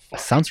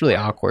sounds really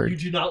awkward.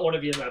 do not want to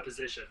be in that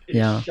position. It's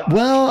Yeah. shocking.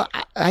 Well,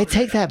 I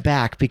take that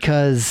back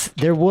because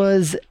there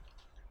was,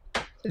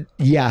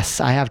 yes,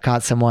 I have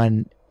caught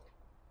someone.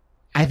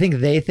 I think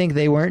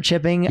they weren't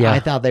chipping. Yeah. I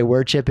thought they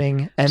were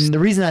chipping. And the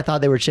reason I thought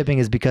they were chipping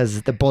is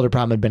because the boulder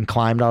problem had been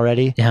climbed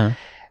already. Yeah,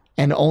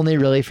 And only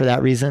really for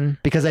that reason.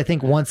 Because I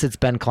think once it's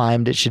been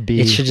climbed, it should be,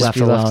 it should just left,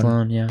 be alone. left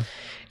alone. Yeah,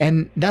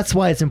 And that's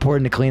why it's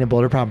important to clean a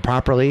boulder problem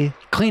properly.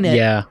 Clean it,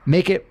 Yeah.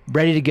 make it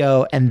ready to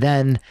go, and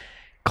then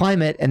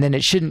climb it, and then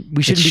we shouldn't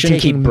be shouldn't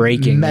taking keep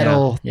breaking,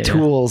 metal yeah.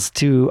 tools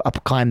to up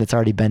a climb that's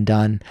already been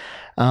done.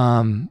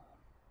 And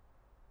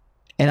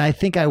I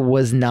think I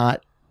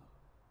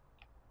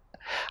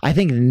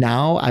think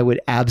now I would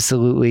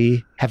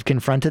absolutely have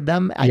confronted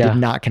them. I did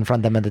not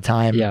confront them at the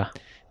time. Yeah.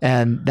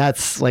 And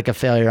that's like a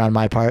failure on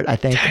my part, I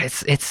think.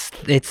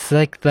 It's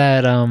like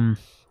that. I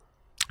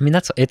mean,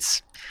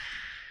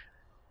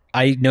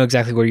 I know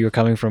exactly where you were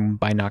coming from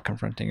by not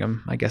confronting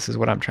them, I guess is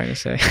what I'm trying to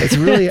say.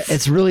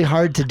 It's really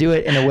hard to do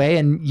it in a way,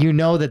 and you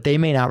know that they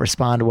may not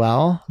respond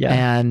well. Yeah.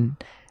 And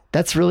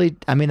that's really,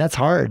 I mean, that's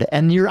hard.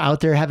 And you're out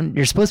there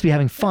you're supposed to be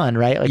having fun,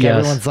 right? Like Yes.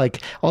 everyone's like,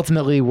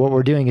 ultimately what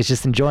we're doing is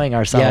just enjoying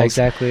ourselves. Yeah,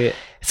 exactly.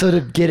 So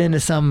to get into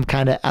some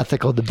kind of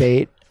ethical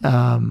debate,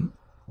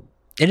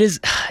 It is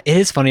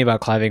funny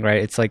about climbing,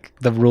 right? It's like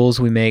the rules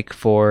we make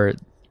for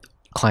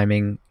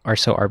climbing are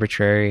so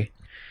arbitrary.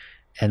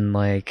 And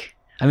like,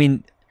 I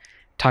mean,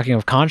 talking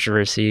of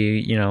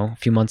controversy, you know, a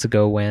few months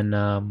ago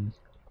when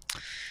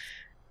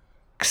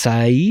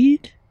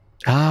Saeed,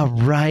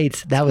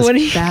 right. That was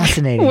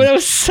fascinating. Well, that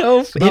was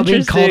so About being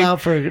interesting. called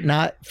out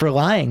for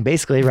lying,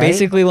 basically, right?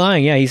 Basically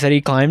lying. Yeah, he said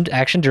he climbed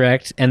Action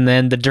Direct, and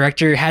then the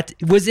director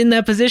was in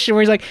that position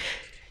where he's like,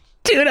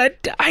 "Dude, I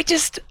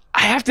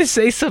have to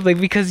say something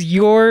because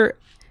you're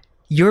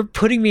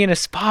putting me in a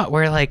spot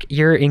where like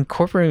you're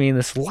incorporating me in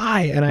this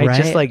lie, and I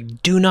just Right.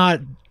 like do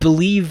not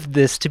believe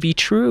this to be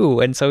true."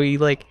 And so he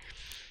like,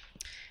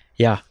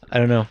 yeah, I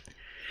don't know.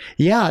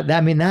 Yeah,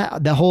 I mean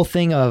that the whole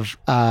thing of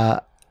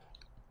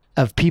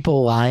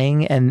people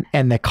lying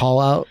and the call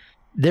out.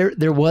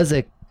 There was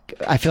I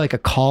feel like a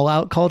call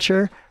out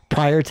culture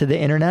prior to the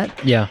internet.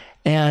 Yeah,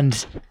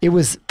 And it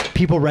was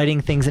people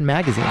writing things in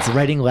magazines,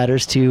 writing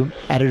letters to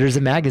editors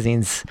of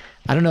magazines.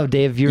 I don't know,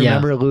 Dave, you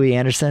remember Louis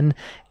Anderson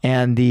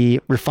and the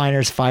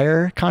Refiner's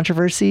Fire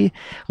controversy?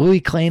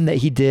 Louis claimed that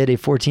he did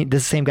this is the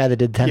same guy that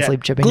did 10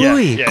 sleep chipping.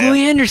 Louis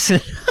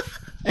Anderson.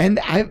 And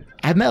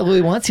I've met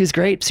Louis once. He was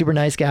great, super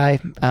nice guy.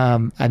 I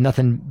have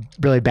nothing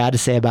really bad to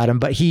say about him,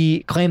 but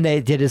he claimed that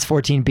he did his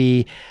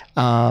 14B.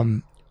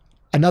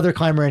 Another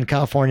climber in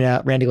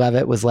California, Randy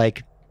Levitt, was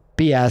like,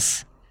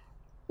 BS.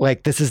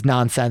 Like, this is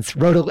nonsense.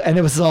 And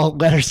it was all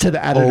letters to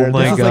the editor. Oh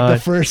my this is God.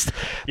 like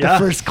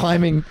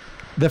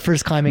the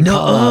first climbing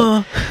call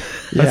out.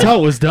 That's how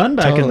it was done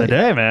back in Totally. the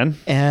day, man.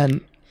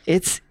 And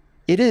it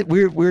is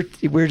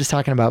we're just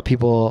talking about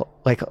people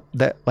like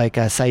that, like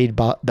Saeed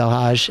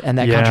Belhaj and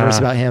that controversy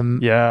about him.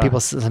 Yeah.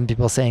 Some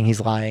people saying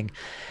he's lying.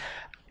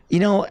 You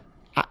know,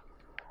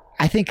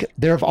 I think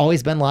there have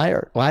always been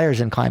liars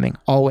in climbing.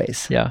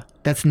 Always. Yeah.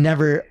 That's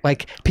never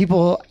like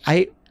people.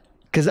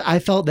 Because I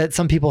felt that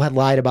some people had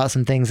lied about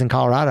some things in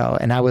Colorado,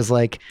 and I was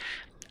like,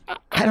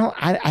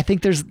 I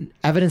think there's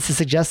evidence to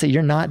suggest that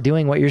you're not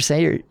doing what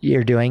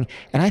you're doing,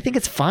 and I think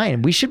it's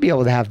fine. We should be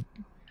able to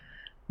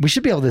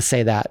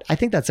say that. I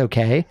think that's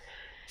okay.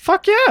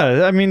 Fuck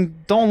yeah. I mean,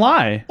 don't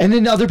lie. And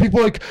then other people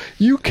are like,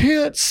 you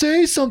can't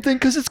say something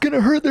because it's going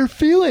to hurt their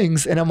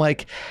feelings. And I'm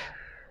like,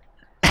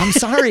 I'm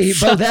sorry,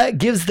 but that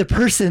gives the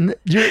person,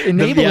 you're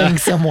enabling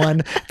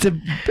someone to,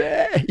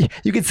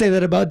 you could say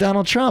that about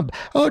Donald Trump.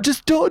 Oh,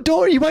 just don't,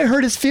 you might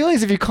hurt his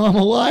feelings if you call him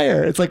a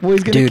liar. It's like, well,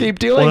 he's going to keep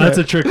doing Well, that's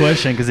it. a trick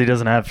question because he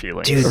doesn't have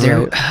feelings.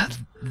 Dude,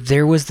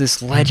 there was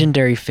this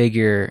legendary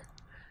figure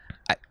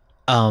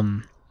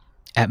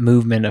at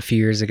Movement a few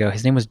years ago.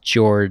 His name was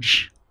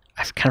George.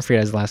 I kind of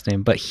forget his last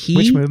name, but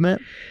Which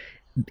movement?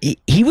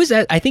 he was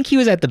at, I think he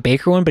was at the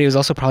Baker one, but he was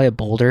also probably at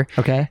Boulder.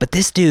 Okay. But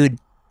this dude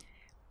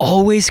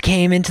always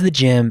came into the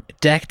gym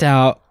decked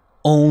out,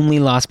 only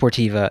La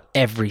Sportiva,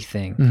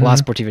 everything. La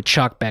Sportiva,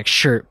 chalk back,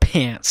 shirt,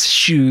 pants,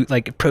 shoe,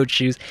 like approach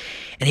shoes.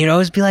 And he'd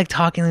always be like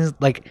talking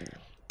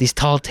these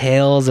tall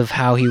tales of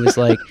how he was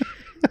like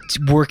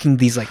working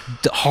these like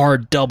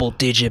hard double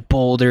digit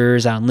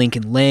boulders on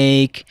Lincoln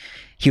Lake.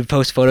 He would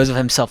post photos of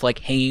himself like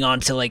hanging on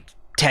to like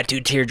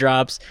tattooed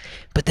teardrops.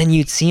 But then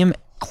you'd see him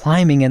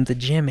climbing in the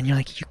gym and you're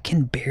like, you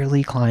can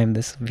barely climb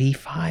this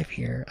V5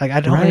 here. Like,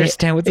 I don't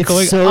understand what's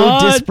going so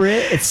on.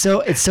 Disparate. It's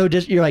so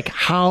you're like,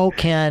 how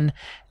can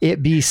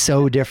it be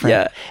so different?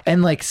 Yeah.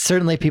 And like,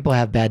 certainly people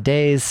have bad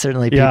days.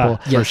 Certainly people,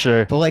 Yeah, for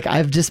sure. But like,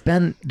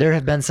 there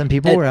have been some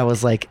people where I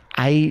was like,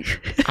 I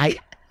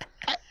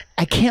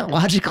can't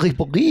logically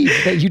believe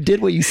that you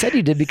did what you said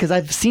you did, because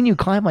I've seen you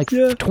climb like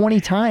 20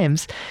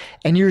 times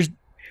and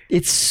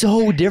it's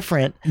so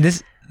different.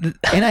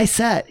 And I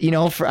set,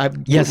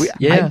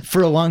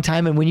 for a long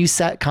time. And when you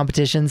set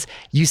competitions,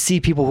 you see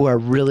people who are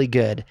really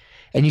good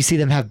and you see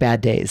them have bad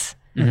days.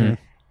 Mm-hmm.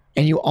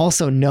 And you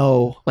also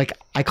know, like,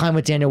 I climbed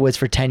with Daniel Woods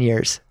for 10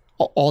 years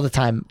all the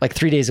time, like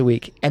 3 days a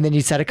week. And then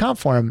you set a comp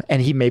for him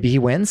and maybe he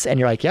wins and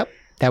you're like, yep,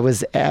 that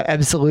was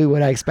absolutely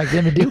what I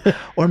expected him to do.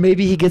 Or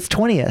maybe he gets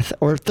 20th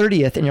or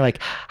 30th and you're like,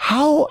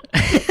 how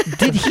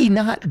did he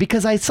not?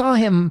 Because I saw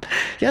him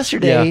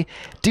yesterday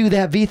do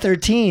that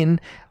V13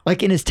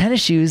 like in his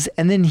tennis shoes,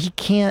 and then he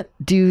can't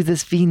do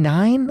this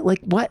V9. Like,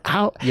 what?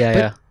 How?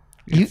 Yeah.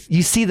 You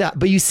see that,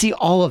 but you see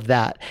all of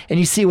that, and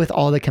you see with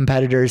all the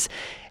competitors,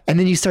 and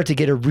then you start to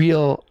get a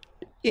real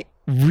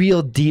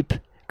deep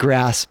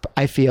grasp,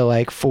 I feel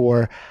like,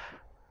 for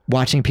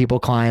watching people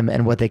climb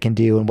and what they can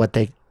do and what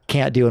they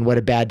can't do and what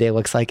a bad day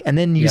looks like. And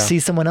then you see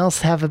someone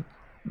else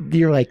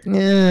you're like,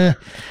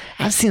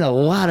 I've seen a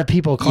lot of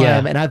people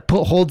climb and I've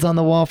put holds on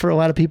the wall for a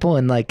lot of people.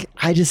 And like,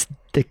 I just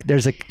think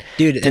there's a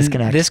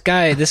disconnect.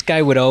 And this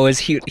guy would always,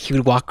 he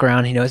would walk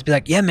around. He'd always be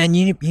like, yeah, man,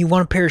 you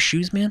want a pair of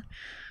shoes, man?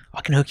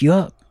 I can hook you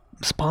up.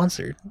 I'm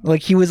sponsored.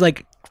 Like he was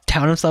like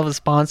touting himself as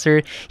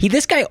sponsored.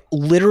 This guy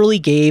literally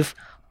gave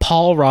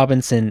Paul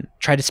Robinson,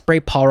 tried to spray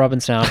Paul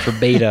Robinson out for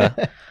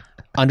beta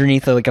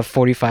underneath like a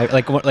 45,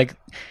 like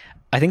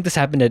I think this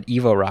happened at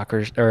Evo Rock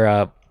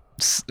or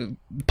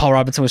Paul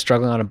Robinson was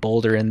struggling on a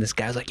boulder and this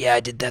guy was like, yeah, I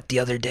did that the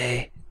other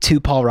day to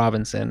Paul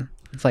Robinson.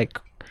 It's like,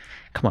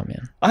 come on,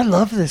 man. I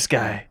love this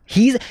guy.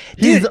 He's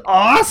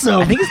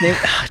awesome. I think his name,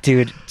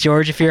 dude,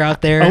 George, if you're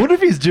out there. I wonder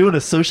if he's doing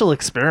a social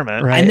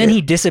experiment. Right. And then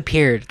he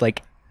disappeared.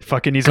 Like,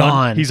 fucking, he's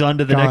gone. He's on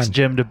to the next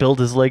gym to build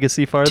his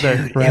legacy farther.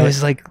 Dude, it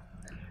was like,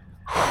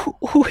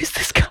 who is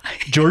this guy?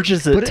 George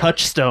is a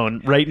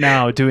touchstone right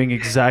now doing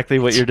exactly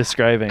what you're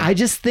describing. I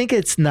just think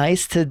it's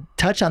nice to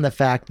touch on the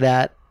fact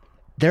that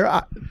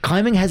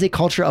climbing has a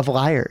culture of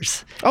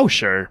liars. Oh,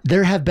 sure.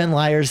 There have been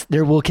liars.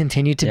 There will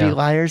continue to be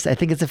liars. I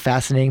think it's a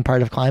fascinating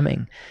part of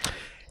climbing.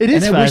 It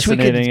is and I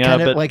fascinating. wish we could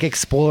kind of like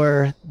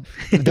explore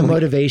the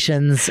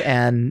motivations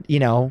and,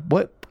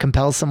 what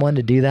compels someone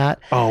to do that.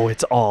 Oh,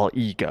 it's all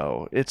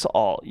ego. It's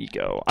all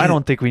ego. I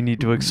don't think we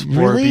need to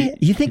explore. Really?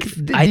 You think?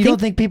 You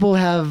don't think people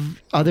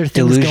have other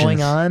things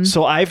going on?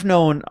 So I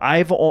don't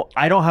have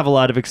a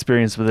lot of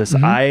experience with this.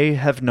 I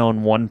have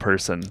known one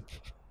person.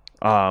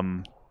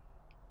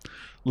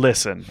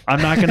 Listen,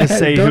 I'm not going to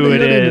say who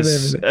it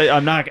is.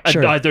 I'm not.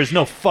 Sure. There's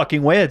no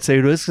fucking way I'd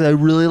say who it is because I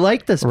really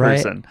like this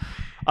person.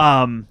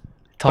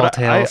 Tall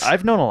tales.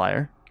 I've known a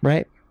liar.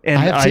 Right. And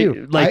I have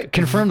too. Like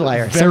confirmed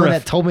liar. Someone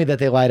that told me that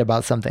they lied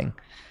about something.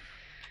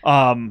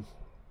 Mine.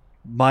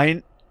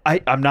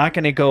 I'm not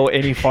going to go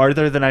any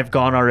farther than I've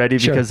gone already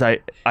because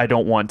I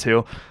don't want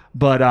to.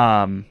 But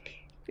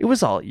it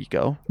was all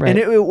ego, and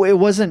it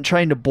wasn't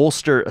trying to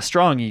bolster a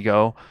strong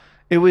ego.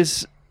 It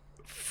was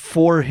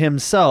for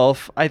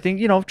himself. I think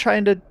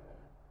trying to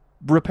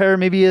repair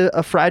maybe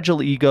a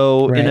fragile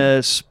ego in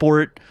a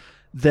sport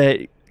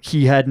that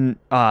he hadn't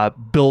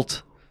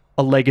built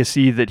a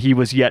legacy that he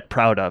was yet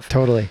proud of.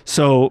 Totally.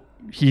 So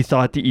he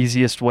thought the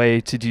easiest way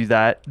to do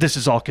that, this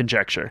is all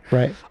conjecture.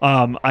 Right.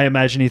 I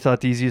imagine he thought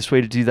the easiest way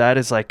to do that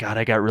is like, God,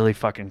 I got really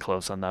fucking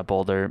close on that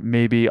boulder.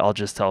 Maybe I'll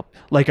just help.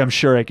 Like, I'm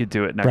sure I could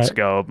do it next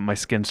go. My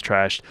skin's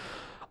trashed.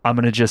 I'm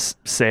going to just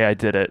say I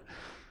did it.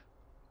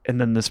 And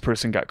then this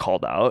person got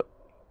called out.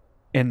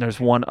 And there's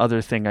one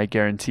other thing I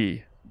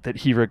guarantee, that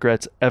he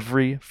regrets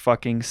every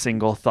fucking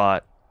single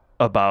thought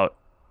about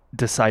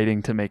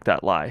deciding to make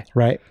that lie.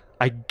 Right.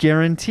 I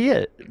guarantee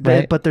it.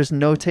 Right. But there's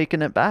no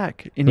taking it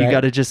back. And you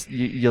got to just,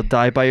 you'll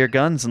die by your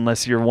guns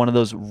unless you're one of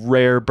those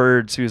rare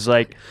birds who's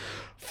like,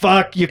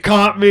 fuck, you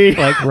caught me.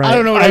 Like, I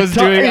don't know what I was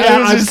doing.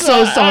 I'm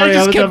so sorry.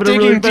 I just kept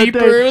digging deeper.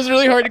 It was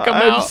really hard to come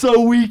out. I'm so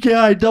weak.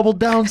 Yeah, I doubled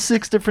down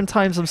 6 different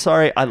times. I'm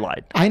sorry. I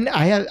lied.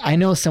 I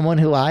know someone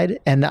who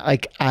lied, and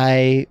like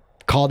I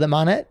called them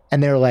on it,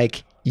 and they were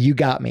like, you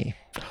got me.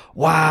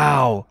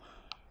 Wow.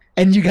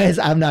 And you guys,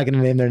 I'm not going to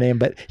name their name,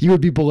 but you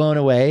would be blown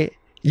away.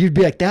 You'd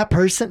be like, that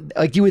person,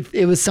 like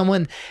it was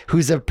someone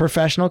who's a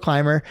professional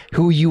climber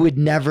who you would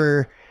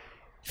never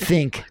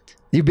think.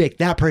 You'd be like,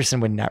 that person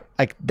would never,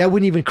 like, that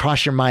wouldn't even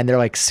cross your mind. They're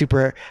like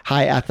super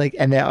high athlete.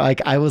 And they're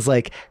like, I was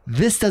like,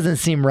 this doesn't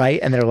seem right.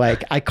 And they're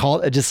like, I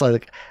called it just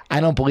like, I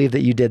don't believe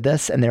that you did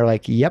this. And they're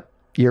like, yep,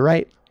 you're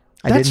right.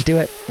 I didn't do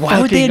it. Why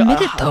would they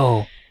admit it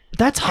though?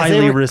 That's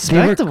highly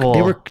respectable.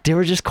 They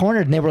were just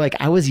cornered, and they were like,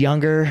 I was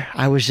younger.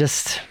 I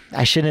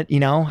shouldn't,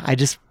 I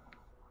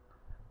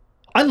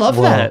love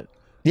that.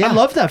 Yeah. I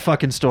love that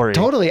fucking story.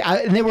 Totally.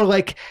 And they were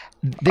like,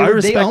 I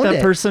respect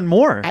that person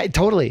more.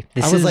 Totally.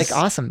 I was like,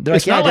 awesome. They're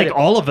it's like, not like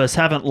all of us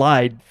haven't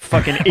lied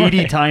fucking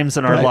 80 times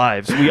in our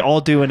lives. We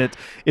all do, and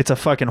it's a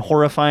fucking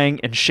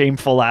horrifying and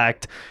shameful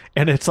act,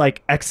 and it's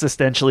like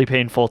existentially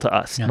painful to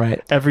us. Yeah.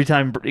 Right. Every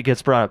time it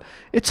gets brought up.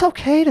 It's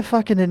okay to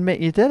fucking admit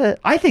you did it.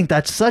 I think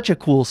that's such a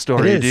cool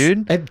story,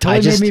 dude. It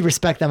totally made me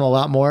respect them a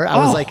lot more. I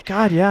was like,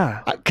 God,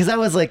 yeah. Because I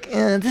was like,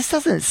 this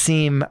doesn't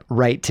seem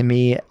right to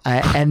me.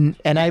 And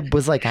I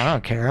was like, I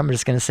don't care. I'm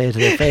just going to say it to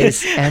their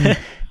face. And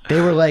they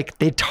were like,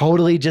 they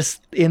totally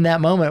just in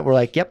that moment were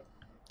like, yep,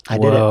 I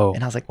did it.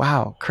 And I was like,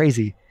 wow,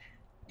 crazy.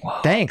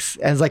 Whoa. Thanks.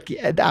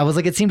 And I was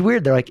like, it seemed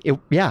weird. They're like,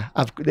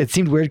 it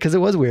seemed weird because it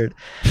was weird.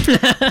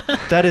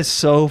 That is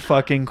so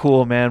fucking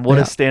cool, man. What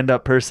a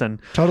stand-up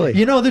person. Totally.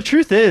 The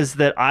truth is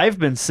that I've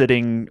been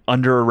sitting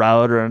under a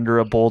route or under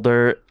a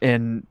boulder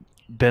and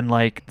been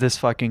like, this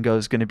fucking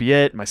goes going to be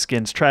it. My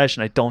skin's trash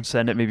and I don't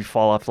send it, maybe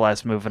fall off the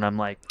last move. And I'm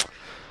like,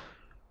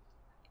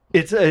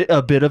 it's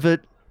a bit of a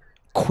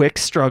quick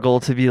struggle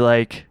to be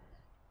like,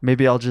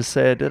 maybe I'll just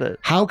say I did it.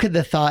 How could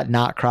the thought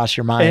not cross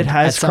your mind? It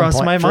has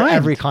crossed my mind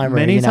every climber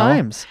many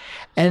times.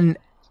 But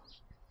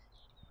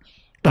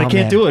I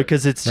can't do it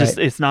because it's just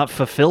it's not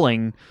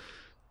fulfilling.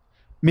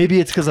 maybe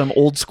it's because I'm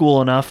old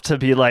school enough to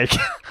be like,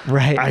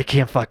 Right. I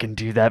can't fucking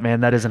do that,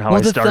 man. That isn't how Well,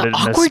 I started in the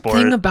this awkward sport.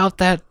 thing about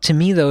that to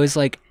me though is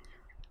like,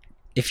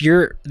 if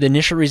the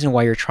initial reason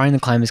why you're trying to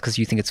climb is because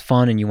you think it's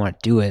fun and you want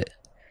to do it,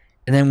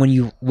 and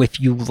then if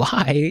you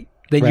lie,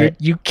 then Right.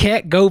 you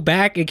can't go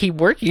back and keep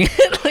working it.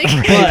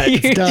 Like, But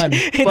it's you're done.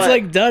 It's But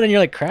like done, and you're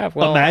like, crap.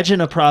 Well,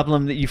 Imagine a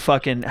problem that you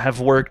fucking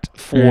have worked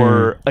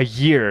for a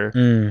year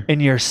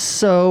and you're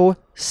so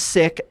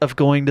sick of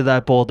going to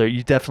that boulder.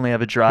 You definitely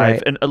have a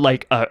drive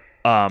Right.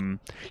 and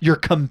you're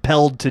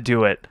compelled to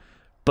do it,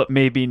 but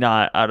maybe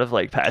not out of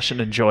like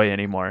passion and joy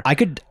anymore. I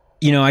could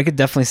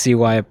definitely see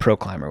why a pro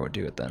climber would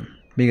do it then,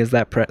 because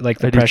that the I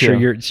do pressure,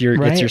 too. it's your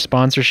Right.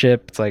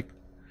 sponsorship. It's like,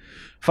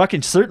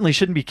 Fucking certainly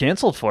shouldn't be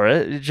canceled for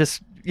it. It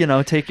just,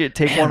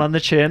 take one on the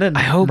chin and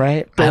I hope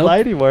Right. don't lie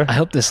anymore. I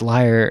hope this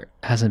liar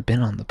hasn't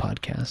been on the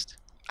podcast.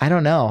 I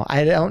don't know.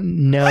 I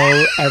don't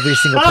know every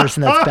single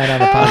person that's been on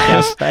the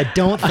podcast, but I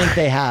don't think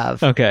they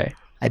have. Okay,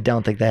 I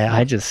don't think they have.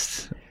 I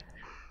just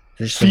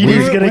there's some Feedy's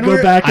weird- gonna when go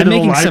we're- back to I'm the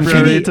making some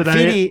library Feedy, tonight.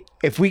 Feedy,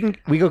 if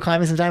we go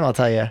climbing sometime, I'll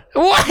tell you.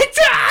 What?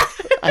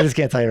 I just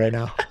can't tell you right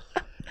now.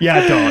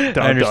 Yeah, don't.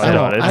 I understand.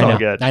 Don't. It's I all know.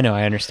 good. I know.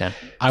 I understand.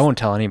 I won't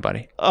tell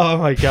anybody. Oh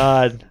my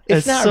god,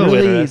 It's not so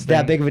really interesting.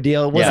 that big of a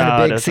deal. It wasn't Yeah, a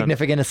it big isn't.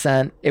 significant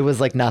ascent. It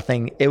was like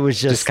nothing. It was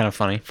Just just kind of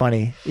funny.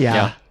 funny.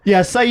 Yeah.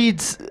 Yeah,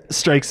 Saeed's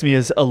strikes me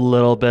as a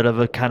little bit of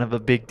a kind of a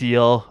big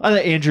deal. I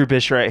think Andrew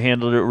Bishrat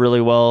handled it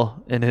really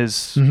well in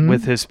his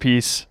with his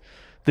piece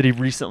that he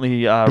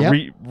recently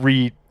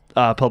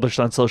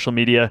published on social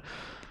media.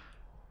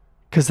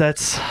 Because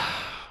that's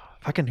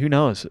fucking who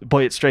knows.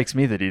 Boy, it strikes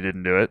me that he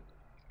didn't do it.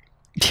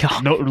 Yeah.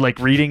 No, like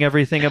reading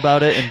everything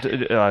about it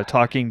and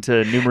talking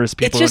to numerous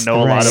people who know a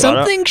lot about it.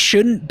 something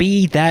shouldn't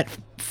be that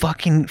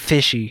fucking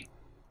fishy.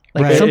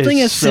 Like Right. something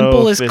It as is so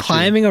simple as fishy.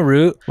 climbing a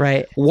route.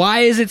 Right.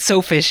 Why is it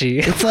so fishy?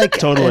 It's like,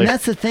 Totally. and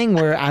that's the thing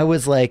where I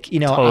was like,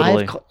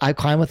 Totally. I've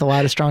climbed with a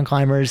lot of strong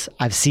climbers.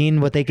 I've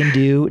seen what they can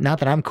do. Not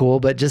that I'm cool,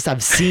 but just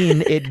I've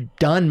seen it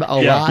done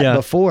a Yeah. lot Yeah.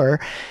 before.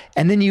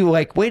 And then you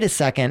like, wait a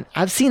second,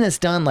 I've seen this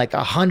done like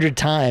 100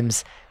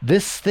 times.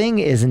 This thing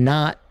is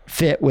not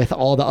fit with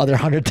all the other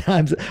 100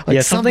 times.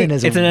 Like something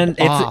is it's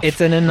off.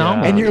 it's an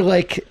anomaly. And you're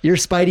like, your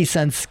spidey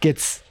sense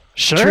gets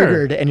Sure.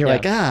 triggered, and you're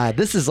Yeah. like,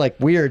 this is like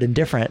weird and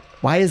different.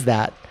 Why is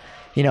that?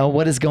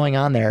 What is going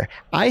on there?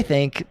 I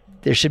think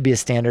there should be a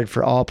standard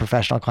for all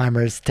professional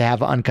climbers to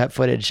have uncut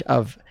footage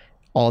of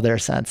all their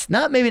ascents.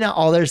 Maybe not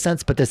all their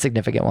ascents, but the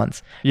significant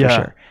ones. Yeah. For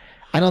sure.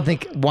 I don't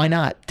think, why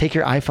not? Take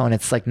your iPhone.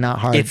 It's like not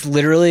hard. It's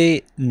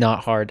literally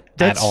not hard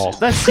at all.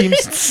 That seems.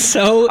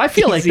 So I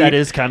feel like easy. that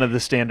is kind of the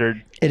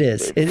standard It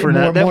is. for more,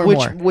 now. That more, which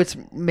more. which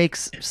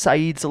makes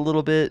Saeed's a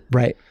little bit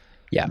Right.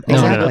 Yeah.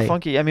 Exactly.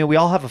 funky. I mean, we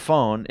all have a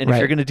phone, and if Right.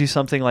 you're going to do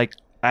something like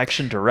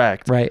Action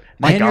Direct, Right.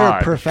 My and God. you're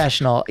a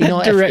professional.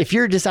 If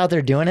you're just out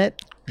there doing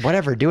it,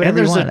 whatever, do and whatever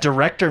you there's a want.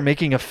 director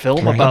making a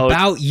film Right.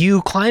 About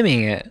you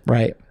climbing it.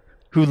 Right.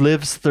 who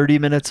lives 30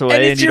 minutes away,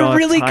 And and, it's you your don't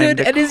really have time good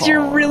to and it's your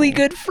call. really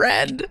good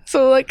friend.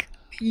 So like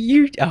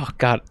oh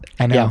god.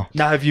 I know. Yeah.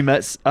 Now, have you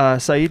met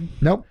Saeed?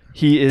 Nope.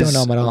 He is Don't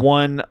know him at all.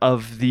 one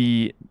of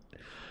the.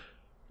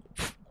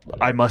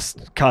 I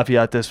must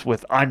caveat this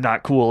with I'm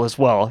not cool as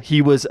well.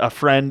 He was a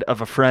friend of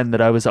a friend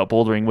that I was out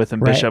bouldering with in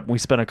Right. Bishop. We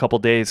spent a couple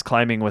days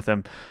climbing with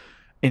him,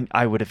 and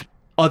I would have,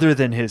 other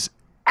than his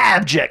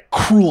abject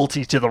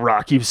cruelty to the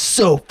rock, he was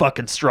so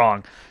fucking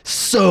strong,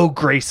 so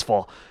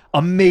graceful,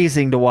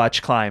 amazing to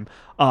watch climb.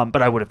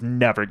 But I would have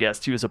never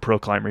guessed he was a pro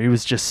climber. He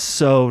was just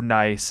so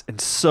nice and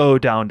so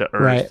down to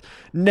earth. Right.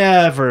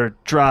 Never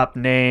dropped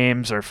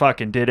names or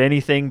fucking did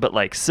anything but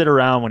like sit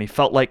around when he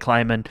felt like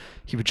climbing.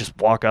 He would just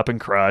walk up and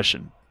crush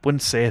and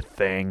wouldn't say a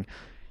thing.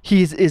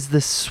 He is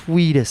the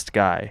sweetest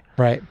guy.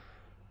 Right.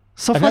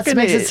 So And that fucking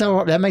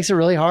makes it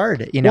really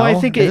hard. Well, I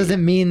think it it-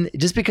 doesn't mean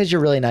just because you're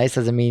really nice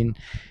doesn't mean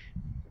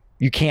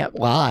you can't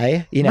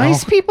lie.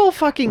 nice people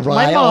fucking.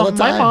 Lie all the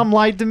My time. mom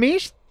lied to me.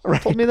 She Right.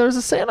 told me there was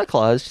a Santa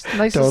Claus. She's the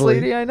nicest Totally.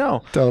 lady I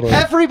know. Totally.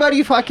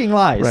 Everybody fucking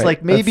lies. Right.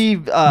 Like maybe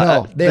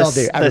No, they all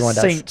do. the Everyone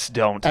does. saints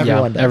don't.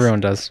 Everyone does. Everyone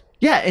does.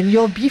 Yeah, and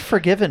you'll be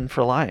forgiven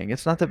for lying.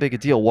 It's not that big a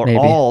deal. We're Maybe.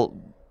 all.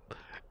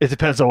 It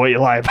depends on what you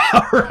lie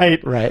about,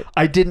 right? Right.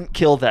 I didn't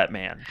kill that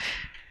man.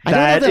 I don't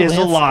know That that is a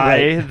Lance- lie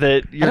right.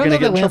 that I you're don't going know to get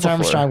that in Lance trouble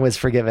Armstrong for. was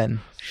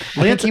forgiven.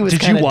 I Lance- think he was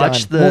did you kinda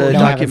watch done. the No, I haven't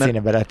document- seen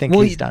it, but I think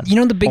Well, he's done.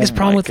 the biggest Oh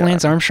problem my with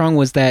Lance God. Armstrong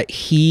was that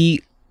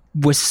he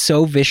was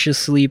so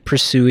viciously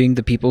pursuing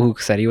the people who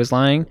said he was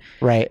lying,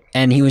 Right.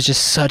 and he was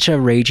just such a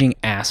raging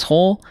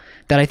asshole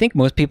that I think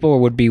most people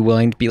would be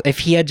willing to be if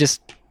he had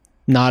just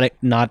not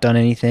done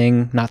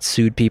anything, not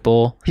sued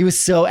people. He was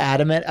so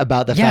adamant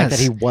about the fact that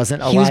Yes. he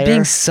wasn't a He liar. was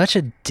being such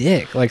a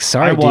dick. Like,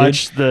 sorry, I dude.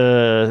 watched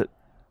the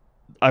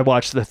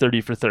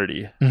 30 for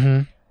 30,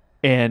 Mhm.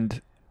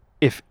 and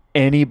if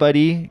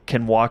anybody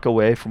can walk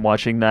away from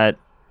watching that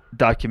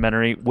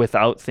documentary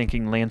without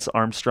thinking Lance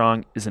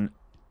Armstrong is an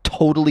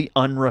totally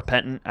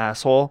unrepentant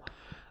asshole,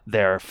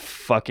 they're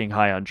fucking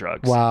high on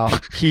drugs. Wow.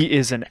 He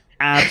is an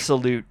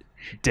absolute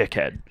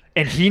dickhead,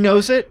 and he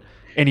knows it,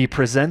 and he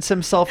presents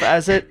himself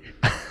as it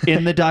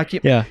in the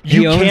document. Yeah,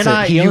 you he owns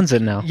cannot. it. He owns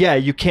it now. Yeah,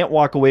 you can't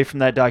walk away from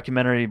that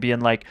documentary being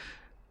like,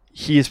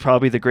 he is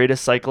probably the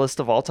greatest cyclist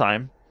of all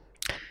time,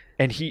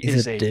 and he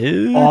is a a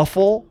dude?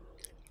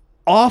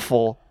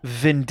 awful,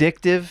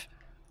 vindictive,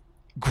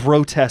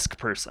 grotesque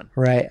person.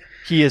 Right.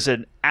 He is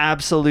an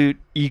absolute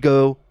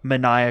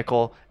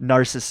egomaniacal,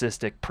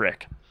 narcissistic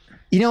prick.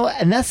 You know,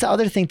 and that's the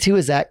other thing too,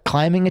 is that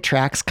climbing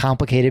attracts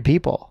complicated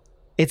people.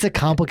 It's a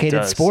complicated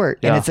does. sport,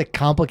 Yeah. and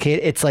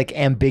it's like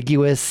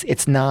ambiguous.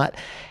 It's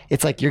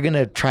like you're going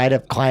to try to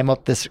climb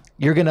up this,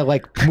 you're going to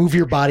like move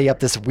your body up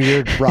this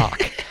weird rock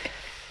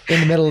in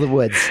the middle of the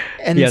woods.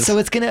 And Yes. so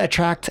it's going to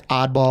attract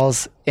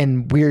oddballs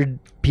and weird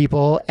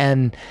people,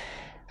 and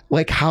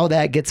like how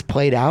that gets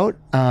played out.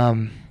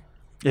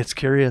 It's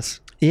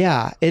curious.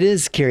 Yeah, it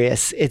is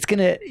curious. It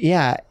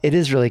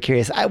is really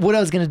curious. What I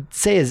was going to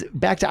say is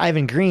back to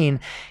Ivan Green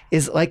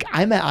is like,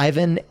 I met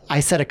Ivan,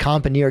 I set a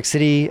comp in New York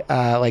City,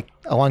 like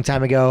a long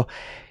time ago.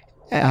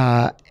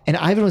 And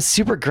Ivan was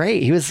super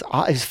great. He was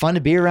fun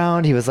to be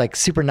around. He was like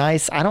super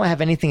nice. I don't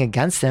have anything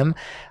against him.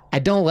 I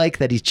don't like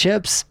that he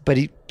chips, but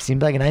he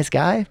seemed like a nice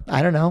guy.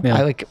 I don't know. Yeah.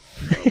 I like,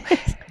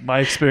 My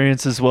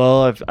experience as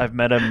well. I've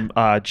met him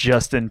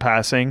just in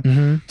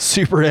passing.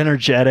 Super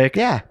energetic.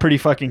 Yeah. Pretty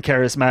fucking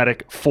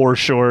charismatic for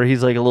sure.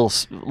 He's like a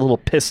little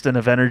piston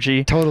of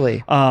energy.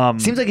 totally.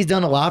 Seems like he's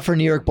done a lot for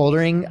New York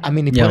bouldering. I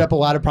mean, he Yeah. put up a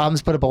lot of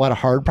problems, put up a lot of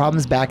hard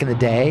problems back in the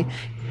day.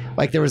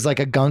 Like there was like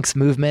a Gunks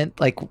movement,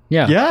 like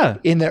Yeah.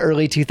 in the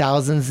early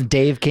 2000s.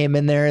 Dave came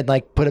in there and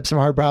like put up some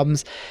hard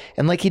problems,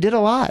 and like he did a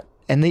lot,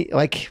 and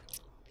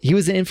he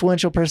was an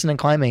influential person in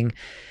climbing.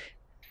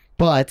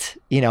 But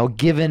you know,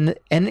 given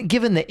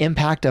the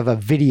impact of a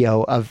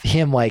video of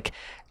him like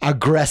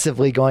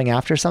aggressively going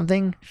after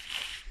something,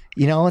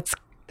 you know,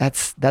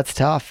 that's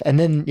tough. And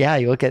then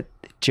you look at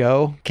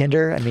Joe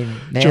Kinder. I mean,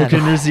 man, Joe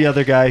Kinder's the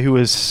other guy who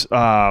was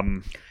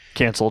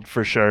canceled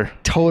for sure.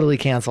 totally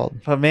canceled.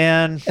 But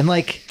man, And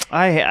like,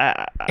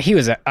 He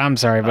was. I'm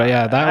sorry, but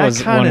yeah, that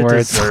was I kinda one where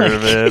it's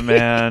deserve like, it,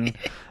 man.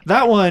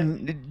 That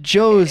one,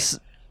 Joe's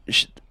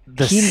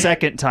the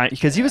second time,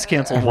 because he was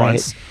canceled Right.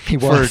 once He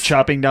for was.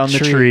 chopping down the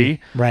tree.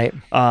 Right.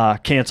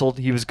 Canceled.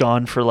 He was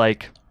gone for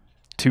like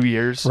 2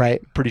 years.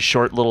 Right. Pretty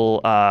short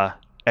little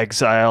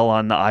exile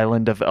on the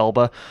island of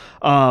Elba.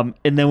 And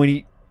then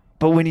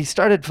when he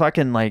started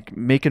fucking like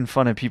making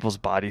fun of people's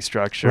body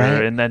structure,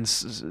 Right. and then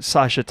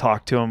Sasha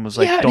talked to him, was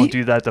like, Yeah, "Don't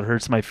do that. That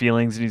hurts my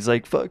feelings." And he's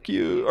like, "Fuck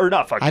you," or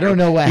not "fuck you." I don't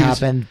know what He was-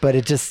 happened, but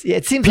it seems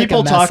People like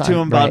a mess talked to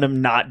on- him about right.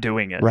 him not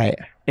doing it, Right.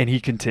 and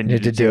he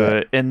continued Need to do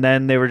it. And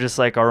then they were just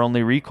like, "Our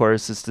only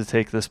recourse is to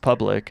take this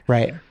public,"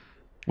 Right.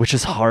 which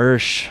is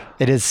harsh.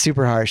 It is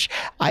super harsh.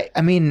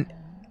 I mean,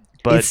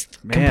 But it's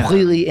man,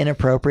 completely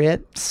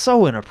inappropriate.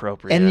 so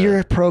inappropriate. And you're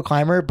a pro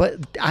climber, but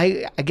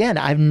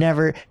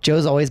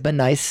Joe's always been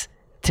nice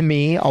to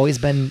me, always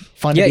been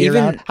fun Yeah, to be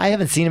even- around. I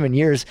haven't seen him in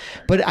years,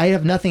 but I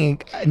have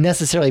nothing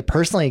necessarily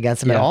personally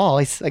against him at Yeah. all.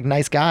 He's like a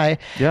nice guy.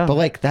 Yeah. But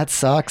like that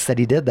sucks that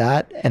he did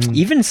that. And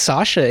even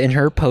Sasha in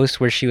her post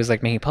where she was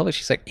like making it public,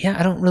 she's like, "Yeah,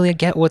 I don't really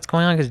get what's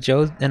going on because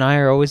Joe and I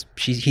are always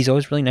he's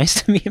always really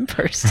nice to me in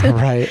person,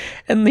 right.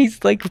 and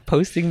he's like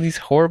posting these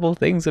horrible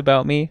things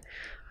about me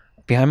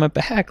behind my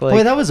back." Like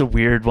Boy, that was a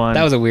weird one.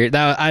 that was a weird.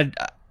 I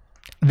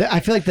I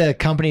feel like the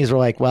companies were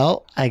like,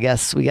 well, I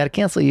guess we got to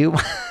cancel you.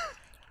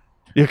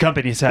 Your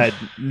company's had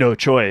no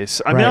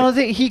choice. I mean, Right. I don't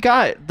think he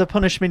got the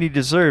punishment he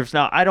deserves.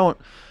 Now, I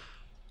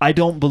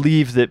don't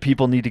believe that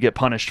people need to get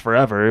punished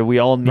forever. We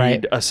all need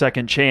Right. a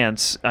second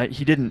chance.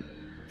 He didn't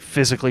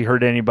physically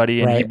hurt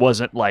anybody, and he Right.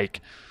 wasn't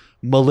like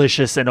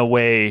malicious in a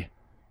way.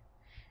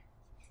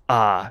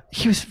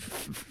 He was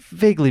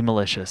vaguely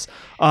malicious.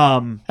 I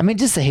mean,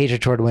 just the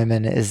hatred toward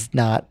women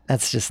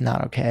that's just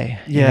not okay.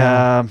 you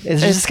Yeah. know?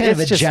 It's just kind of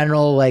a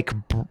general, like,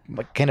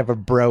 kind of a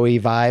bro-y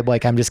vibe.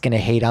 Like, I'm just going to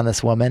hate on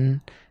this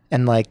woman.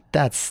 And like,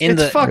 it's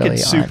It's fucking really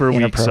super weak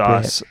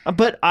inappropriate. sauce.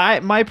 But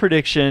my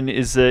prediction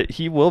is that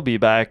he will be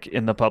back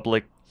in the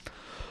public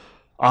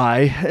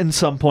eye at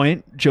some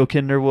point. Joe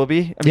Kinder will be.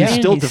 I mean, Yeah, he's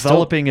still he's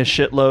developing a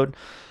shitload.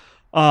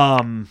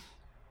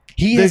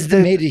 He The- has the-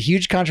 made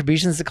huge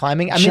contributions to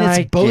climbing. I mean,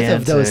 it's both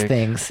of those Gigantic.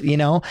 things, you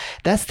know?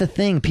 That's the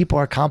thing. People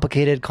are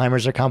complicated.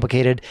 Climbers are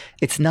complicated.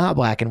 It's not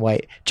black and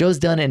white. Joe's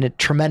done a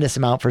tremendous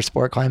amount for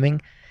sport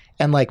climbing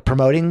and like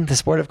promoting the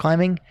sport of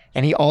climbing.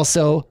 And he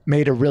also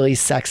made a really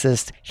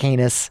sexist,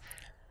 heinous,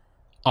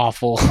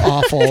 awful.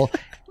 awful,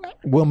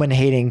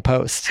 woman-hating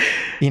post,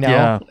 you know?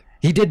 Yeah.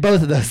 He did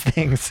both of those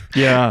things.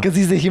 Yeah. Because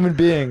he's a human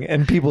being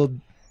and people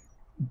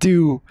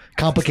do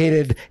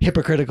complicated,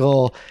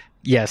 hypocritical,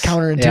 Yes,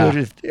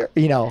 counterintuitive,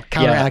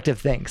 counteractive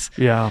things.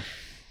 Yeah.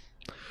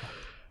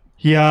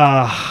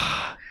 Yeah.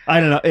 I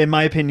don't know. In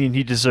my opinion,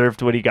 he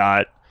deserved what he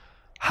got.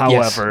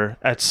 However,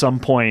 at some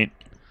point,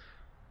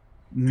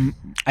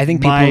 I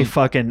think people. my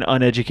fucking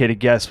uneducated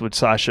guess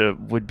Sasha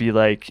would be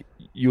like,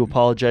 "You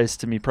apologize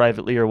to me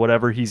privately or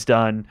whatever he's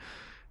done.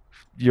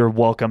 You're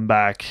welcome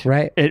back."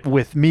 Right.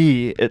 With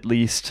me, at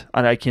least.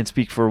 And I can't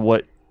speak for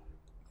what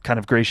kind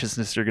of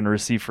graciousness you're going to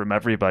receive from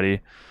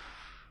everybody.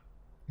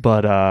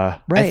 But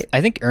Right.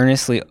 I think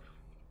earnestly,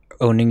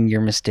 owning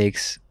your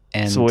mistakes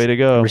and It's the way to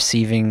go.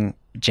 receiving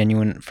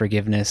genuine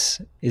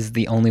forgiveness is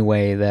the only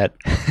way that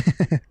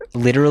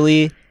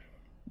literally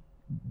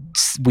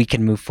we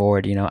can move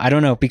forward. You know, I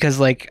don't know, because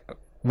like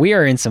we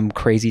are in some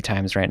crazy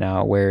times right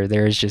now where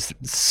there's just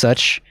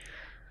such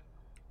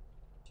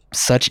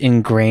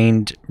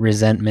ingrained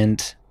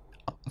resentment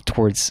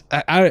towards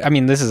I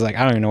mean, this is like,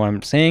 I don't even know what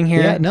I'm saying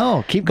here. Yeah,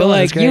 no, keep But going.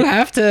 like That's great. you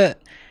have to,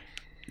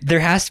 there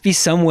has to be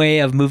some way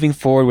of moving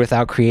forward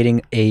without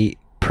creating a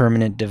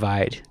permanent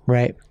divide.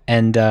 Right.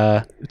 And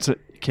You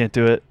can't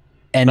do it.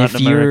 and Not if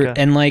in you're America.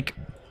 and like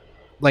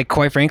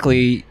quite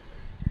frankly,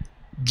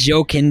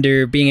 Joe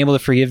Kinder, being able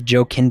to forgive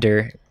Joe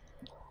Kinder,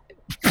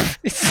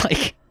 it's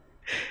like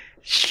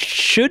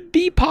should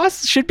be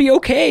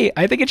okay.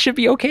 I think it should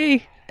be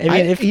okay. I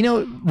mean, if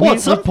Well,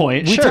 at some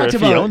point, sure, talked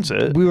if he owns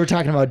it. We were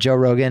talking about Joe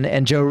Rogan,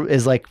 and Joe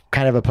is like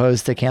kind of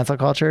opposed to cancel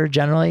culture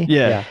generally.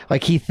 Yeah.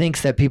 Like he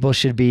thinks that people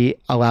should be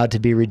allowed to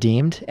be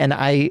redeemed, and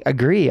I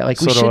agree. Like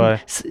So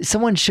do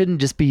someone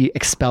shouldn't just be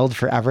expelled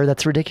forever.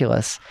 That's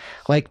ridiculous.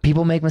 Like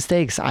people make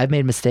mistakes. I've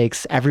made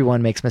mistakes.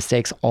 Everyone makes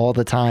mistakes all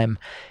the time.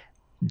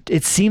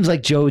 It seems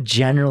like Joe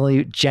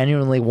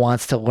genuinely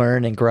wants to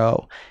learn and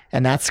grow,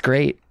 and that's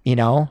great, you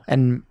know?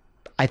 And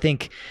I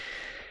think,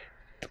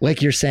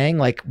 like you're saying,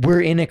 like we're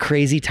in a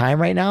crazy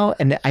time right now,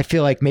 and I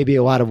feel like maybe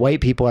a lot of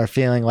white people are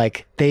feeling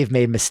like they've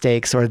made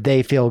mistakes, or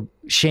they feel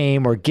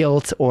shame or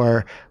guilt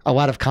or a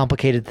lot of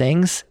complicated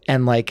things,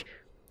 and like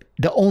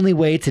the only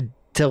way to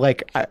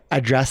like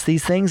address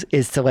these things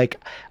is to like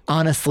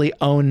honestly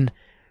own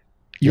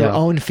your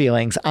own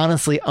feelings,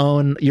 honestly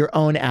own your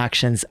own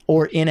actions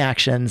or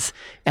inactions,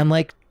 and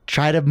like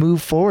try to move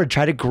forward,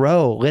 try to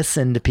grow,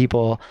 listen to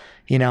people,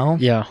 you know?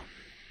 yeah.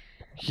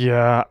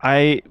 Yeah,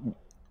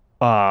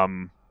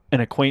 an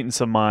acquaintance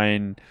of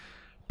mine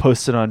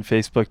posted on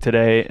Facebook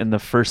today, and the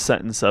first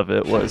sentence of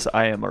it was,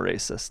 "I am a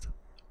racist."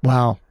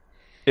 Wow.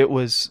 It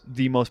was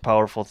the most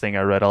powerful thing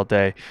I read all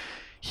day.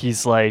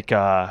 He's like,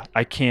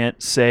 I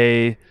can't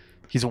say,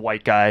 he's a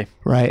white guy.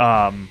 Right.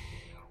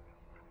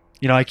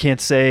 I can't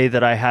say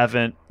that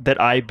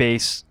I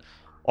base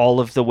all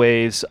of the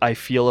ways I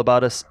feel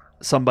about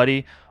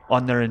somebody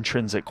on their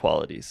intrinsic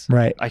qualities.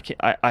 Right.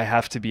 I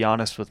have to be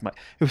honest with it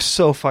was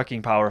so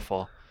fucking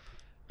powerful.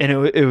 And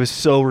it was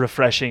so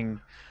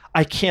refreshing.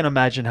 I can't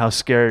imagine how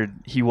scared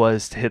he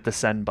was to hit the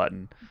send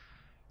button.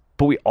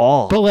 But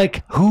But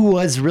like, who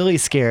was really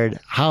scared?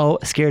 How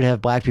scared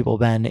have black people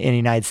been in the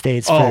United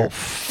States for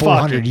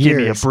 400 years?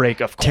 Give me a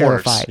break, of course.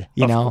 Terrified,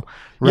 you know?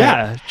 Right.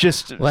 Yeah,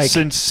 just Like-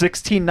 since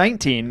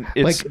 1619,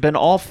 it's Like- been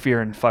all fear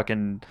and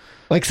fucking...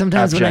 Like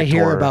sometimes when I abject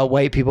hear horror. about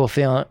white people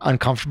feeling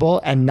uncomfortable,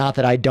 and not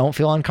that I don't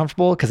feel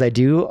uncomfortable, because I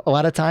do a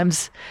lot of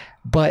times,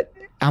 but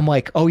I'm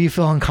like, oh, you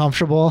feel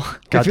uncomfortable?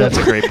 God, that's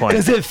a great point.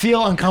 Does it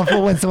feel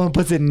uncomfortable when someone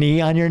puts a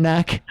knee on your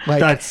neck? Like,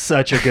 That's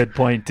such a good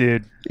point,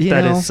 dude.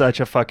 That is such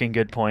a fucking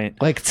good point.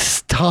 like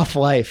it's tough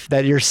life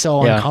that you're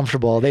so Yeah.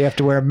 uncomfortable. They have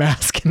to wear a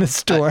mask in the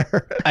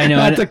store. I know,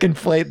 Not and- to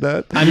conflate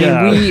that. I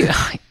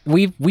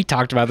mean, we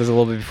talked about this a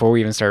little bit before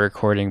we even started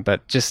recording,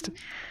 but just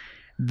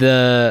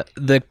the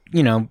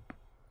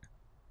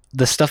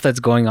the stuff that's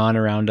going on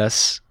around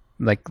us,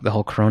 like the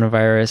whole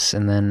coronavirus,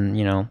 and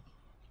then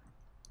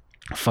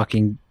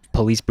fucking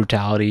police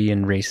brutality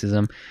and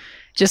racism.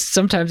 Just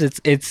sometimes it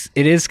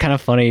is kind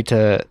of funny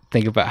to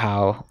think about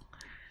how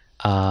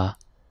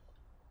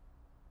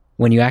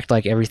when you act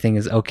like everything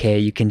is okay,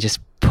 you can just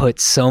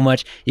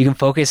you can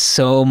focus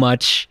so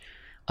much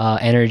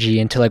energy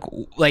into like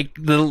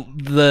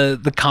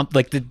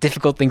the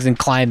difficult things in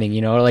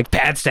climbing, or like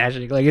pad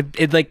stashing, like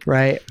it like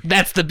Right.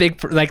 that's the big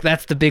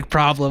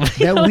problem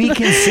That we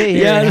can sit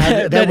here Yeah, and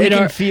have, that we in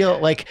can our- feel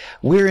like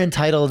we're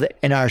entitled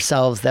in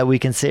ourselves, that we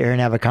can sit here and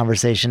have a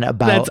conversation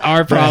about. that's our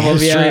the problem.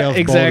 history Yeah, of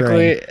exactly.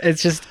 bouldering.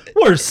 It's just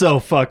We're so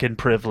fucking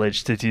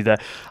privileged to do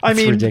that. I It's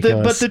mean,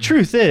 ridiculous. but the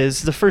truth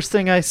is, the first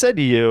thing I said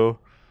to you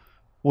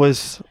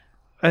was,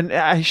 and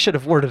I should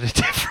have worded it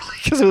differently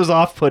because it was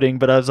off-putting,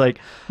 but I was like,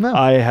 No.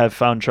 I have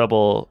found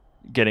trouble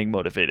getting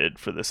motivated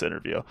for this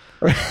interview.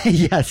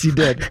 Yes, you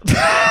did.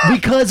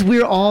 Because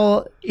we're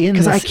all in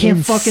this Because I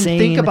can't fucking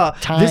think insane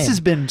about time. this. Has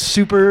been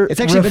super. It's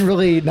actually been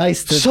really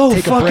nice to so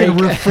take a fucking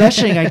break.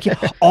 refreshing. I can't.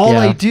 All Yeah.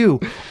 I do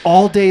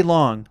all day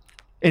long,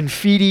 and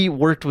Feedy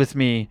worked with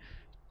me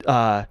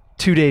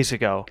 2 days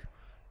ago,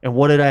 and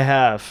what did I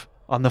have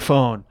on the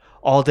phone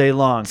all day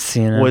long?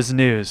 CNN. Was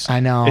news. I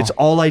know. It's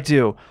all I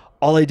do.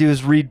 All I do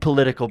is read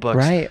political books,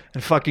 Right.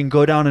 and fucking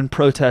go down and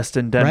protest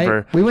in Denver.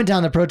 Right? We went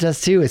down the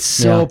protest too. It's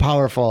so Yeah.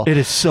 powerful. It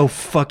is so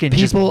fucking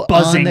People just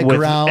buzzing on the with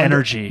ground,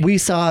 energy. We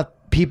saw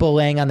people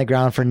laying on the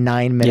ground for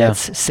 9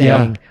 minutes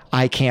saying,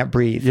 I can't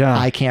breathe. Yeah.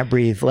 I can't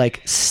breathe.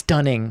 Like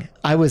stunning.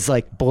 I was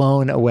like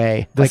blown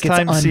away. this like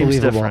time it's seems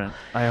unbelievable. different.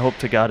 I hope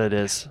to God it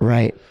is.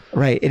 Right.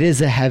 Right. It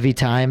is a heavy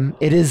time.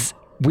 It is.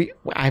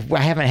 I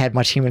haven't had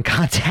much human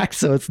contact,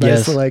 so it's nice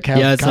Yes. to like have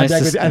Yeah, it's nice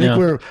contact to- with. I think yeah.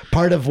 we're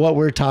part of what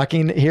we're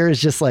talking here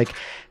is just like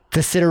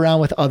to sit around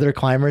with other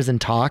climbers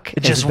and talk.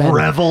 Just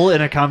revel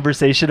in a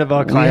conversation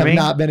about We have climbing.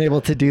 not been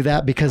able to do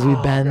that because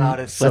we've been, God,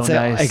 it's so let's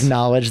nice.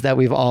 acknowledge that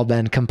we've all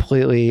been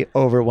completely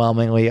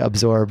overwhelmingly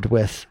absorbed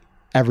with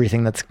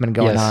everything that's been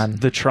going on.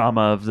 The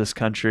trauma of this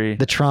country.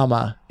 The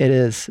trauma, it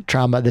is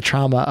trauma, the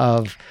trauma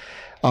of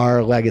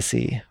our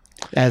legacy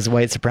as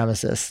white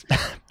supremacists,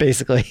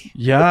 basically,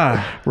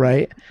 Yeah.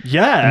 right?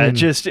 Yeah. I mean-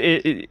 Just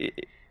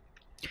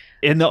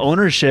in the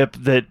ownership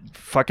that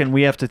fucking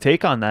we have to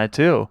take on that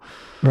too.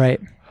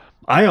 Right.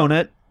 I own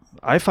it.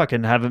 I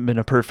fucking haven't been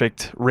a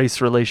perfect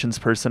race relations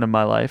person in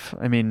my life.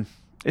 I mean,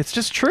 it's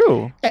just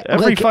true.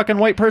 Every like- fucking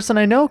white person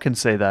I know can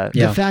say that.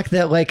 Yeah. The fact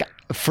that like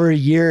for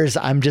years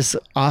I'm just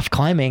off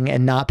climbing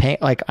and not paying,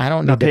 like I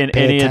don't need Not to paying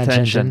pay any attention.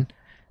 attention.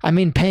 I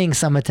mean, paying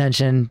some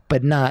attention,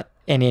 but not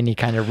in any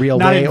kind of real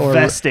Not way.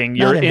 investing or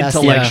your not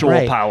investing. intellectual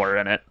Right. power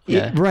in it.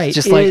 Yeah. Right. It's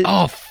just like, It-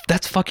 oh,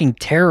 that's fucking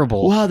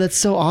terrible. wow, that's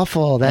so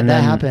awful that And that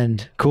then-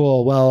 happened.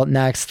 Cool. Well,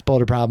 next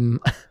boulder problem.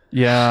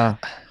 Yeah.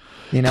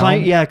 You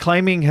know.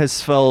 Climbing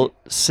has felt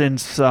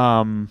since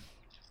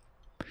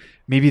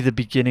maybe the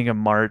beginning of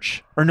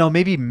March, or no,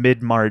 maybe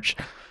mid-March.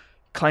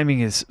 Climbing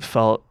has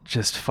felt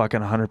just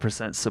fucking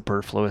 100%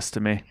 superfluous to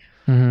me.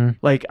 Mhm.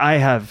 Like I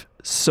have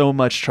so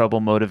much trouble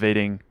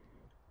motivating,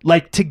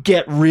 like to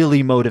get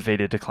really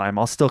motivated to climb.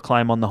 I'll still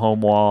climb on the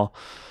home wall.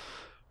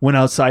 Went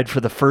outside for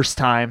the first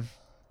time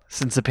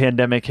since the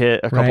pandemic hit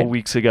a couple Right.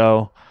 weeks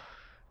ago.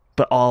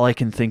 But all I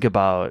can think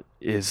about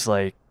is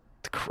like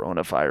the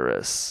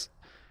coronavirus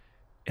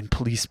and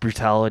police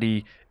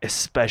brutality,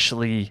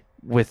 especially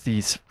with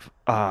these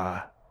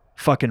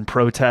fucking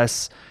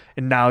protests.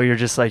 And now you're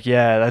just like,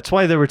 yeah, that's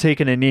why they were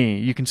taking a knee.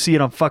 You can see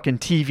it on fucking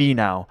TV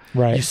now.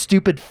 Right. You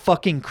stupid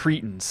fucking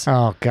cretins.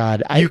 Oh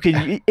God.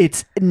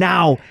 It's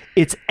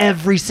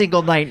every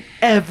single night,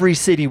 every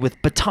city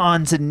with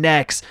batons and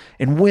necks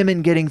and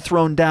women getting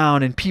thrown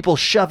down and people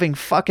shoving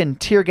fucking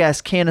tear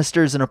gas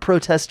canisters in a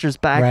protester's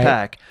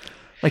backpack.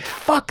 Like,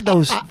 fuck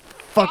those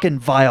fucking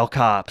vile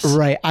cops.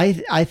 Right.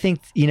 I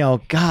think,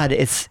 God,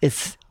 it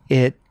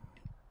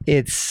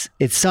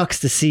sucks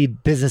to see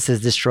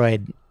businesses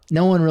destroyed.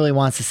 No one really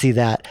wants to see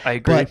that. I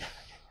agree. But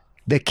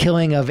the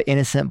killing of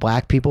innocent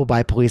black people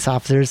by police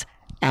officers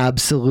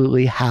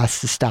absolutely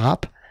has to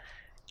stop.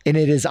 And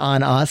it is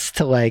on us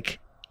to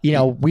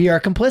we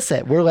are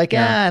complicit. We're like,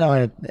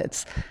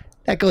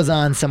 that goes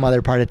on some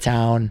other part of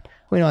town.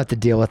 We don't have to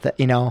deal with it.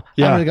 I'm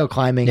going to go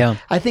climbing. Yeah.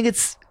 I think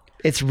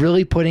it's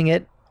really putting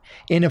it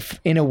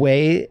in a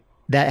way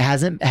that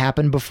hasn't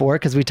happened before,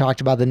 because we talked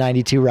about the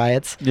 92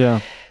 riots. Yeah.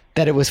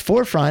 That it was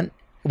forefront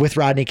with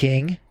Rodney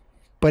King,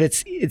 but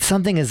it's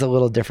something is a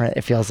little different.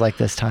 It feels like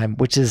this time,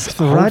 which is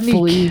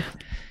The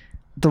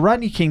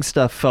Rodney King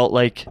stuff felt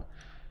like,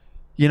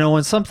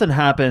 when something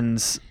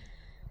happens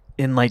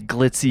in like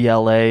glitzy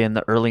LA in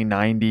the early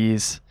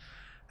 90s,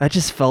 that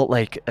just felt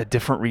like a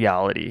different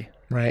reality.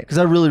 right. Because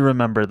I really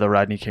remember the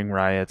Rodney King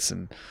riots,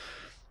 and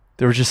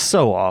they were just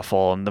so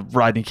awful. And the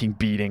Rodney King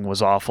beating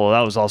was awful.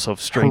 That was also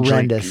strangely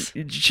Horrendous.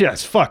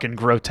 just fucking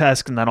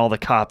grotesque. And then all the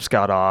cops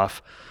got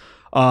off.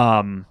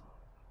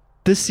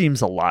 This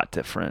seems a lot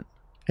different.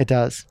 It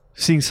does.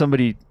 Seeing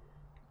somebody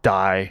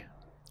die.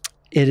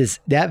 It is.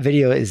 That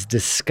video is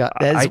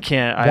disgusting. I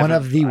can't. I one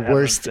haven't- of the I haven't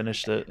worst.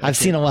 Finished it. I've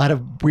seen a lot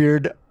of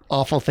weird,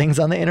 awful things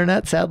on the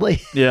internet,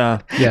 sadly. Yeah.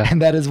 Yeah.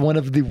 And that is one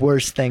of the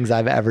worst things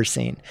I've ever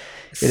seen.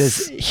 It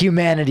is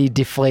humanity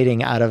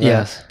deflating out of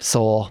Yes. a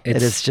soul. It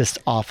It's- is just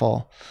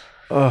awful.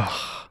 Ugh.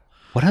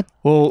 What a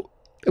Well,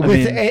 I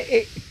With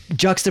mean,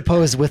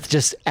 juxtaposed with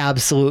just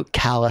absolute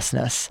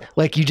callousness.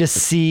 Like you just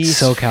see,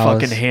 so callous.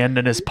 fucking hand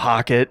in his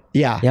pocket.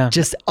 Yeah.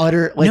 just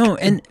utter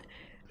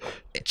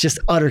just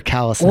utter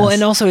callousness. Well,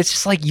 and also it's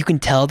just like you can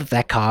tell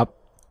that cop,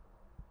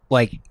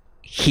 like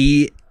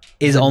he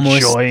is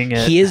almost enjoying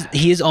it. He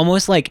is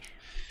almost like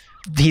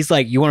he's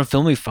like, you want to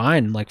film me?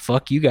 Fine. Like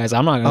fuck you guys.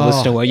 I'm not gonna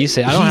listen to what you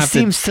say. I don't he have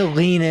seems to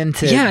lean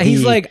into. Yeah,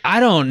 he's the- like, I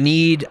don't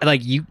need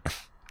like you.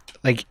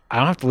 Like I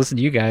don't have to listen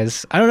to you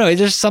guys. I don't know.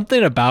 There's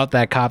something about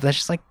that cop that's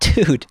just like,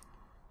 dude.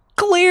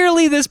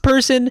 Clearly, this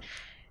person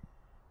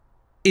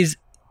is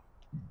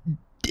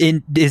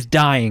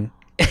dying,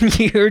 and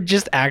you're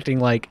just acting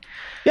like.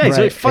 Yeah, he's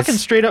Right. like fucking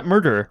It's- straight up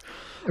murder.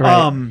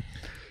 Right.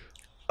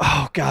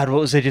 Oh God,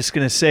 what was I just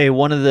gonna say?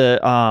 One of the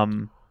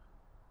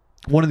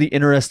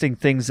interesting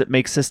things that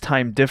makes this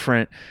time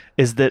different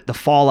is that the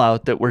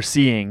fallout that we're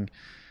seeing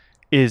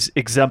is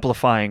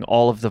exemplifying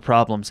all of the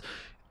problems.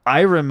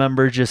 I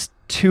remember just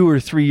 2 or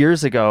 3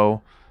 years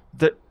ago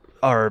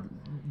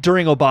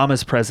during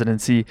Obama's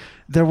presidency,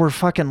 there were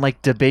fucking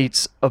like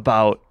debates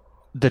about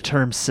the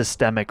term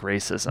systemic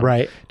racism.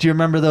 Right. Do you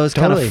remember those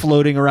kind Totally. of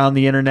floating around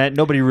the internet?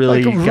 Nobody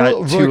really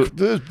got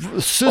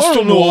to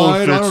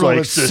system-wide. I don't know if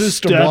it's like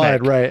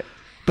systemic. Right.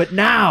 But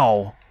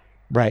now,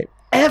 Right.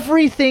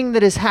 everything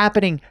that is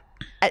happening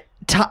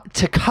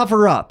to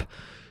cover up,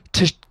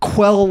 to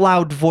quell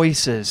loud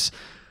voices,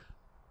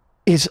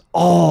 is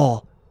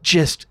all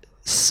just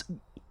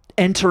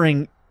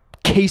entering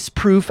case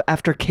proof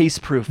after case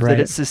proof Right. that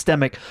it's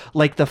systemic.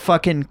 Like the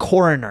fucking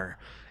coroner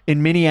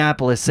in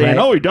Minneapolis saying,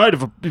 Right. "Oh, he died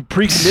of a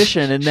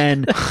precondition," and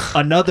then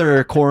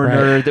another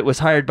coroner that was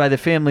hired by the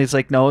family is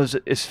like, "No, it was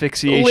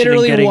asphyxiation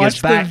Literally and getting his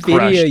watch the back video,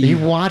 crushed." You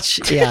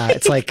watch, yeah,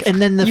 it's like,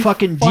 And then the you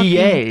fucking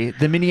DA,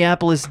 the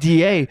Minneapolis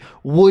DA,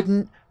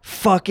 wouldn't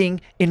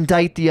fucking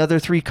indict the other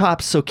 3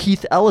 cops. So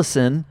Keith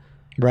Ellison,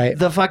 right.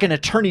 the fucking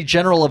attorney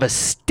general of a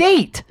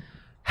state,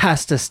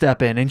 has to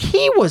step in. And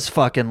he was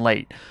fucking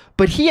late.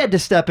 But he had to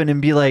step in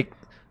and be like,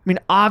 I mean,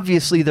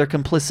 obviously they're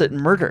complicit in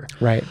murder.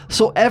 Right.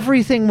 So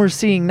everything we're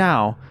seeing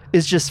now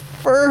is just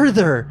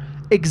further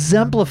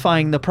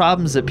exemplifying the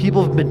problems that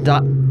people have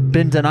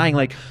been denying.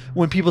 Like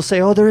when people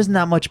say, "Oh, there isn't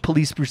that much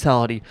police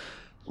brutality."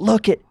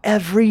 Look at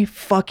every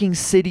fucking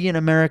city in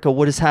America.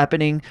 What is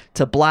happening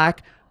to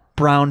black,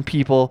 brown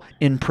people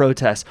in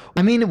protests?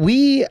 I mean,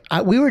 we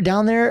were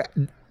down there.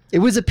 It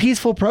was a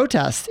peaceful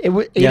protest. It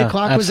was 8 Yeah,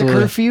 o'clock was a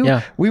absolutely. curfew.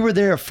 Yeah. We were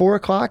there at 4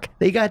 o'clock.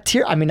 They got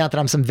I mean, not that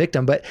I'm some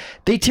victim, but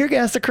they tear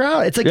gassed the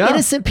crowd. It's like Yeah.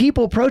 innocent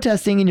people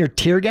protesting and you're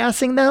tear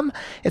gassing them.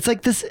 It's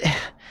like this.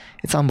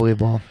 It's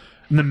unbelievable.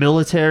 The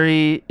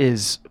military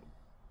is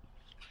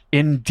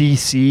in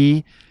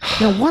DC.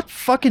 You know, what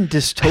fucking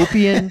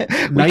dystopian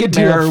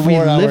nightmare are we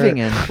living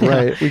in?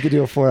 Right. We could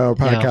do a 4-hour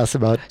podcast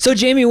about. So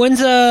Jamie, when's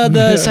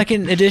the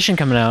second edition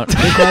coming out?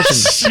 Good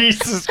question.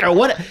 Jesus Christ.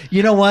 What?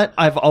 You know what?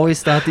 I've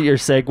always thought that your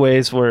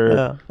segues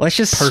were... Let's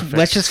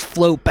just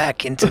float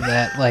back into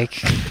that.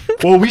 Like,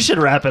 Well, we should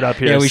wrap it up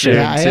here. Yeah, we should.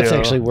 soon, Yeah, I have to too.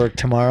 actually work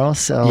tomorrow,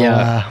 so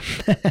Yeah.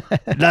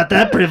 Not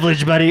that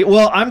privileged, buddy.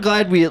 Well, I'm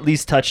glad we at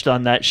least touched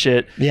on that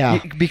shit. Yeah.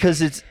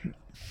 Because it's...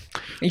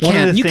 you One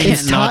of can't the you things-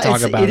 can't not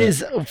talk about it. It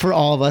is for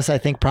all of us, I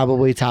think,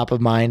 probably top of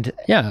mind.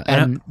 Yeah,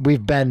 And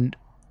we've been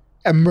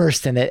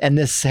immersed in it, and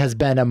this has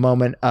been a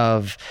moment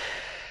of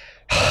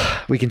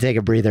we can take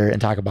a breather and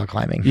talk about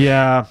climbing.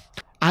 Yeah.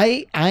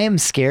 I am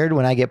scared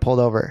when I get pulled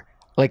over.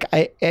 Like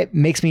it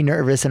makes me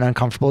nervous and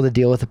uncomfortable to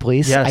deal with the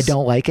police. Yes. I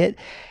don't like it.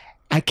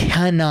 I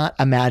cannot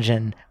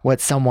imagine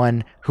what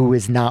someone who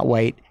is not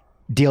white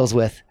deals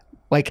with.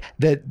 Like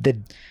the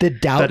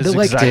doubt. That is the,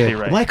 like, exactly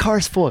right. My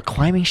car's full of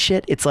climbing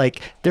shit. It's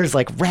like there's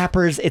like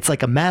wrappers. It's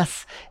like a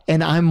mess,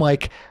 and I'm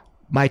like,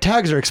 my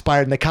tags are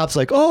expired, and the cop's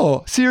like,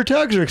 "Oh, see, your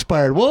tags are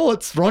expired. Well,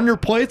 let's run your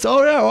plates.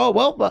 Oh yeah,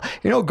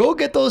 well, go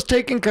get those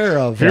taken care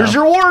of. Here's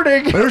your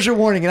warning. There's your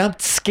warning." And I'm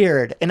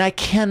scared, and I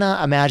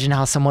cannot imagine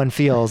how someone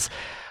feels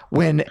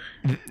when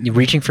You're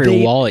reaching for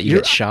your wallet, you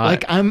get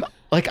shot.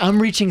 Like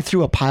I'm reaching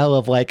through a pile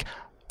of like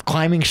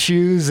climbing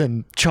shoes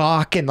and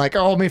chalk and like,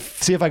 oh, let me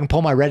see if I can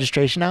pull my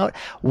registration out.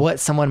 What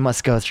someone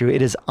must go through.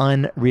 It is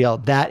unreal.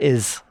 That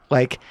is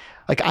like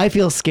I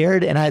feel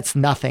scared, and it's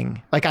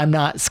nothing. Like I'm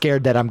not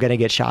scared that I'm going to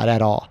get shot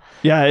at all.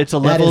 Yeah, it's a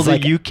level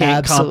that you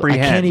can't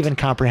comprehend. I can't even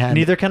comprehend.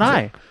 Neither can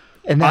I.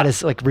 And that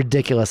is like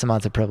ridiculous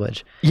amounts of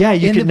privilege. Yeah,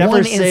 you in can never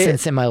one say...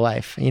 instance in my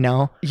life, you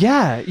know?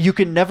 Yeah, you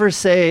can never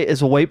say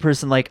as a white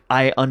person, like,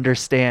 I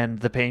understand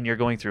the pain you're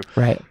going through.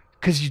 Right.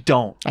 Because you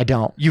don't. I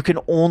don't. You can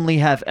only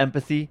have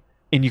empathy,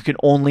 and you can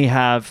only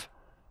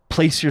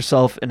place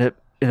yourself in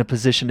a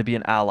position to be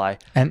an ally.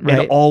 And in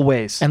right. all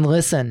ways. And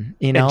listen,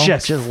 you know? And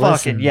just fucking,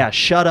 listen. yeah,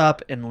 shut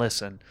up and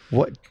listen.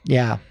 What?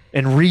 Yeah.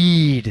 And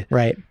read.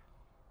 Right.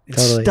 And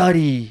Totally.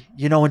 study,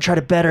 and try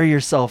to better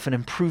yourself and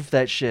improve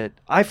that shit.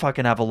 I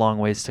fucking have a long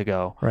ways to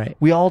go. Right.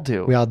 We all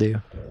do. We all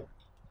do.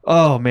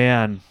 Oh,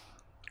 man.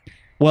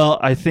 Well,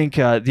 I think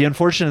the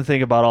unfortunate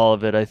thing about all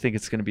of it, I think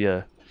it's going to be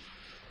a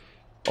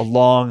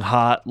long,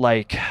 hot,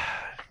 like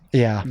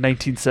Yeah.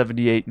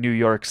 1978 New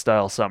York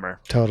style summer.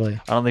 Totally.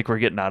 I don't think we're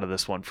getting out of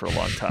this one for a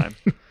long time.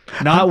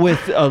 Not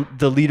with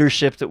the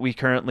leadership that we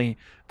currently,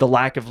 the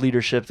lack of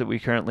leadership that we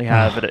currently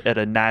have at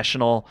a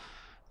national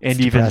and It's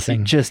even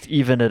depressing.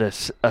 even at a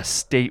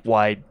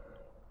statewide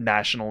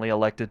nationally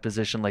elected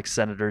position like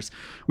senators.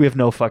 We have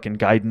no fucking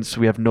guidance.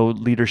 We have no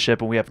leadership,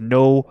 and we have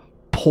no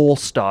pole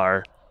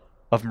star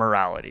of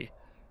morality.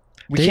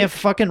 We Dave, can't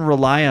fucking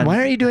rely on... Why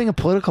aren't you doing a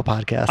political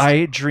podcast?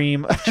 I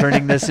dream of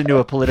turning this into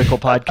a political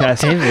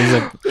podcast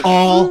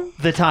all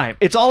the time.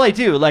 It's all I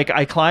do. Like,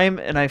 I climb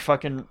and I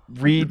fucking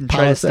read and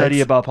try to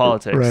study Politics. about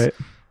politics. Right.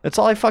 That's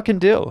all I fucking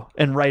do.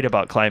 And write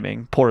about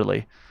climbing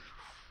poorly.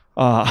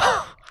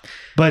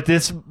 But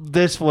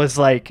this was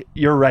like,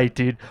 you're right,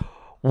 dude.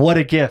 What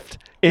a gift.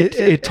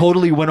 It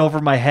totally went over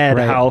my head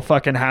Right. how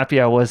fucking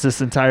happy I was this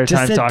entire Just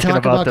time to talking talk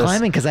about this.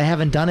 climbing because I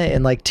haven't done it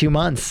in like 2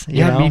 months. you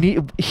Yeah,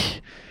 know?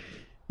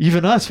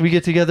 even us, we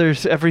get together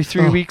every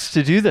 3 Oh. weeks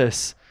to do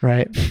this.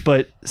 Right.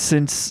 But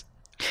since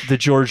the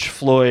George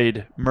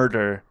Floyd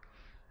murder,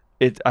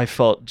 I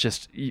felt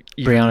just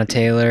Breonna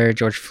Taylor,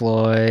 George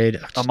Floyd,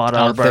 Ahmaud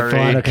all the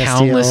Arbery,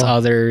 countless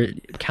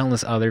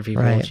Castillo. other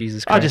people. Right.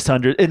 Jesus Christ. just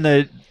hundreds in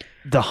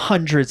the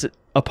hundreds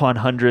upon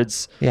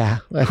hundreds Yeah.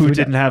 who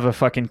didn't have a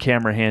fucking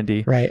camera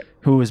handy, Right.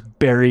 who was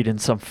buried in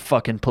some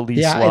fucking police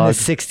Yeah. In log. the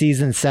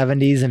 60s and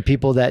 70s, and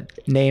people that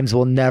names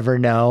will never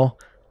know.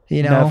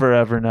 You know? Never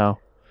ever know.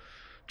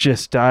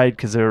 Just died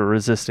because they were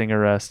resisting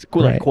arrest,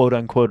 Right. quote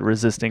unquote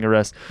resisting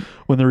arrest.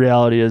 When the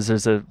reality is,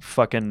 there's a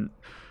fucking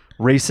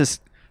racist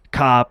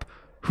cop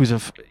who's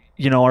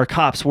our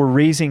cops. We're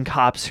raising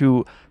cops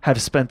who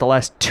have spent the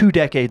last 2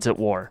 decades at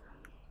war.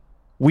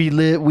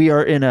 We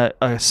are in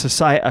a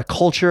society, a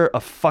culture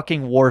of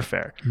fucking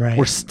warfare. Right.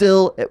 We're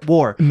still at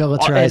war.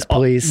 Militarized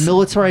police.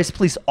 Militarized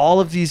police. All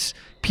of these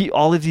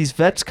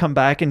vets come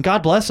back, and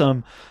God bless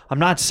them. I'm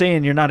not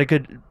saying you're not a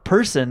good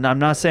person. I'm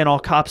not saying all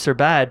cops are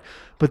bad,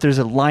 but there's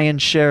a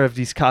lion's share of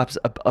these cops,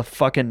 a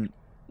fucking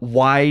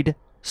wide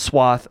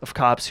swath of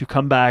cops who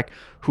come back,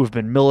 who have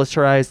been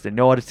militarized. They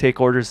know how to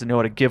take orders. They know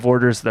how to give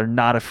orders. They're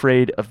not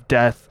afraid of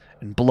death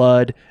and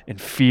blood and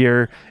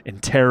fear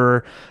and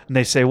terror. And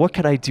they say, what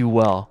could I do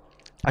well?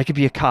 I could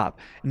be a cop.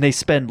 And they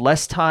spend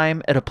less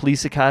time at a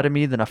police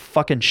academy than a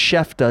fucking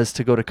chef does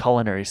to go to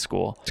culinary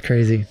school. It's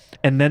crazy.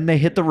 And then they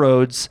hit the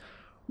roads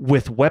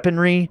with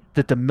weaponry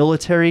that the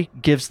military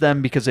gives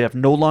them because they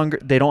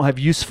don't have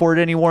use for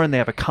it anymore, and they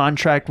have a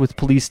contract with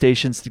police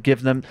stations to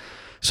give them.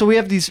 So we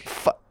have these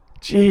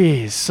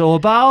jeez. So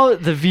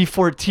about the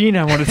V14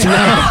 I wanted to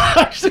know.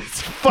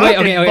 It's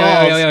fucking Wait,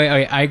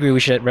 balls. I agree. We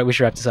should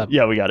wrap this up.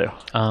 Yeah, we got to.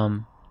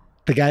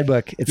 The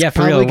guidebook. It's Yeah, for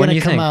probably real. When going do to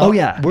you come think? out. Oh,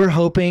 yeah. We're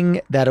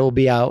hoping that it will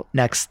be out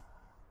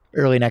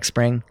early next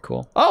spring.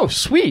 Cool. Oh,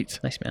 sweet.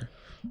 Nice, man.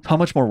 How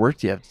much more work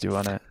do you have to do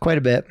on it? Quite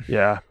a bit.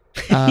 Yeah.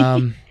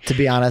 To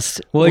be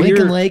honest. Well, Lincoln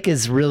you're- Lake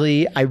is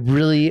really, I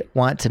really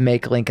want to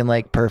make Lincoln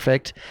Lake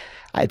perfect.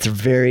 It's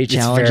very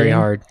challenging. It's very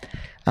hard.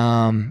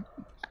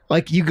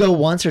 Like you go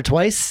once or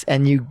twice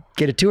and you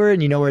get a tour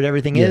and you know where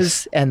everything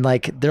is. And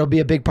like, there'll be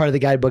a big part of the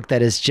guidebook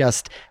that is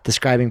just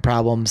describing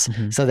problems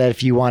so that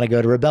if you want to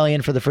go to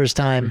Rebellion for the first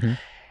time,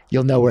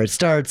 you'll know where it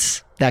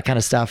starts, that kind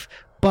of stuff.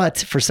 But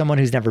for someone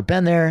who's never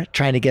been there,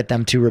 trying to get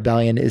them to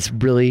Rebellion is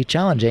really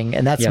challenging.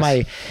 And that's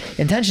my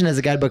intention as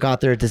a guidebook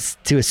author,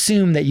 to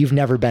assume that you've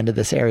never been to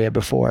this area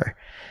before.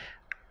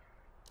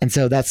 And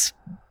so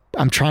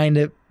I'm trying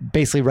to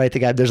basically write the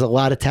guide. There's a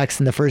lot of text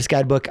in the first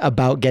guidebook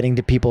about getting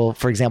to people,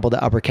 for example,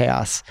 to Upper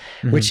Chaos,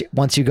 which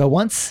once you go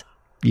once,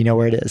 you know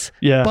where it is.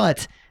 Yeah.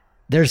 But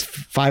there's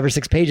 5 or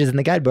 6 pages in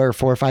the guidebook, or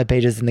 4 or 5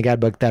 pages in the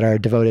guidebook that are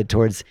devoted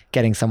towards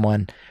getting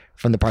someone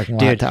from the parking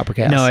lot to Upper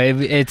Chaos. No,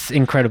 it's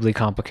incredibly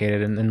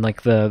complicated, and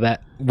like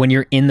that when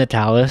you're in the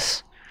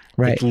Talus,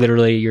 right. like,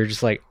 literally you're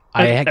just like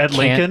At can't.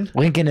 Lincoln?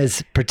 Lincoln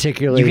is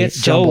particularly You get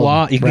so jumbled,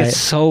 lost. You right. get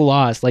so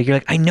lost. Like you're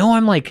like, I know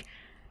I'm like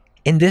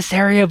in this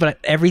area, but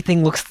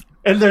everything looks.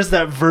 And there's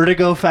that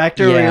vertigo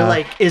factor where you're Yeah.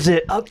 like, is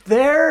it up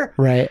there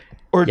Right.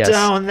 or Yes.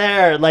 down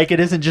there? Like, it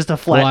isn't just a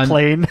flat Well,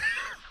 plane.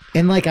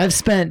 And like I've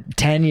spent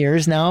 10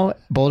 years now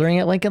bouldering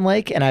at Lincoln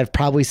Lake, and I've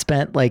probably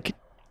spent like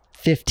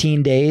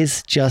 15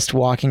 days just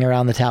walking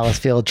around the Talus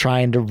Field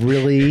trying to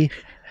really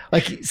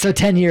like, so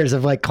 10 years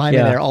of like climbing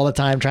there all the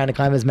time, trying to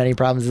climb as many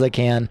problems as I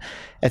can,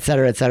 et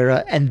cetera, et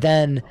cetera. And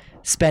then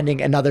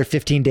spending another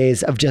 15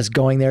 days of just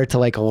going there to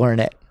like learn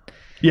it.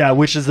 Yeah,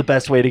 which is the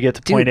best way to get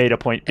to point A to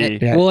point B.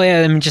 Yeah. Well,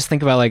 yeah. I mean, just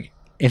think about like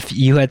if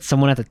you had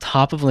someone at the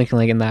top of Lincoln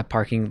Lake in that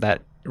parking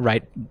that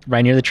right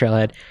near the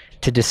trailhead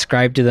to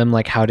describe to them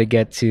like how to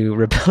get to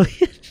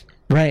Rebellion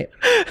Right.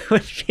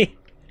 would be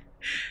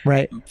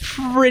Right.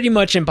 pretty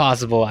much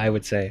impossible, I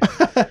would say.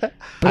 But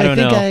I don't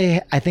know.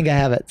 I think I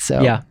have it.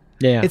 So Yeah.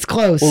 it's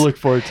close. We'll look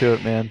forward to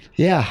it, man.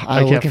 Yeah. I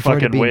I'm can't looking forward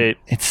to fucking wait.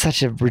 It's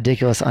such a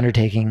ridiculous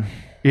undertaking.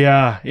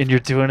 Yeah, and you're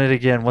doing it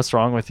again. What's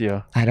wrong with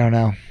you? I don't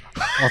know.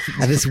 I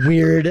have this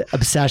weird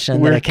obsession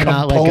that Weird I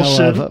cannot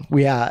compulsion. let go of.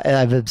 Yeah, I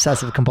have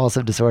obsessive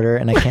compulsive disorder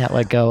and I can't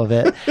let go of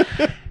it.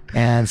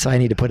 And so I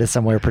need to put it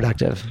somewhere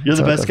productive. You're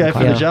so the it best doesn't guy for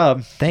climb. the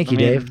job. Thank you,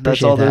 I mean, Dave. That's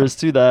Appreciate all there that. is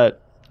to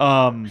that.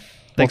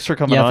 Thanks for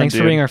coming on, thanks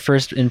dude. for being our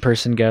first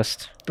in-person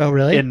guest. Oh,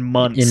 really? In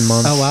months. In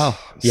months. Oh, wow.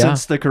 Yeah.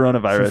 Since the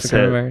coronavirus Since the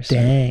hit. coronavirus.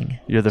 Dang.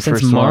 You're the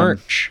Since first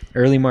March,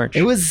 early March.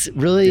 It was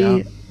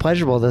really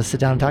pleasurable to sit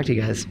down and talk to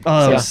you guys. one.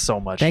 Oh, it Yeah. was so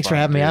much Thanks fun, for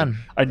having me dude. on.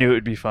 I knew it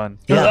would be fun.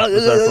 Yeah. It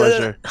was our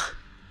pleasure.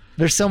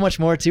 There's so much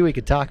more, too, we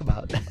could talk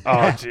about.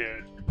 Oh,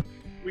 dude.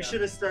 We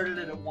should have started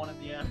it at 1 in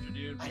the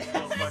afternoon. We'd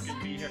still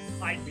fucking be here.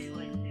 I'd be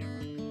like,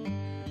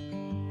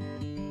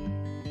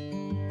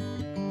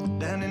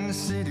 Down in the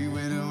city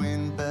where the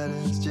wind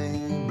patterns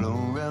change,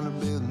 blowing around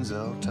the buildings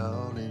all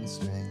tall and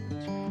strange.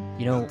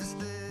 You know,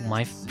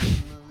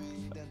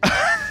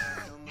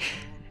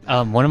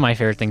 one of my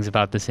favorite things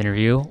about this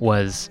interview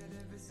was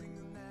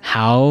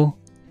how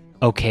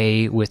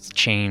okay with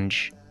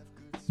change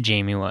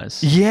Jamie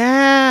was.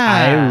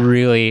 yeah. I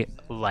really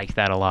like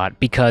that a lot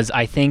because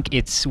I think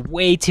it's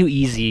way too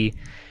easy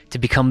to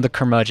become the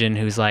curmudgeon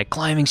who's like,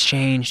 climbing's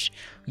changed,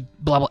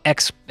 blah blah,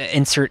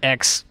 insert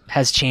X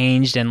has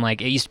changed, and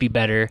like it used to be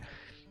better.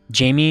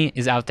 Jamie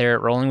is out there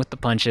rolling with the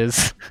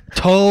punches.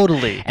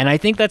 Totally. And I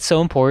think that's so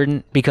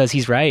important because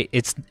he's right.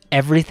 It's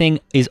everything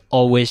is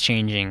always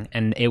changing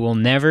and it will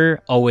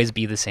never always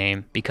be the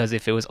same, because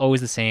if it was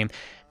always the same,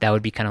 that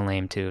would be kind of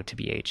lame to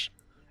BH.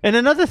 And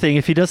another thing,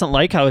 if he doesn't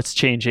like how it's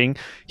changing,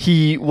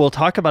 he will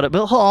talk about it,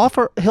 but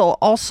he'll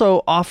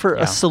also offer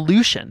Yeah. a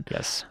solution.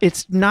 Yes.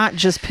 It's not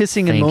just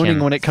pissing and Thank moaning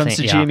him. when it comes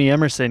to Yeah. Jamie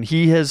Emerson.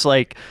 He has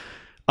like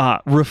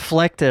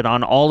reflected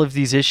on all of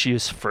these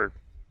issues for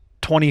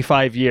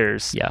 25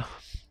 years. Yeah.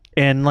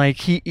 And like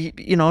he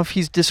you know, if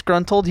he's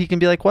disgruntled, he can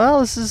be like, well,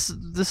 this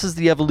is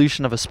the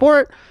evolution of a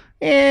sport.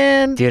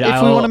 And Dude, if we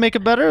I'll- want to make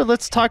it better,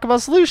 let's talk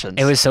about solutions.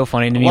 It was so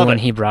funny to me Love when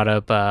it. he brought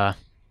up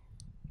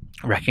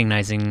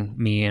recognizing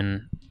me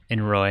and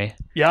Roy,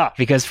 yeah.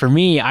 because for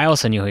me, I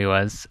also knew who he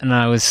was, and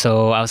I was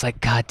like,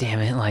 God damn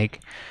it,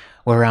 like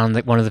we're around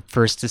like one of the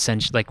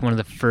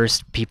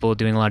first people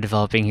doing a lot of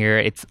developing here.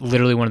 It's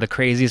literally one of the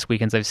craziest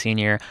weekends I've seen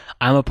here.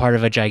 I'm a part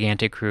of a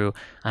gigantic crew,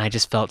 and I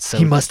just felt so.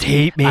 He must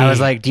hate me. I was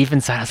like deep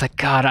inside, I was like,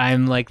 God,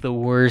 I'm like the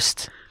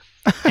worst.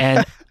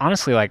 And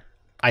honestly, like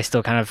I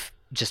still kind of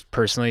just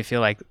personally feel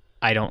like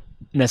I don't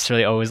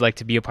necessarily always like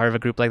to be a part of a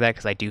group like that,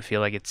 because I do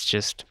feel like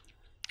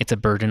it's a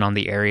burden on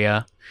the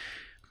area.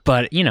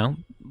 But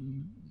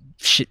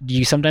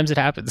sometimes it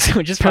happens,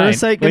 which is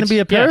Parasite fine. gonna be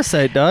a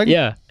parasite, dog.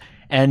 Yeah.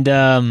 And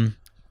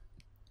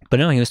but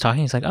no, he was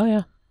talking. He's like, "Oh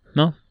yeah,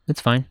 no, it's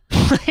fine."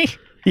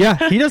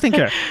 Yeah, he doesn't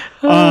care.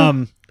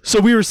 So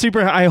we were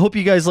super. I hope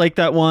you guys like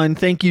that one.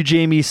 Thank you,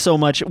 Jamie, so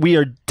much. We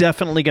are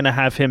definitely gonna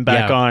have him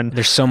back Yeah, on.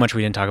 There's so much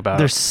we didn't talk about.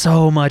 There's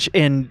so much,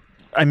 and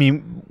I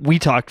mean, we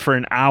talked for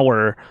an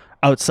hour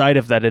outside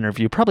of that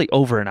interview, probably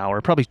over an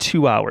hour, probably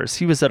 2 hours.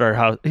 He was at our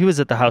house. He was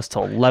at the house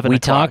till 11. We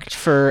o'clock, talked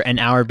for an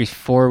hour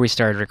before we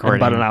started and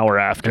recording, about an hour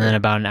after. and then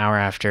about an hour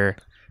after.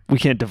 We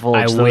can't divulge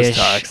I those wish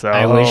talks. Though.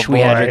 I wish we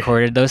had boy.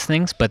 recorded those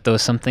things, but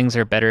some things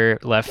are better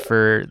left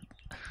for.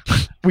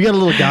 We got a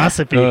little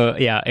gossipy.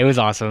 Yeah, it was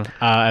awesome.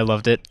 I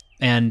loved it,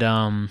 and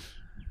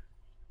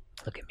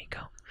look at me go.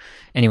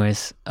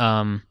 Anyways,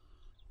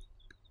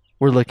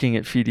 We're looking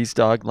at Feedy's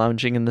dog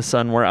lounging in the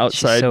sun. We're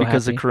outside so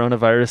because happy. the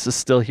coronavirus is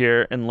still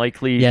here and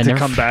likely Yeah, to never-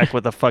 come back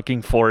with a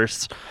fucking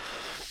force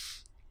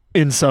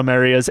in some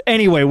areas.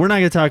 Anyway, we're not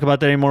going to talk about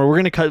that anymore.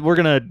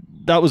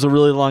 That was a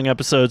really long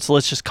episode, so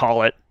let's just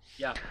call it.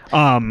 Yeah.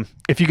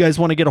 If you guys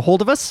want to get a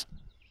hold of us,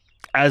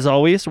 as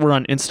always, we're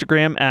on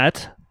Instagram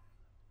at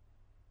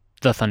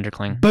the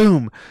Thundercling.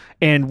 boom.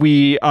 And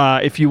we,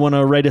 if you want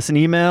to write us an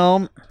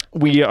email,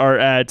 we are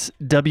at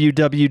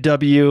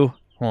www.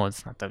 Well,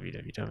 it's not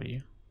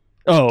www.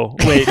 Oh,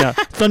 wait, no.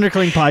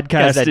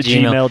 Thunderclingpodcast at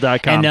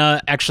gmail.com.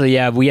 And actually,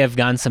 yeah, we have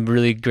gotten some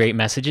really great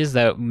messages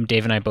that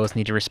Dave and I both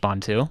need to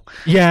respond to.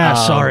 Yeah,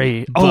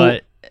 sorry.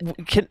 but-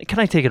 Can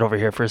I take it over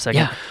here for a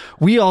second? Yeah.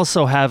 We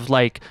also have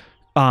like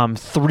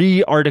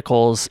 3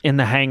 articles in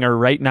the hangar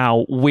right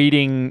now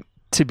waiting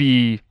to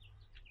be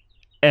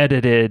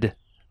edited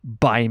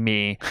by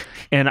me.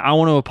 And I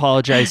want to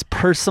apologize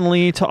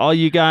personally to all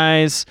you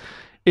guys.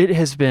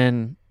 It's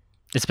been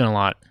a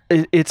lot.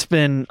 It's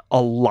been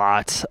a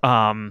lot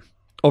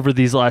over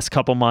these last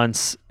couple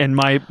months, and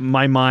my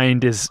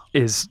mind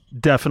is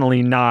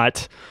definitely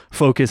not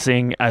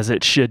focusing as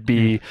it should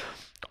be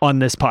on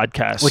this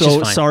podcast. Which so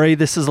is fine. sorry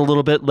this is a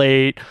little bit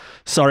late.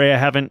 Sorry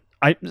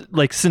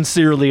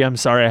sincerely I'm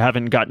sorry I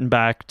haven't gotten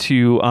back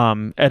to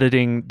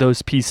editing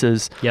those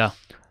pieces. Yeah.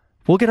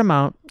 We'll get them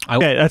out.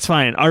 Okay, that's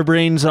fine. Our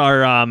brains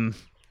are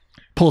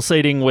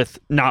pulsating with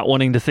not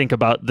wanting to think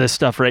about this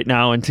stuff right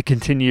now and to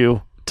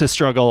continue to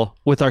struggle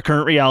with our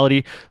current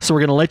reality. So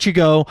we're going to let you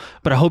go,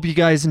 but I hope you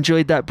guys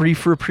enjoyed that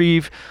brief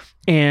reprieve,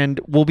 and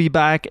we'll be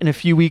back in a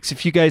few weeks.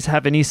 If you guys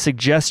have any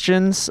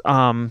suggestions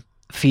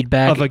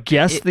Feedback of a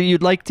guest that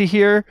you'd like to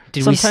hear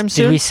sometime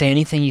soon. Did we say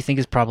anything you think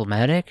is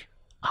problematic?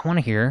 I want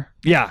to hear.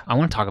 Yeah, I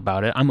want to talk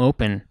about it. I'm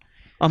open.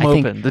 I'm I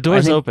think- open. The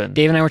door's I think open.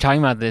 Dave and I were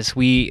talking about this.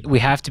 We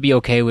have to be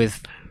okay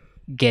with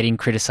getting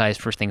criticized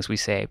for things we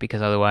say,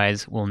 because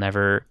otherwise we'll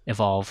never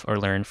evolve or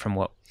learn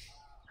from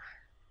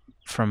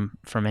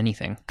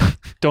anything.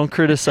 Don't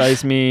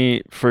criticize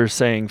me for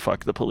saying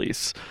fuck the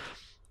police,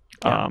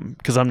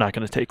 because I'm not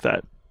going to take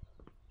that.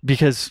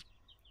 Because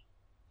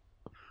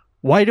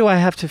why do I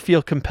have to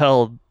feel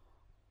compelled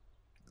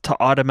to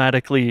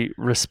automatically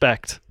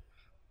respect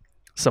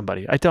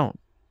somebody? I don't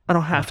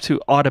have to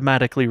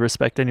automatically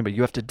respect anybody.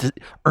 You have to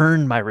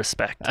earn my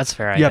respect. That's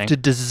fair. You have to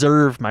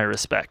deserve my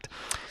respect.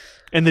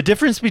 And the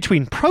difference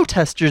between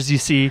protesters, you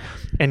see,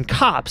 and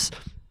cops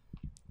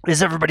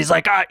is everybody's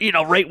like, right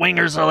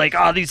wingers are like,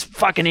 these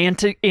fucking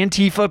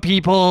Antifa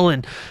people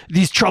and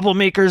these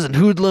troublemakers and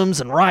hoodlums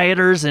and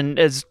rioters, and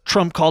as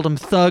Trump called them,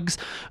 thugs.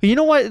 You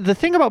know what? The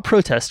thing about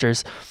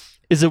protesters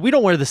is that we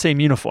don't wear the same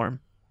uniform.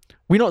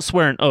 We don't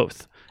swear an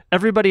oath.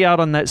 Everybody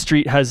out on that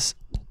street has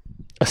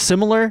a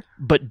similar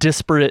but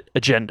disparate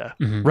agenda,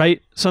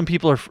 right? Some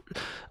people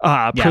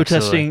are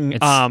protesting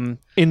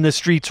in the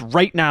streets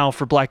right now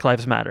for Black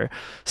Lives Matter.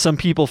 Some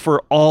people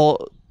for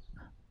all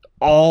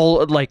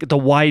like the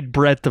wide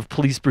breadth of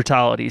police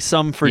brutality.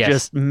 Some for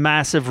just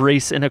massive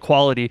race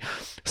inequality.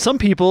 Some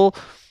people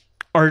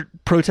are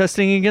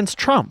protesting against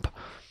Trump.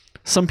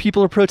 Some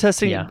people are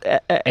protesting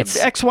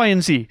X, Y,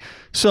 and Z.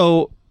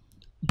 So,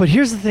 but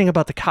here's the thing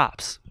about the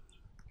cops.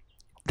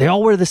 They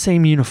all wear the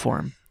same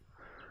uniform.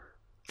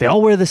 They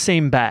all wear the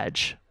same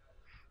badge.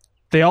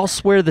 They all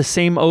swear the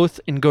same oath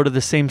and go to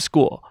the same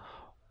school.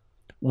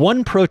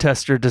 One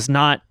protester does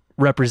not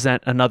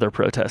represent another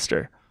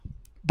protester,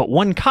 but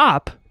one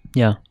cop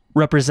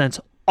represents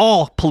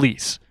all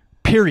police,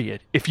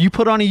 period. If you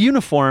put on a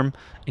uniform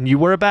and you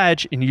wear a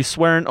badge and you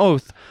swear an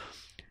oath,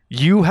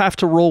 you have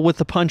to roll with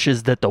the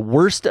punches that the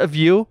worst of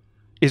you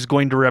is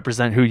going to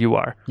represent who you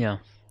are. Yeah.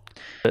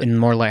 In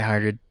more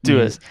lighthearted Do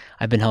news, it.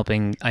 I've been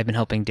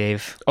helping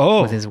Dave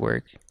Oh, with his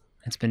work.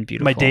 It's been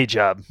beautiful. my day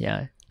job.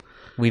 Yeah.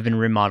 We've been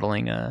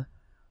remodeling a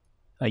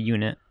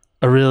unit,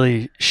 A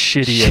really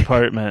shitty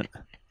apartment.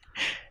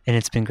 and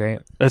it's been great.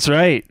 That's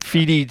right.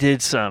 Feedy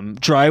did some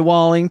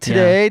drywalling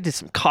today, did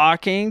some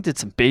caulking, did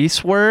some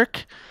base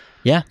work.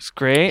 Yeah. It's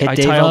great. Hit I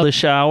Dave tiled up. the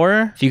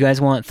shower. If you guys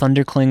want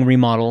Thundercling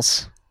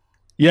remodels,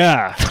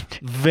 Yeah.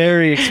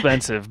 Very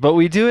expensive, but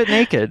we do it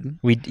naked.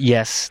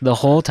 yes, the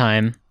whole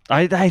time.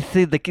 I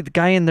think the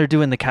guy in there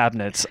doing the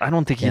cabinets, I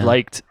don't think he Yeah.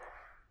 liked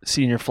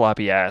seeing your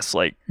floppy ass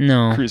like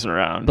No. cruising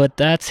around. But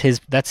that's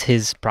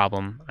his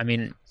problem. I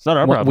mean, it's not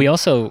our problem. we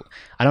also,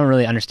 I don't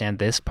really understand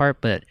this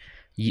part, but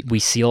we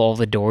seal all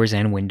the doors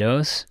and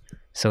windows,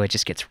 so it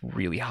just gets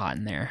really hot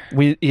in there.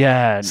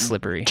 And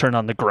Slippery. turn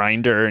on the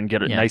grinder and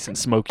get it Yeah. nice and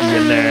smoky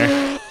in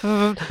there.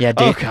 Yeah,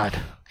 Oh Dave. God.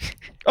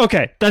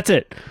 Okay, that's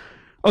it.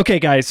 Okay,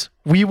 guys,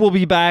 we will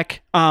be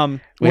back.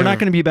 We're not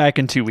going to be back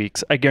in 2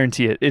 weeks. I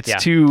guarantee it. It's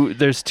Yeah.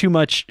 there's too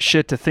much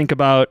shit to think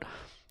about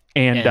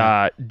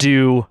and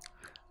do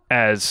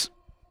as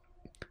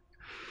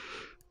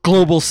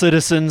global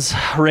citizens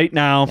right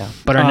now. Yeah.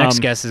 But our next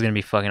guest is going to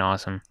be fucking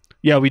awesome.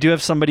 Yeah, we do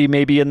have somebody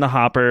maybe in the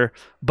hopper,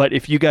 but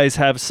if you guys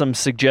have some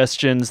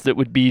suggestions that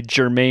would be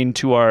germane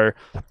to our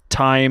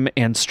time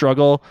and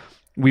struggle,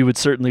 we would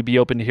certainly be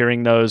open to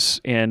hearing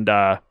those, and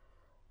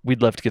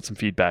we'd love to get some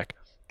feedback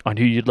on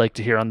who you'd like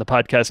to hear on the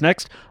podcast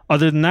next.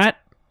 Other than that,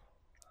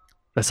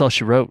 that's all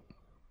she wrote.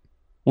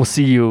 We'll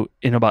see you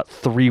in about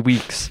 3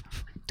 weeks.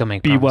 Don't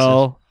make Be promises.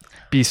 well,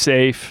 be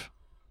safe,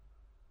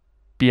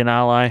 be an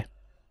ally.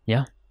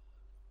 Yeah.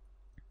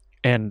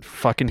 And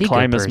fucking Be a good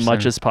climb as much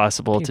person. as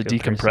possible Be a to good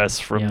decompress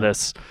person. from Yeah.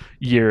 this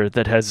year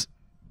that has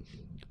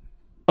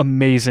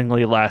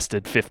amazingly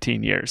lasted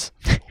 15 years.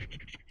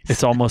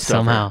 It's almost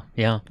Somehow. over.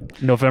 Yeah.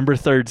 November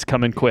 3rd's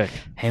coming quick.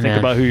 Hey, Think man.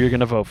 about who you're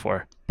going to vote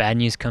for. Bad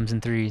news comes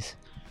in threes.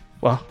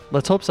 Well,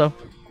 let's hope so.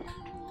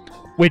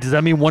 Wait, does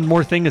that mean one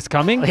more thing is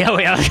coming? Yeah,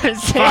 I was going to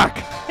say. Fuck.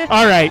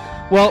 All right.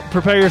 Well,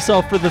 prepare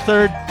yourself for the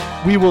 3rd.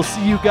 We will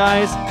see you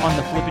guys on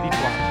the flippity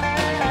flop.